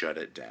when to shut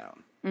it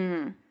down.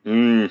 Mm-hmm.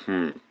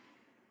 Mm-hmm.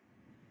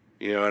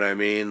 You know what I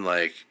mean?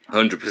 Like,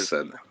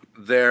 100%.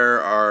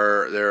 There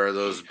are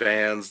those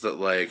bands that,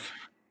 like,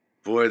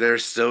 boy, they're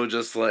still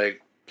just,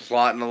 like,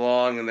 plotting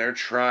along, and they're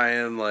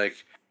trying,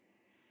 like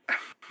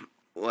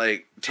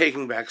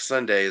Taking Back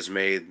Sunday has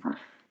made,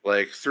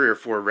 like, 3 or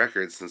 4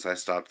 records since I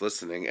stopped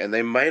listening, and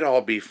they might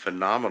all be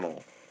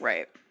phenomenal.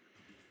 Right.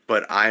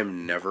 But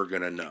I'm never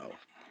gonna know.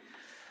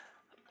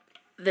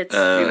 That's,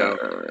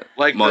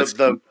 like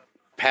the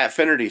Pat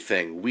Finnerty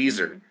thing,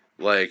 Weezer,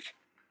 like...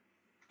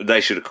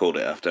 They should have called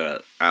it after,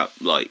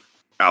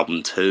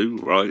 album 2,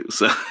 right?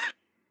 So...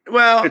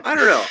 Well, I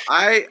don't know.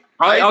 I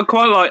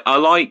quite like. I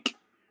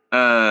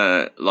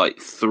like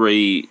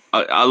 3.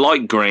 I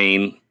like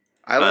Green.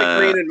 I like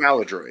Green and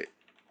Maladroit.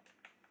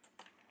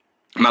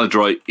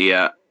 Maladroit,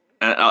 yeah.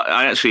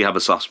 I actually have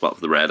a soft spot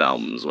for the Red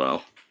album as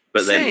well.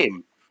 But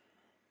Same.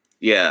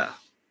 Yeah,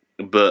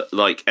 but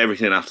like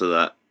everything after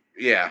that.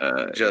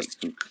 Yeah,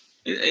 just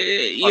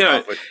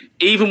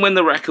even when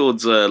the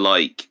records are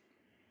like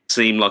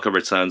seem like a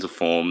return to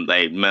form,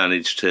 they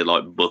managed to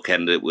like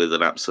bookend it with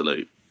an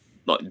absolute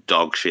like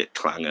dog shit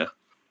clanger.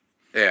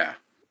 Yeah.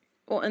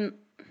 Well, and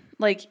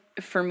like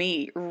for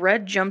me,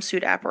 Red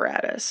Jumpsuit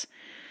Apparatus.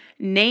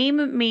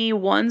 Name me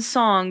one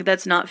song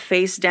that's not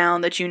Face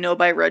Down that you know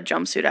by Red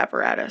Jumpsuit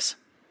Apparatus.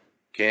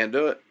 Can't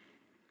do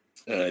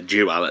it.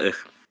 Duality.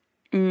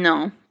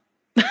 No.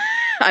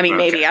 I mean,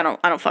 maybe. I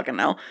don't fucking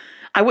know.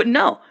 I wouldn't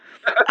know.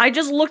 I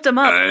just looked them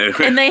up,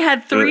 and they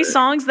had 3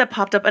 songs that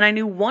popped up, and I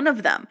knew one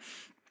of them.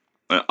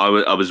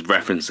 I was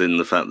referencing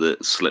the fact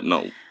that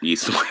Slipknot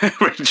used to wear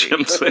red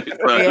jumpsuits.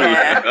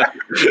 Yeah.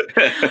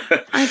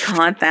 I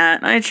caught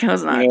that. I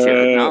chose not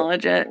to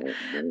acknowledge it.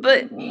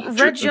 But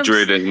Red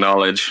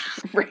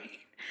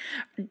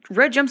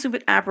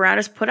Jumpsuit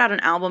Apparatus put out an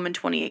album in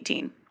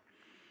 2018.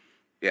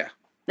 Yeah.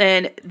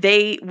 And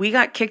we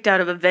got kicked out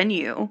of a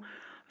venue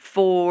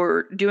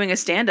for doing a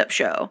stand-up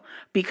show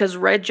because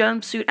Red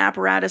Jumpsuit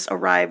Apparatus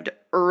arrived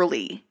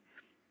early.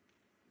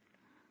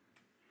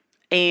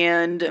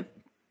 And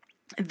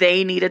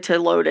they needed to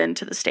load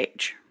into the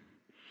stage.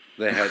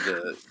 They had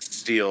to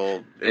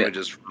steal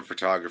images from a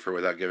photographer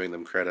without giving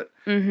them credit.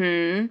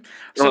 Mm-hmm.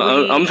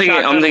 So I'm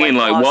thinking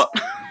like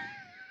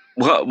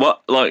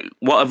what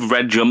have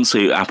Red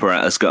Jumpsuit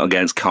Apparatus got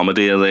against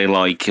comedy? Are they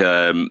like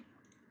Joe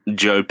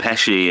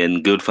Pesci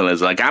and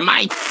Goodfellas? Like, am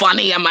I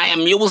funny? Am I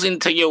amusing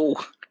to you?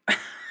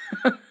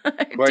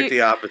 Quite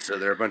the opposite.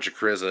 They're a bunch of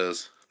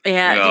crizzos.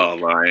 Yeah.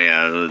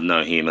 There's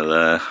no humor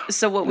there.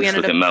 So what we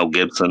ended up... Mel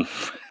Gibson.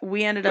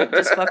 We ended up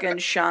just fucking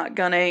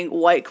shotgunning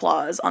White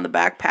Claws on the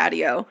back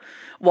patio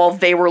while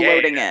they were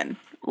loading in.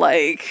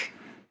 Like,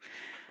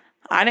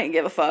 I didn't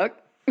give a fuck.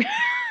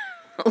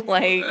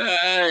 Like...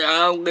 I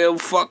don't give a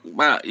fuck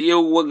about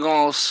you. We're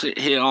gonna sit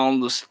here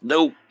on the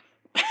stoop.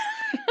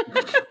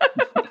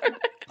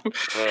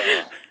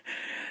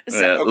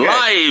 So, Okay.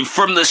 Live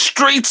from the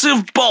streets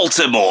of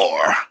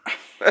Baltimore.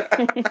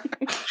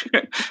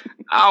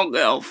 I don't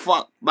give a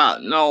fuck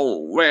about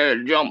no red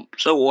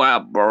jumpsuit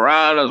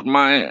apparatus,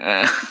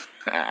 man.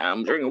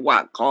 I'm drinking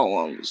White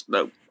Claw on this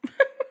dope.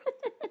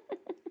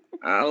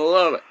 I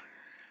love it.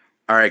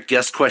 All right,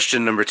 guess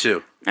question number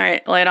 2. all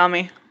right, lay it on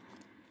me.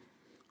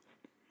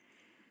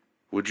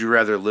 Would you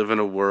rather live in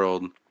a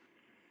world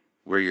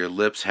where your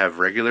lips have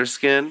regular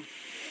skin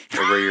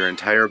or where your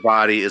entire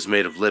body is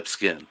made of lip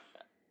skin?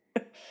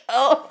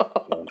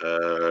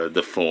 Oh.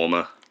 The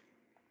former.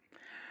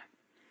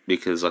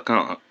 Because I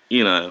can't,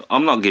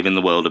 I'm not giving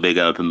the world a big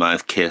open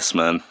mouth kiss,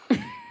 man.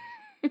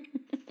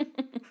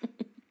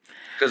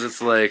 Because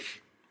it's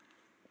like,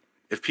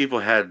 if people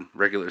had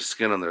regular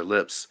skin on their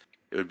lips,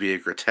 it would be a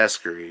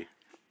grotesquerie.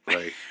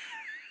 Like,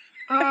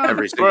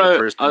 every single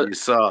person you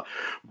saw.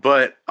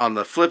 But on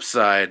the flip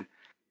side,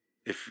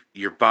 if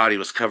your body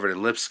was covered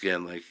in lip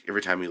skin, like,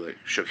 every time you, like,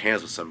 shook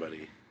hands with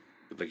somebody,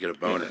 you'd, like, get a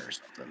boner or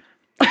something.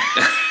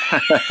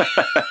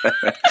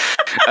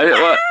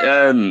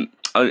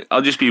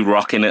 I'll just be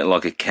rocking it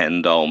like a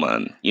Ken doll,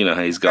 man. You know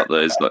how he's got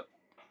those like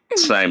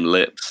same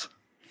lips,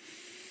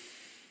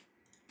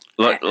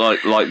 like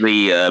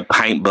the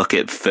paint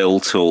bucket fill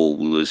tool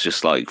was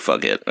just like,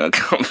 fuck it, I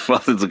can't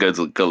bother to go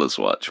to the color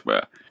swatch,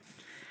 bro.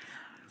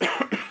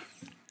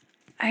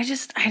 I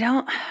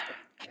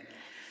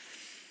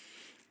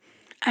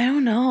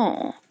don't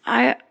know.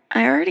 I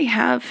already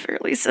have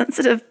fairly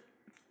sensitive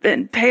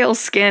and pale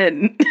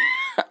skin.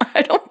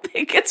 I don't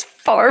think it's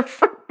far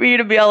from me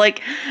to be all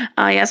like,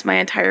 yes, my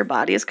entire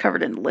body is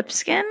covered in lip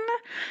skin.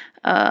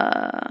 Yep.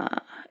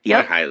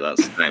 I hate that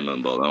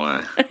statement, by the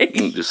way.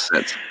 It just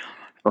says,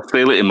 I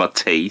feel it in my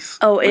teeth.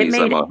 Oh,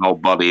 my whole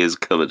body is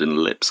covered in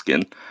lip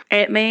skin.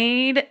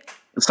 It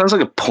sounds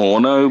like a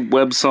porno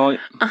website.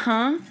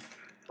 Uh-huh.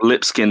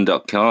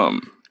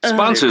 Lipskin.com.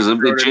 Sponsors of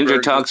the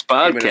Ginger Talks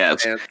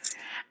podcast.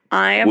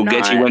 We'll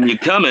get you when you're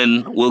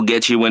coming. We'll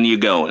get you when you're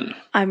going.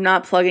 I'm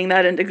not plugging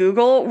that into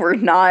Google. We're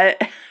not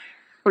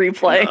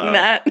replaying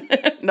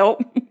that.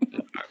 Nope.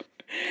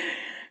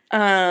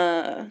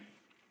 Yeah,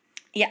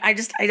 I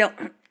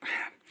don't.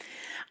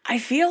 I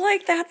feel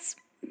like that's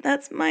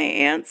my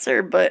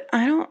answer, but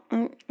I don't.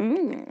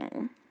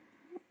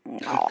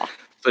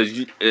 So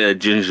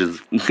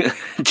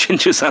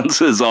Ginger's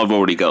answers. I've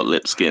already got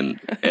lip skin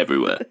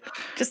everywhere.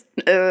 Just.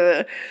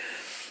 I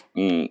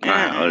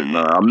don't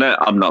know.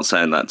 I'm not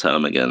saying that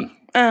term again.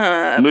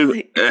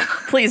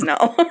 Please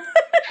no.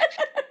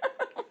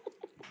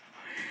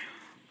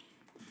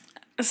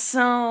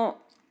 So,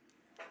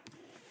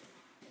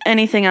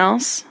 anything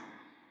else?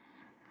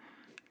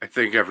 I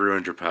think I've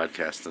ruined your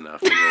podcast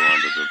enough. We'll go on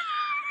to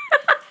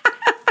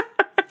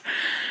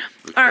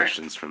the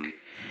questions from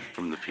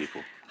the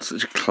people.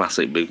 Such a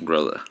classic Big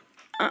Brother.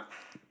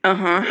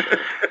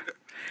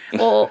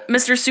 Well,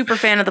 Mr.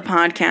 Superfan of the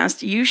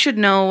podcast, you should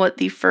know what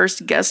the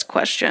first guest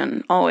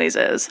question always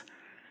is.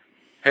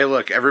 Hey,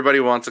 look,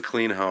 everybody wants a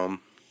clean home.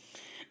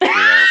 You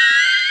know,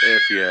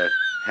 if you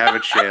have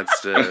a chance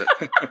to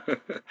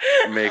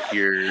make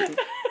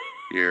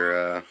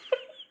your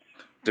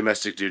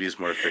domestic duties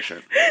more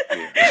efficient.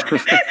 Yeah.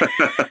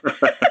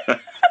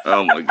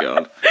 Oh my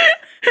god.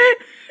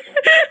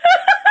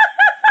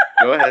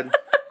 Go ahead.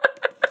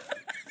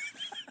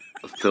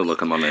 I feel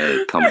like I'm on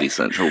a Comedy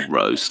Central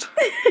roast.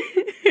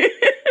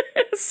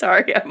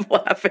 Sorry, I'm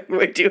laughing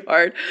way too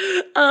hard.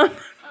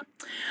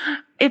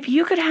 If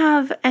you could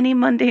have any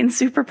mundane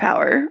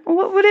superpower,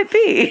 what would it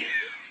be?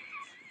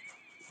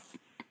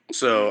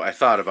 So I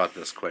thought about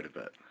this quite a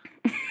bit.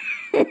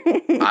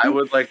 I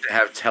would like to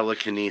have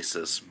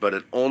telekinesis, but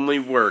it only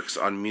works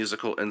on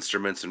musical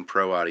instruments and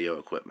pro audio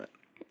equipment.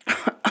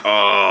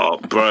 Oh,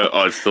 bro,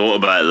 I've thought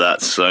about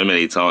that so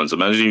many times.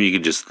 Imagine if you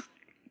could just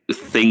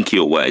think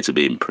your way to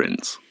being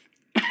Prince.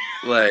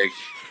 Like,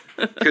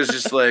 because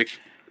just like,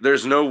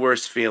 there's no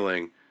worse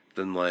feeling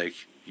than like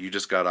you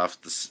just got off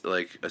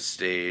a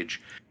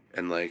stage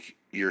and like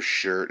your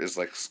shirt is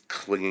like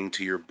clinging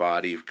to your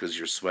body because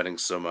you're sweating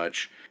so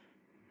much,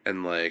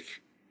 and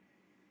like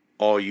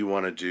all you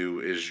want to do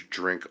is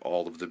drink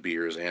all of the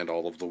beers and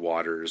all of the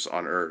waters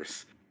on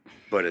Earth,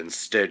 but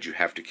instead you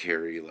have to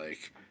carry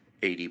like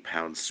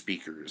 80-pound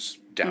speakers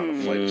down a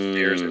flight of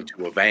stairs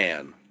into a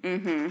van.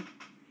 Mm-hmm.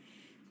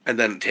 And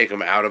then take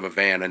them out of a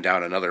van and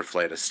down another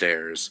flight of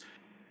stairs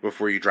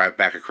before you drive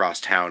back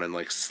across town and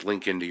like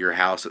slink into your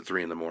house at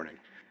 3 a.m.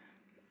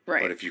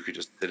 Right. But if you could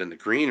just sit in the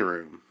green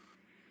room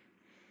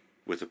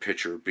with a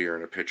pitcher of beer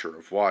and a pitcher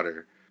of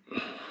water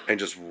and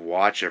just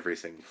watch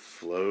everything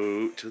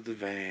float to the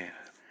van.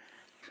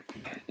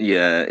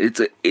 Yeah,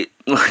 it's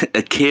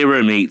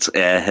Akira meets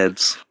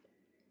Airheads.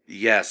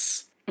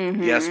 Yes.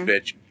 Mm-hmm. Yes,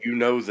 bitch. You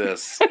know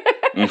this.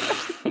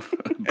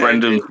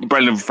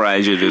 Brendan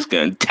Fraser just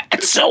going,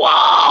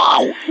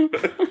 Tetsuo!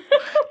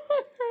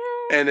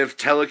 And if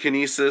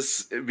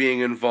telekinesis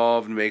being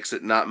involved makes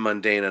it not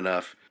mundane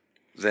enough,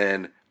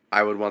 then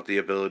I would want the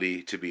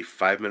ability to be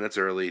 5 minutes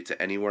early to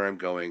anywhere I'm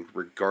going,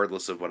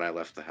 regardless of when I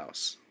left the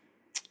house.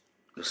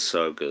 It's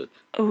so good.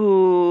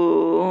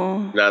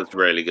 Ooh. That's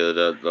really good.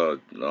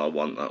 I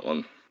want that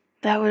one.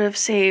 That would have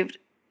saved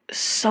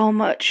so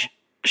much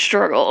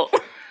struggle.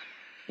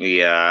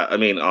 Yeah, I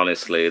mean,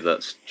 honestly,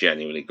 that's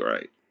genuinely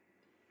great.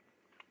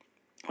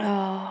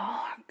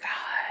 Oh,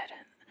 God.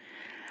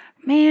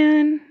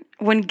 Man,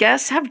 when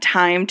guests have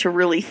time to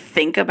really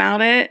think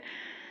about it,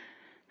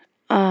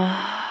 there's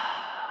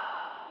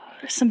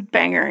some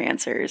banger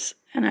answers,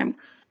 and I'm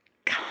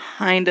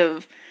kind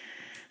of,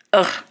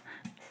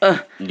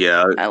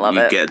 Yeah, I love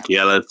you it. get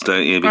jealous,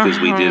 don't you? Because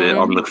we did it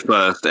on the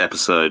first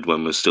episode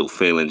when we're still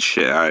feeling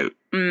shit out.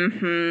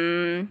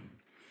 Mm-hmm.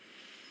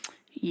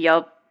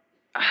 Yup.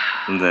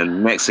 And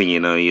then next thing you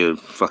know, you're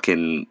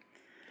fucking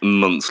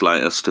months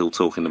later still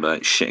talking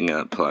about shitting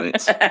out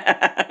plates.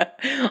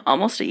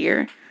 Almost a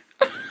year.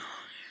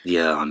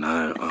 Yeah, I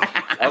know.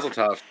 Mazel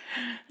tov.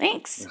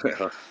 Thanks.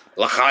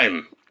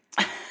 L'chaim.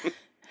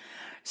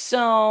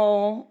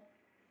 So,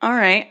 all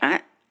right.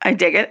 I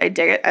dig it. I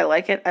dig it. I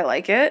like it. I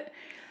like it.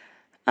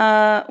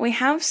 We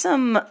have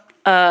some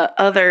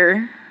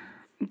other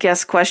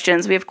guest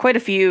questions. We have quite a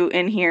few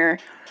in here.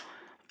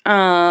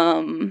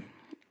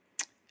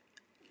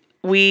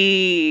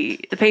 The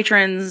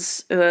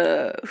patrons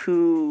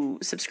who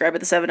subscribe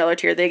at the $7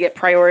 tier, they get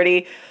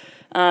priority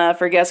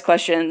for guest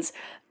questions.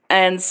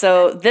 And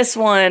so this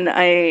one,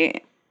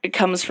 it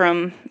comes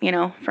from,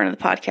 friend of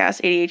the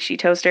podcast, ADHD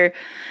Toaster.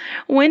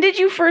 When did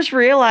you first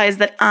realize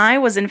that I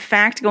was in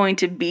fact going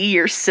to be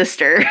your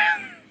sister?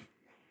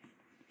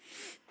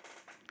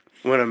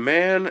 When a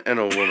man and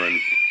a woman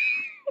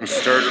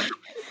start a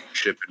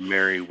relationship and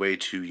marry way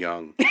too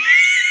young,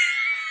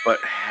 but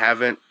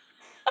haven't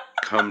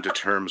come to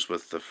terms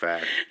with the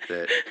fact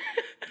that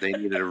they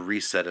needed a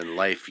reset in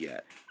life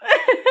yet.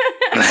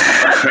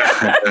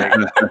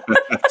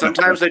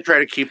 Sometimes they try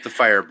to keep the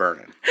fire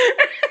burning.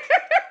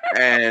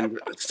 And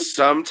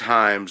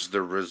sometimes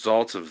the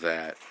result of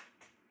that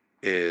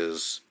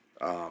is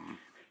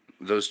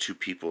those two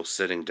people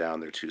sitting down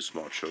their two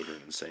small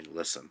children and saying,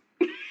 listen,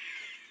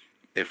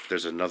 if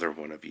there's another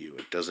one of you,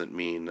 it doesn't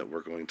mean that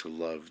we're going to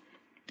love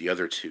the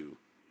other two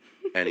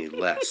any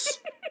less,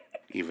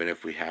 even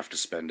if we have to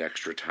spend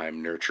extra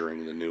time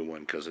nurturing the new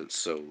one because it's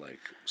so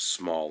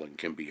small and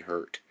can be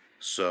hurt.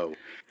 So,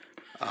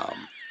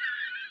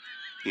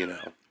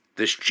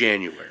 this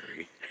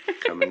January,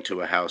 coming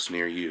to a house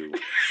near you,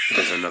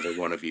 there's another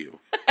one of you.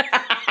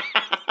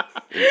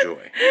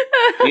 Enjoy.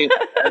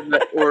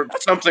 Or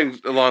something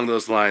along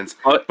those lines.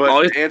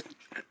 I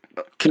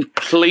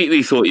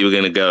completely thought you were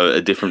going to go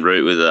a different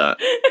route with that.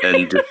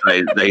 And just,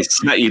 they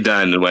sat you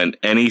down and went,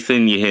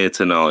 anything you hear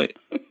tonight.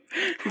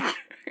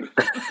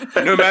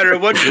 No matter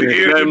what you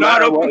hear, no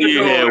matter what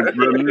you hear,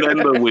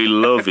 remember we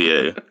love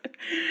you.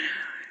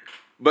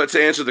 But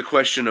to answer the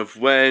question of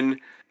when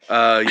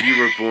you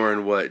were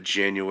born,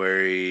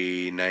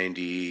 January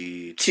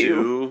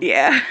 92?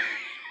 Yeah.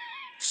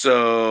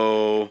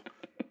 So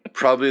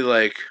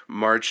probably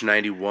March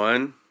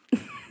 91.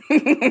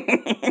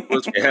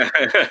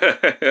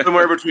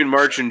 Somewhere between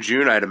March and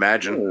June, I'd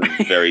imagine.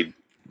 Very,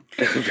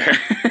 very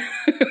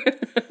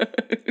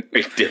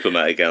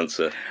diplomatic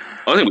answer.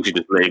 I think we should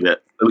just leave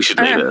it. We should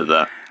leave it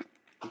at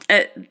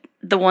that.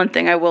 The one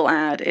thing I will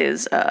add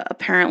is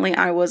apparently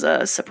I was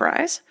a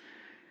surprise.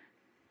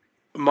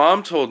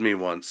 Mom told me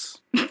once,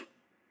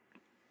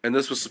 and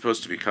this was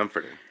supposed to be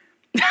comforting,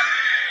 that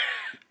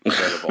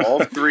of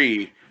all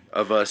three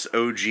of us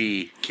OG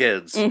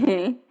kids,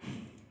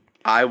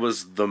 I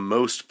was the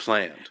most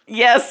planned.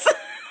 Yes.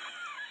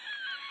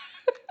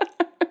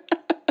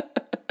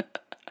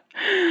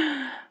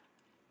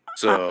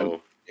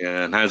 So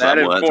yeah, and how's that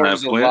that work?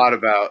 informs a lot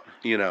about,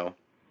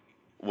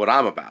 what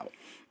I'm about.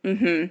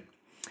 Mm-hmm.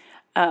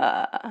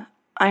 I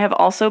have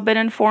also been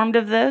informed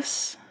of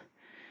this.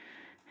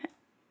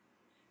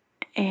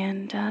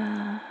 And,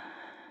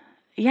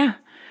 yeah.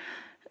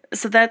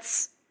 So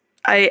that's,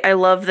 I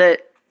love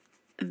that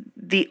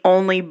the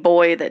only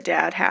boy that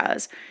Dad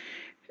has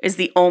is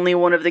the only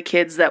one of the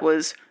kids that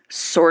was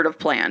sort of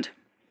planned.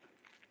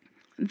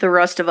 The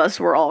rest of us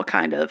were all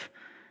kind of,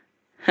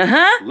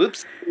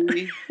 Whoops.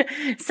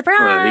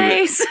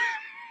 Surprise!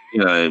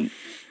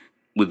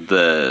 With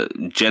the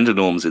gender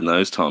norms in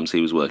those times, he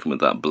was working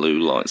with that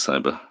blue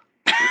lightsaber.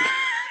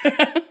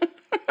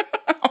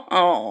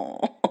 Oh.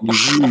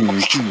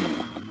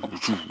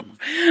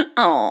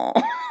 Oh.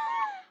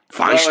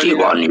 Feisty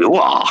one you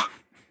are.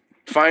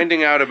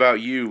 Finding out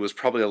about you was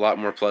probably a lot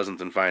more pleasant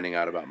than finding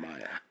out about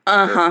Maya.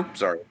 Uh-huh.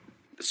 Sorry,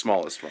 the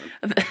smallest one.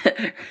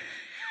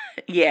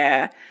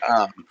 Yeah.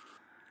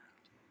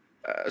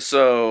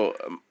 So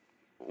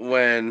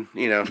when,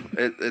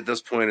 at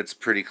this point, it's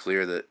pretty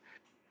clear that,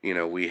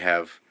 we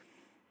have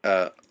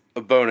a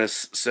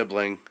bonus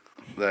sibling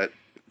that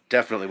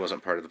definitely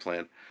wasn't part of the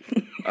plan.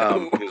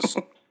 Who's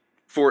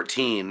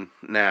 14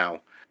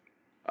 now.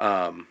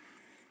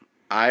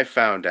 I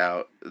found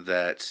out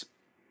that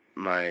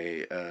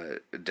my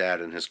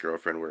dad and his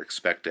girlfriend were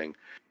expecting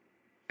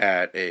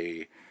at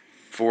a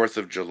 4th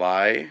of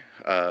July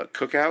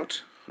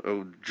cookout.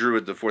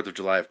 Druid, the 4th of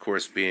July, of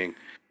course, being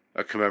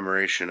a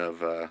commemoration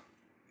of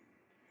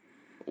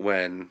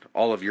when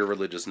all of your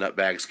religious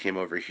nutbags came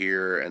over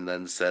here and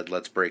then said,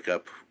 let's break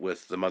up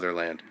with the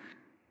motherland.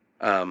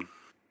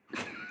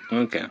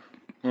 Okay.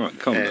 All right,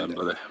 calm down,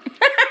 brother.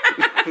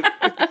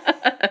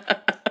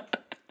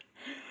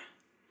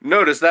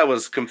 Notice that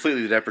was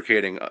completely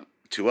deprecating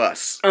to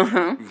us.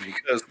 Uh-huh.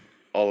 Because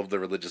all of the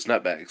religious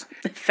nutbags.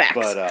 Facts.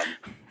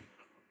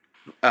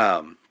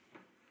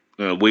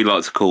 But, we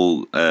like to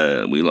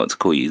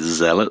call you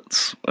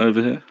zealots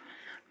over here.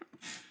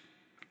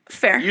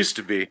 Fair. used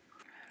to be.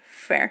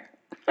 Fair.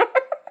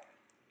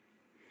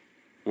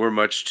 We're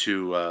much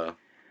too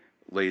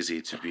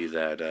lazy to be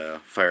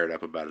that fired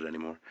up about it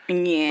anymore.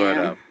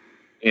 Yeah. But,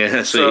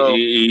 Yeah, so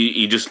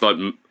you just like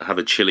have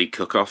a chili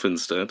cook-off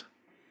instead.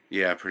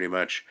 yeah, pretty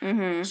much.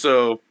 Mm-hmm.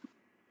 So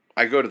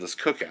I go to this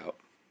cookout,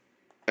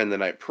 and the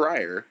night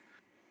prior,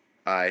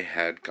 I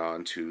had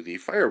gone to the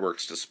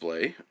fireworks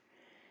display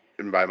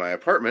by my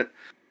apartment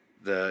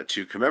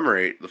to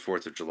commemorate the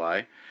 4th of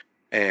July,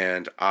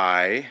 and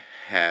I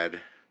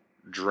had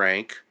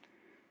drank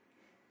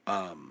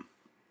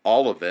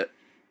all of it.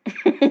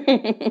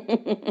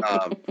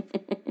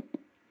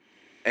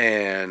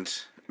 And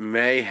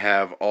may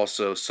have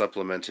also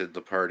supplemented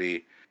the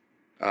party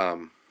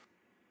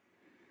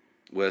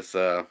with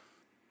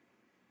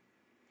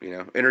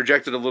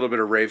interjected a little bit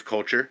of rave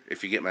culture,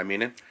 if you get my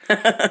meaning.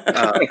 What?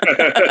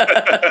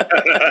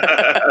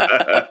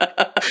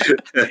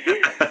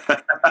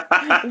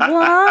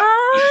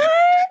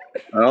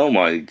 Oh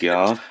my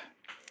god.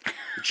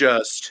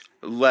 Just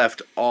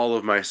left all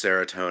of my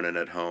serotonin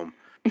at home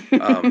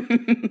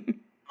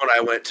when I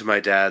went to my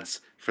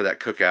dad's for that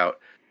cookout,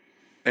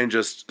 and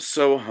just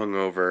so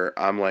hungover,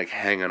 I'm like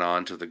hanging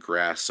on to the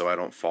grass so I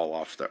don't fall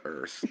off the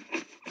earth.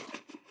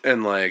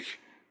 And like,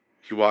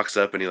 he walks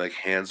up and he like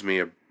hands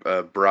me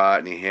a brat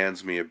and he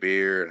hands me a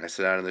beer, and I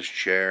sit down in this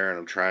chair and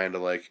I'm trying to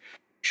like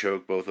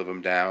choke both of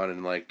them down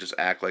and like just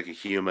act like a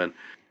human.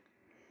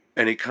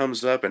 And he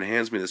comes up and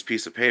hands me this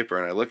piece of paper,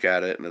 and I look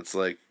at it and it's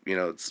like,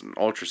 it's an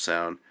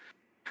ultrasound.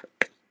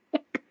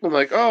 I'm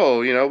like,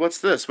 oh, what's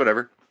this?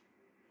 Whatever.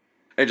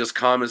 And just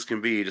calm as can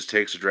be, he just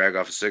takes a drag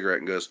off a cigarette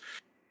and goes,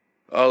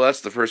 oh,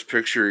 that's the first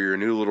picture of your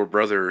new little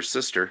brother or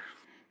sister.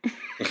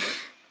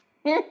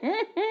 And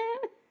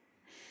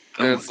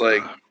it's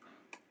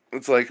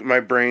like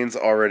my brain's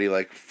already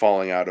like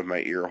falling out of my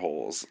ear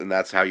holes, and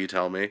that's how you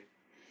tell me.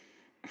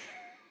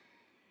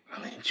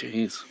 I mean,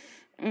 jeez.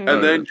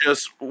 And then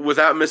just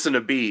without missing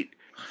a beat,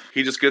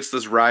 he just gets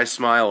this wry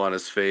smile on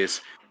his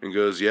face and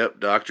goes, yep,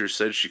 doctor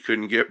said she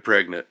couldn't get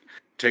pregnant.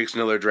 Takes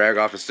another drag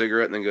off a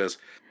cigarette and then goes,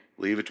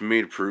 leave it to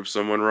me to prove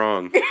someone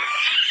wrong.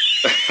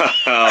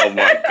 Oh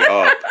my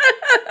god.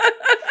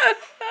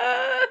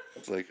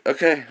 It's like,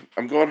 okay,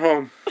 I'm going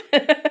home.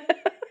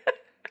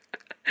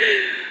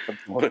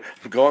 I'm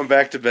going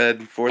back to bed.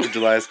 4th of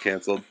July is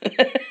canceled.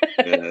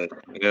 Yeah,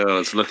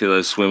 it's lucky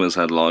those swimmers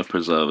had life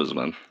preservers,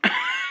 man.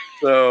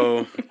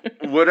 So,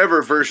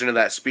 whatever version of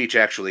that speech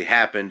actually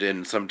happened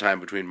in sometime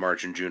between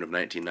March and June of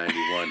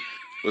 1991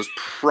 was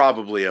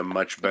probably a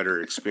much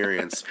better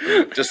experience,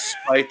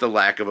 despite the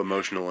lack of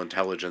emotional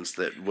intelligence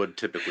that would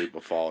typically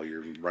befall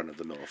your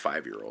run-of-the-mill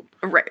 5-year-old.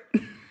 Right.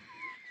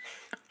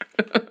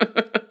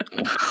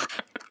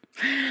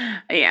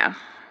 Yeah.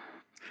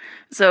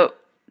 So,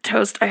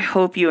 Toast, I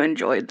hope you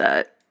enjoyed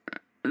that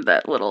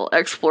little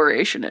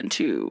exploration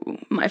into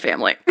my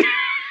family.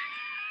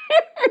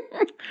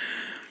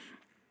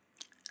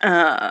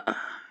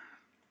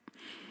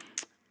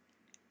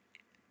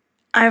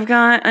 I've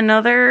got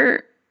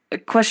another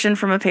question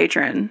from a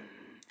patron,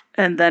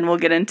 and then we'll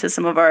get into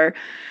some of our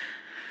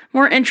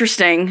more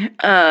interesting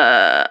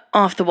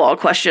off-the-wall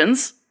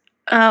questions.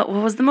 What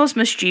was the most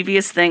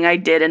mischievous thing I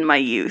did in my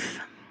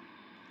youth?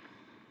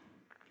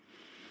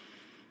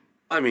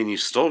 I mean, you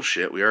stole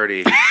shit. We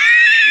already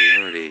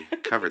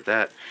covered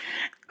that.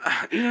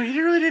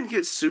 You really didn't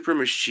get super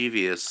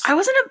mischievous. I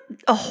wasn't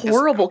a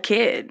horrible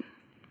kid.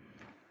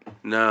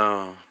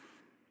 No.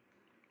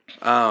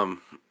 I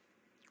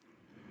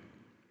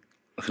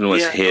can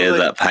almost hear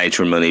that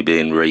patron money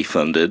being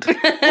refunded.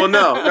 Well,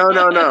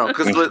 no.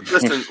 Because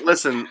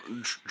listen,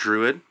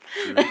 Druid,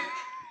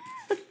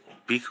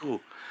 be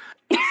cool.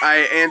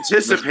 I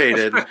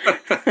anticipated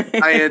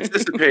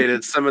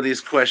some of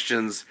these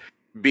questions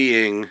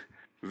being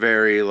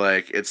very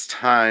like, it's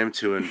time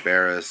to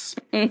embarrass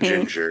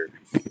Ginger.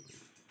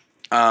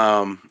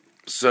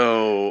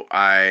 So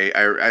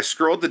I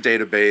scrolled the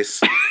database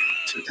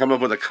to come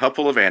up with a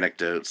couple of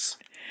anecdotes.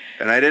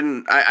 And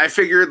I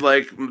figured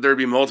like there'd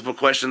be multiple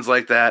questions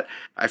like that.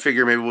 I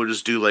figure maybe we'll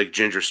just do like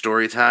Ginger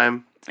story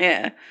time.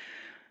 Yeah.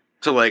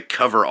 To like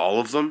cover all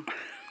of them.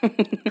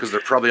 Because they're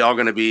probably all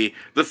going to be,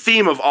 the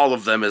theme of all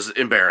of them is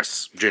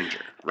embarrass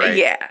Ginger, right?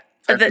 Yeah.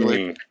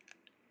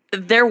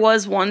 There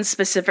was one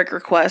specific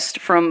request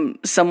from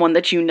someone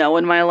that you know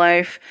in my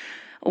life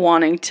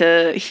wanting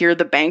to hear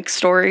the bank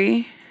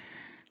story.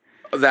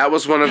 That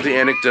was one of the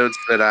anecdotes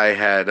that I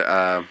had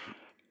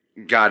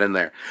got in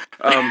there.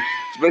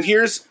 But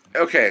here's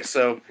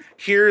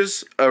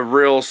a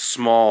real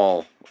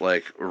small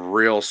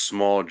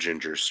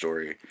Ginger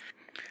story.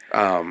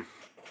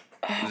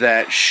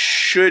 that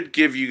should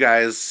give you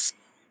guys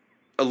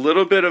a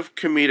little bit of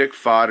comedic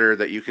fodder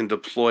that you can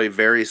deploy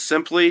very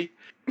simply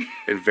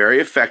and very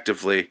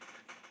effectively.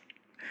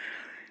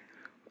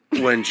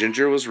 When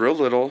Ginger was real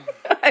little,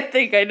 I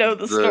think I know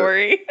the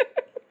story.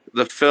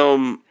 The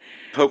film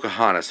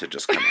Pocahontas had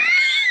just come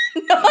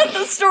out. Not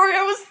the story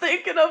I was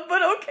thinking of,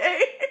 but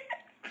okay.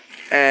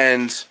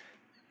 And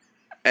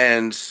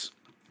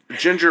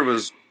Ginger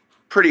was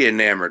pretty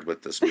enamored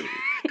with this movie.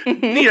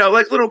 You know,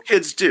 like little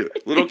kids do.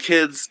 Little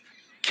kids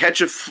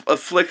catch a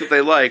flick that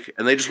they like,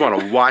 and they just want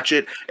to watch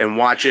it and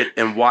watch it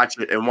and watch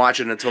it and watch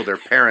it until their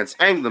parents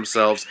hang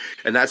themselves,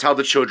 and that's how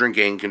the children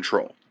gain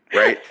control,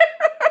 right?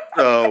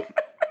 So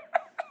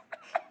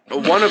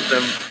one of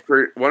them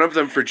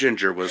for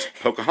Ginger was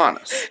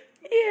Pocahontas.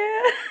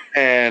 Yeah.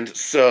 And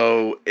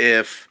so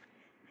if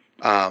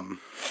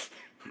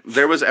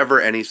there was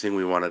ever anything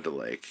we wanted to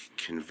like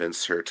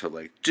convince her to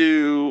like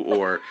do,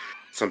 or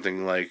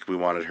something like we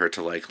wanted her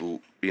to like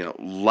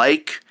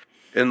like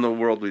in the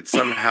world, we'd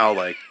somehow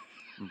like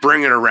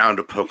bring it around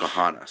to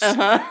Pocahontas.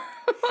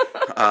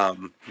 Uh-huh.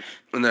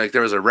 And like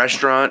there was a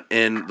restaurant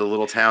in the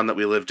little town that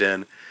we lived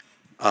in,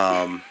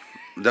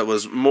 that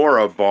was more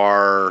a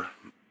bar.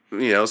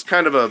 You know, it's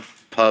kind of a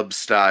pub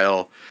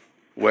style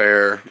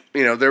where,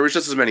 you know, there was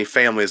just as many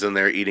families in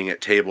there eating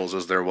at tables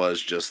as there was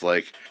just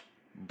like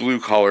blue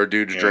collar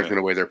dudes drinking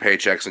away their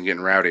paychecks and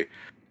getting rowdy.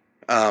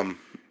 To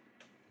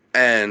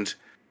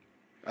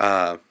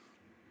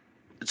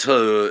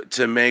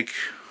make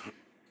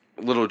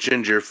little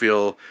Ginger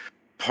feel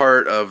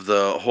part of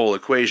the whole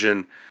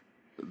equation,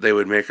 they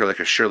would make her like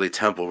a Shirley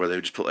Temple, where they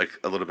would just put like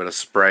a little bit of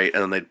Sprite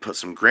and then they'd put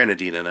some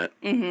grenadine in it.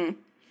 Mm-hmm.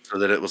 So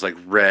that it was like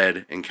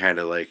red and kind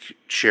of like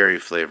cherry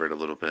flavored a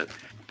little bit.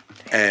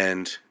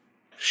 And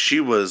she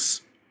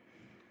was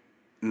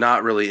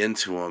not really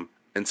into them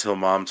until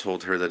Mom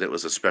told her that it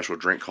was a special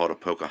drink called a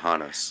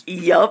Pocahontas.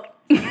 Yup.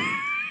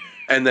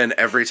 And then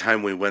every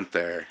time we went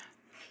there,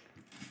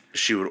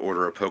 she would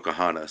order a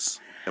Pocahontas.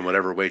 And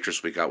whatever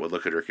waitress we got would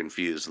look at her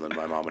confused. And then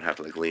my mom would have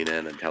to like lean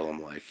in and tell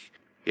him like,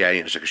 yeah,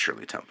 it's like a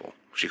Shirley Temple.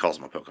 She calls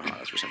him a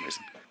Pocahontas for some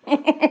reason.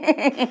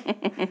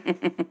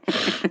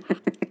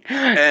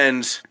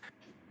 And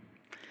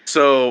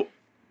so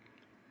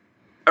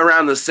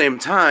around the same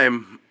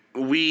time,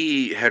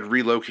 we had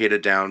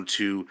relocated down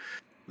to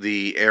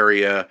the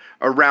area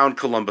around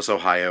Columbus,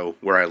 Ohio,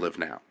 where I live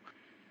now.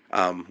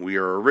 We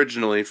are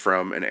originally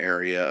from an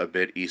area a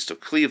bit east of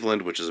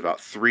Cleveland, which is about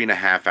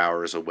 3.5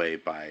 hours away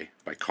by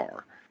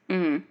car.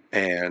 Mm-hmm.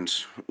 And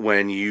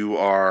when you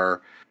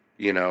are,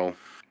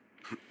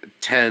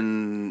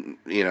 10,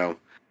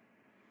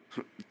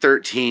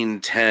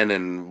 13, 10,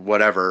 and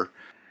whatever,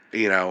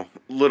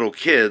 little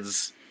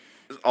kids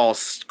all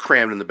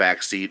crammed in the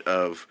back seat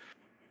of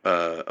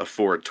a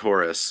Ford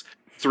Taurus,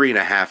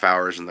 3.5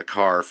 hours in the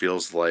car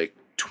feels like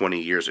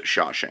 20 years at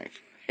Shawshank.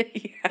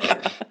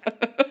 Yeah.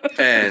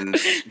 And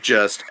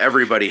just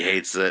everybody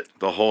hates it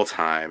the whole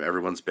time.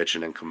 Everyone's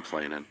bitching and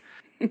complaining.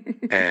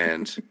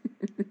 And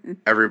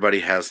everybody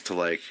has to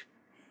like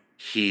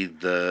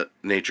heed the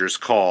nature's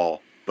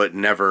call, but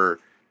never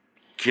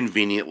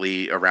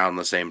conveniently around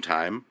the same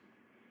time.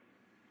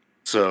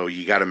 So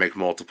you got to make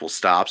multiple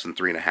stops, and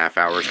 3.5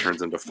 hours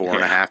turns into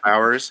 4.5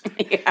 hours.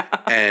 Yeah.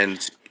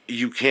 And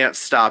you can't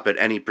stop at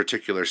any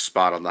particular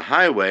spot on the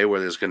highway where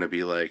there's going to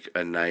be like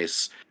a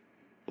nice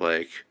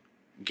like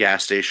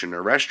gas station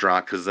or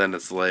restaurant, because then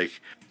it's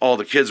like all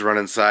the kids run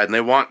inside and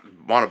they want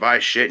to buy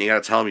shit, and you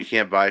got to tell them you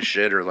can't buy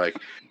shit, or like,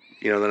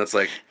 then it's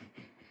like,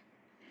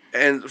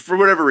 and for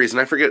whatever reason,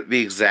 I forget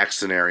the exact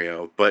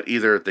scenario, but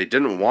either they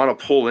didn't want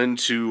to pull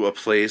into a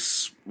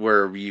place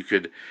where you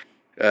could,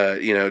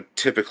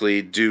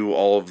 typically do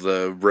all of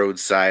the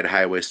roadside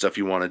highway stuff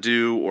you want to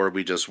do, or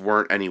we just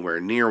weren't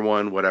anywhere near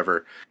one,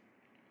 whatever.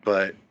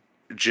 But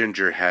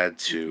Ginger had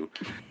to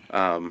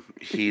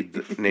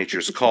heed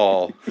nature's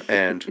call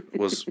and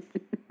was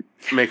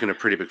making a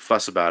pretty big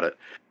fuss about it,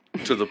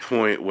 to the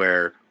point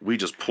where we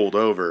just pulled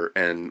over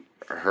and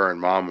her and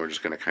Mom were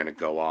just going to kind of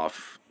go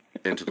off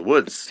into the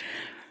woods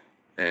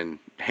and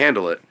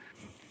handle it.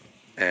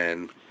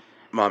 And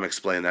Mom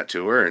explained that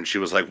to her, and she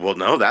was like, well,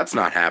 no, that's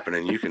not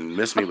happening. You can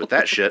miss me with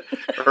that shit,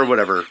 or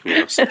whatever,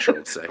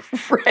 6-year-olds say.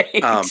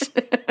 Right.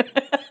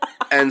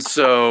 And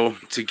so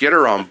to get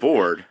her on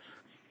board,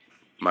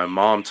 my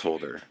mom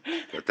told her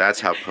that that's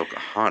how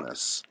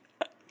Pocahontas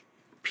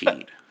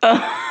peed.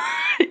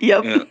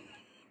 Yep. Yeah.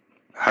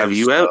 Have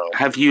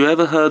you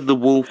ever heard the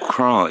wolf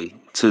cry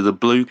to the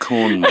blue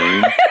corn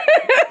moon?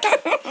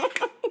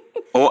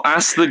 Or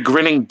ask the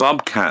grinning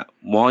bobcat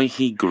why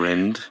he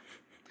grinned?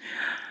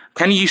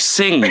 Can you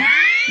sing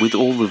with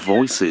all the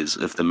voices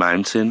of the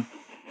mountain?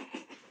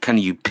 Can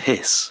you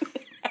piss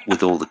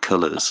with all the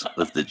colours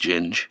of the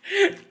ginge?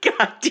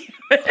 God damn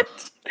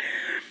it.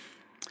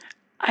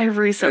 I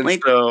recently...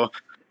 And so,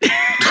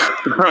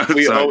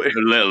 a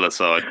little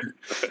aside.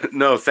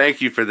 No,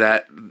 thank you for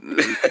that.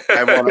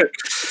 I want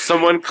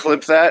someone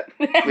clip that,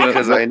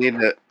 because I need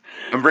to.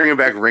 I'm bringing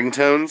back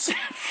ringtones.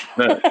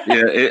 Yeah,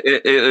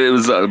 it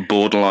was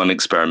borderline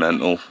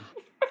experimental.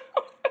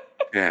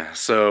 Yeah,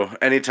 so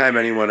anytime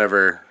anyone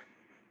ever,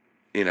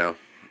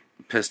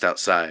 pissed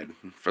outside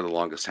for the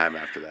longest time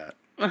after that.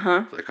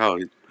 It's like, oh,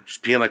 you're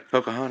just being like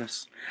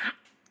Pocahontas.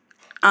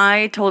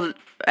 I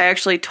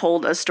actually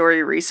told a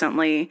story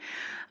recently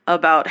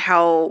about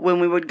how when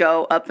we would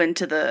go up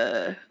into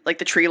the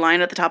tree line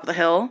at the top of the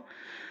hill,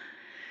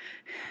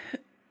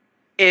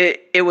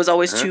 it was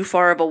always too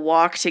far of a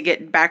walk to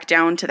get back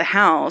down to the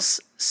house.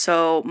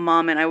 So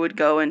Mom and I would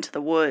go into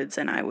the woods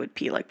and I would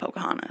pee like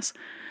Pocahontas.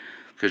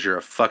 Because you're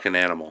a fucking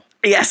animal.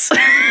 Yes.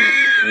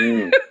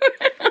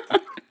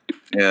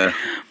 Yeah.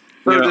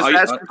 So does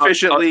that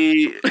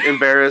sufficiently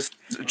embarrass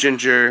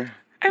Ginger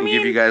and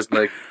give you guys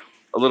like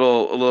a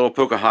little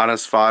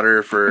Pocahontas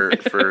fodder for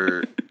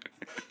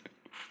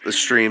the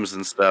streams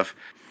and stuff?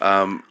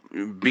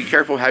 Be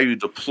careful how you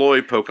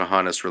deploy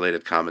Pocahontas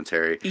related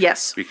commentary.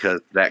 Yes.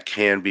 Because that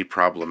can be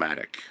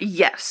problematic.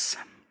 Yes.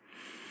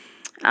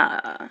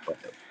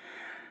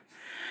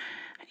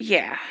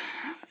 Yeah.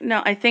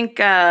 No, I think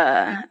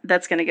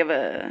that's going to give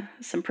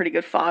some pretty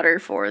good fodder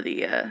for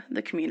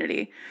the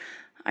community.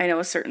 I know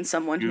a certain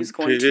someone who's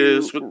going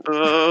to with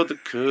all the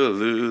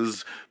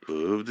colors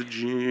of the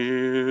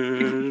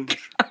ginger.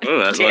 Oh,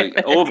 that's like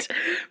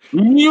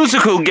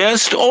musical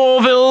guest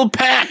Orville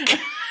Peck.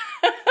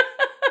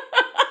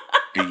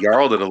 You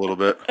yarled it a little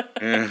bit.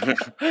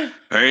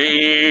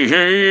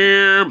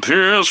 Hey,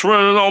 Pierce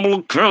with all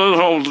the colors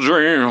of the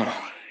dream.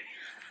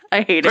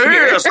 I hate it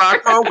here. Pierce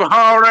like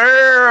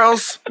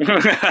Pocahontas.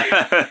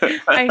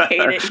 I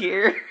hate it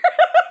here.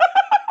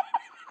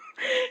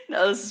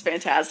 No, this is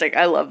fantastic.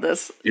 I love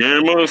this.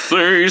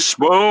 Timothy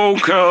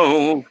spoke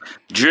of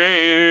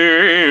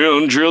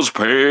Ginger's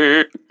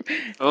Peck.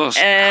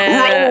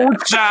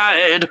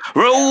 Roadside.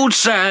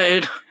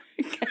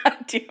 God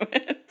damn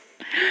it.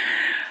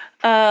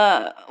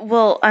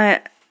 Well,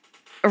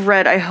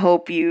 Red, I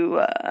hope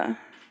you,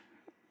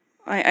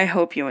 I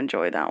hope you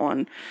enjoy that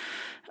one.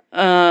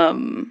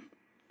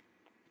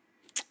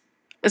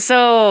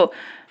 So,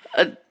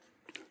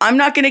 I'm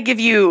not going to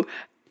give you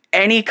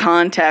any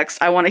context.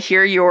 I want to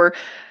hear your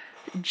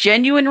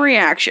genuine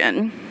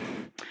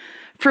reaction.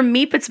 From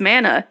Meep It's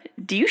Mana,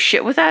 do you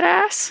shit with that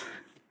ass?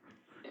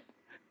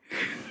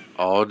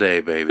 All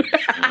day, baby.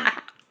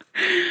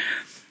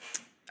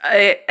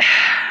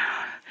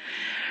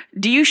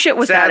 Do you shit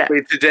with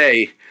Sadly,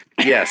 today,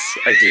 yes,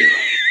 I do.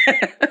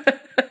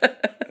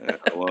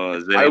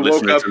 Well, I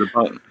woke up.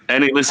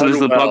 Any listeners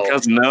to the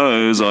podcast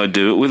knows I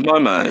do it with my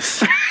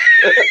mouth.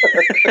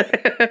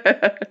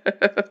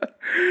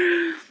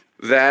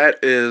 That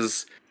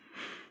is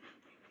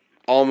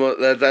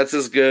almost that's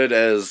as good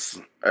as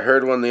I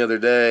heard one the other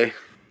day.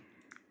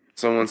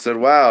 Someone said,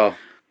 "Wow,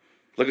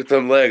 look at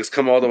them legs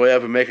come all the way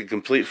up and make a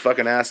complete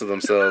fucking ass of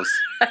themselves."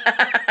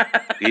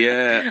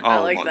 Yeah, I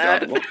like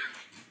that.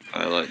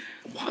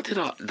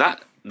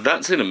 God.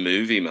 That's in a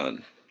movie,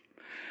 man.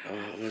 Oh,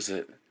 what was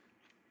it?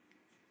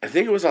 I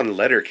think it was on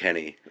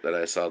Letterkenny that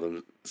I saw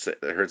them.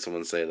 I heard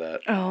someone say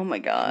that. Oh my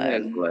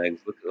god! Legs.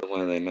 Look at the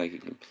way they make a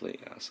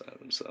complete ass out of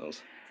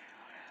themselves.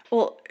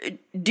 Well,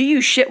 do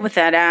you shit with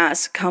that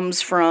ass comes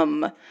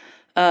from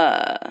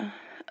a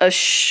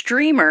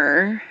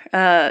streamer.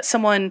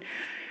 Someone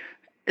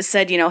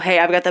said, hey,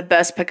 I've got the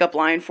best pickup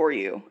line for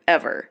you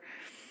ever.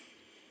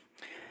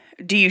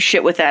 Do you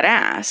shit with that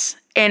ass?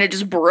 And it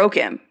just broke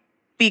him.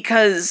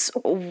 Because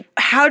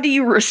how do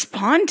you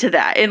respond to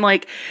that? And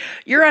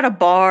you're at a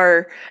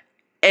bar,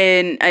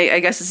 and I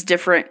guess it's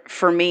different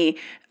for me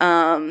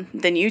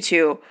than you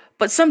two.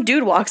 But some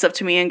dude walks up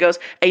to me and goes,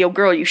 "Hey, yo,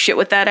 girl, you shit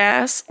with that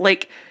ass?"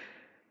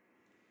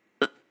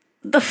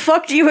 The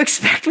fuck do you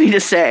expect me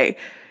to say?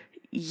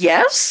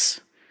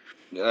 Yes?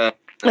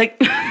 Take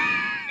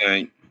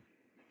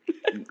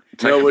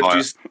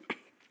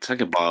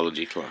a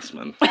biology class,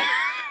 man. What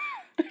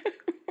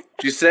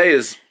you say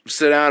is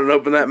sit down and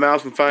open that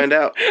mouth and find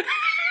out.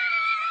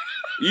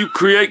 You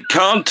create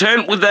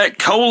content with that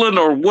colon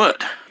or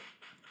what?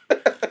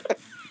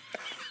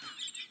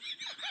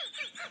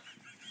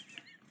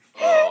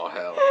 Oh,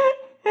 hell.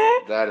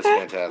 That is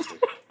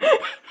fantastic.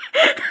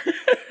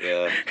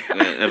 Yeah.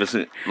 Ever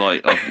since,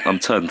 I'm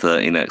turning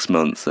 30 next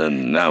month,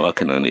 and now I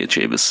can only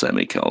achieve a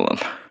semicolon.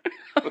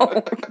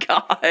 Oh,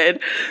 God.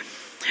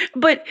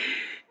 But,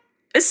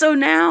 so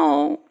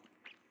now,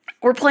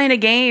 we're playing a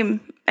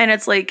game, and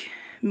it's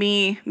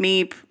me,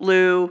 Meep,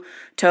 Lou,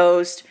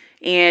 Toast,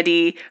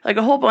 Andy,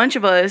 a whole bunch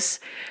of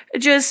us,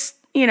 just,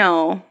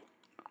 or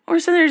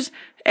so there's,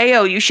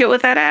 "Ayo, you shit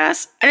with that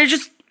ass?" And it's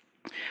just,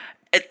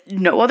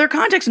 no other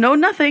context, no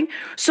nothing.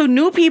 So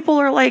new people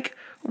are like,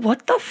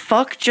 what the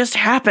fuck just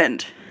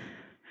happened?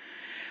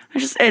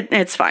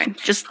 It's fine.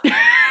 Just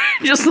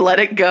let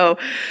it go.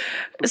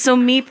 So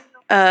Meep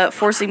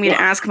forcing me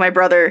to ask my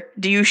brother,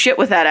 "Do you shit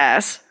with that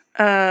ass?"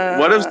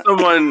 What if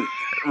someone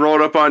rolled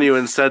up on you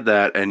and said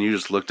that, and you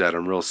just looked at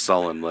him real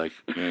sullen,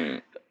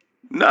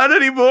 not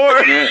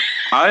anymore.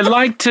 I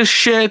like to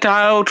shit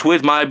out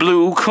with my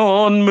blue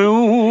corn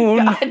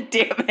moon. God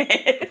damn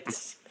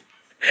it.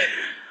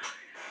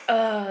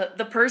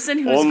 The person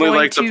who's only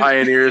going the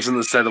pioneers and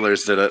the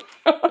settlers did it.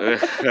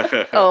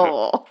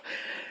 Oh.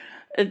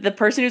 the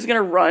person who's going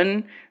to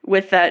run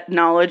with that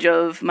knowledge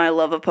of my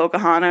love of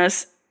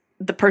Pocahontas,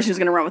 the person who's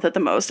going to run with it the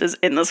most is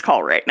in this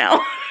call right now.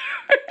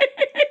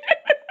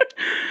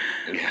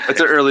 It's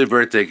an early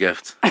birthday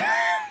gift.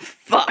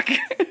 Fuck.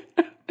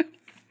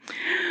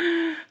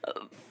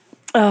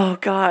 Oh,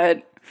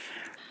 God.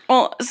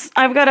 Well,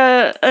 I've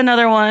got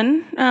another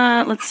one.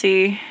 Let's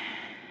see.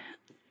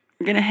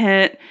 We're going to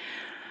hit...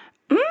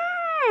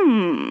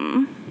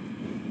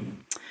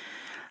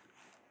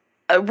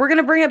 we're going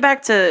to bring it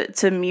back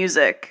to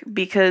music,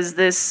 because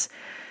this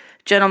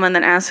gentleman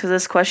that asked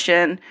this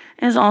question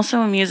is also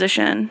a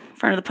musician,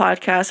 friend of the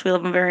podcast. We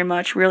love him very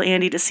much. Real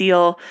Andy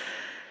DeSeal.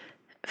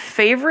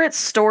 Favorite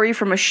story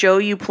from a show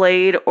you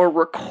played or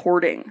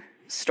recording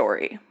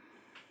story?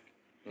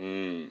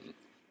 Ooh.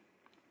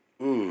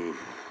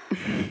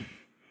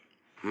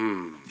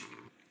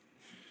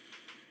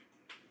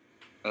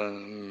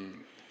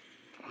 I'm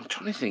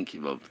trying to think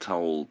if I've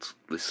told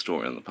this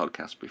story on the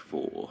podcast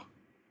before.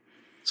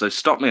 So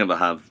stop me if I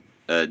have,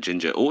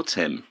 Ginger or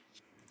Tim,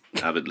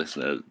 avid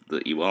listener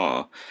that you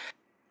are.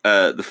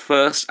 The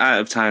first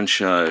out-of-town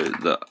show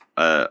that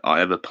I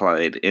ever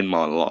played in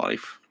my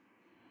life,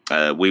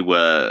 we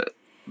were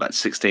about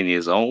 16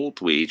 years old.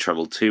 We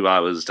travelled 2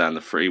 hours down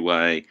the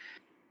freeway.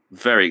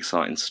 Very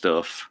exciting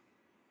stuff.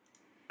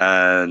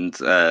 And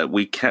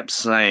we kept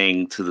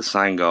saying to the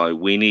sound guy,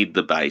 we need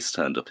the bass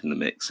turned up in the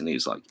mix. And he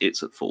was like,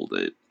 it's at full,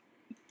 dude.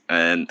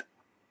 And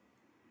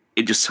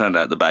it just turned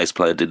out the bass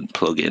player didn't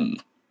plug in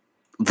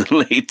the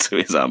lead to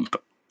his amp.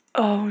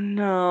 Oh,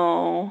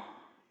 no.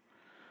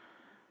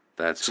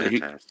 That's So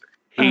fantastic.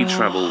 He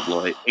travelled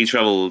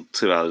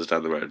 2 hours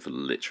down the road for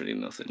literally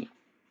nothing.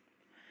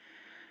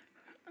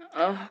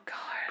 Oh, God.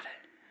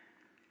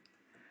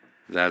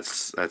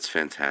 That's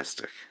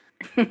fantastic.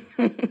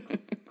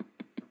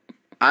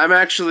 I'm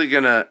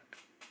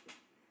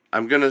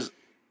gonna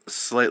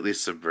slightly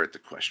subvert the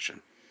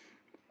question.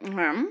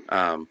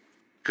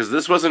 Because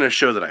this wasn't a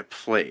show that I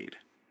played,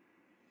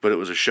 but it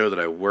was a show that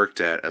I worked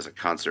at as a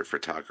concert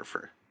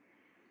photographer.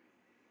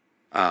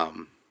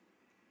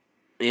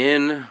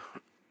 In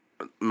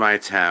my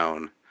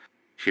town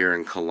here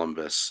in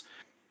Columbus,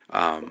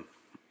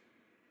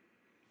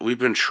 we've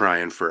been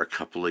trying for a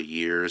couple of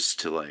years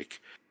to like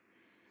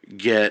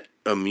get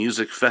a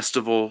music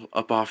festival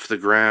up off the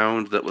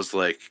ground that was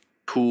like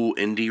cool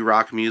indie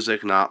rock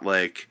music, not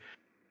like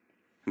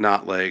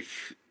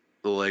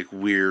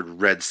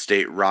weird Red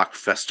State Rock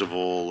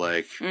Festival,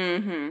 like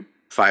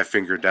Five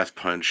Finger Death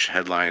Punch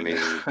headlining,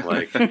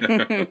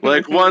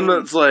 like one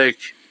that's like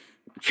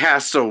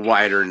cast a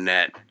wider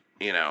net,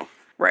 you know.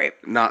 Right.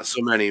 Not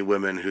so many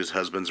women whose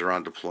husbands are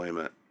on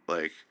deployment,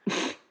 like.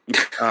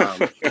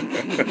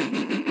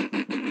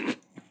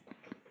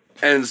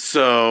 And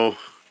so,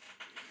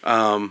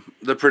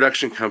 the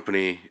production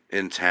company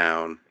in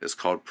town is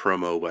called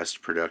Promo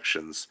West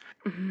Productions.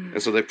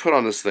 And so they put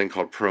on this thing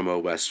called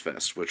Promo West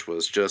Fest, which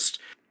was just,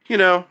 you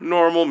know,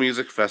 normal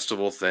music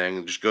festival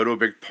thing. Just go to a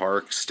big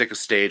park, stick a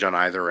stage on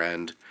either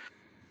end,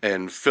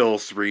 and fill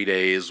 3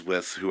 days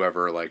with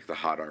whoever, like, the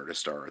hot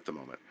artists are at the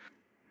moment.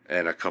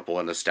 And a couple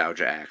of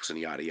nostalgia acts and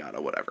yada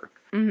yada, whatever.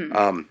 And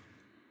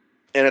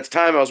at the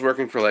time I was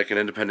working for, like, an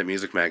independent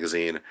music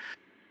magazine,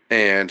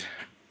 and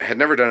I had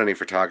never done any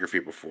photography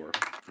before.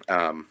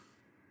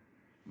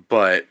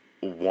 But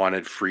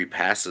wanted free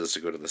passes to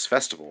go to this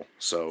festival.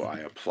 So I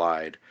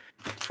applied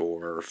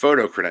for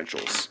photo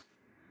credentials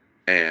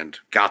and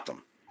got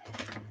them.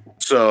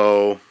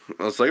 So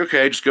I was like,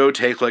 okay, just go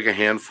take like a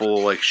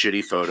handful like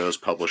shitty photos,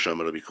 publish them,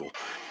 it'll be cool.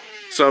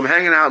 So I'm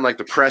hanging out in like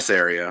the press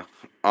area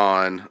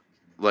on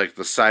like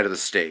the side of the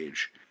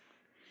stage.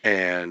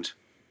 And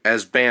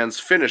as bands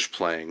finish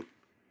playing,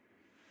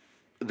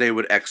 they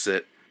would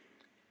exit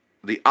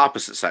the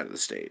opposite side of the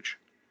stage.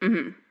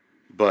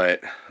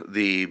 But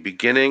the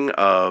beginning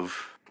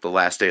of the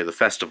last day of the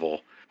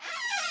festival,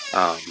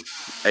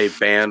 a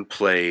band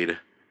played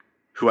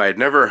who I had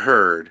never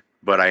heard,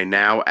 but I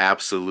now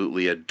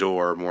absolutely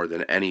adore more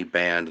than any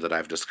band that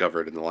I've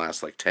discovered in the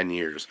last like 10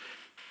 years.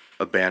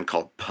 A band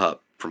called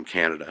Pup from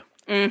Canada.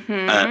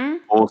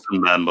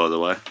 Awesome band, by the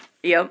way.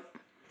 Yep.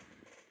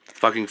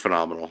 Fucking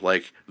phenomenal.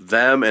 Like,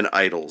 them and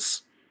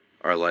Idols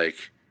are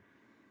like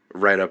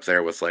right up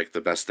there with like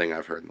the best thing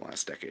I've heard in the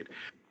last decade.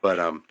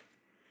 But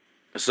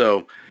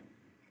so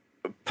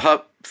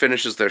Pup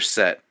finishes their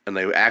set and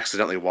they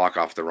accidentally walk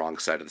off the wrong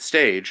side of the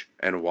stage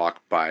and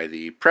walk by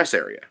the press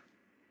area.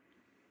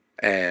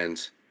 And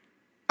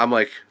I'm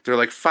like, they're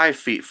like 5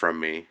 feet from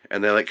me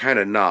and they like kind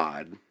of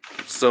nod.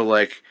 So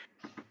like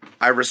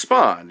I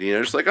respond, you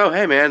know, just like, oh,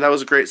 hey man, that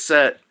was a great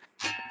set.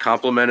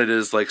 Complimented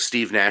his like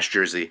Steve Nash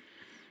jersey.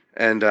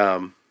 And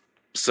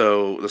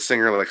so the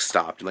singer like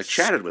stopped and like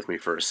chatted with me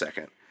for a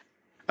second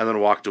and then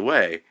walked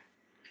away.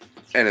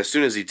 And as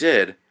soon as he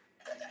did,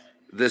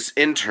 this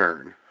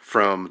intern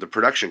from the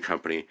production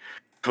company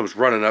comes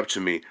running up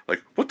to me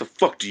like, what the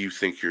fuck do you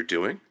think you're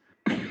doing?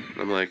 And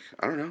I'm like,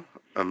 I don't know.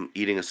 I'm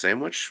eating a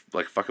sandwich,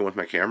 like fucking with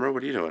my camera.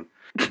 What are you doing?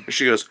 And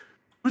she goes,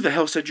 who the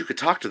hell said you could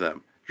talk to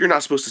them? You're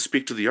not supposed to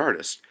speak to the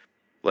artist.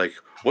 Like,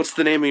 what's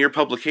the name of your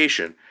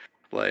publication?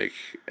 Like,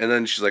 and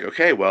then she's like,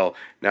 okay, well,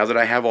 now that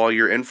I have all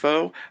your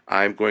info,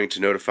 I'm going to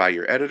notify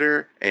your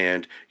editor,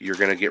 and you're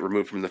going to get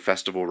removed from the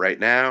festival right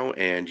now,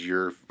 and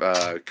your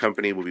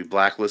company will be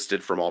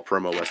blacklisted from all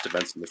Promo West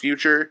events in the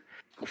future.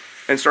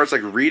 And starts,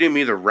 like, reading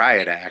me the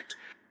riot act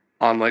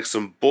on, like,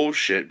 some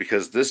bullshit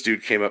because this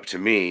dude came up to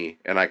me,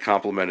 and I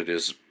complimented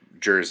his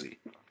jersey.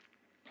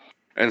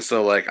 And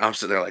so, like, I'm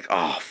sitting there like,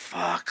 oh,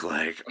 fuck,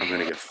 like, I'm going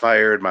to get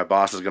fired. My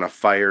boss is going to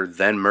fire,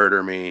 then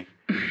murder me.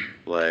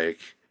 Like...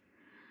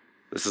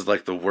 This is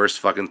like the worst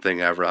fucking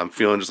thing ever. I'm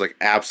feeling just like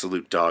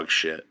absolute dog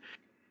shit.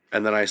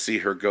 And then I see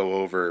her go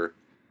over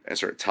and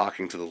start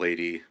talking to the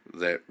lady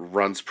that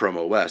runs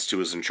Promo West, who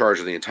is in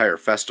charge of the entire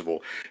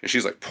festival. And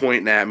she's like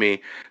pointing at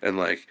me, and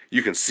like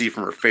you can see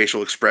from her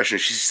facial expression,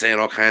 she's saying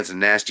all kinds of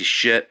nasty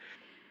shit.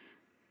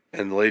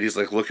 And the lady's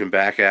like looking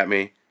back at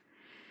me.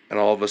 And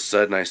all of a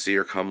sudden I see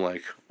her come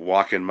like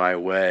walking my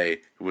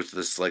way with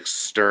this like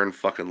stern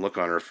fucking look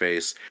on her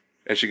face.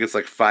 And she gets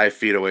like 5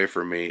 feet away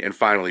from me and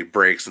finally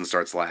breaks and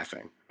starts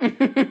laughing.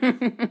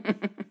 The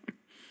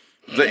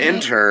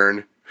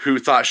intern, who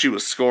thought she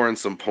was scoring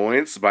some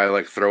points by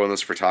like throwing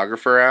this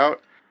photographer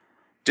out,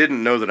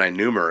 didn't know that I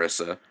knew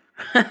Marissa.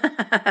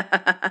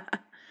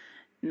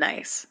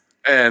 Nice.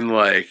 And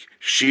like,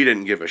 she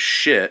didn't give a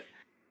shit.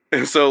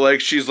 And so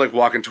like, she's like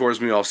walking towards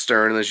me all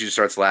stern, and then she just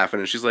starts laughing,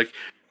 and she's like,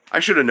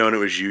 I should have known it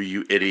was you,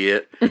 you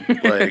idiot.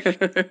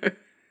 Like...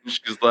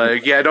 She's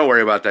like, yeah, don't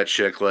worry about that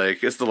chick.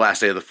 Like, it's the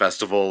last day of the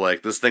festival.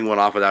 Like, this thing went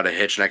off without a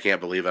hitch, and I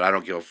can't believe it. I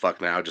don't give a fuck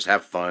now. Just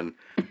have fun.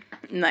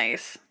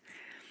 Nice.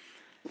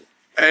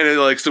 And it,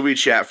 like, so we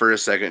chat for a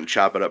second and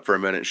chop it up for a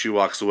minute. And she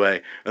walks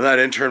away, and that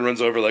intern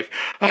runs over like,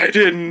 I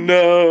didn't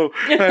know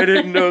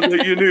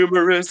that you knew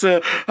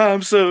Marissa.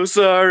 I'm so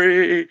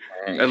sorry.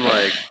 And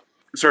like,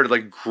 started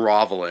like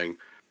groveling.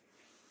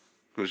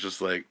 It was just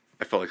like,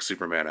 I felt like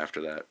Superman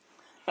after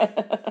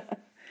that.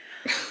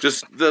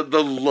 Just the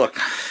look,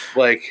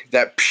 like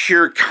that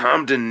pure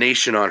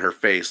condemnation on her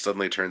face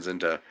suddenly turns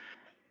into,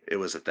 it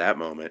was at that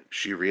moment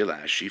she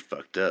realized she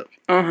fucked up.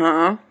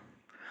 Uh-huh.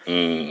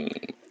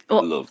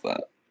 Well, love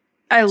that.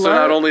 So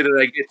not only did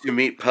I get to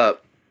meet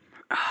Pup,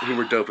 who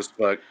were dope as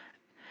fuck,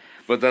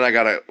 but then I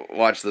gotta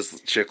watch this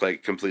chick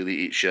like completely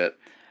eat shit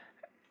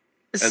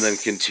and then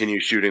continue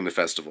shooting the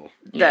festival.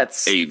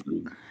 That's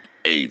even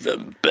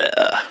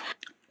better.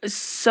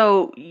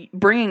 So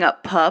bringing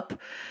up Pup,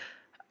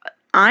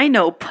 I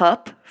know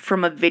Pup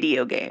from a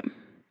video game.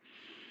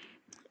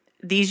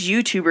 These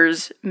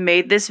YouTubers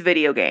made this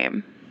video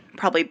game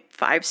probably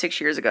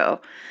 5-6 years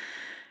ago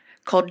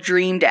called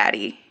Dream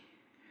Daddy.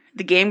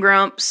 The Game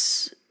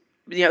Grumps,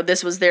 you know,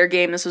 this was their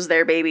game, this was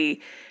their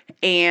baby,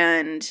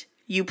 and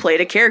you played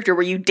a character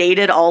where you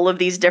dated all of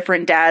these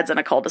different dads in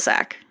a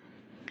cul-de-sac.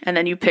 And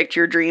then you picked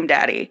your dream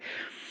daddy.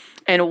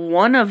 And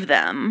one of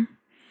them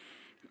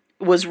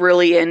was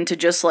really into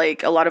just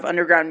like a lot of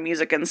underground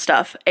music and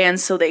stuff. And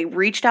so they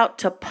reached out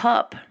to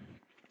Pup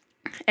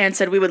and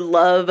said, we would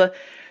love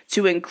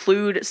to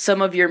include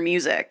some of your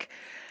music.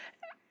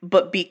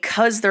 But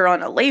because they're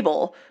on a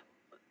label,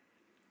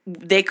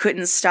 they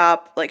couldn't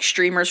stop like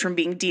streamers from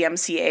being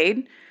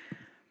DMCA'd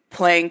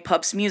playing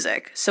Pup's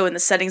music. So in the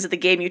settings of the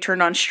game, you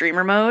turned on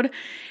streamer mode,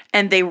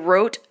 and they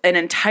wrote an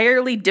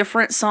entirely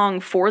different song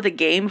for the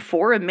game,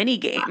 for a mini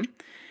game.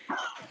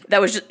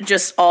 That was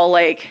just all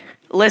like,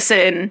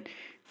 listen,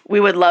 we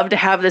would love to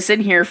have this in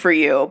here for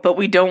you, but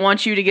we don't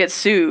want you to get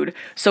sued.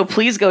 So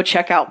please go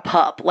check out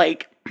Pup.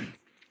 Like,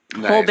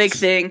 nice. Whole big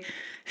thing,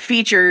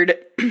 featured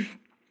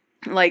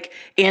like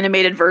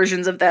animated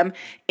versions of them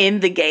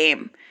in the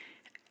game.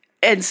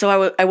 And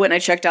so I went and I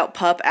checked out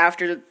Pup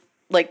after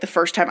like the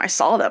first time I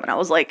saw them, and I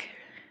was like,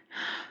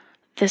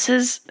 this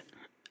is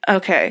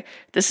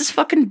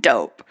fucking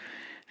dope.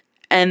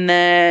 And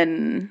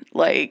then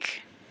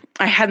like,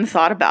 I hadn't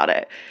thought about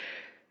it.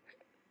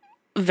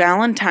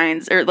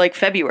 Valentine's, or like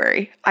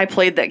February, I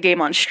played that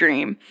game on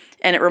stream,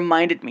 and it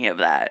reminded me of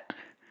that.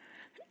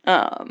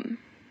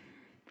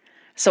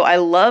 So I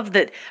love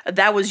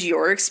that was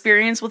your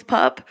experience with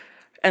Pup,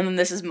 and then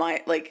this is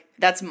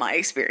that's my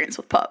experience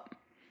with Pup.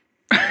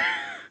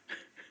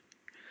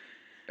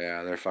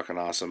 Yeah, they're fucking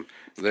awesome.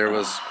 There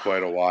was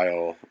quite a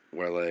while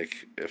where, like,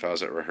 if I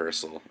was at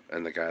rehearsal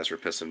and the guys were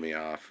pissing me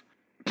off,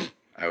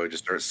 I would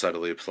just start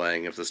subtly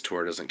playing, if this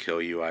tour doesn't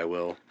kill you, I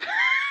will.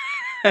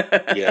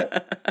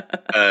 Yeah.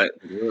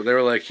 They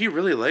were like, he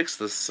really likes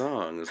this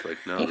song. It's like,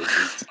 no, this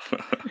is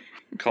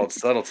called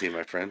subtlety,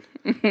 my friend.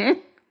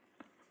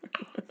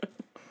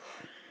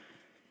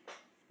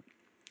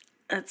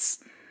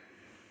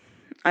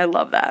 I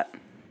love that.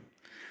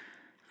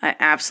 I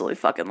absolutely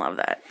fucking love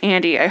that.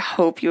 Andy, I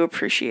hope you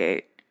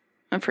appreciate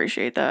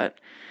that.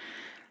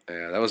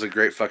 Yeah, that was a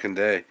great fucking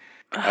day.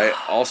 I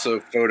also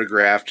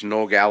photographed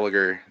Noel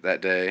Gallagher that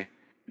day,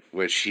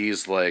 which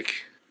he's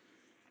like,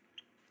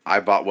 I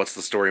bought What's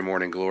the Story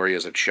Morning Glory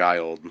as a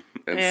child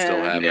and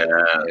still have it.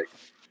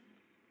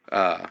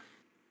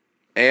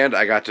 And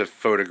I got to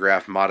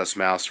photograph Modest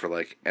Mouse for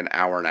like an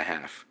hour and a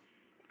half.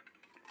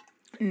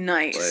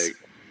 Nice.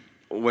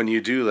 Like, when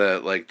you do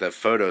the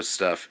photo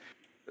stuff,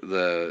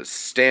 the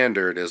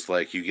standard is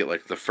like you get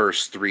like the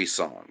first 3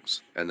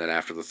 songs, and then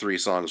after the 3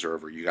 songs are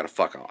over, you got to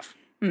fuck off.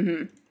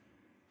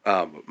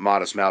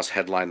 Modest Mouse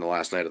headlined the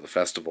last night of the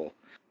festival,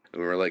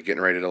 and we were like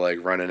getting ready to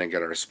like run in and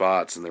get our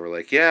spots, and they were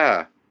like,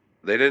 "Yeah,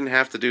 they didn't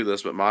have to do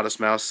this, but Modest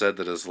Mouse said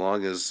that as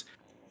long as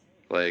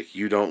like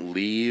you don't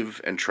leave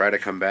and try to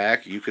come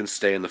back, you can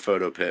stay in the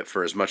photo pit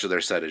for as much of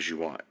their set as you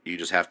want. You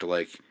just have to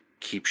like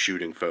keep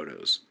shooting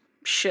photos."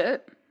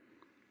 Shit.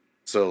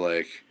 So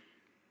like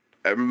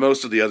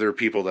most of the other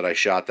people that I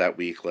shot that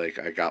week, like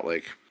I got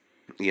like,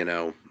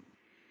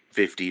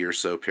 50 or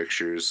so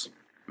pictures,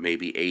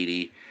 maybe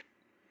 80.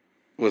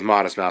 With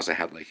Modest Mouse, I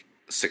had like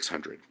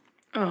 600.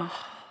 Oh.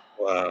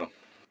 Wow.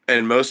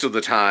 And most of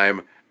the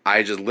time,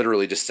 I just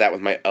literally just sat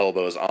with my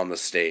elbows on the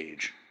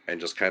stage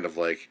and just kind of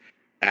like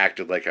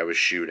acted like I was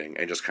shooting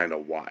and just kind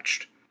of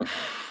watched.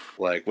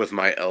 Like with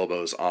my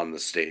elbows on the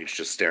stage,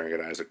 just staring at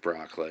Isaac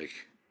Brock like,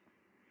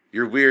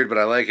 "You're weird, but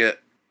I like it."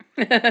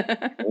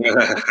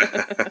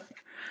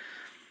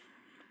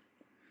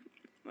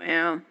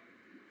 Yeah.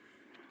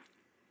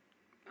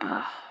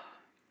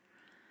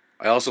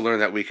 I also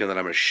learned that weekend that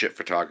I'm a shit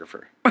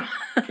photographer.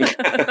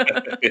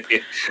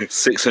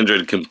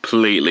 600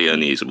 completely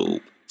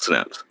unusable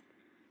snaps.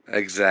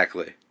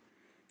 Exactly.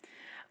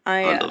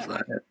 I love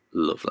that.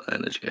 Love that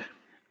energy.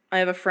 I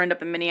have a friend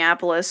up in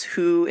Minneapolis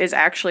who is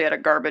actually at a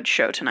garbage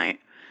show tonight,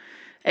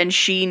 and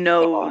she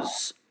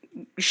knows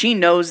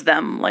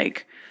them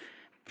like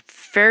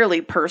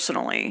fairly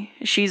personally.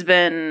 She's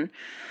been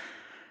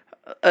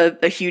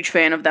a huge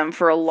fan of them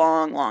for a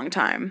long, long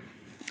time,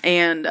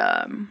 and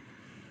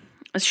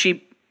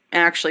she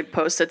actually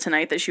posted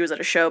tonight that she was at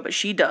a show, but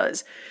she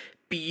does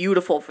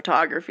beautiful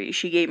photography.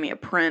 She gave me a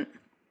print,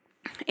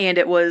 and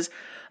it was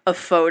a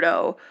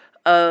photo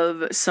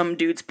of some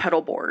dude's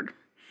pedal board.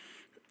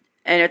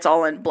 And it's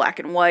all in black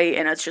and white,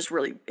 and it's just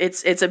really,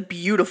 it's a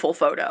beautiful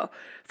photo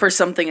for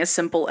something as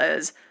simple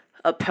as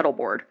a pedal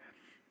board.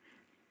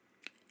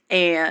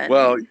 And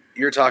well,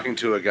 you're talking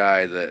to a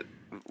guy that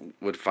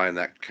would find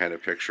that kind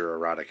of picture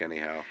erotic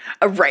anyhow.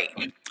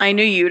 Right. I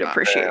knew you'd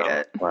appreciate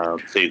it. Wow,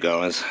 2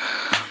 guys.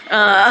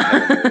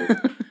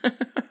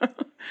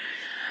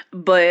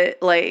 But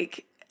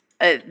like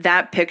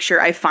that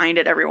picture, I find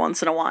it every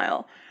once in a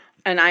while,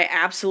 and I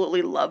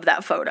absolutely love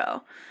that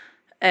photo.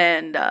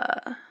 And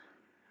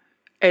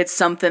it's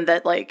something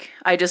that like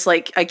I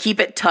keep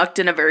it tucked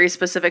in a very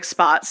specific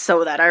spot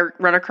so that I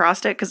run across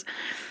it, because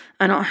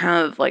I don't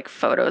have like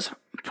photos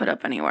put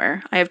up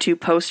anywhere. I have 2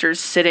 posters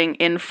sitting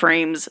in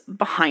frames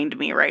behind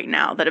me right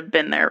now that have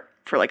been there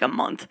for like a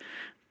month.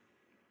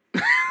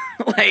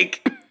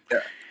 Like, yeah.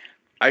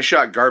 I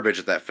shot garbage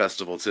at that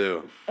festival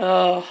too.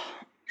 Oh,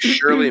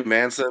 Shirley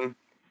Manson,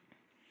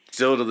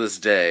 still to this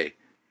day,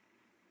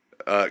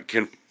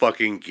 can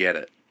fucking get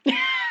it,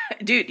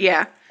 dude.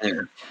 Yeah.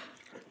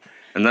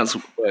 And that's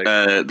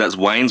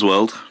Wayne's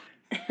World.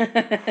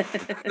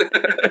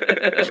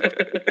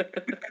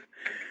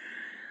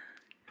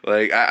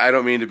 Like I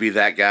don't mean to be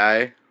that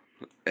guy,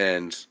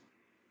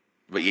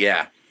 but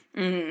yeah,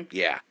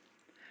 yeah.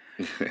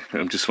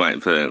 I'm just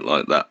waiting for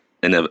like that.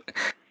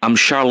 I'm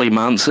Shirley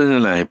Manson,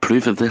 and I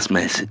approve of this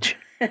message.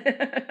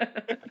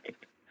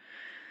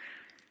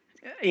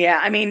 Yeah,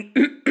 I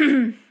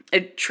mean,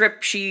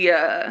 Trip, she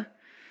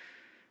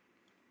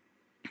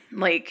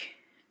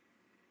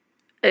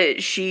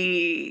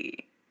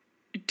she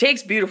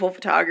takes beautiful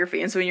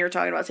photography, and so when you were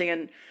talking about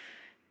taking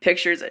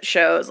pictures at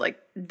shows, like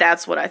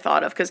that's what I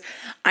thought of, because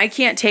I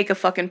can't take a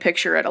fucking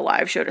picture at a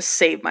live show to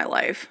save my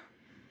life.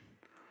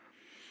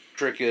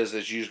 Trick is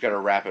you just gotta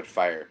rapid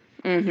fire.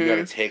 You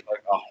gotta take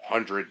like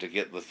 100 to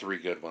get the 3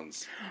 good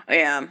ones.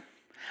 Yeah.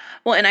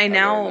 Well, and I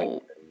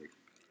now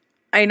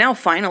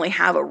finally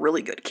have a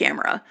really good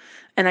camera,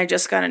 and I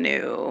just got a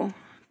new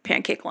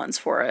pancake lens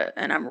for it,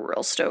 and I'm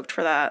real stoked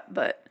for that.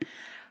 But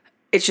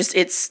it's just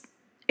it's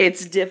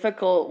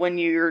difficult when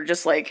you're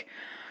just like,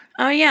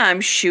 oh yeah,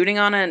 I'm shooting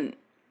on an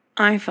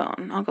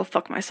iPhone. I'll go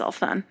fuck myself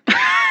then.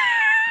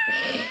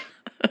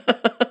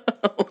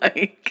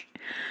 Like,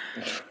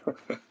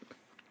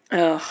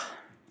 ugh.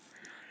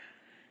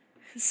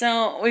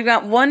 So we've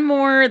got one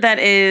more that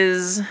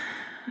is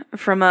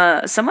from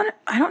someone.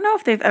 I don't know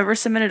if they've ever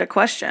submitted a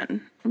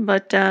question,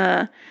 but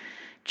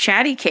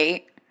Chatty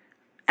Kate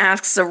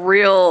asks a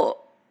real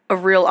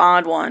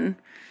odd one.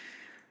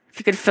 If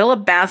you could fill a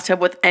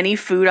bathtub with any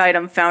food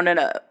item found in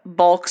a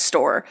bulk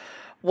store,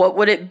 what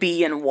would it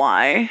be and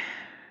why?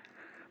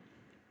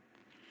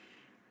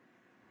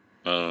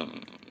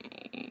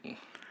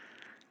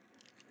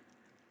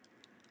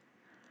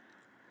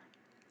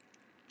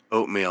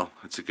 Oatmeal.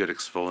 It's a good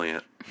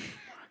exfoliant.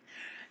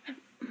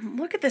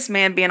 Look at this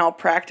man being all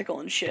practical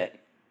and shit.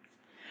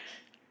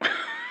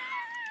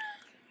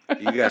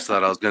 You guys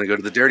thought I was going to go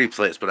to the dirty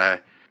place, but I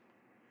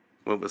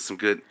went with some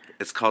good...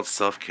 It's called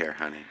self-care,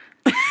 honey.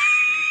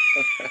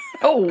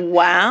 Oh,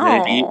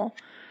 wow.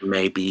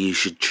 Maybe you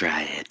should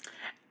try it.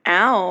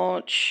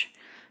 Ouch.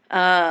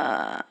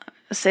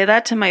 Say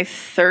that to my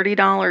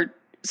 $30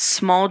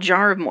 small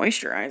jar of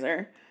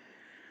moisturizer.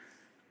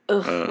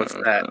 Ugh. What's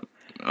that?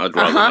 I'd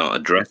rather not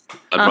address.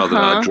 I'd rather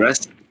not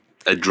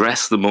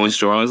address the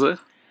moisturizer.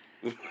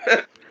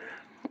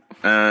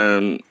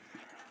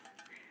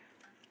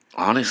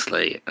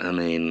 Honestly, I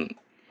mean,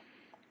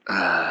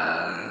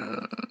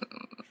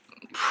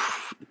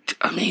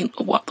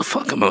 what the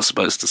fuck am I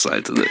supposed to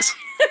say to this?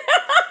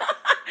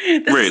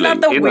 This really? Is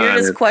not the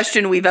weirdest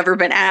question we've ever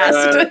been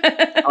asked.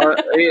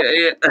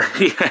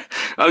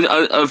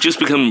 I've just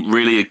become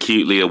really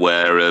acutely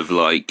aware of,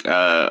 like,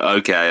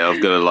 okay,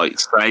 I've got to, like,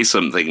 say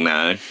something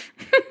now.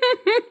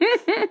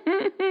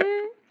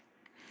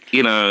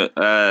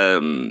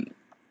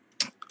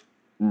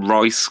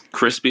 Rice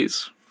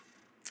Krispies.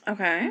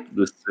 Okay.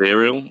 The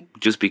cereal,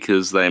 just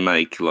because they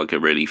make, like, a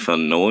really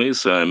fun noise.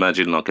 So I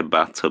imagine, like, a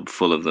bathtub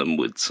full of them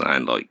would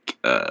sound like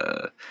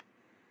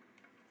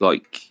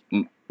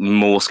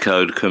Morse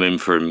code coming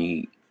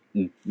from,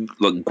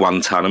 like,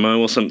 Guantanamo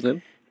or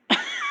something.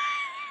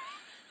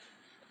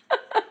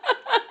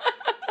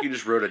 You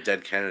just wrote a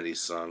Dead Kennedys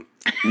song.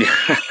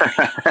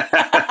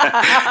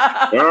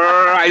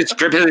 Rice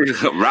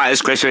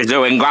Krispies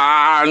doing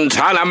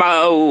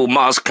Guantanamo,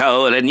 Morse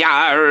code in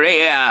your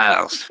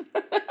ears.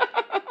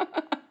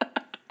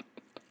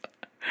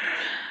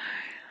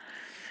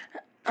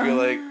 I feel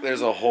like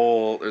there's a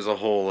whole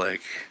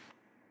like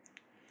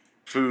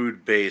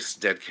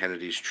food-based Dead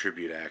Kennedys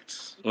tribute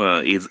act.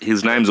 Well,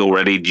 his name's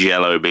already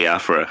Jello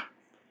Biafra.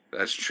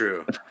 That's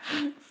true.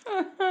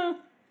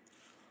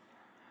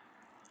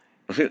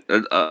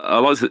 I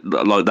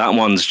like that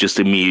one's just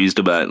amused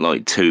about,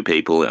 like, two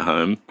people at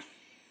home.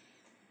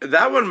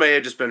 That one may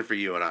have just been for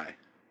you and I.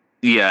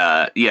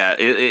 Yeah, it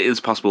is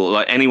possible.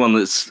 Like, anyone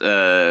that's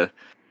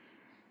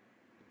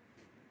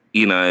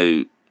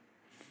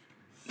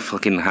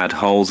fucking had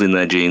holes in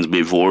their jeans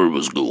before it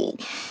was cool.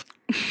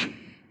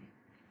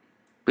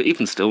 But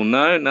even still,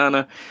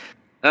 no.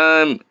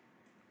 I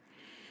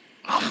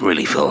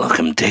really feel like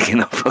I'm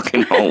digging a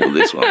fucking hole with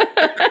this one.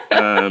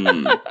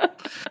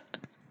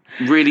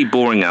 Really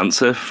boring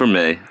answer from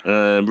me.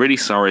 Really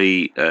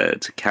sorry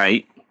to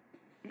Kate.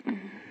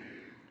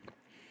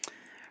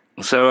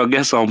 So I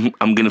guess I'm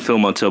going to fill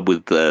my tub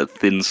with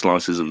thin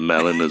slices of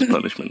melon as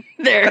punishment.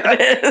 There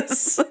it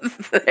is.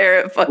 There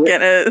it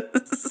fucking is.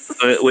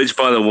 Which,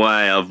 by the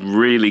way, I've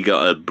really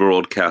got to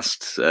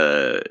broadcast.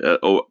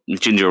 Or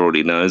Ginger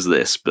already knows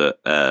this,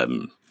 but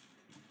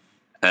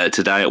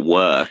today at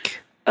work,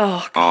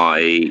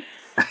 I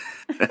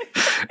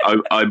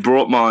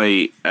brought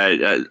my.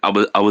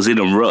 I was in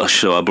a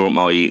rush, so I brought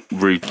my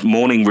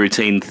morning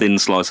routine thin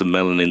slice of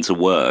melon into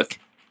work,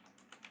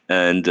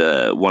 and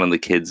one of the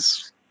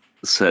kids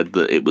said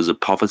that it was a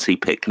poverty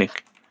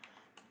picnic.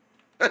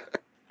 Nice.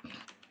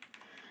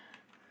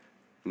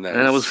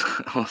 And I was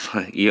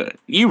like,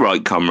 you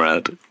right,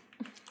 comrade.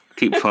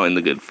 Keep fighting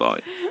the good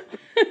fight.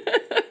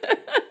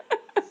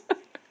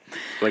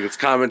 Like, it's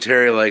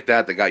commentary like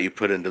that got you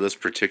put into this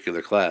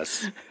particular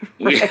class.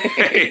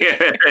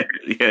 Yeah,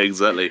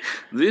 exactly.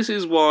 This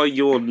is why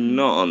you're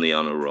not on the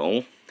honor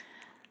roll.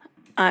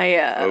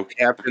 Oh,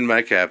 Captain,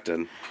 my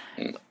captain.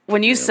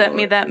 When you sent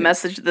me that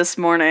message this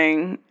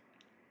morning,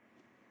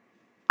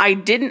 I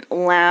didn't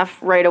laugh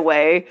right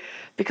away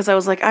because I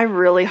was like, I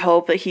really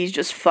hope that he's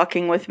just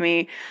fucking with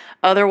me.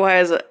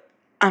 Otherwise,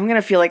 I'm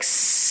going to feel like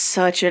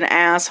such an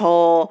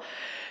asshole.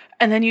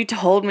 And then you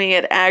told me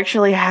it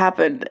actually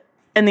happened.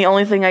 And the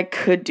only thing I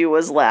could do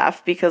was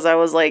laugh because I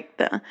was like,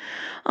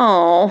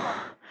 oh,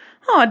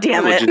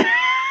 damn it.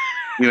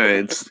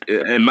 It's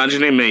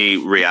imagining me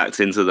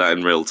reacting to that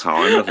in real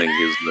time, I think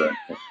is the...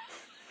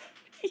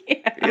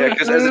 Yeah,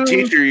 because as a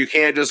teacher, you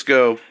can't just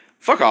go,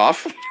 fuck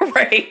off.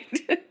 Right.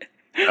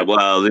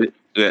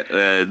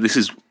 This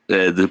is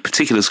the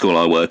particular school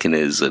I work in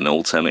is an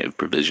alternative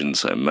provision,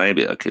 so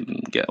maybe I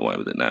can get away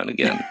with it now and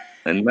again.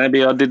 And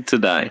maybe I did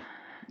today.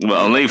 Well,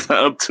 I'll leave that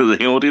up to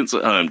the audience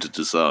at home to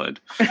decide.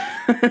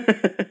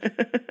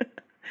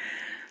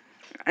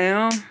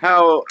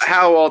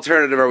 How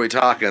alternative are we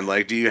talking?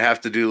 Like, do you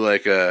have to do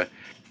like a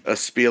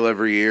spiel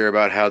every year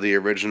about how the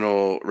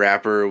original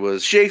rapper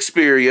was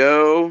Shakespeare,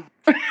 yo?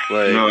 Like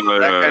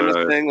that kind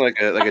of thing, like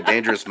a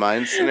Dangerous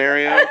Minds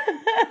scenario.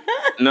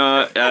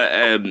 No,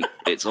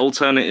 it's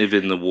alternative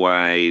in the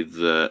way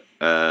that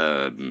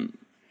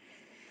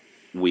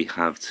we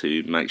have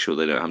to make sure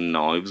they don't have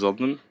knives on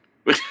them.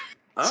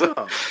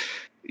 So,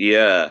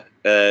 yeah.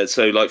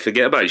 So, like,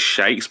 forget about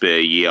Shakespeare,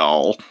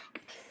 y'all.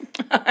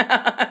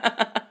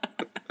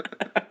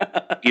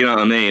 You know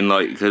what I mean?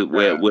 Like,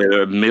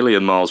 we're a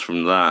million miles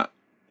from that.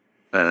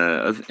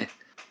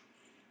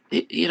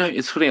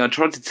 It's funny. I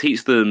tried to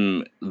teach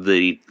them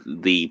the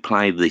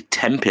play The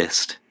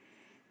Tempest,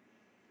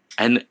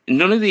 and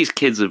none of these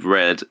kids have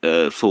read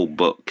a full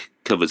book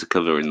cover to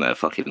cover in their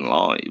fucking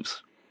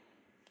lives.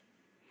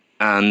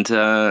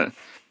 And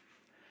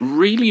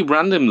really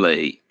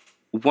randomly,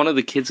 one of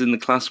the kids in the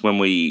class, when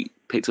we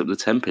picked up The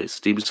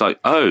Tempest, he was like,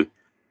 "Oh,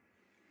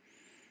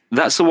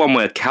 that's the one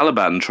where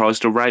Caliban tries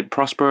to rape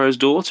Prospero's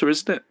daughter,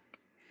 isn't it?"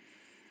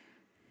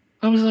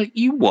 I was like,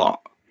 "You what?"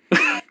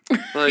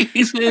 Like,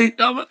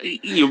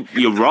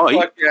 you're right.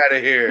 Fuck out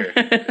of here.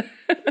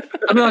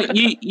 I mean,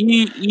 like,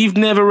 you've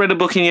never read a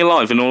book in your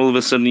life, and all of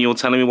a sudden you're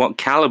telling me what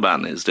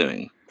Caliban is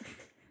doing.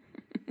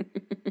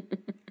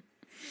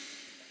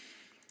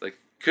 Like,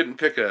 couldn't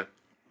pick a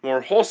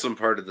more wholesome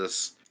part of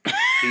this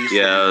piece.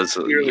 Yeah,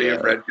 clearly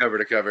have read cover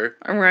to cover.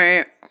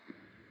 Right.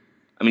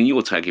 I mean,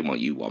 you're taking what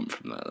you want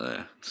from that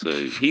there. So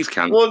he's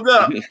canon. Well,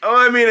 no.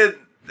 Oh, I mean,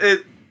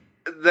 it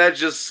that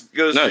just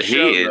goes to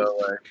show,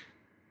 though,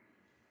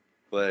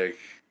 like,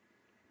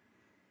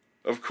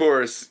 of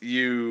course,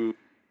 you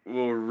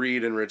will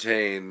read and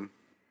retain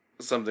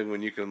something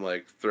when you can,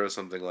 like, throw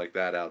something like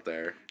that out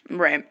there.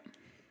 Right.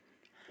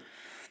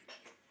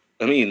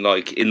 I mean,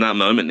 like, in that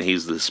moment,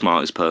 he's the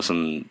smartest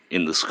person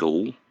in the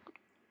school.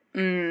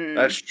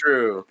 That's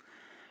true.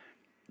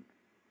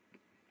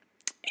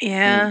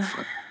 Yeah.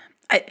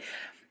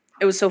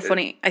 It was so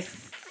funny.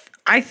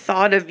 I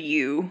thought of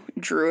you,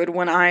 Druid,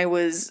 when I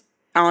was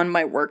on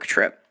my work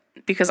trip,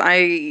 because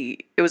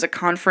it was a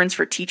conference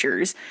for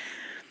teachers,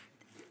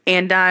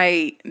 and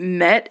I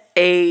met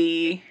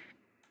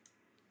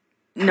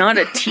not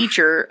a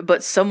teacher,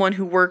 but someone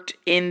who worked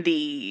in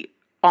the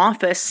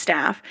office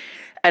staff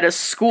at a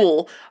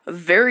school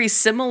very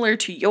similar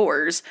to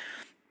yours.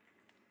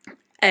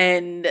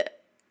 And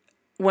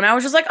when I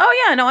was just like,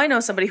 oh yeah, no, I know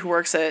somebody who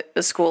works at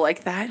a school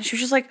like that. And she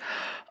was just like,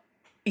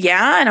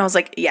 yeah. And I was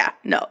like, yeah,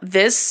 no,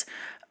 this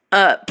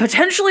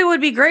potentially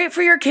would be great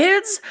for your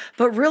kids,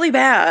 but really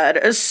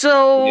bad.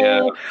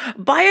 So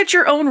buy at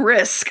your own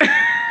risk.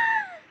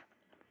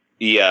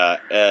 Yeah.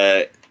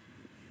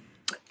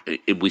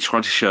 If we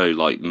tried to show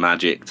like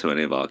magic to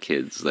any of our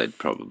kids, they'd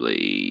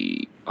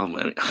probably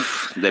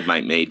they'd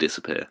make me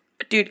disappear.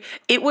 Dude,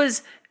 it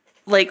was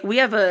like we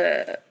have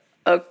a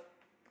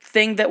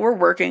thing that we're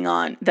working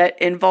on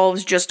that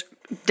involves just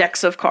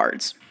decks of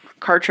cards,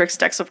 card tricks,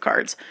 decks of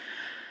cards.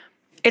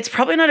 It's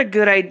probably not a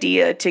good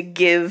idea to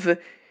give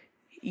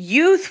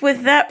youth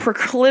with that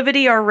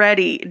proclivity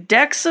already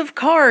decks of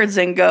cards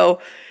and go,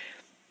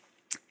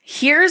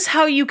 here's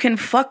how you can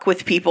fuck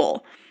with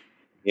people.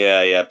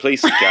 Yeah.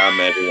 Please scam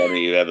everyone that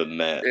you've ever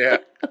met. Yeah.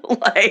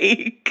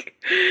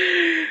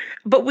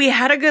 But we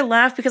had a good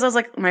laugh because I was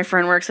like, my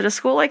friend works at a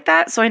school like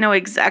that, so I know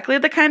exactly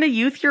the kind of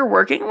youth you're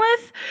working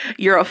with.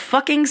 You're a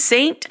fucking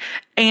saint,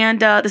 and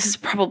this is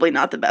probably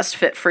not the best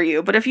fit for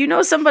you. But if you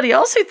know somebody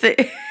else who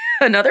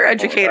another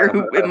educator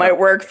who it might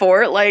work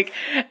for, like,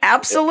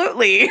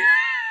 absolutely.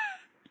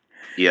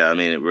 Yeah, I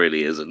mean, it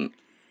really isn't.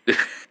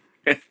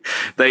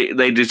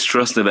 They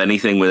distrust of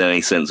anything with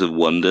any sense of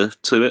wonder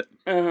to it.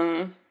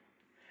 Uh-huh.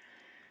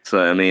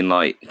 So, I mean,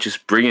 like,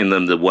 just bringing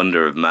them the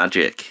wonder of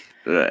magic,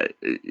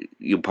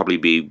 you'll probably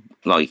be,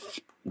 like,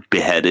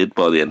 beheaded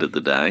by the end of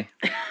the day.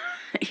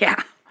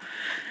 Yeah.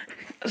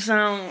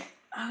 So,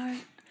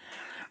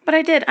 but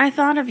I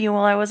thought of you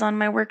while I was on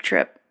my work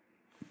trip.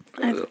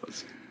 That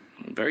was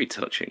very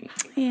touching.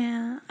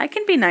 Yeah, I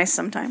can be nice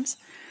sometimes.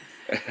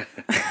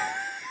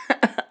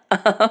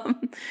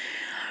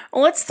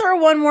 Let's throw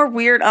one more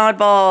weird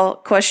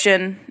oddball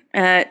question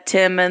at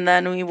Tim, and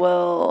then we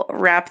will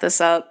wrap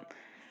this up.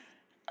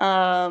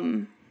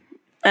 And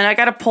I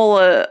gotta pull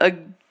a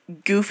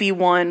goofy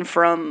one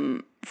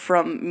from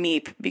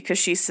Meep because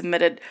she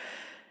submitted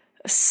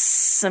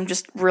some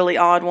just really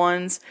odd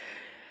ones.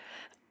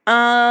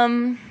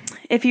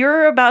 If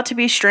you're about to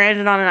be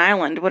stranded on an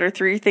island, what are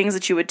 3 things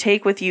that you would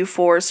take with you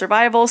for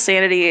survival,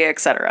 sanity,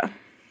 etc.?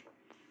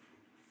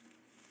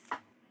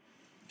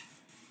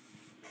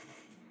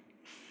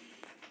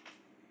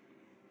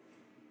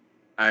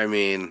 I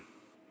mean,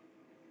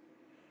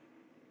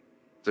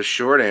 the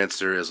short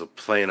answer is a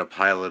plane, a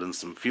pilot, and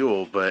some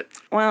fuel. But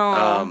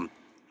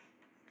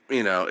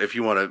you know, if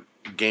you want to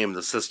game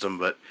the system,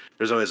 but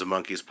there's always a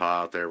monkey's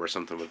paw out there where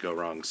something would go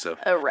wrong. So,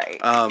 right.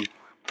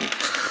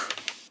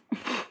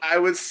 I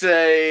would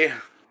say,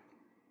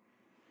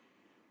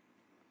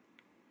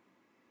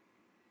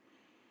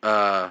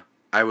 I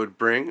would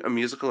bring a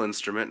musical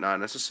instrument,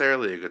 not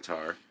necessarily a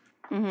guitar,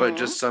 but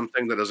just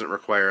something that doesn't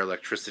require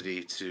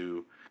electricity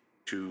to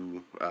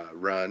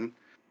run.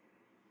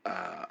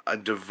 A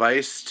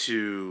device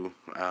to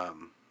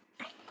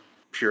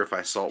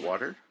purify salt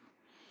water.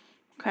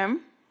 Okay.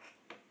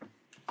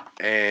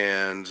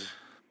 And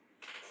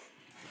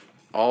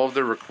all of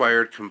the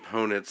required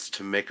components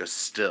to make a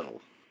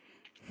still.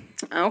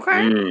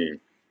 Okay.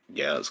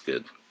 Yeah, that's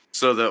good.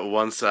 So that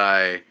once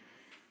I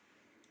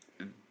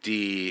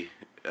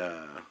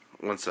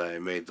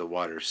made the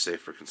water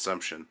safe for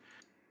consumption,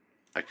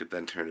 I could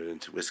then turn it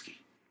into whiskey.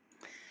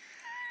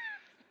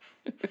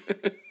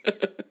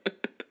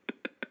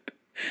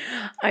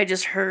 I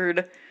just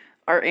heard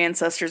our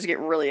ancestors get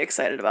really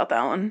excited about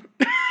that one.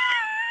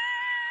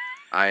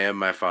 I am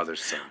my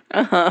father's son.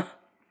 Uh-huh.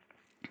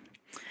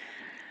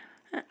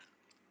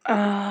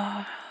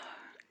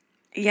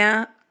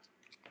 Yeah,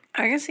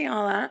 I can see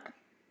all that.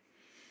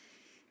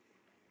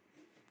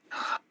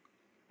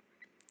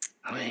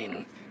 I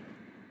mean,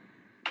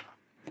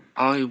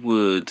 I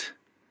would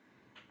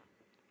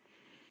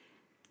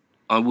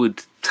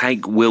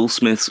take Will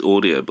Smith's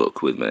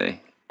audiobook with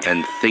me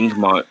and think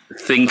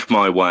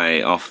my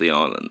way off the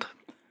island.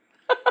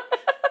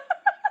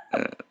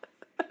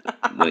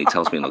 when he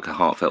tells me like a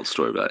heartfelt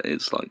story about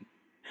his like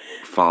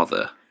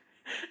father.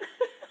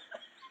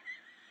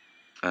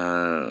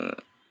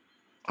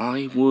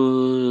 I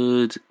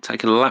would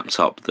take a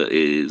laptop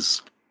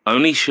that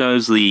only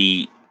shows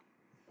the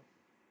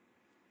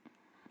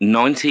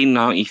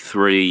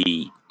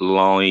 1993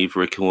 live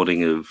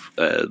recording of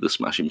the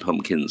Smashing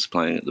Pumpkins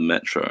playing at the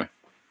Metro.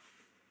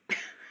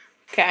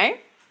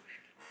 Okay.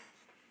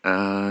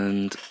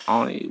 And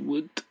I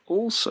would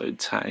also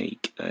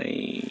take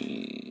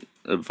a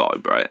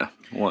vibrator.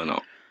 Why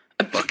not?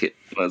 Fuck it.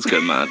 Let's go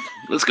mad.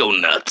 Let's go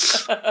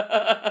nuts.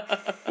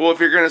 Well, if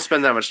you're going to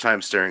spend that much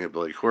time staring at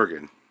Billy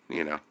Corgan,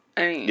 you know.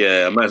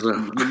 Yeah,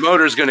 the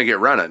motor's going to get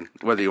running,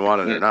 whether you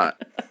want it or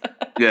not.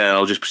 Yeah,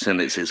 I'll just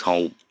pretend it's his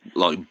whole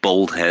like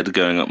bald head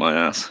going up my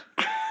ass.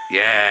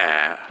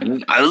 Yeah.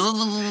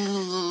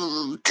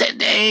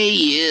 Today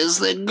is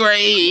the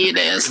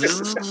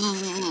greatest.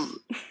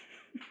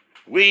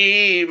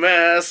 We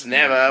must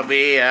never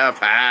be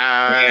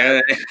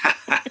apart.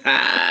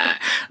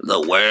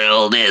 The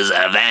world is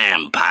a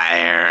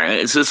vampire.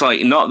 It's just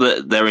like, not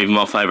that they're even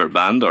my favourite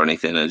band or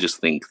anything. I just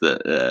think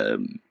that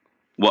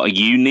what a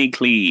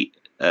uniquely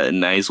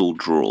nasal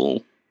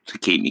drawl to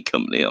keep me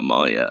company on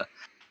my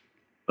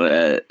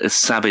a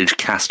savage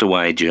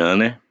castaway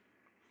journey.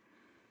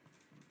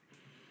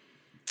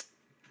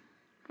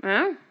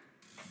 Well,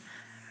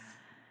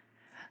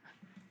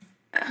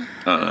 I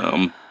don't know,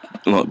 I'm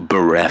like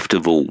bereft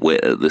of all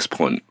wit at this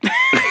point.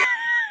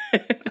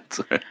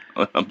 So,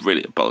 I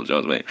really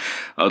apologise, mate.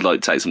 I'd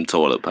like to take some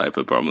toilet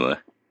paper, probably.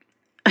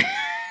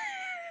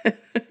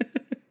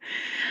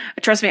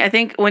 Trust me, I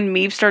think when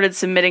Meep started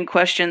submitting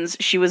questions,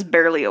 she was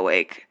barely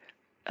awake.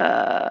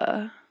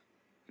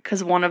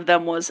 Because one of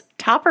them was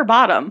top or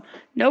bottom.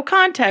 No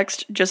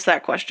context, just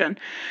that question.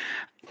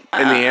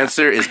 And the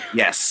answer is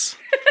yes.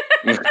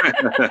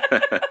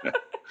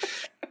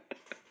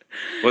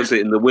 What's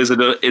it in the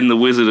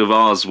Wizard of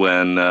Oz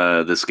when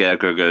the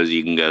Scarecrow goes,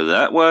 "You can go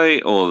that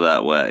way or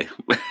that way."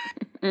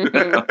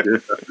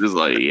 Just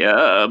like,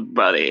 yeah,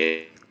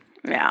 buddy.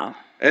 Yeah.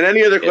 And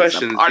any other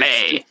questions?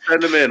 Just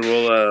send them in.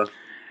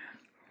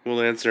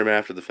 We'll answer them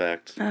after the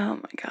fact. Oh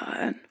my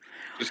god.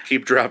 Just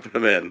keep dropping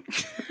them in.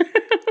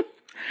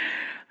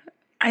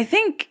 I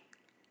think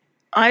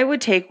I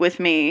would take with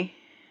me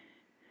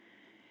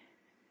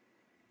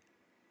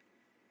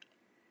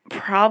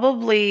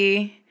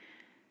probably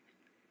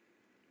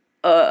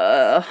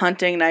a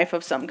hunting knife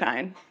of some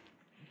kind.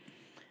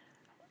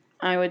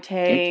 I would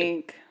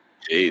take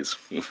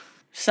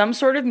some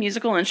sort of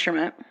musical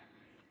instrument,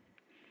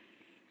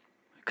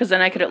 because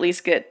then I could at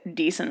least get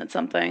decent at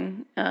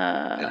something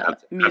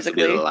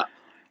musically.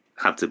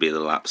 Have to be the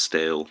lap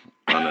steel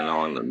on an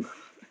island.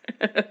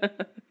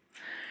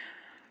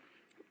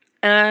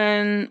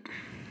 And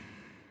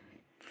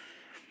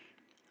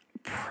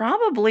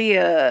probably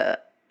I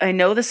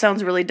know this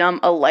sounds really dumb,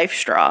 a life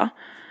straw.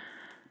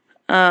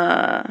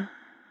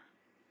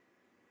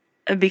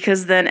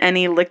 Because then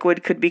any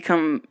liquid could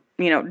become,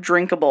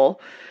 drinkable.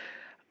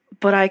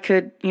 But I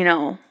could,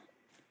 in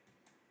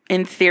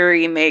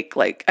theory make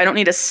I don't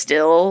need a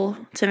still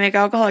to make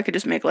alcohol. I could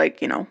just make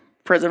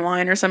prison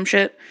wine or some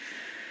shit.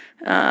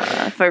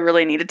 If I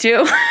really needed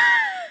to.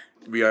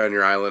 Be on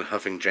your island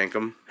huffing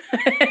jankum.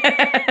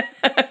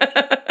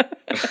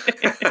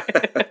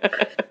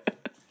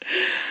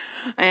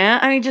 Yeah,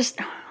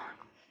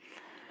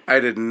 I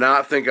did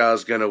not think I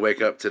was going to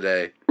wake up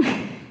today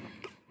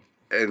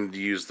and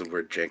use the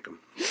word jankum.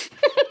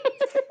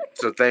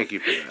 So thank you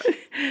for that.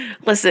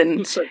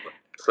 Listen. So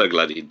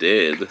glad you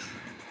did.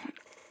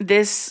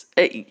 This,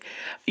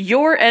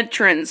 your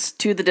entrance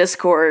to the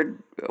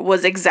Discord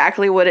was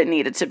exactly what it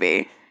needed to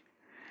be.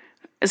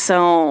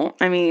 So,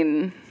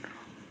 a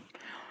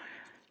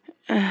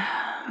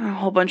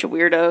whole bunch of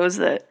weirdos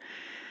that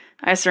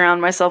I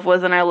surround myself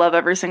with, and I love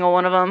every single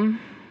one of them.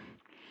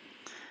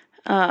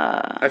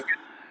 I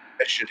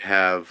should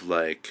have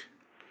I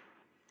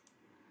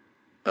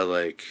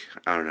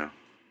don't know,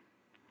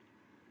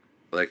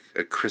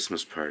 a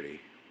Christmas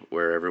party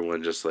where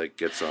everyone just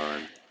gets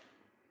on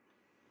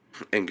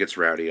and gets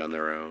rowdy on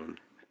their own.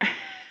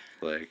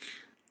 I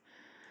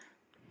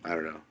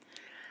don't know.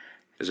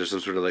 Is there some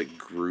sort of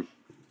group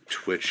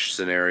Twitch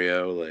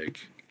scenario?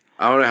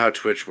 I don't know how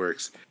Twitch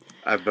works.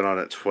 I've been on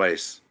it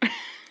twice.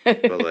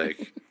 But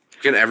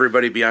can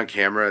everybody be on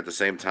camera at the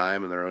same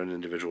time in their own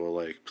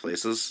individual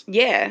places?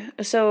 Yeah.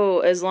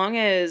 So as long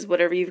as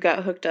whatever you've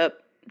got hooked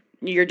up,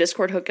 your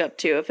Discord hooked up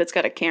to, if it's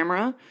got a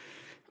camera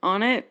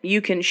on it,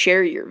 you can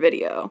share your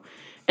video.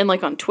 And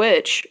on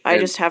Twitch, I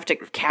just have to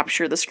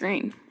capture the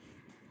screen.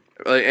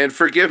 And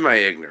forgive my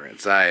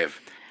ignorance. I've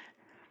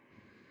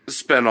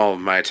spent all of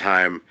my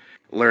time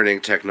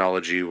learning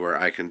technology where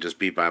I can just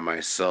be by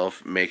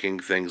myself,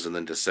 making things and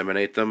then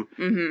disseminate them,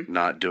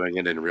 not doing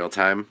it in real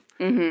time.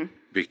 Mm-hmm.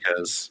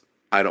 Because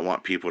I don't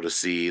want people to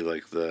see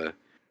the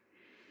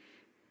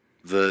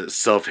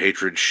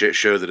self-hatred shit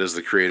show that is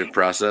the creative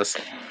process.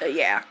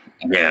 Yeah.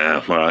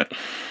 Yeah, right.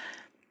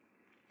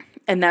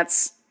 And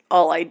that's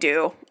all I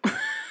do.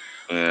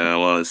 Yeah,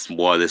 well, it's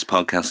why this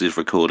podcast is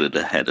recorded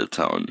ahead of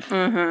time.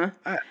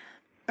 Mm-hmm.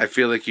 I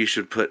feel like you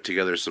should put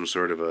together some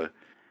sort of a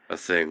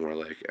thing where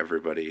like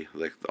everybody,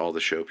 like all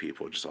the show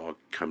people, just all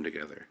come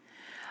together.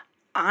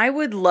 I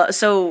would love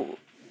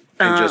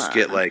and just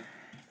get like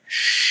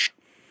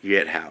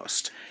get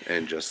housed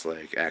and just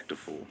like act a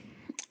fool.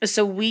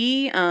 So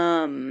we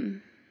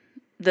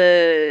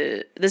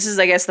this is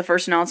I guess the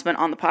first announcement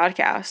on the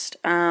podcast.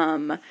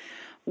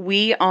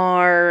 We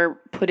are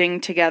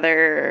putting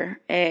together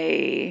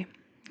a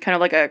kind of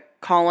like a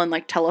call-in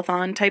like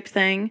telethon type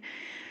thing.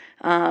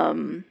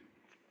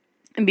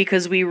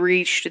 Because we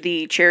reached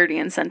the charity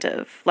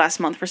incentive last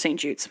month for St.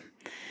 Jude's.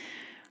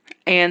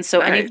 And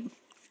so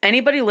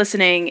anybody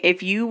listening,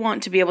 if you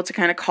want to be able to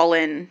kind of call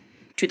in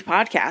to the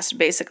podcast,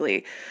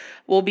 basically,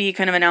 we'll be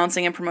kind of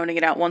announcing and promoting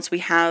it out once we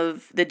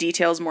have the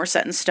details more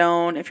set in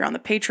stone. If you're on the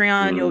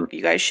Patreon,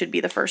 you guys should be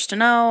the first to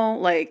know.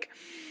 Like,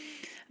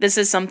 this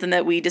is something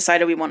that we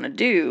decided we want to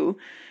do,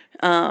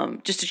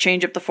 just to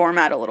change up the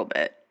format a little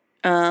bit.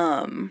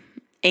 And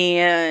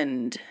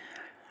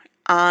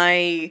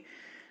I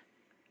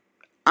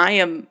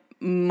am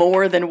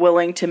more than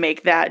willing to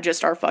make that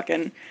just our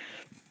fucking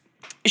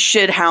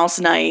shit house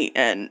night,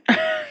 and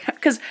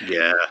because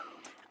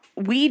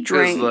we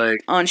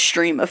drink on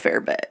stream a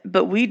fair bit,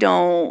 but we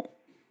don't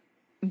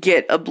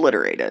get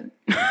obliterated.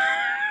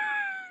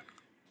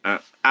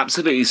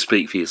 Absolutely,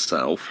 speak for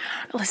yourself.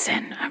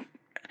 Listen,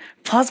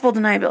 plausible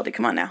deniability.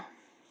 Come on now.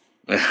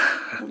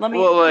 Let me.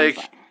 Well, like,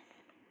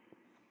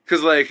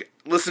 because like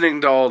listening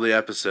to all the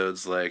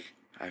episodes, like.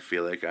 I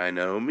feel like I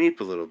know Meep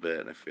a little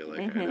bit. I feel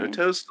like I know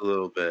Toast a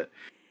little bit.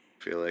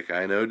 I feel like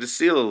I know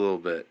Decile a little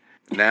bit.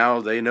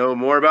 Now they know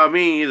more about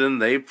me than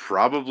they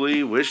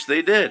probably wish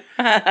they did.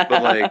 But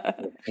like,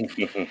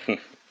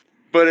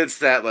 but it's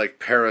that like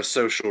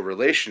parasocial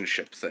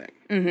relationship thing.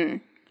 Mm-hmm.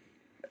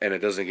 And it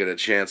doesn't get a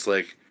chance.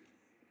 Like,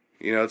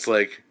 you know, it's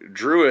like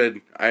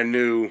Druid. I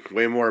knew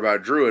way more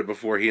about Druid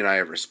before he and I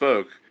ever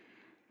spoke.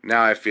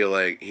 Now I feel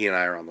like he and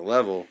I are on the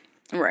level.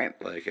 Right.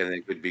 Like, I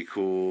think it would be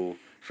cool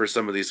for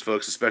some of these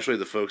folks, especially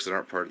the folks that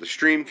aren't part of the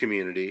stream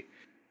community,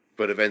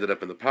 but have ended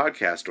up in the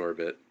podcast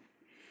orbit,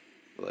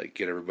 like,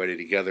 get everybody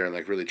together and,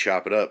 like, really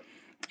chop it up.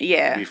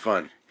 Yeah. It'd be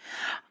fun.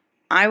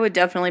 I would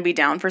definitely be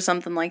down for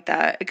something like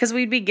that, because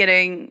we'd be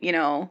getting, you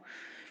know,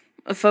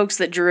 folks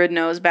that Druid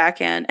knows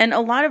back in, and a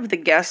lot of the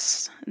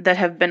guests that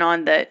have been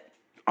on that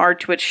are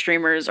Twitch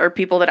streamers are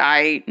people that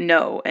I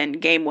know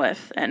and game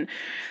with, and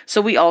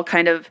so we all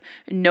kind of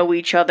know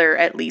each other,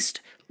 at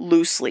least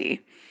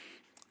loosely.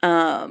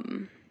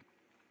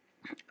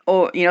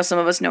 Or, you know, some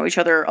of us know each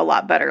other a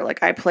lot better.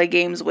 Like, I play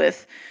games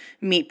with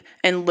Meep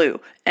and Lou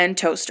and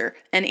Toaster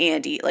and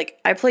Andy. Like,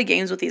 I play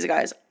games with these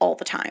guys all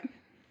the time.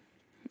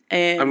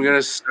 And I'm going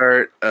to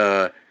start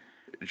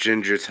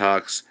Ginger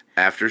Talks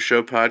after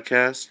show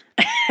podcast,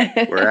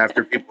 where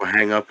after people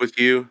hang up with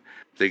you,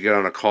 they get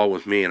on a call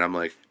with me, and I'm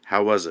like,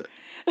 how was it?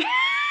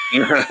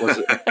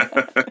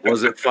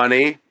 Was it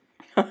funny?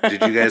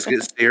 Did you guys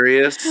get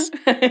serious?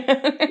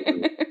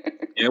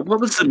 Yeah,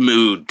 what was the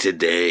mood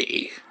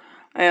today?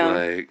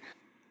 Like,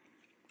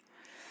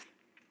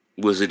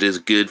 was it as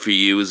good for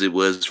you as it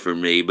was for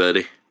me,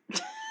 buddy?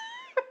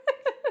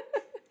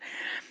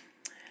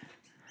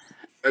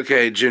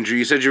 Okay, Ginger,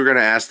 you said you were going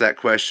to ask that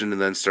question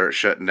and then start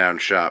shutting down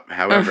shop.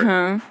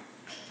 However,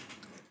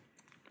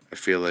 I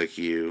feel like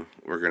you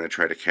were going to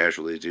try to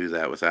casually do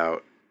that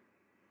without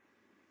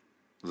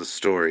the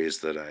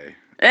stories that I...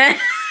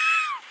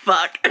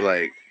 Fuck.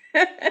 Like,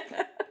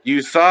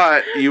 you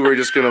thought you were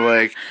just going to,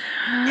 like,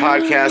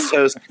 podcast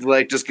host,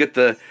 like, just get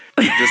this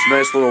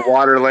nice little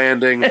water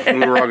landing, and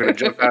we were all going to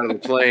jump out of the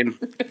plane.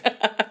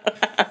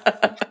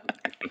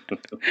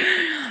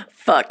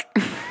 Fuck.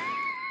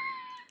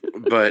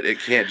 But it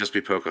can't just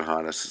be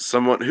Pocahontas.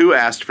 Someone who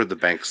asked for the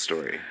bank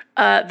story.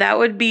 That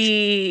would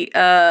be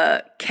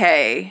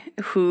Kay,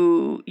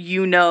 who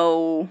you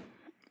know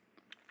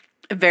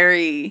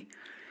very,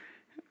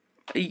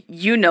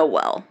 you know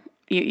well.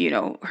 You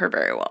know her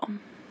very well.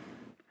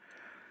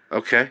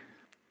 Okay.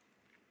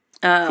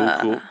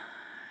 Cool.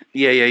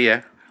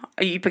 Yeah.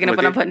 Are you picking up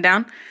what I'm putting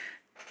down?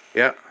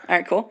 Yeah. All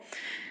right, cool.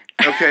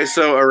 Okay,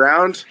 so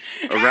around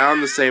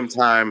the same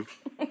time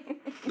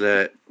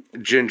that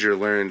Ginger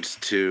learned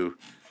to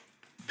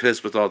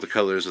piss with all the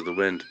colors of the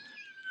wind,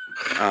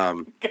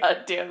 God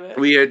damn it.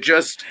 we had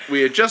just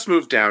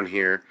moved down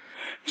here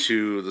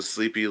to the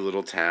sleepy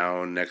little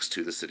town next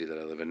to the city that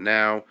I live in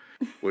now,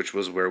 which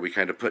was where we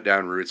kind of put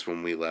down roots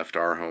when we left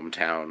our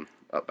hometown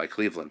up by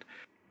Cleveland.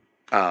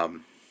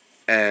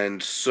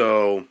 And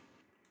so,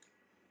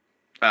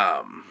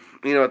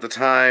 you know, at the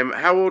time,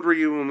 how old were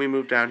you when we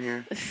moved down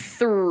here?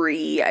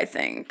 3, I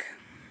think.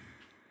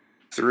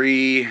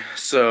 3.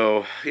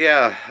 So,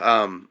 yeah,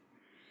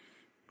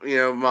 you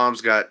know, mom's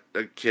got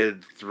a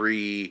kid,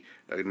 3,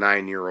 a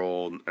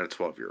 9-year-old, and a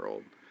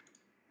 12-year-old.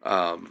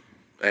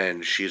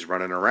 And she's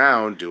running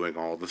around doing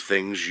all the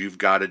things you've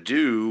got to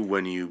do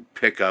when you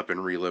pick up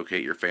and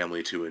relocate your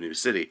family to a new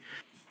city.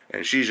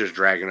 And she's just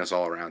dragging us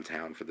all around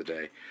town for the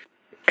day.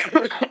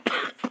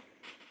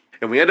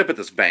 And we end up at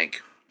this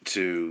bank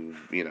to,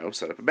 you know,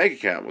 set up a bank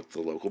account with the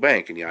local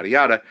bank and yada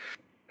yada.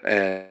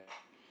 And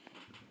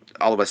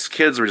all of us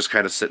kids were just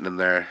kind of sitting in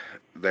there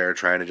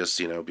trying to just,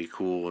 be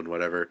cool and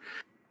whatever.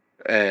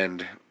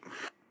 And,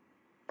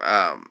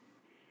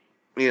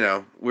 we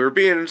were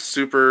being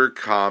super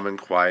calm and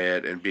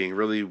quiet and being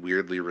really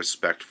weirdly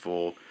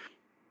respectful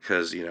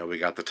because, we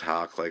got the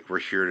talk, like, we're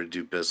here to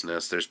do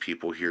business. There's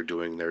people here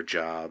doing their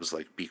jobs.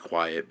 Like, be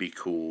quiet, be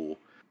cool.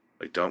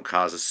 Like, don't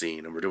cause a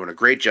scene. And we're doing a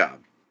great job.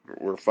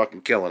 We're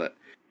fucking killing it.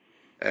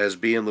 As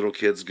being little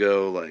kids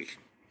go, like,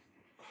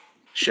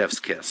 chef's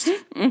kiss.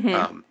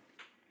 Mm-hmm.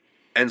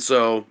 And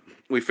so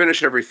we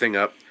finish everything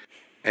up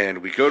and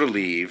we go to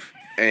leave.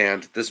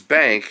 And this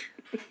bank,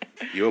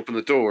 you open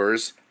the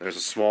doors, there's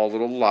a small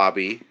little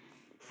lobby.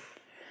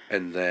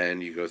 And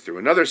then you go through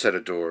another set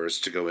of doors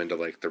to go into,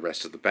 like, the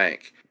rest of the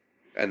bank.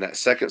 And that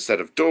second set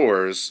of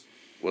doors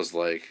was,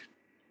 like,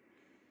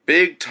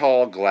 big,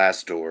 tall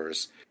glass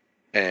doors.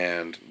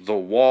 And the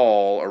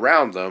wall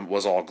around them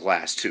was all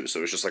glass, too. So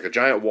it was just like a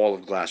giant wall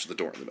of glass with a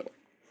door in the middle.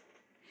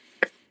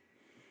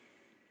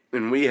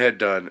 And we had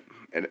done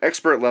an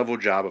expert-level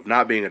job of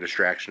not being a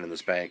distraction in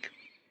this bank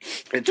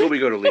until we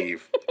go to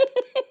leave.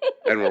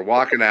 And we're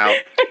walking out,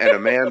 and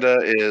Amanda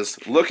is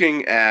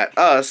looking at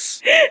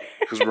us,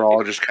 because we're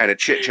all just kind of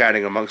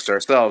chit-chatting amongst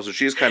ourselves, and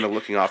she's kind of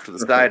looking off to the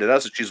side at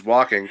us as she's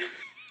walking,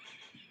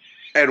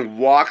 and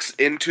walks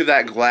into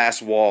that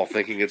glass wall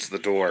thinking it's the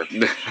door.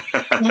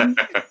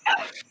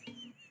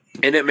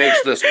 And it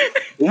makes this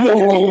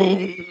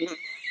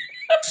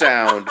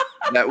sound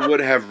that would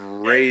have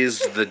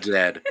raised the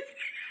dead.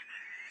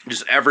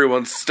 Just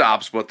everyone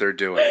stops what they're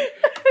doing.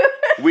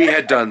 We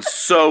had done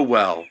so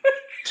well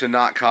to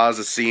not cause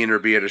a scene or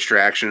be a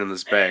distraction in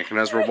this bank. And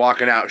as we're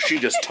walking out, she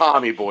just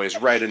Tommy boys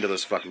right into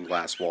this fucking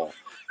glass wall.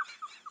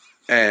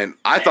 And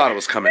I thought it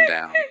was coming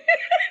down.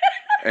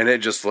 And it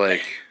just,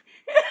 like,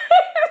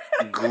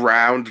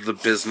 ground the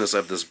business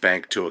of this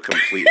bank to a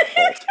complete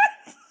halt.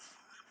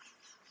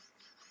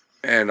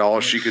 And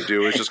all she could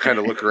do was just kind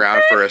of look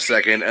around for a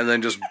second and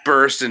then just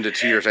burst into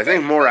tears. I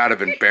think more out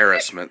of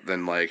embarrassment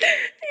than, like,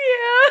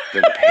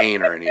 than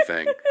pain or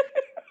anything.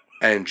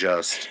 And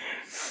just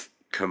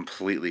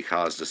completely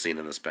caused a scene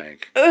in this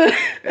bank. And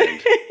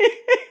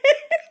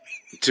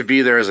to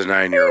be there as a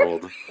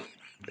 9-year-old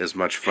is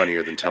much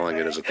funnier than telling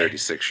it as a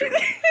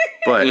 36-year-old.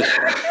 But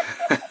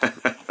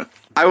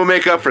I will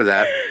make up for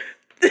that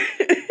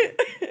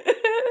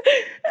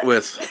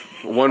with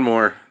one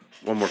more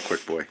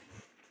quick boy.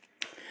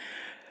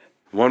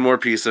 One more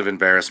piece of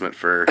embarrassment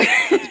for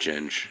the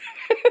Ginge.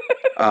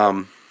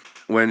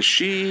 When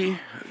she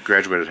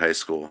graduated high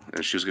school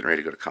and she was getting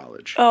ready to go to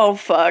college. Oh,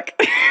 fuck.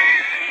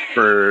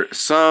 For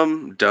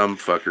some dumb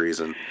fuck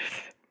reason,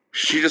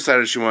 she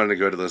decided she wanted to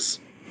go to this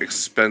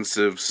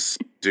expensive,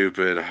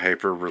 stupid,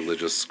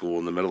 hyper-religious school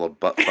in the middle of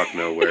buttfuck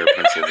nowhere,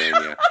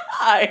 Pennsylvania.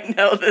 I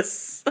know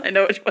this. I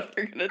know which one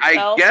you're going to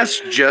tell. I guess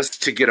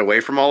just to get away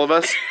from all of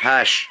us.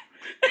 Hush.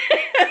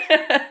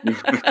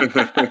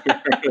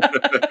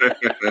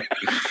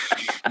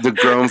 The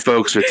grown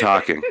folks are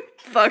talking.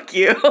 Fuck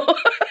you.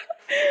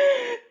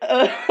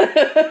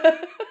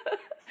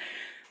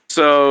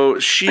 So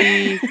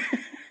she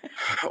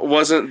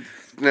wasn't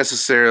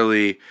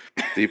necessarily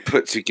the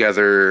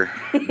put-together,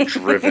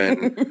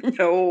 driven,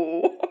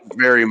 no,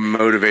 very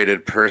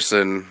motivated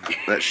person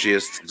that she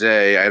is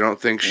today. I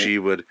don't think she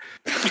would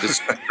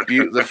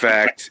dispute the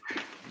fact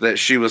that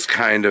she was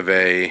kind of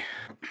a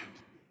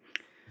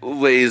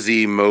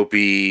lazy,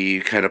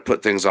 mopey, kind of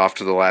put things off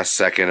to the last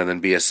second and then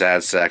be a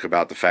sad sack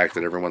about the fact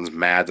that everyone's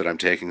mad that I'm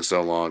taking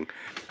so long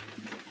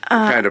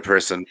kind of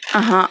person.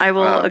 I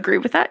will agree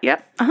with that.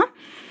 Yep.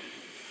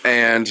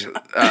 And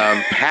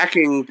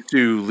packing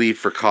to leave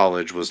for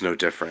college was no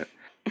different.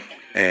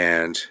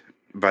 And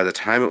by the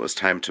time it was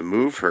time to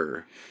move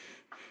her,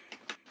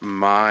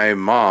 my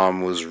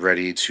mom was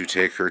ready to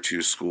take her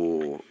to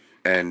school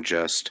and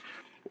just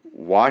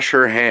wash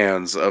her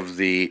hands of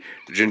the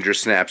Ginger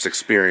Snaps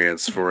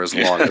experience for as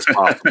long as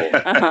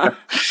possible.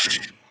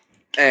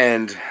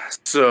 And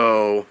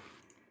so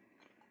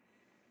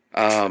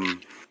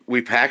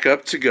we pack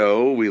up to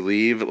go. We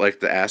leave at like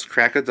the ass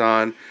crack of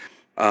dawn.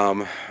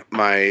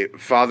 My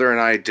father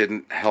and I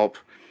didn't help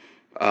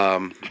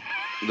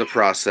the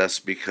process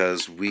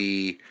because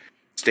we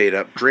stayed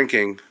up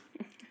drinking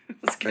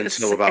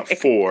until about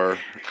 4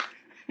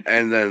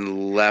 and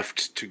then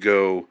left to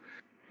go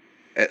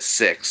at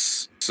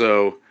 6.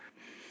 So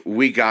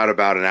we got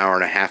about an hour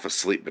and a half of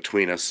sleep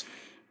between us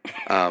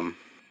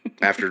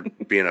after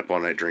being up all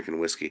night drinking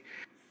whiskey.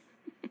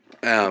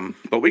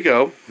 But we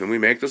go and we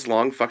make this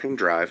long fucking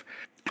drive.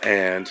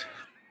 And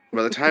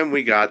by the time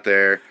we got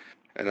there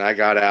and I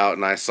got out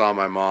and I saw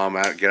my mom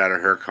get out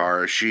of her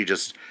car, she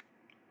just,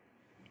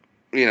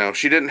 you know,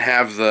 she didn't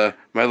have the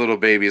my little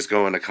baby's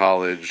going to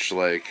college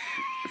like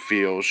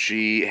feel.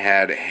 She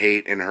had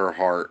hate in her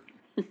heart.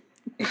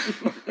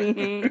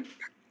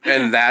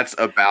 And that's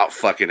about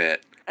fucking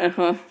it.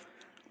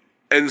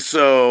 And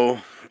so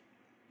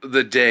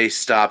the day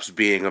stops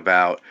being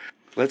about,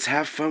 let's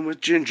have fun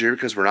with Ginger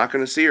because we're not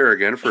going to see her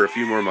again for a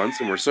few more months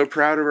and we're so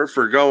proud of her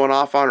for going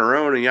off on her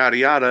own and yada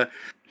yada.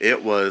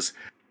 It was,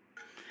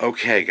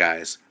 okay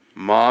guys,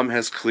 Mom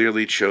has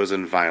clearly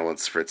chosen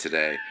violence for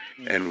today,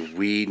 and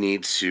we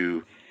need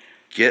to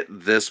get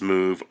this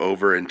move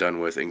over and done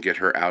with and get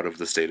her out of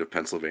the state of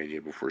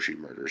Pennsylvania before she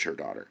murders her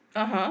daughter.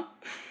 Uh-huh.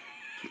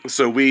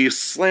 So we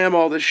slam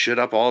all this shit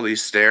up all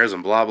these stairs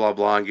and blah, blah,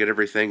 blah, and get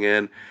everything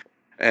in.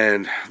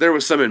 And there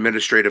was some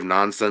administrative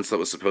nonsense that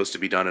was supposed to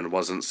be done and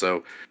wasn't,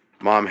 so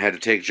Mom had to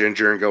take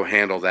Ginger and go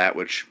handle that,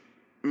 which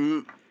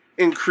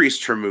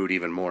increased her mood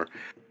even more.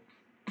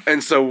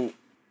 And so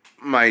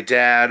my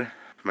dad,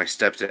 my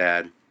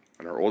stepdad,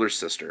 and our older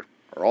sister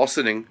are all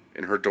sitting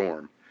in her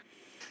dorm.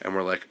 And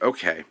we're like,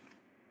 okay,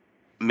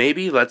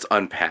 maybe let's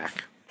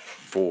unpack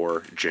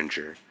for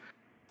Ginger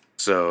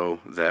so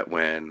that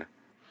when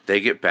they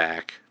get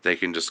back, they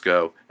can just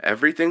go,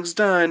 everything's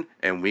done,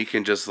 and we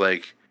can just,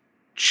 like,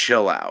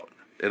 chill out.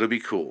 It'll be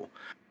cool.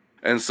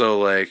 And so,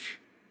 like,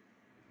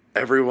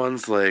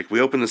 everyone's like, we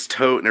open this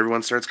tote, and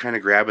everyone starts kind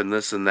of grabbing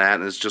this and that,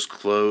 and it's just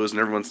clothes, and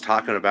everyone's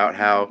talking about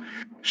how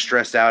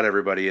stressed out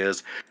everybody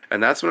is.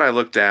 And that's when I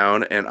look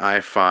down, and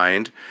I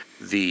find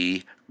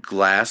the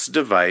glass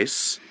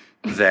device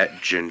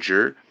that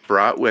Ginger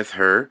brought with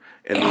her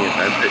in the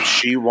event that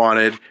she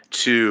wanted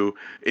to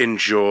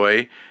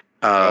enjoy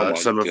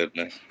some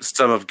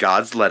of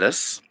God's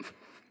lettuce,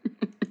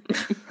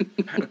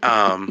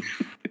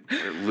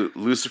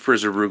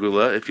 Lucifer's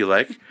arugula, if you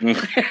like.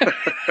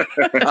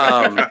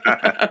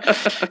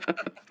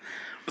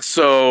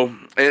 So,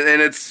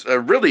 and it's a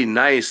really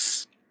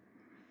nice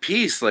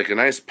piece, like a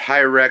nice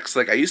Pyrex.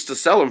 Like, I used to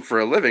sell them for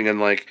a living, and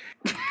like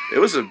it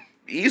was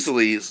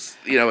easily, a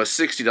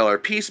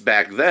 $60 piece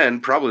back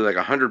then, probably like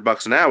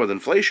 $100 now with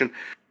inflation.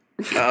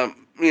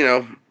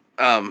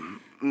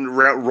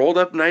 Rolled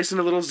up nice in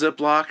a little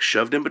Ziploc,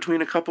 shoved in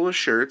between a couple of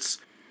shirts.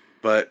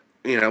 But,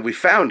 we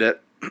found it.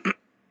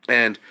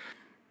 And,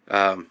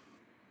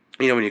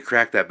 when you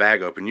crack that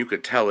bag open, you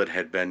could tell it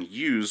had been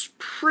used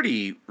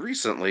pretty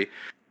recently.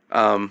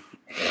 And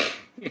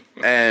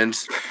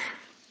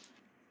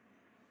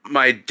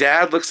my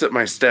dad looks at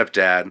my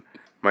stepdad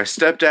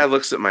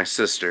looks at my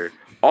sister,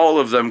 all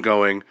of them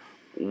going,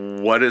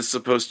 what is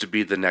supposed to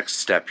be the next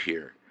step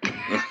here?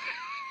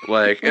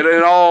 Like, and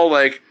it all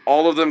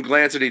of them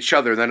glance at each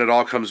other, and then it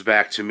all comes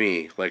back to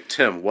me. Like,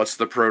 Tim, what's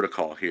the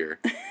protocol here?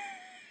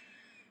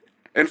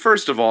 And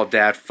first of all,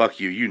 Dad, fuck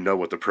you. You know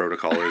what the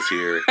protocol is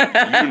here.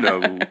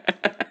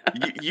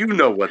 You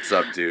know what's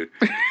up, dude.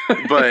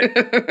 But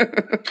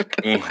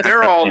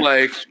they're all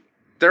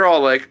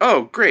like,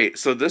 oh, great.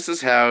 So this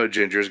is how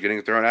Ginger's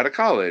getting thrown out of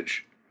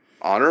college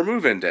on her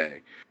move-in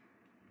day.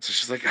 So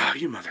she's like, oh,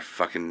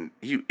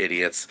 you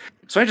idiots.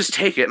 So I just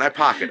take it and I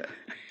pocket it.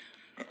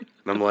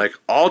 And I'm like,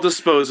 I'll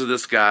dispose of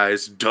this,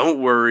 guys.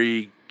 Don't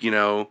worry,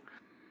 you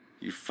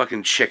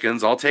fucking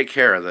chickens. I'll take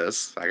care of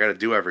this. I gotta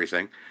do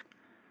everything.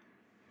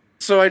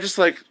 So I just,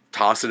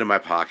 toss it in my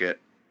pocket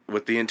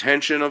with the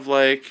intention of,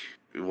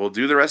 we'll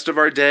do the rest of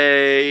our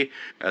day.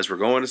 As we're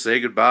going to say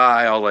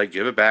goodbye, I'll,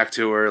 give it back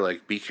to her.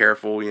 Be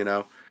careful,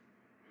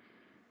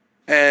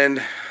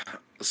 And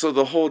so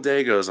the whole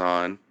day goes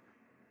on,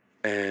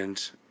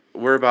 and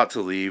we're about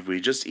to leave. We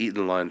just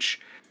eaten lunch.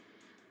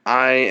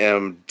 I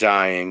am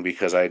dying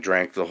because I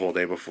drank the whole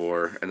day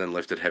before and then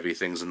lifted heavy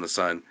things in the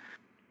sun.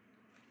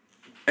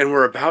 And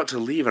we're about to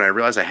leave, and I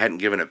realize I hadn't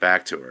given it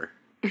back to her.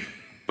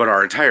 But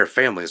our entire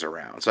family's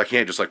around, so I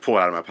can't just, pull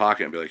it out of my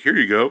pocket and be like, here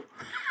you go.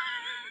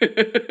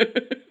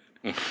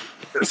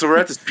 So we're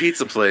at this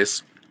pizza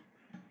place,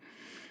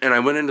 and I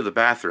went into the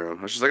bathroom.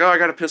 I was just like, oh, I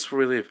gotta piss before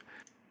we leave.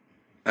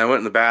 And I went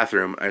in the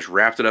bathroom, I just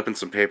wrapped it up in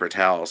some paper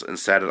towels and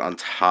sat it on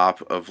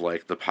top of,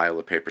 the pile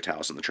of paper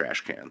towels in the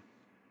trash can.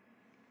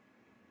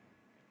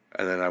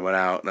 And then I went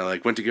out, and I,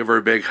 went to give her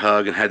a big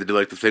hug and had to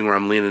do, the thing where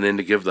I'm leaning in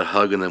to give the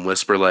hug and then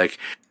whisper,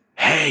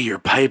 hey, your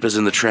pipe is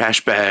in the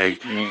trash bag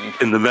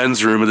in the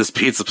men's room of this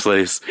pizza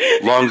place.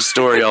 Long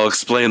story, I'll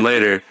explain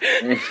later.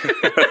 And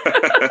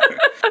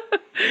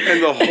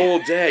the whole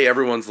day,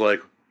 everyone's like,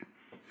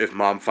 if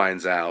Mom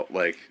finds out,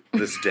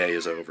 this day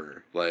is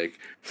over.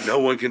 No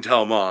one can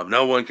tell Mom.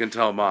 No one can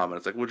tell Mom. And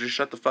it's like, well, just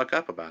shut the fuck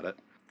up about it,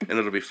 and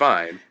it'll be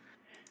fine.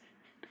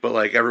 But,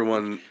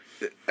 everyone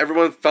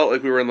felt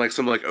like we were in,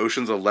 some,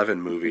 Ocean's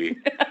 11 movie.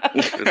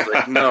 It's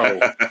like, no.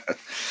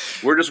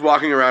 We're just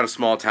walking around a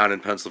small town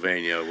in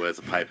Pennsylvania with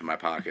a pipe in my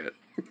pocket.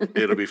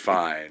 It'll be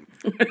fine.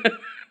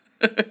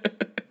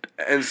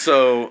 And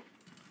so,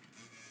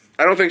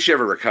 I don't think she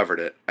ever recovered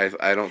it.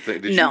 I don't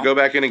think... Did you go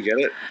back in and get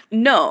it?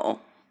 No,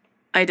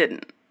 I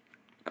didn't.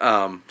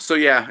 So,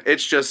 yeah,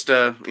 it's just,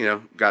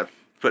 got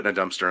put in a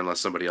dumpster unless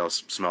somebody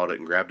else smelled it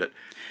and grabbed it.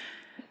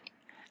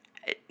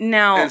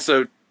 Now... And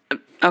so...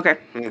 Okay.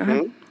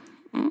 Mm-hmm.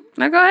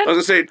 No, go ahead. I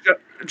was going to say,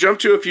 jump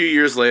to a few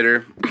years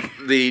later,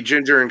 the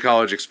Ginger in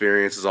college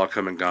experience is all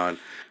come and gone.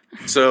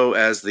 So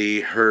as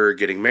the her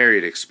getting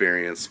married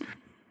experience.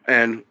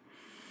 And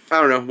I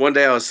don't know, one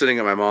day I was sitting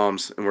at my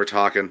mom's and we're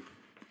talking.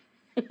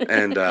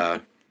 And I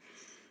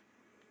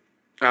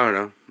don't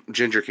know,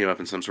 Ginger came up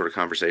in some sort of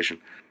conversation.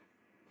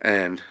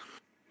 And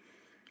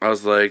I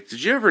was like,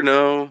 did you ever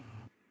know,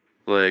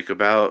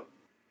 about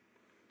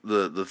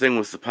the thing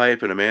with the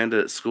pipe and Amanda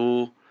at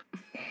school?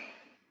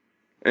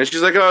 And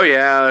she's like, oh,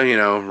 yeah,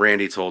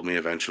 Randy told me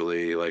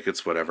eventually. Like,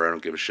 it's whatever. I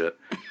don't give a shit.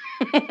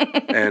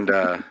 And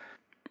I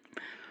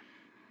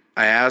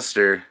asked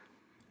her,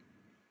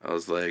 I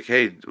was like,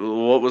 hey,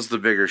 what was the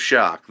bigger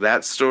shock?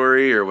 That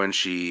story or when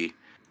she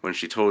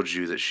told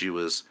you that she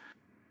was,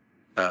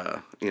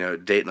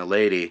 dating a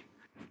lady?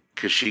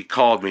 Because she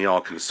called me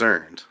all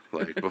concerned.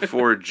 Like,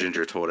 before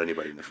Ginger told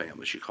anybody in the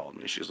family, she called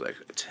me. She was like,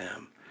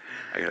 Tim,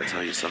 I gotta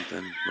tell you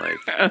something.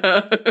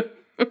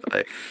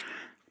 Like,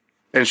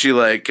 and she,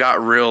 like,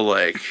 got real,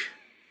 like,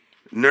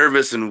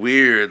 nervous and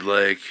weird.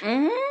 Like,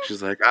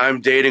 she's like,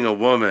 I'm dating a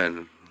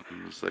woman.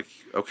 I was like,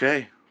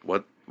 okay,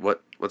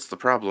 what's the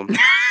problem?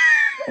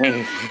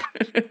 And,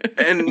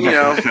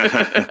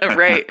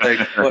 right.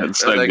 Like, it's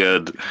so like,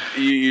 good.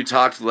 You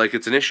talked like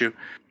it's an issue.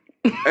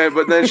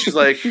 But then she's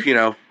like,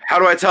 how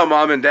do I tell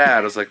mom and dad?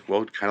 I was like,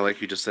 well, kind of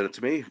like you just said it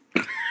to me.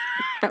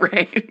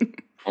 Right.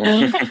 So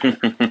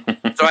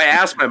I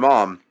asked my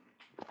mom,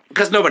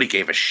 because nobody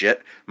gave a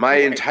shit. My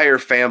entire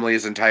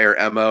family's entire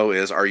MO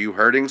is, are you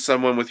hurting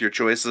someone with your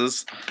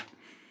choices?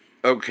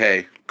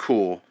 Okay,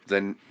 cool.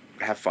 Then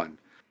have fun.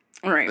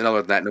 Right. And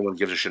other than that, no one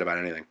gives a shit about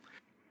anything.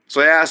 So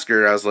I asked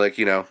her, I was like,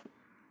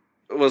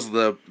 was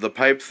the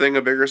pipe thing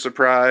a bigger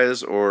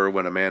surprise, or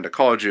when Amanda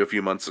called you a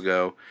few months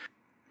ago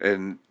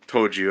and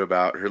told you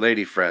about her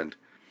lady friend?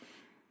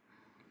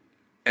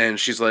 And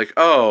she's like,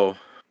 oh,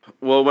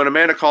 well, when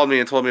Amanda called me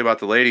and told me about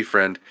the lady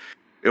friend,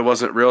 it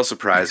wasn't real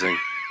surprising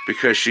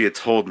because she had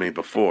told me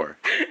before.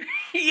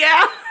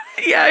 Yeah,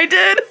 I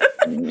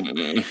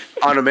did.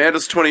 On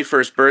Amanda's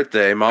 21st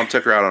birthday, Mom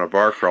took her out on a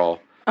bar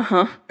crawl,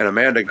 and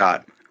Amanda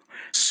got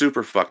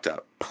super fucked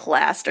up.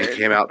 Plastered.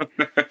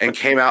 And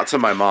came out to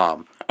my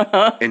mom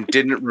and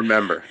didn't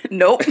remember.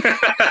 Nope.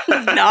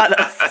 Not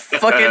a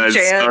fucking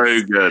chance.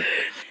 So good.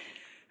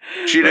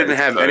 She didn't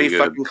have any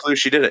fucking clue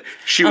she did it.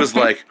 She was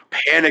like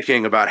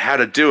panicking about how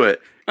to do it.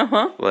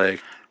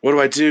 Like, what do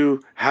I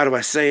do? How do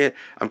I say it?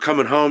 I'm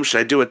coming home. Should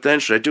I do it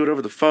then? Should I do it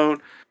over the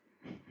phone?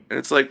 And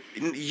it's like,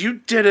 you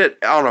did it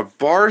on a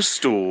bar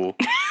stool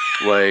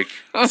like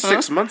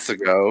 6 months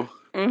ago.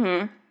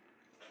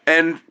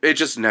 And it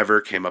just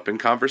never came up in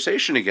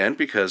conversation again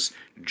because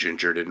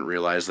Ginger didn't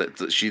realize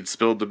that she'd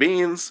spilled the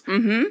beans.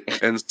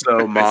 And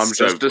so Mom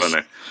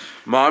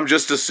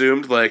just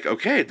assumed, like,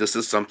 okay, this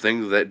is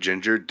something that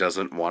Ginger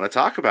doesn't want to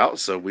talk about,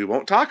 so we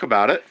won't talk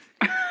about it.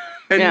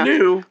 And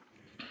knew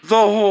the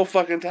whole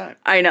fucking time.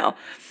 I know.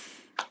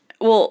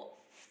 Well,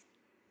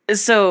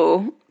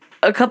 so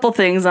a couple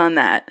things on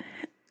that.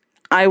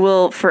 I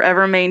will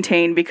forever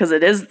maintain, because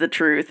it is the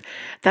truth,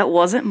 that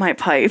wasn't my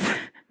pipe.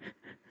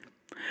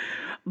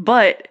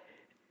 But,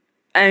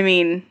 I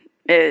mean,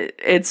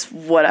 it's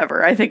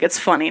whatever. I think it's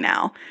funny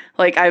now.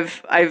 Like,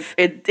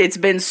 it's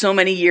been so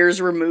many years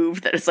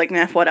removed that it's like,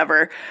 nah,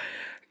 whatever.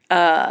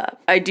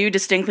 I do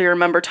distinctly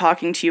remember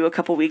talking to you a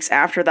couple weeks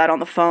after that on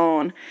the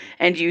phone,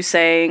 and you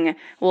saying,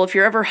 well, if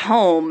you're ever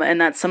home and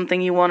that's something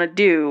you want to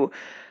do,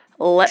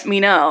 let me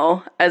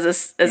know, as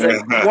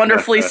a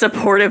wonderfully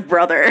supportive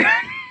brother.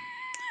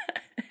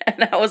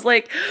 And I was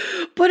like,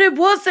 but it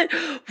wasn't,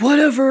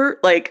 whatever,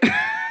 like...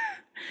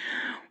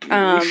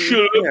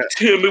 Shut up,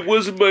 Tim. It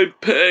wasn't my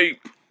pipe.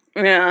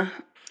 Yeah.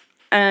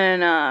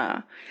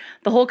 And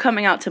the whole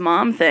coming out to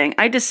mom thing,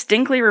 I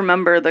distinctly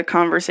remember the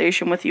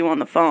conversation with you on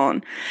the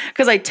phone.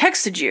 Because I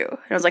texted you. And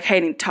I was like, hey, I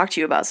need to talk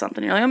to you about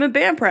something. You're like, I'm in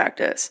band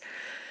practice.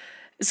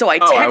 So I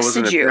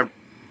texted you.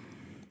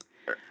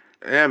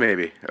 Yeah,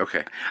 maybe.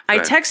 Okay. I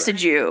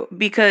texted you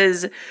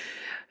because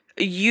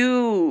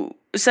you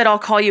said, I'll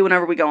call you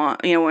whenever we go on,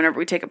 whenever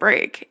we take a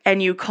break.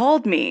 And you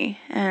called me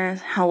and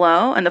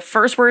hello. And the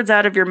first words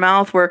out of your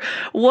mouth were,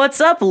 what's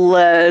up,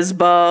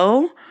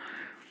 lesbo?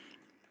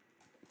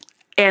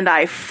 And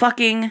I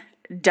fucking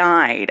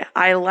died.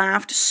 I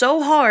laughed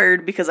so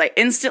hard because I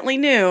instantly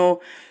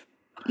knew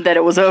that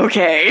it was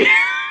okay.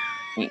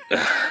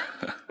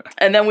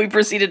 And then we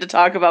proceeded to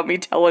talk about me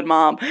telling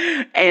mom.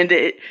 And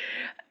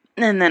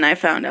then I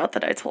found out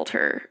that I told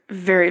her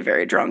very,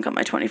 very drunk on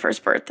my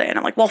 21st birthday. And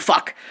I'm like, well,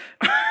 fuck.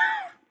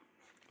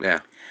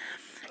 Yeah.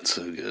 That's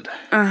so good.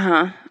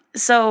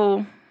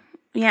 So,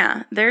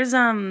 yeah, there's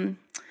some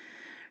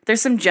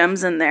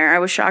gems in there. I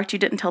was shocked you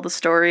didn't tell the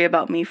story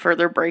about me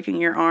further breaking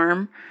your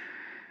arm.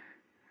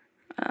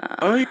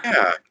 Oh,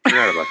 yeah.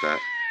 Forgot about that.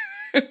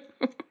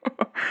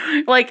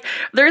 Like,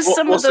 there's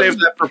some of those... We'll save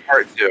that for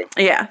part 2.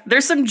 Yeah,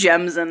 there's some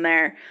gems in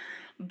there.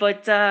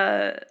 But,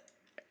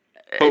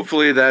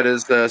 hopefully that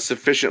is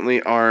sufficiently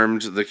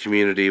armed the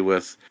community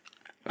with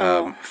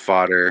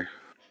fodder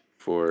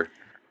for,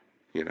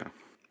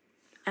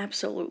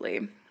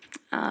 Absolutely.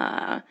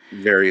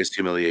 Various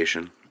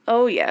humiliation.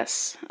 Oh,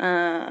 yes.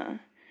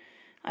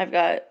 I've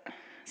got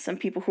some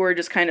people who are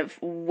just kind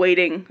of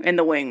waiting in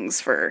the wings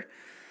for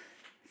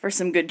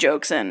some good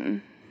jokes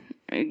and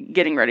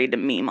getting ready to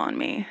meme on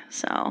me.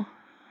 So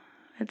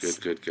it's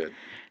good.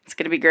 It's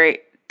going to be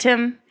great.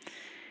 Tim,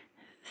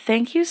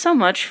 thank you so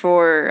much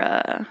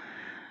for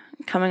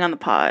coming on the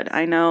pod.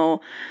 I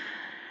know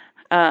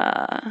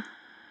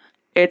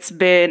it's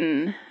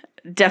been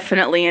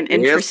definitely an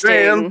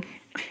interesting...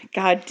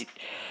 God,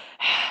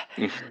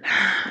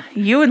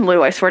 You and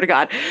Lou, I swear to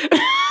God.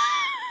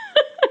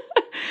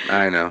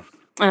 I know.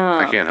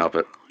 I can't help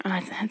it.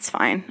 That's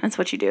fine. That's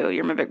what you do.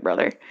 You're my big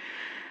brother.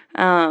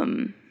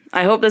 I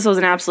hope this was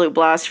an absolute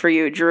blast for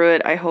you,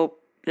 Druid. I hope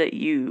that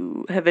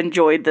you have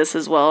enjoyed this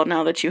as well,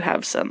 now that you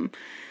have some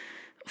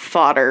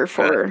fodder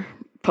for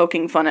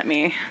poking fun at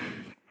me.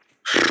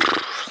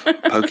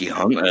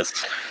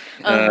 Pocahontas.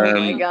 Oh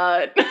my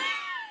God.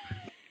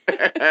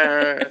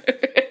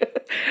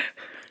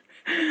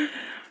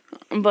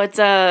 But,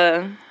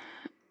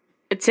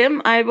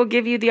 Tim, I will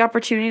give you the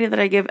opportunity that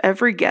I give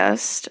every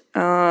guest.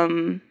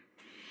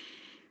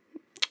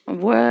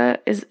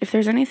 If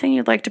there's anything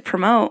you'd like to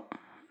promote,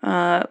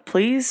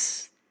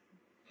 please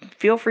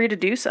feel free to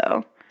do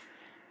so.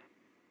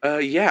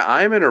 Yeah,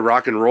 I'm in a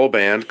rock and roll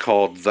band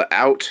called The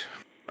Out.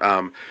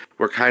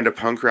 We're kind of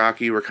punk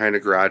rocky, we're kind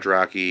of garage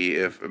rocky.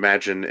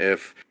 Imagine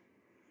if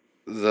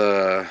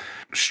the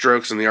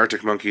Strokes and the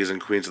Arctic Monkeys and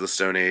Queens of the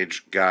Stone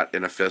Age got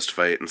in a fist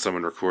fight and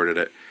someone recorded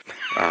it.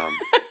 I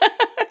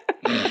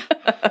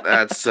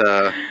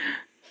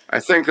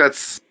think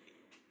that's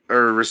a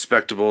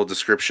respectable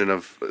description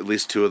of at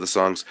least two of the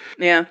songs.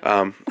 Yeah.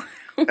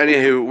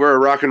 Anywho, we're a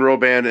rock and roll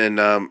band,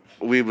 and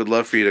we would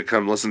love for you to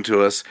come listen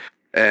to us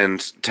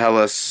and tell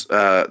us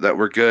that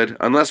we're good,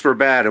 unless we're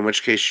bad, in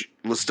which case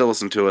still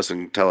listen to us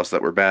and tell us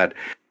that we're bad.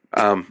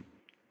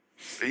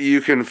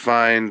 You can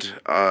find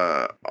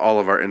all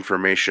of our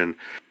information,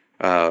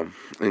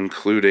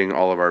 including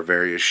all of our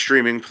various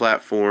streaming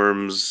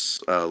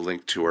platforms, a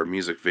link to our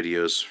music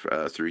videos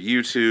through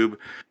YouTube,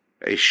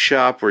 a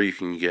shop where you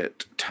can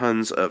get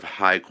tons of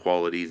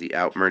high-quality The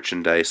Out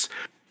merchandise,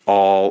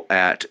 all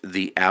at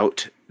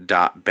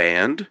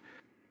theout.band.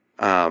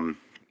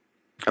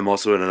 I'm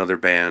also in another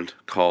band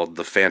called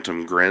The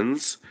Phantom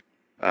Grins.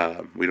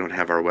 We don't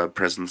have our web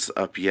presence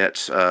up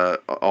yet,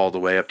 all the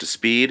way up to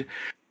speed,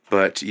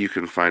 but you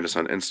can find us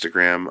on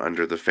Instagram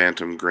under The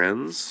Phantom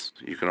Grins.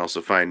 You can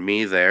also find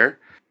me there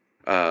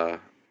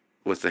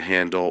with the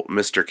handle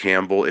Mr.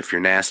 Campbell if you're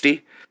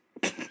nasty.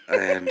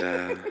 And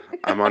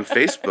I'm on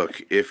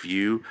Facebook if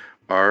you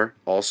are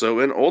also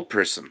an old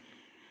person.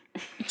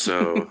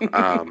 So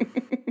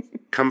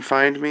come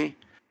find me.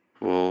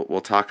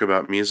 We'll talk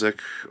about music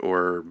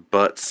or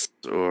butts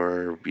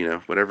or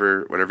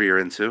whatever you're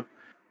into.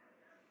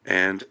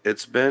 And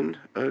it's been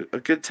a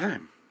good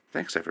time.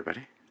 Thanks,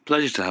 everybody.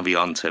 Pleasure to have you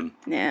on, Tim.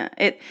 Yeah.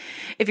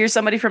 If you're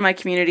somebody from my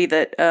community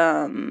that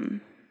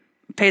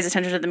pays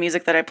attention to the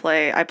music that I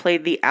play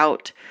The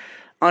Out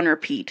on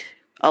repeat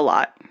a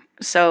lot.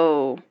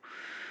 So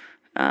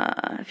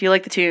if you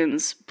like the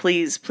tunes,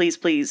 please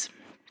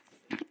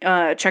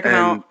check them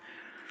out.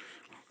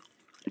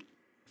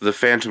 The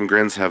Phantom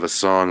Grins have a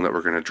song that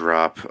we're going to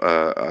drop,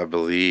 I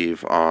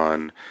believe,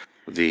 on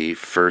the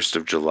 1st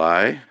of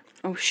July.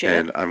 Oh, shit.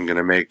 And I'm going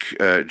to make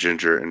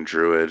Ginger and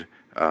Druid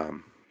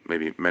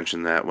maybe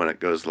mention that when it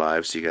goes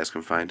live so you guys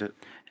can find it.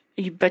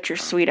 You bet your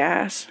sweet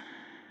ass.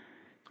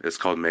 It's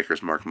called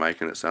Maker's Mark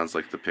Mike, and it sounds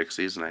like the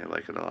Pixies, and I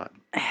like it a lot.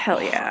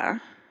 Hell yeah.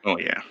 Oh,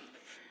 yeah.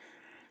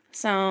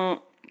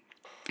 So,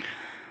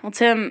 well,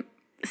 Tim,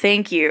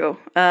 thank you.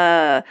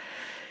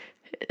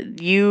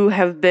 You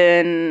have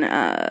been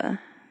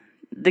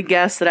the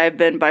guest that I've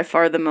been by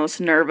far the most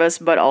nervous,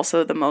 but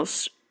also the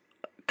most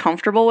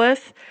comfortable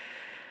with.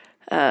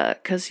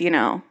 Because,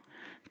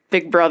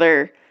 big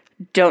brother,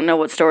 don't know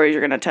what stories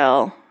you're going to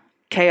tell.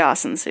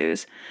 Chaos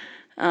ensues.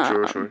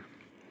 Sure.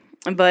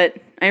 But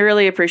I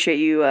really appreciate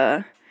you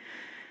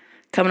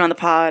coming on the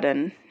pod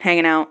and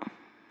hanging out.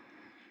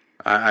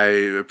 I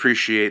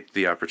appreciate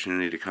the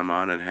opportunity to come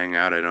on and hang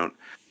out. I don't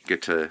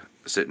get to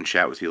sit and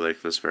chat with you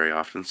like this very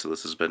often, so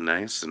this has been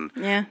nice. And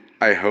yeah,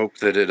 I hope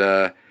that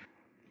it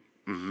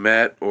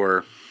met,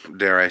 or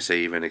dare I say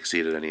even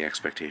exceeded any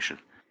expectation.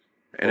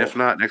 And if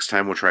not, next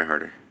time we'll try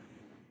harder.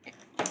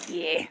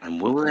 Yeah.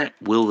 And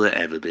will there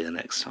ever be a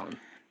next time?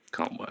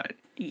 Can't wait.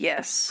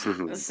 Yes.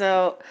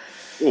 So,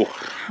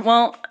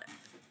 well,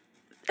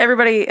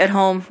 everybody at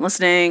home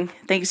listening,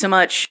 thank you so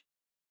much.